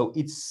 So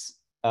it's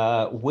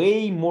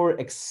way more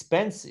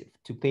expensive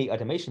to pay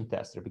automation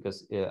tester,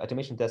 because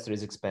automation tester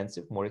is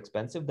expensive, more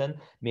expensive than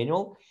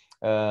manual,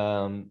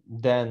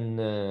 than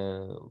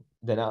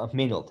a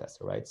manual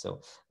tester, right?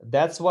 So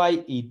that's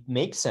why it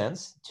makes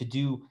sense to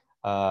do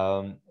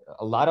a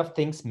lot of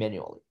things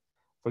manually.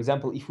 For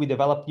example, if we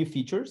develop new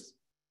features,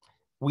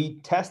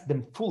 we test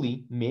them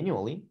fully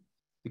manually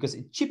because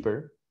it's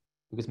cheaper,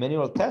 because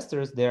manual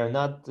testers, they are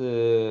not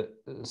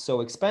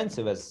so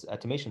expensive as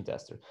automation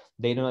tester.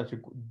 They do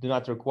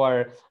not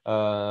require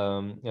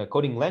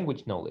coding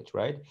language knowledge,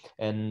 right?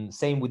 And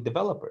same with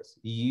developers.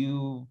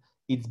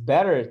 It's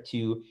better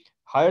to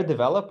hire a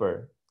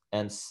developer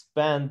and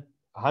spend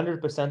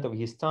 100% of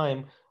his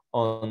time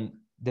on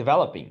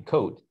developing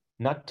code,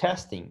 not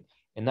testing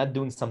and not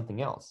doing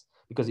something else,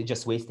 because it's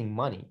just wasting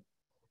money.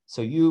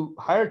 So you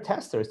hire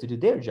testers to do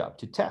their job,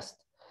 to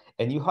test,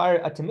 and you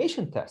hire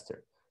automation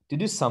tester to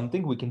do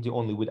something we can do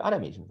only with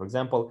automation. For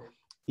example,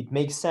 it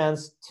makes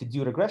sense to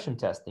do regression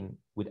testing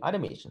with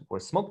automation, or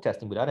smoke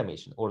testing with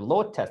automation, or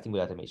load testing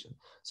with automation.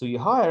 So you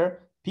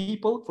hire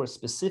people for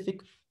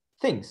specific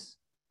things.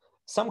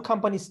 Some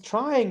companies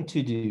trying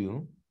to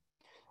do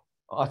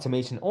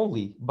automation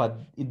only, but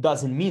it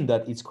doesn't mean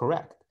that it's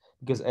correct,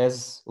 because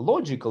as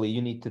logically,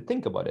 you need to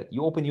think about it.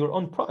 You open your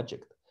own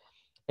project,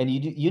 and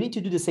you need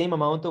to do the same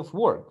amount of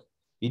work.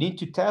 You need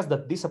to test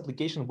that this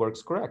application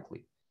works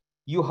correctly.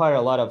 You hire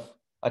a lot of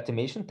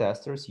automation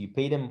testers, you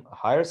pay them a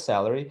higher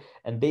salary,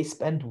 and they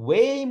spend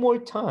way more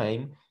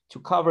time to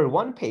cover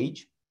one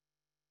page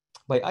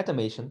by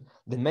automation,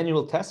 the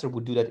manual tester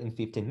would do that in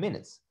 15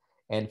 minutes.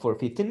 And for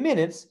 15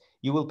 minutes,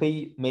 you will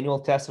pay manual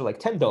tester like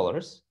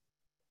 $10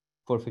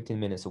 for 15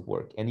 minutes of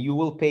work. And you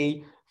will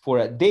pay for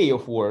a day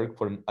of work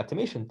for an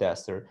automation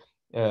tester,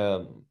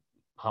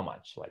 how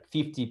much? Like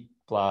 50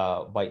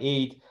 by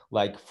 8,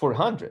 like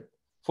 400.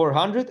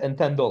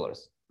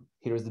 $410.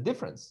 Here's the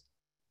difference.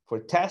 For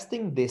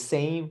testing the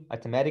same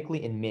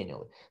automatically and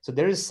manually. So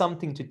there is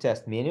something to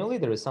test manually,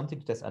 there is something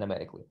to test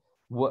automatically.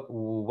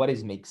 What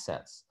is makes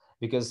sense?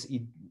 Because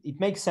it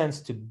makes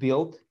sense to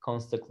build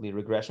constantly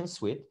regression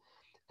suite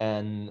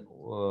and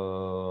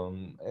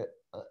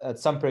at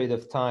some period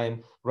of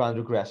time run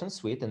regression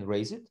suite and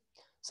raise it.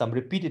 Some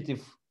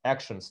repetitive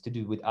actions to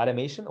do with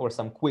automation, or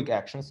some quick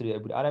actions to do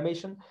with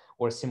automation,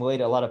 or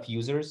simulate a lot of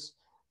users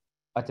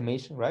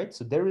automation, right?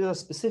 So there are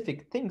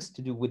specific things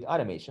to do with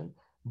automation,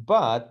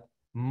 but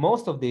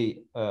most of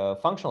the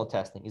functional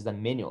testing is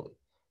done manually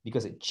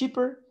because it's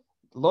cheaper,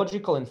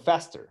 logical, and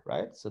faster,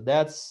 right? So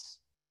that's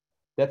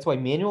why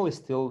manual is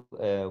still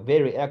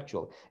very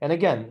actual. And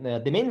again,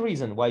 the main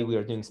reason why we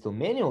are doing still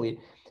manually,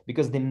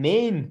 because the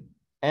main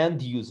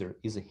end user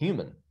is a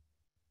human.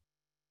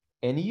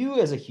 And you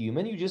as a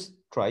human, you just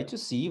try to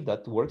see if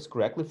that works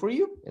correctly for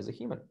you as a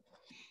human.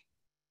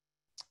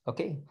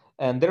 Okay,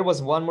 and there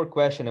was one more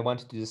question I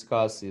wanted to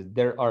discuss. Is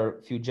there are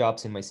a few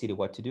jobs in my city,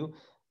 what to do?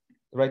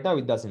 Right now,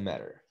 it doesn't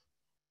matter.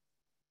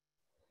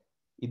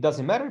 It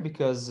doesn't matter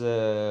because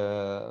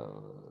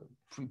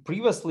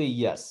previously,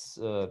 yes,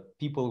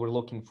 people were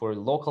looking for a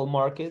local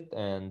market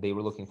and they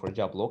were looking for a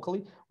job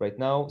locally. Right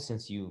now,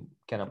 since you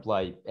can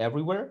apply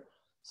everywhere,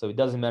 so it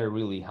doesn't matter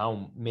really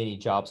how many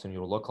jobs in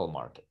your local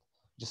market.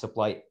 Just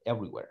apply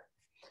everywhere.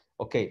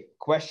 Okay,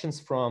 questions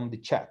from the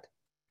chat.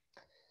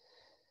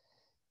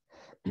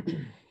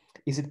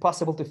 Is it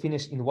possible to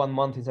finish in 1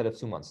 month instead of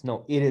 2 months?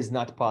 No, it is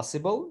not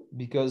possible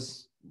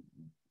because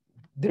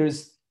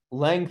there's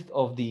length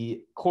of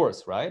the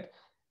course, right?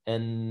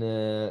 And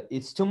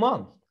it's 2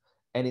 months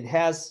and it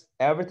has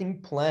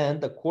everything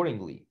planned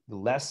accordingly, the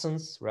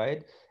lessons,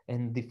 right?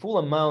 And the full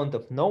amount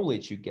of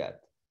knowledge you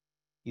get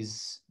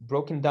is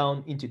broken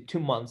down into 2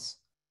 months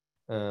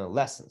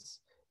lessons.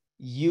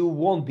 You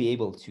won't be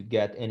able to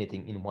get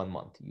anything in 1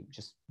 month. You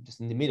just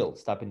in the middle,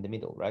 stop in the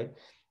middle, right?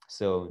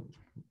 So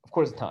of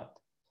course not.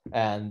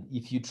 And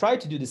if you try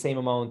to do the same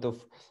amount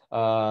of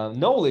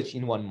knowledge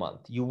in 1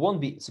 month, you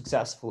won't be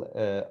successful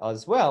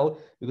as well,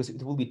 because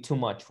it will be too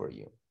much for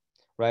you,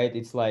 right?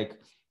 It's like,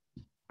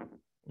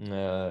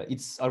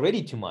 it's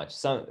already too much.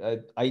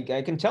 So I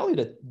can tell you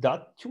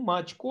that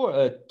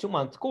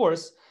 2-month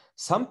course,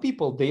 some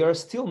people, they are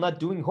still not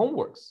doing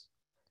homeworks.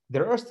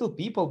 There are still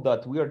people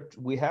that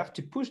we have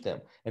to push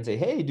them and say,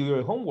 hey, do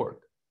your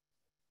homework.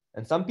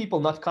 And some people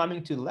not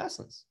coming to the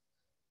lessons.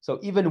 So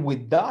even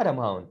with that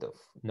amount of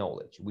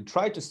knowledge, we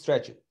try to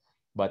stretch it,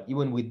 but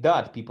even with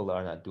that, people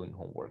are not doing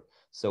homework.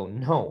 So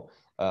no,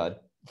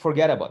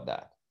 forget about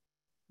that.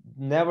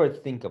 Never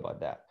think about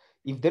that.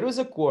 If there is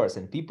a course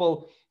and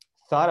people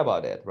thought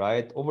about it,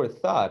 right?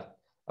 Overthought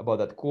about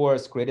that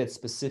course, created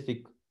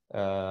specific,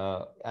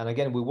 and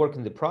again, we work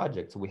in the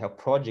project. So we have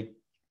project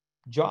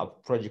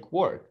job, project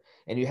work,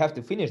 and you have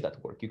to finish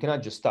that work. You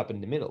cannot just stop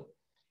in the middle,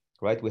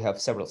 right? We have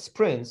several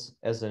sprints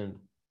as in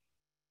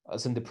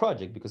the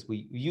project, because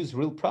we use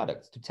real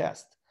products to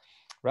test,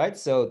 right?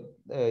 So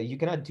you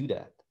cannot do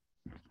that.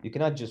 You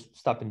cannot just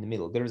stop in the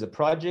middle. There is a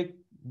project,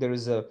 there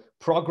is a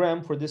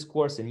program for this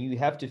course, and you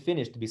have to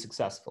finish to be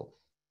successful.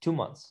 2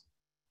 months,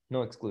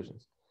 no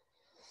exclusions.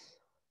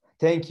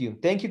 Thank you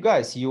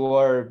guys. You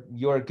are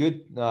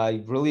good.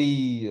 I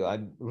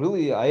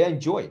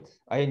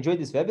enjoyed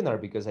this webinar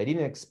because I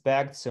didn't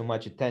expect so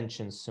much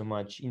attention, so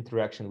much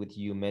interaction with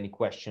you, many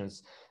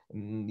questions.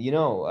 You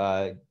know,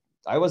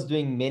 I was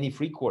doing many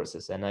free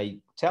courses, and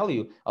I tell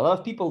you, a lot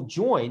of people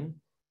join,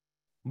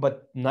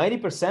 but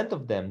 90%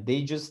 of them,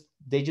 they just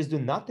do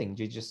nothing.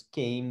 They just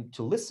came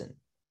to listen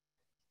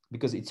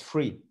because it's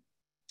free,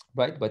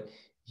 right? But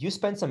you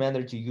spend some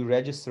energy, you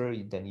register,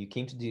 then you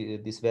came to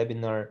this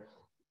webinar.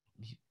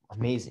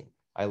 Amazing.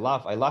 I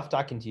love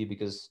talking to you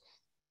because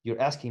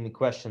you're asking me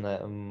question.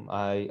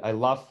 I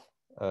love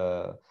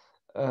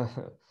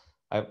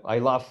I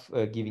love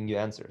giving you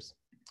answers.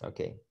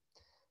 Okay,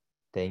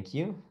 thank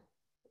you.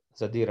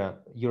 Zadira,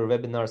 your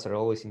webinars are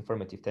always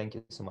informative. Thank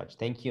you so much.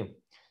 Thank you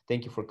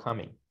for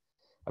coming.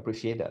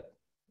 Appreciate that.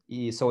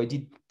 So I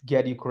did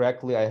get you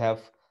correctly. I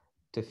have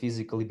to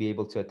physically be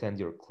able to attend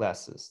your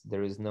classes.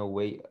 There is no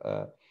way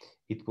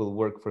it will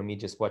work for me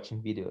just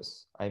watching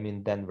videos. I'm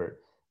in Denver.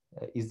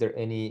 Is there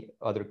any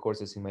other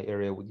courses in my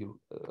area? Would you?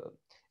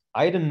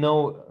 I don't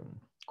know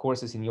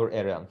courses in your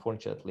area,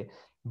 unfortunately,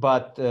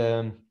 but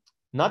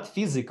not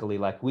physically.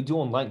 Like we do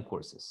online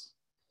courses.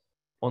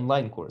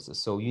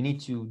 So you need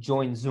to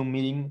join Zoom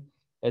meeting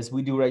as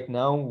we do right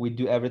now. We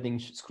do everything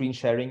screen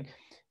sharing.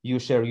 You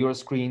share your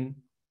screen,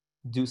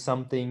 do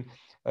something.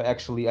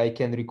 Actually, I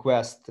can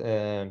request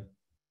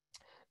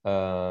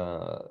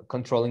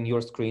controlling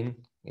your screen,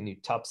 and you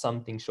tap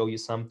something, show you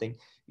something.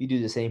 You do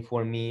the same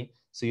for me.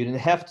 So you don't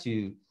have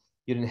to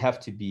You don't have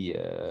to be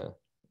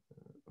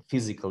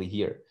physically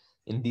here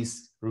in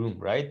this room,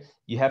 right?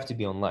 You have to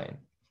be online.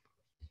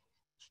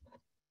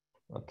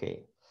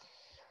 Okay.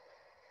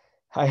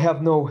 I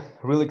have no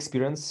real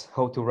experience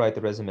how to write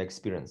a resume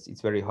experience.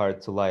 It's very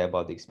hard to lie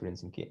about the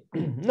experience in Key.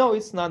 No,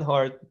 it's not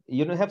hard.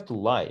 You don't have to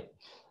lie.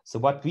 So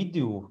what we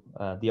do,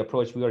 the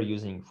approach we are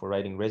using for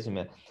writing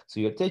resume, so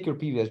you take your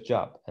previous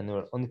job, and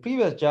on the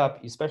previous job,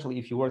 especially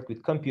if you work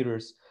with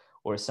computers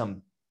or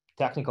some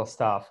technical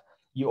stuff,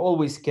 you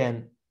always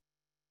can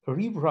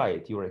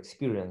rewrite your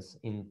experience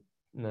in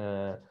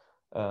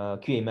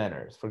QA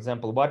manners. For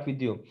example, what we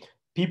do,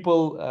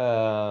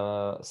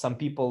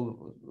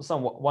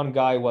 one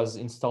guy was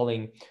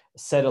installing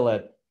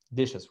satellite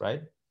dishes,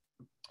 right?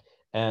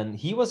 And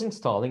he was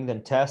installing,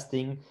 then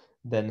testing,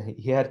 then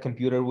he had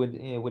computer with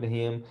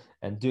him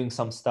and doing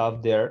some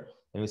stuff there.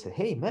 And we said,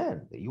 hey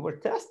man, you were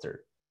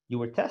tester. You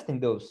were testing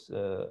those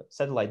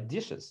satellite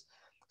dishes.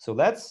 So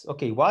that's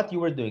okay. What you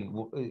were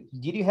doing?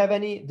 Did you have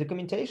any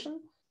documentation?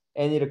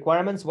 Any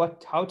requirements?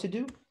 How to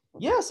do?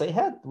 Yes, I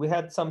had. We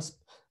had some.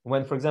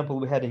 When, for example,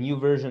 we had a new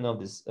version of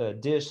this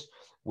dish,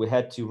 we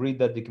had to read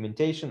that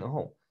documentation.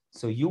 Oh,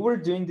 so you were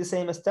doing the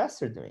same as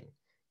tester doing.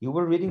 You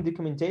were reading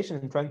documentation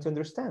and trying to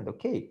understand.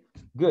 Okay,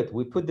 good.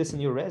 We put this in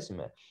your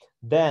resume.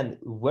 Then,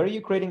 were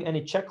you creating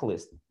any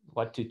checklist?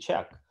 What to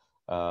check?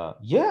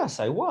 Yes,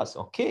 I was.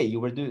 Okay, you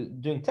were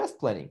doing test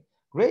planning.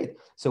 Great.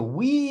 So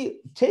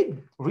we take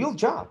real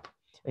job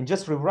and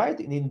just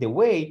rewrite it in the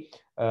way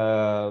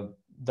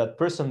that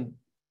person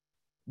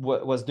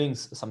was doing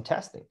some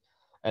testing,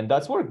 and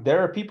that's work. There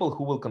are people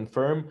who will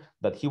confirm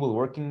that he was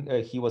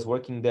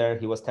working there,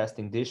 he was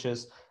testing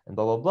dishes, and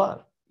blah blah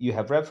blah. You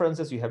have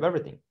references, you have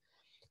everything.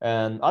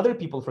 And other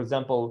people, for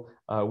example,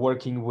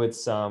 working with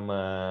some,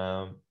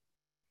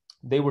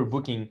 they were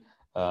booking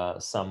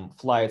some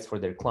flights for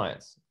their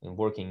clients and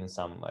working in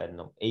some, I don't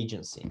know,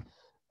 agency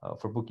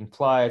for booking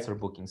flights or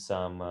booking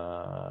some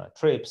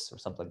trips or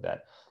something like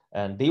that.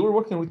 And they were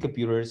working with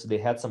computers. They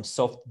had some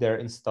software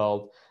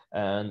installed.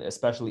 And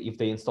especially if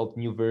they installed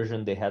new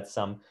version, they had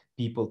some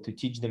people to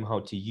teach them how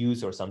to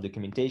use or some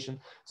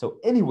documentation. So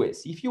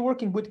anyways, if you're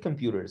working with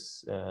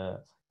computers,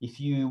 if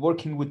you're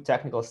working with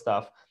technical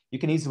stuff, you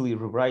can easily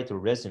rewrite a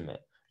resume.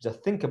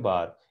 Just think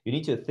about, you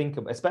need to think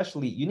of,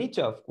 especially you need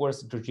to, of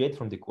course, graduate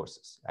from the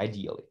courses,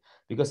 ideally.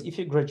 Because if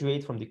you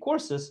graduate from the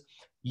courses,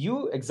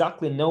 you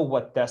exactly know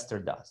what tester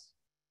does.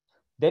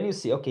 Then you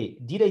see, okay,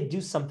 did I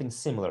do something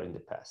similar in the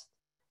past?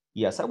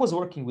 Yes, I was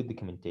working with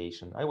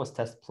documentation. I was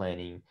test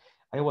planning.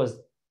 I was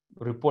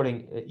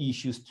reporting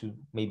issues to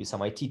maybe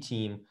some IT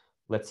team,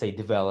 let's say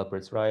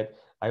developers, right?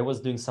 I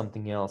was doing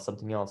something else,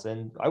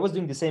 and I was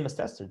doing the same as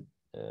tester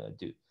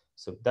do.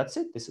 So that's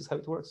it. This is how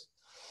it works.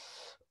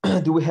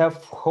 Do we have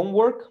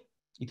homework?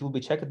 It will be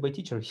checked by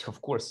teacher,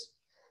 of course.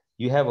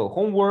 You have a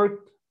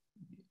homework,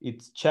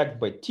 it's checked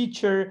by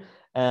teacher,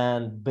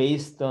 and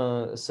based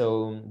on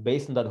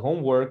that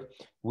homework,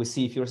 we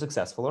see if you're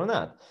successful or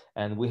not.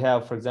 And we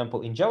have, for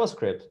example, in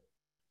JavaScript,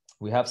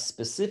 we have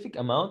specific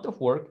amount of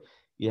work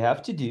you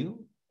have to do.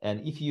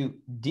 And if you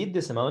did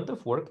this amount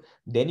of work,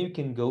 then you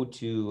can go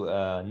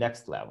to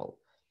next level.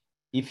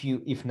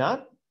 If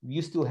not,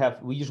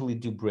 we usually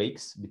do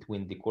breaks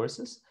between the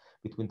courses,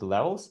 between the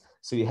levels.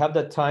 So you have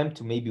that time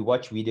to maybe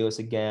watch videos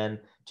again,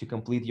 to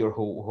complete your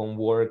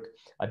homework.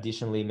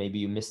 Additionally, maybe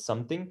you missed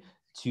something,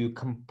 to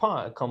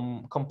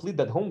complete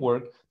that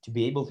homework to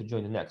be able to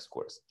join the next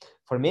course.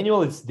 For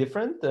manual, it's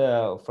different.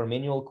 For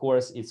manual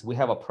course, we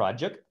have a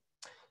project,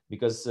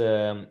 because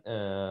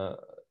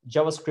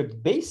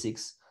JavaScript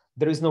basics,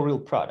 there is no real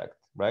product,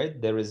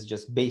 right? There is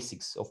just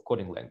basics of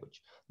coding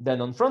language. Then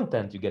on front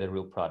end, you get a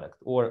real product,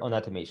 or on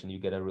automation, you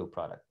get a real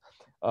product.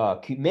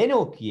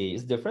 Manual QA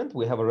is different.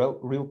 We have a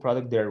real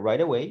product there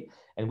right away,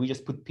 and we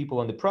just put people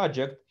on the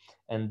project,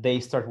 and they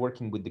start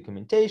working with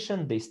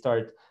documentation, they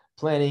start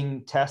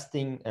planning,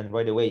 testing, and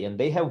right away. And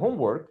they have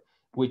homework,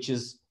 which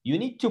is you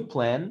need to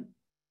plan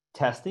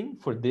testing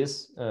for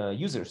this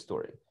user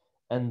story.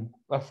 And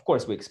of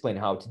course, we explain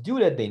how to do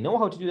that. They know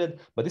how to do that,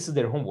 but this is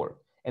their homework.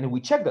 And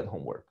we check that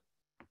homework.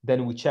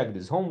 Then we check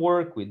this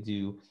homework, we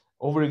do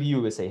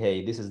overview, we say,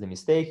 hey, this is the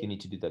mistake, you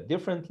need to do that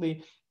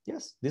differently.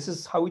 Yes, this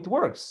is how it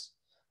works.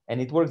 And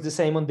it works the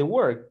same on the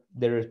work.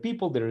 There are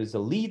people, there is a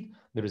lead,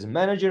 there is a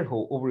manager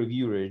who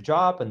overview your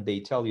job, and they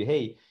tell you,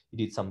 hey, you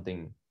did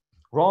something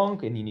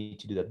wrong and you need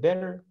to do that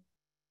better.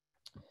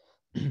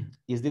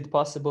 Is it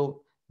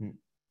possible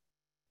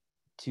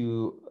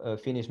to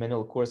finish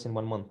manual course in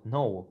 1 month?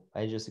 No,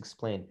 I just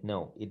explained,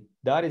 no,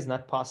 that is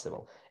not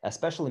possible.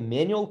 Especially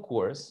manual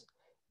course,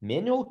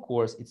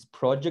 it's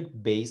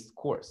project-based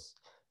course.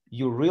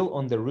 You're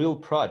on the real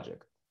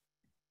project.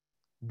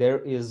 There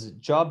is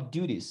job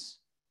duties.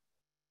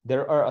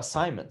 There are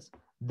assignments.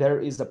 There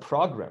is a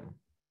program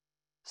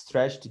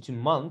stretched to 2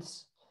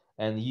 months,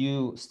 and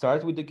you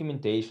start with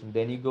documentation,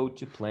 then you go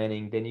to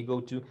planning, then you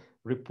go to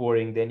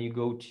reporting, then you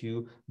go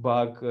to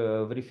bug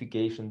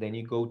verification, then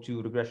you go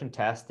to regression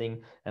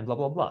testing, and blah,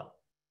 blah, blah.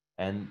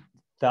 And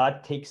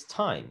that takes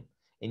time.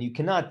 And you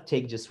cannot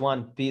take just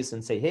one piece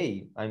and say,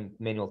 hey, I'm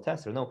manual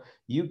tester. No,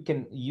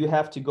 you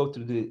have to go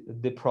through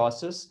the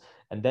process,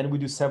 and then we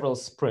do several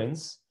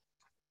sprints.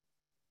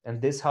 And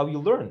this is how you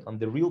learn on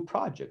the real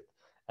project.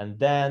 And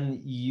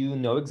then you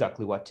know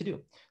exactly what to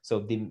do. So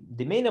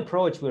the main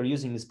approach we're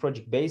using is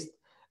project-based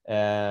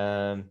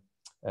because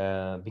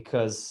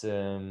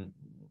the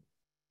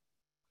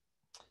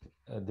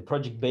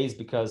project-based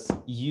because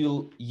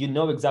you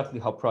know exactly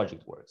how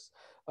project works.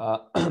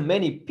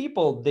 Many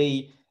people,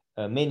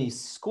 many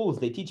schools,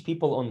 they teach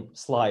people on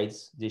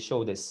slides. They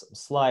show this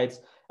slides.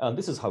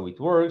 This is how it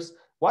works.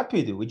 What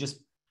we do, we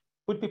just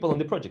put people on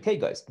the project. Hey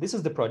guys, this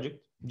is the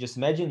project. Just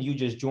imagine you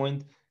just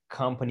joined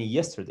company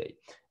yesterday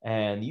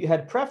and you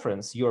had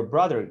preference. Your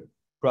brother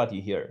brought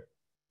you here,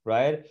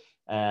 right?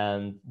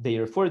 And they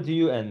referred to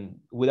you, and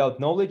without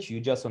knowledge, you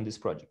just on this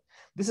project.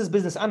 This is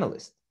business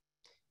analyst.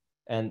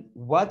 And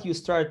what you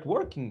start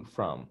working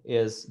from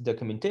is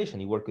documentation.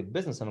 You work with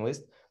business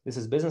analyst. This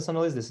is business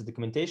analyst. This is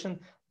documentation.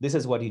 This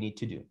is what you need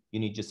to do. You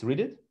need just read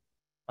it,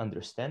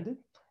 understand it,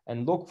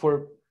 and look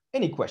for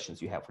any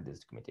questions you have for this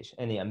documentation,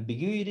 any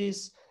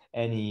ambiguities,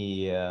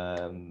 any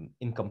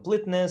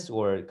incompleteness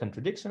or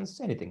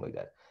contradictions, anything like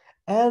that.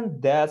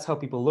 And that's how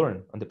people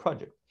learn on the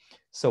project.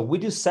 So we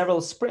do several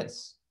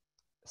sprints,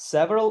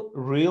 several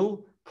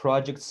real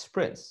project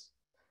sprints.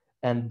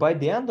 And by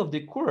the end of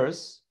the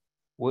course,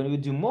 when we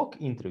do mock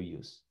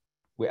interviews,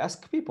 we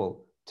ask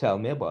people, tell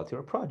me about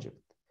your project.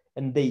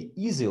 And they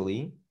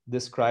easily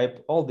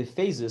describe all the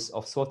phases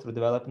of software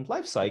development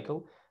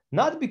lifecycle,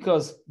 not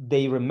because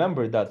they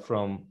remember that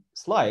from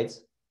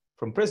slides,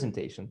 from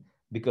presentation,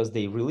 because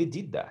they really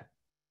did that.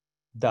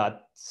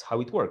 That's how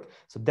it worked.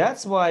 So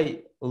that's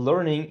why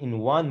learning in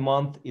 1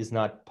 month is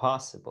not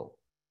possible.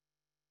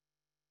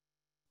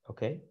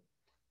 Okay?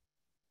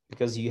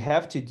 Because you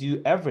have to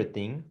do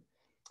everything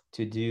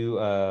to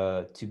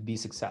be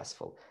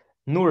successful.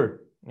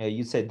 Nur,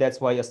 you said that's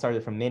why I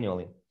started from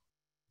manually.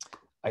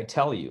 I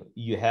tell you,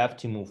 you have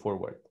to move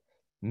forward.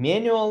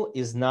 Manual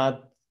is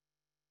not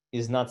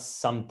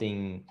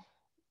something,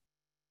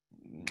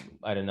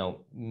 I don't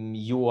know,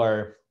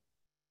 you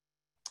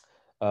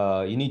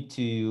need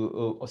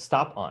to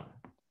stop on.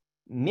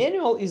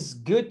 Manual is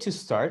good to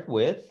start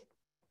with,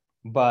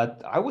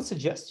 but I would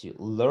suggest you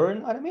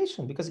learn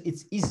automation because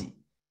it's easy.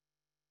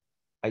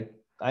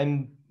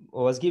 I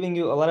was giving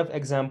you a lot of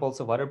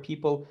examples of other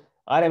people.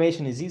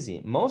 Automation is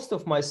easy. Most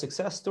of my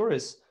success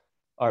stories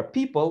are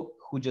people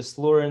who just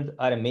learned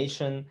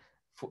automation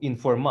in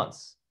 4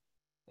 months.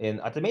 And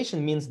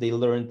automation means they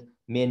learned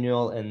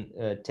manual and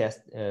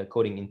test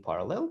coding in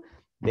parallel.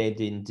 They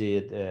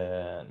did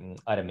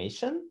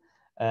automation,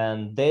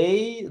 and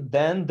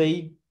then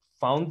they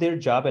found their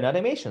job in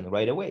automation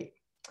right away.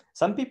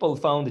 Some people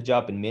found a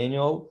job in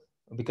manual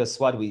because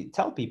what we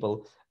tell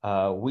people,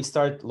 we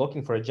start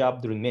looking for a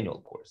job during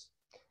manual course.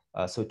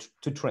 So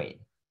to train,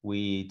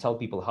 we tell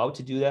people how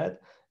to do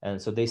that.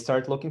 And so they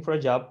start looking for a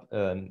job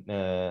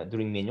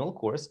during manual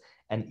course.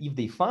 And if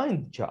they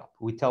find a job,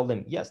 we tell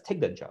them, yes, take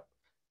that job.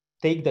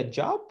 Take that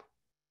job,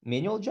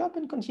 manual job,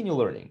 and continue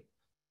learning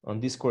on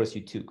this course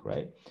you took,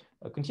 right?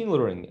 Continue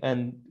learning.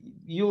 And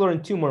you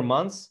learn 2 more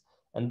months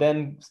and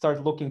then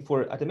start looking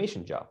for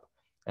automation job.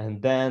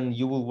 And then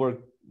you will work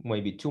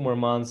maybe 2 more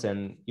months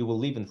and you will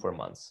leave in 4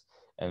 months.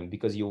 And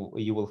because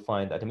you will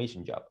find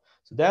automation job.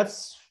 So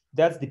that's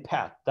the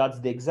path. That's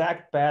the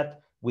exact path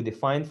we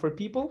define for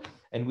people,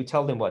 and we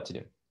tell them what to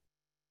do.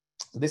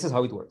 So this is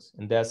how it works,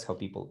 and that's how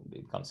people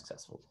become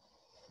successful.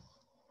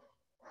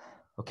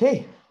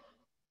 Okay.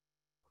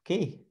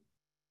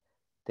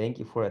 Thank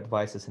you for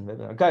advices and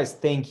webinar. Guys,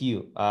 thank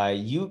you.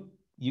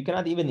 You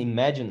cannot even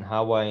imagine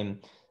how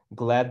I'm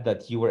glad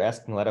that you were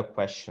asking a lot of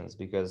questions,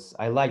 because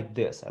I like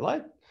this. I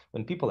like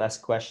when people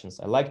ask questions.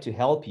 I like to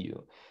help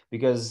you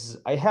because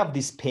I have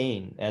this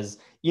pain as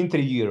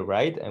interviewer,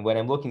 right? And when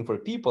I'm looking for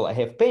people, I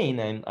have pain,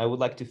 and I would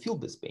like to feel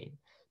this pain,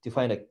 to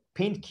find a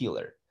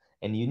painkiller.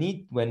 And you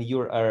need, when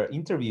you are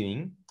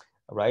interviewing,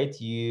 right,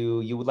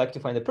 you would like to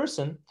find a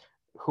person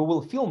who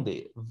will feel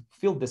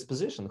this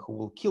position, who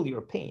will kill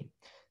your pain.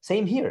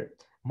 Same here.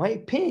 My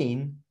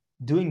pain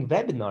doing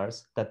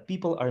webinars that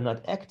people are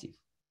not active,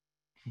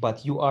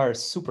 but you are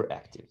super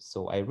active.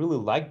 So I really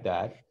like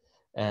that.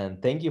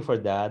 And thank you for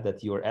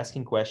that you are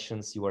asking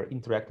questions, you are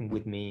interacting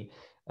with me.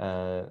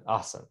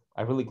 Awesome.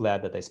 I'm really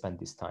glad that I spent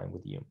this time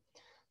with you.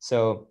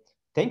 So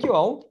thank you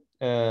all.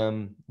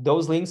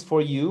 Those links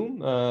for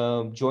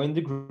you, join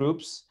the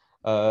groups.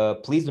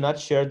 Please do not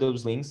share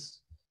those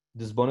links,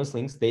 those bonus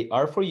links. They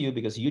are for you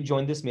because you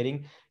joined this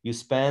meeting, you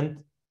spent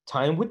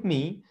time with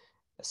me,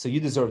 so you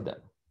deserve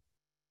them.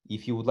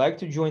 If you would like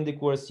to join the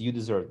course, you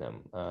deserve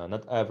them.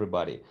 Not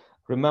everybody.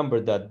 Remember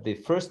that the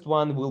first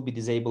one will be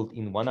disabled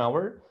in 1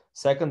 hour.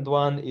 Second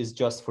one is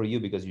just for you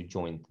because you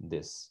joined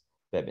this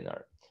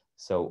webinar.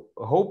 So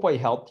hope I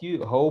helped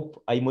you,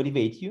 hope I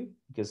motivate you,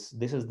 because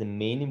this is the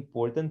main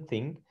important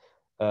thing,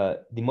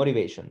 the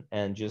motivation.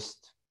 And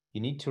just,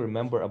 you need to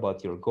remember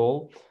about your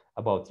goal,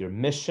 about your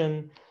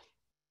mission,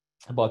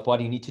 about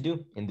what you need to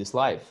do in this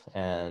life.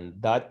 And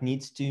that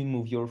needs to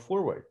move you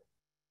forward.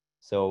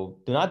 So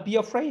do not be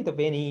afraid of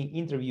any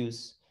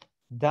interviews.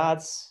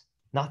 That's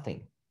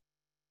nothing.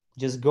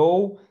 Just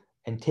go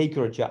and take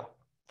your job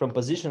from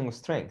position of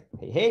strength.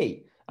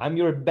 Hey, I'm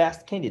your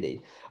best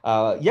candidate.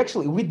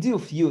 Actually, we do a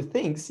few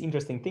things,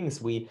 interesting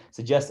things. We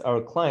suggest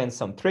our clients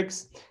some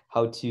tricks,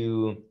 how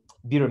to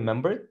be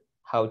remembered,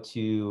 how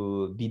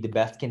to be the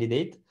best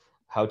candidate,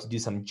 how to do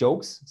some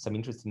jokes, some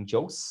interesting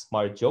jokes,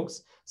 smart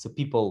jokes, so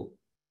people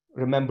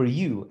remember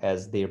you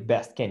as their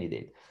best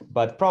candidate.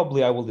 But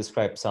probably I will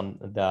describe some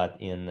of that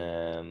in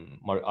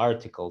more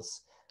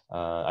articles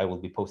I will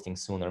be posting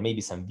soon, or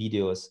maybe some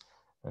videos.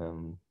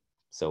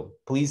 So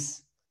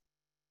please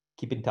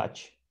keep in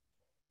touch.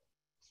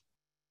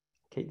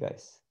 Okay,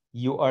 guys,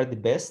 you are the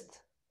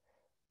best.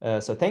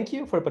 So thank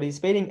you for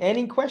participating.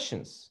 Any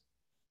questions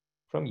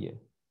from you?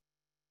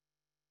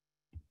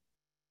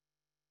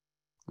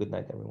 Good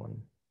night,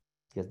 everyone.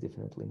 Yes,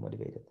 definitely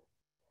motivated.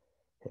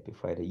 Happy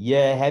Friday.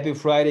 Yeah, happy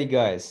Friday,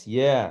 guys.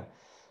 Yeah.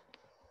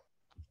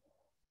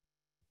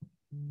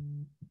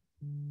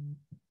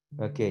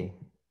 Okay.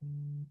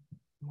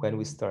 When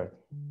we start?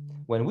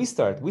 We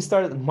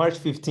start on March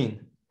 15.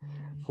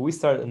 We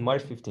start on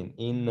March 15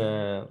 in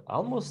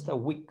almost a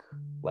week,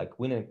 like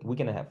week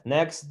and a half.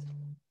 Next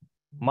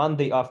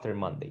Monday after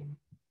Monday,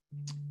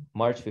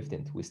 March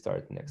 15th, we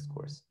start next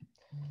course.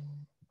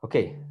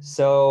 Okay,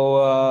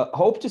 so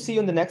hope to see you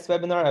in the next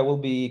webinar. I will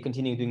be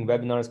continuing doing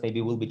webinars.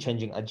 Maybe we'll be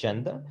changing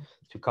agenda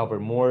to cover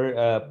more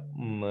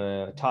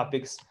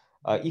topics.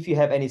 If you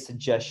have any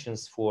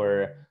suggestions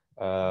for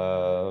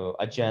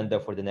agenda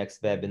for the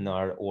next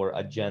webinar, or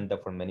agenda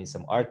for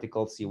some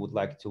articles you would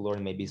like to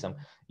learn, maybe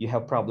you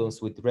have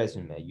problems with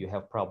resume, you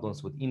have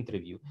problems with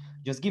interview,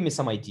 just give me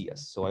some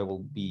ideas. So I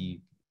will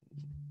be,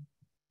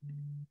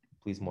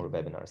 please, more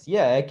webinars.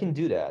 Yeah, I can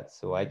do that.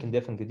 So I can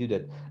definitely do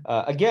that.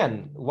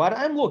 Again, what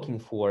I'm looking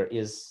for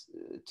is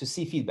to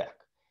see feedback.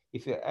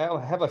 If I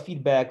have a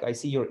feedback, I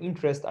see your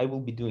interest, I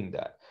will be doing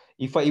that.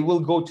 If I will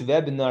go to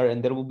webinar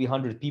and there will be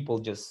 100 people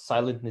just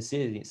silently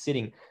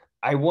sitting,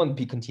 I won't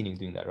be continuing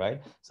doing that,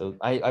 right? So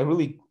I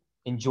really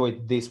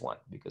enjoyed this one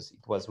because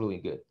it was really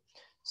good.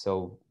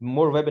 So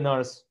more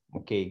webinars,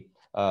 okay.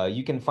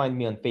 You can find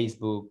me on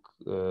Facebook,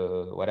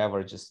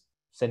 whatever, just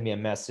send me a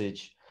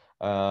message.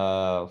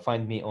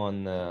 Find me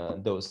on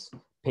those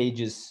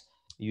pages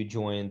you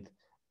joined,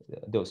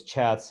 those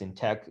chats in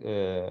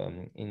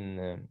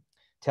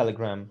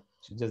Telegram.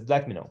 So just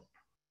let me know.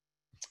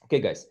 Okay,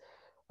 guys.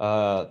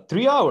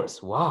 3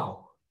 hours.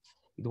 Wow.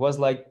 It was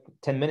like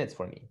 10 minutes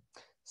for me.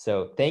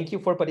 So thank you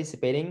for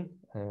participating.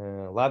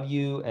 Love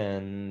you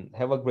and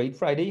have a great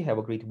Friday. Have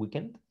a great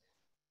weekend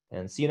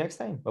and see you next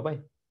time. Bye-bye.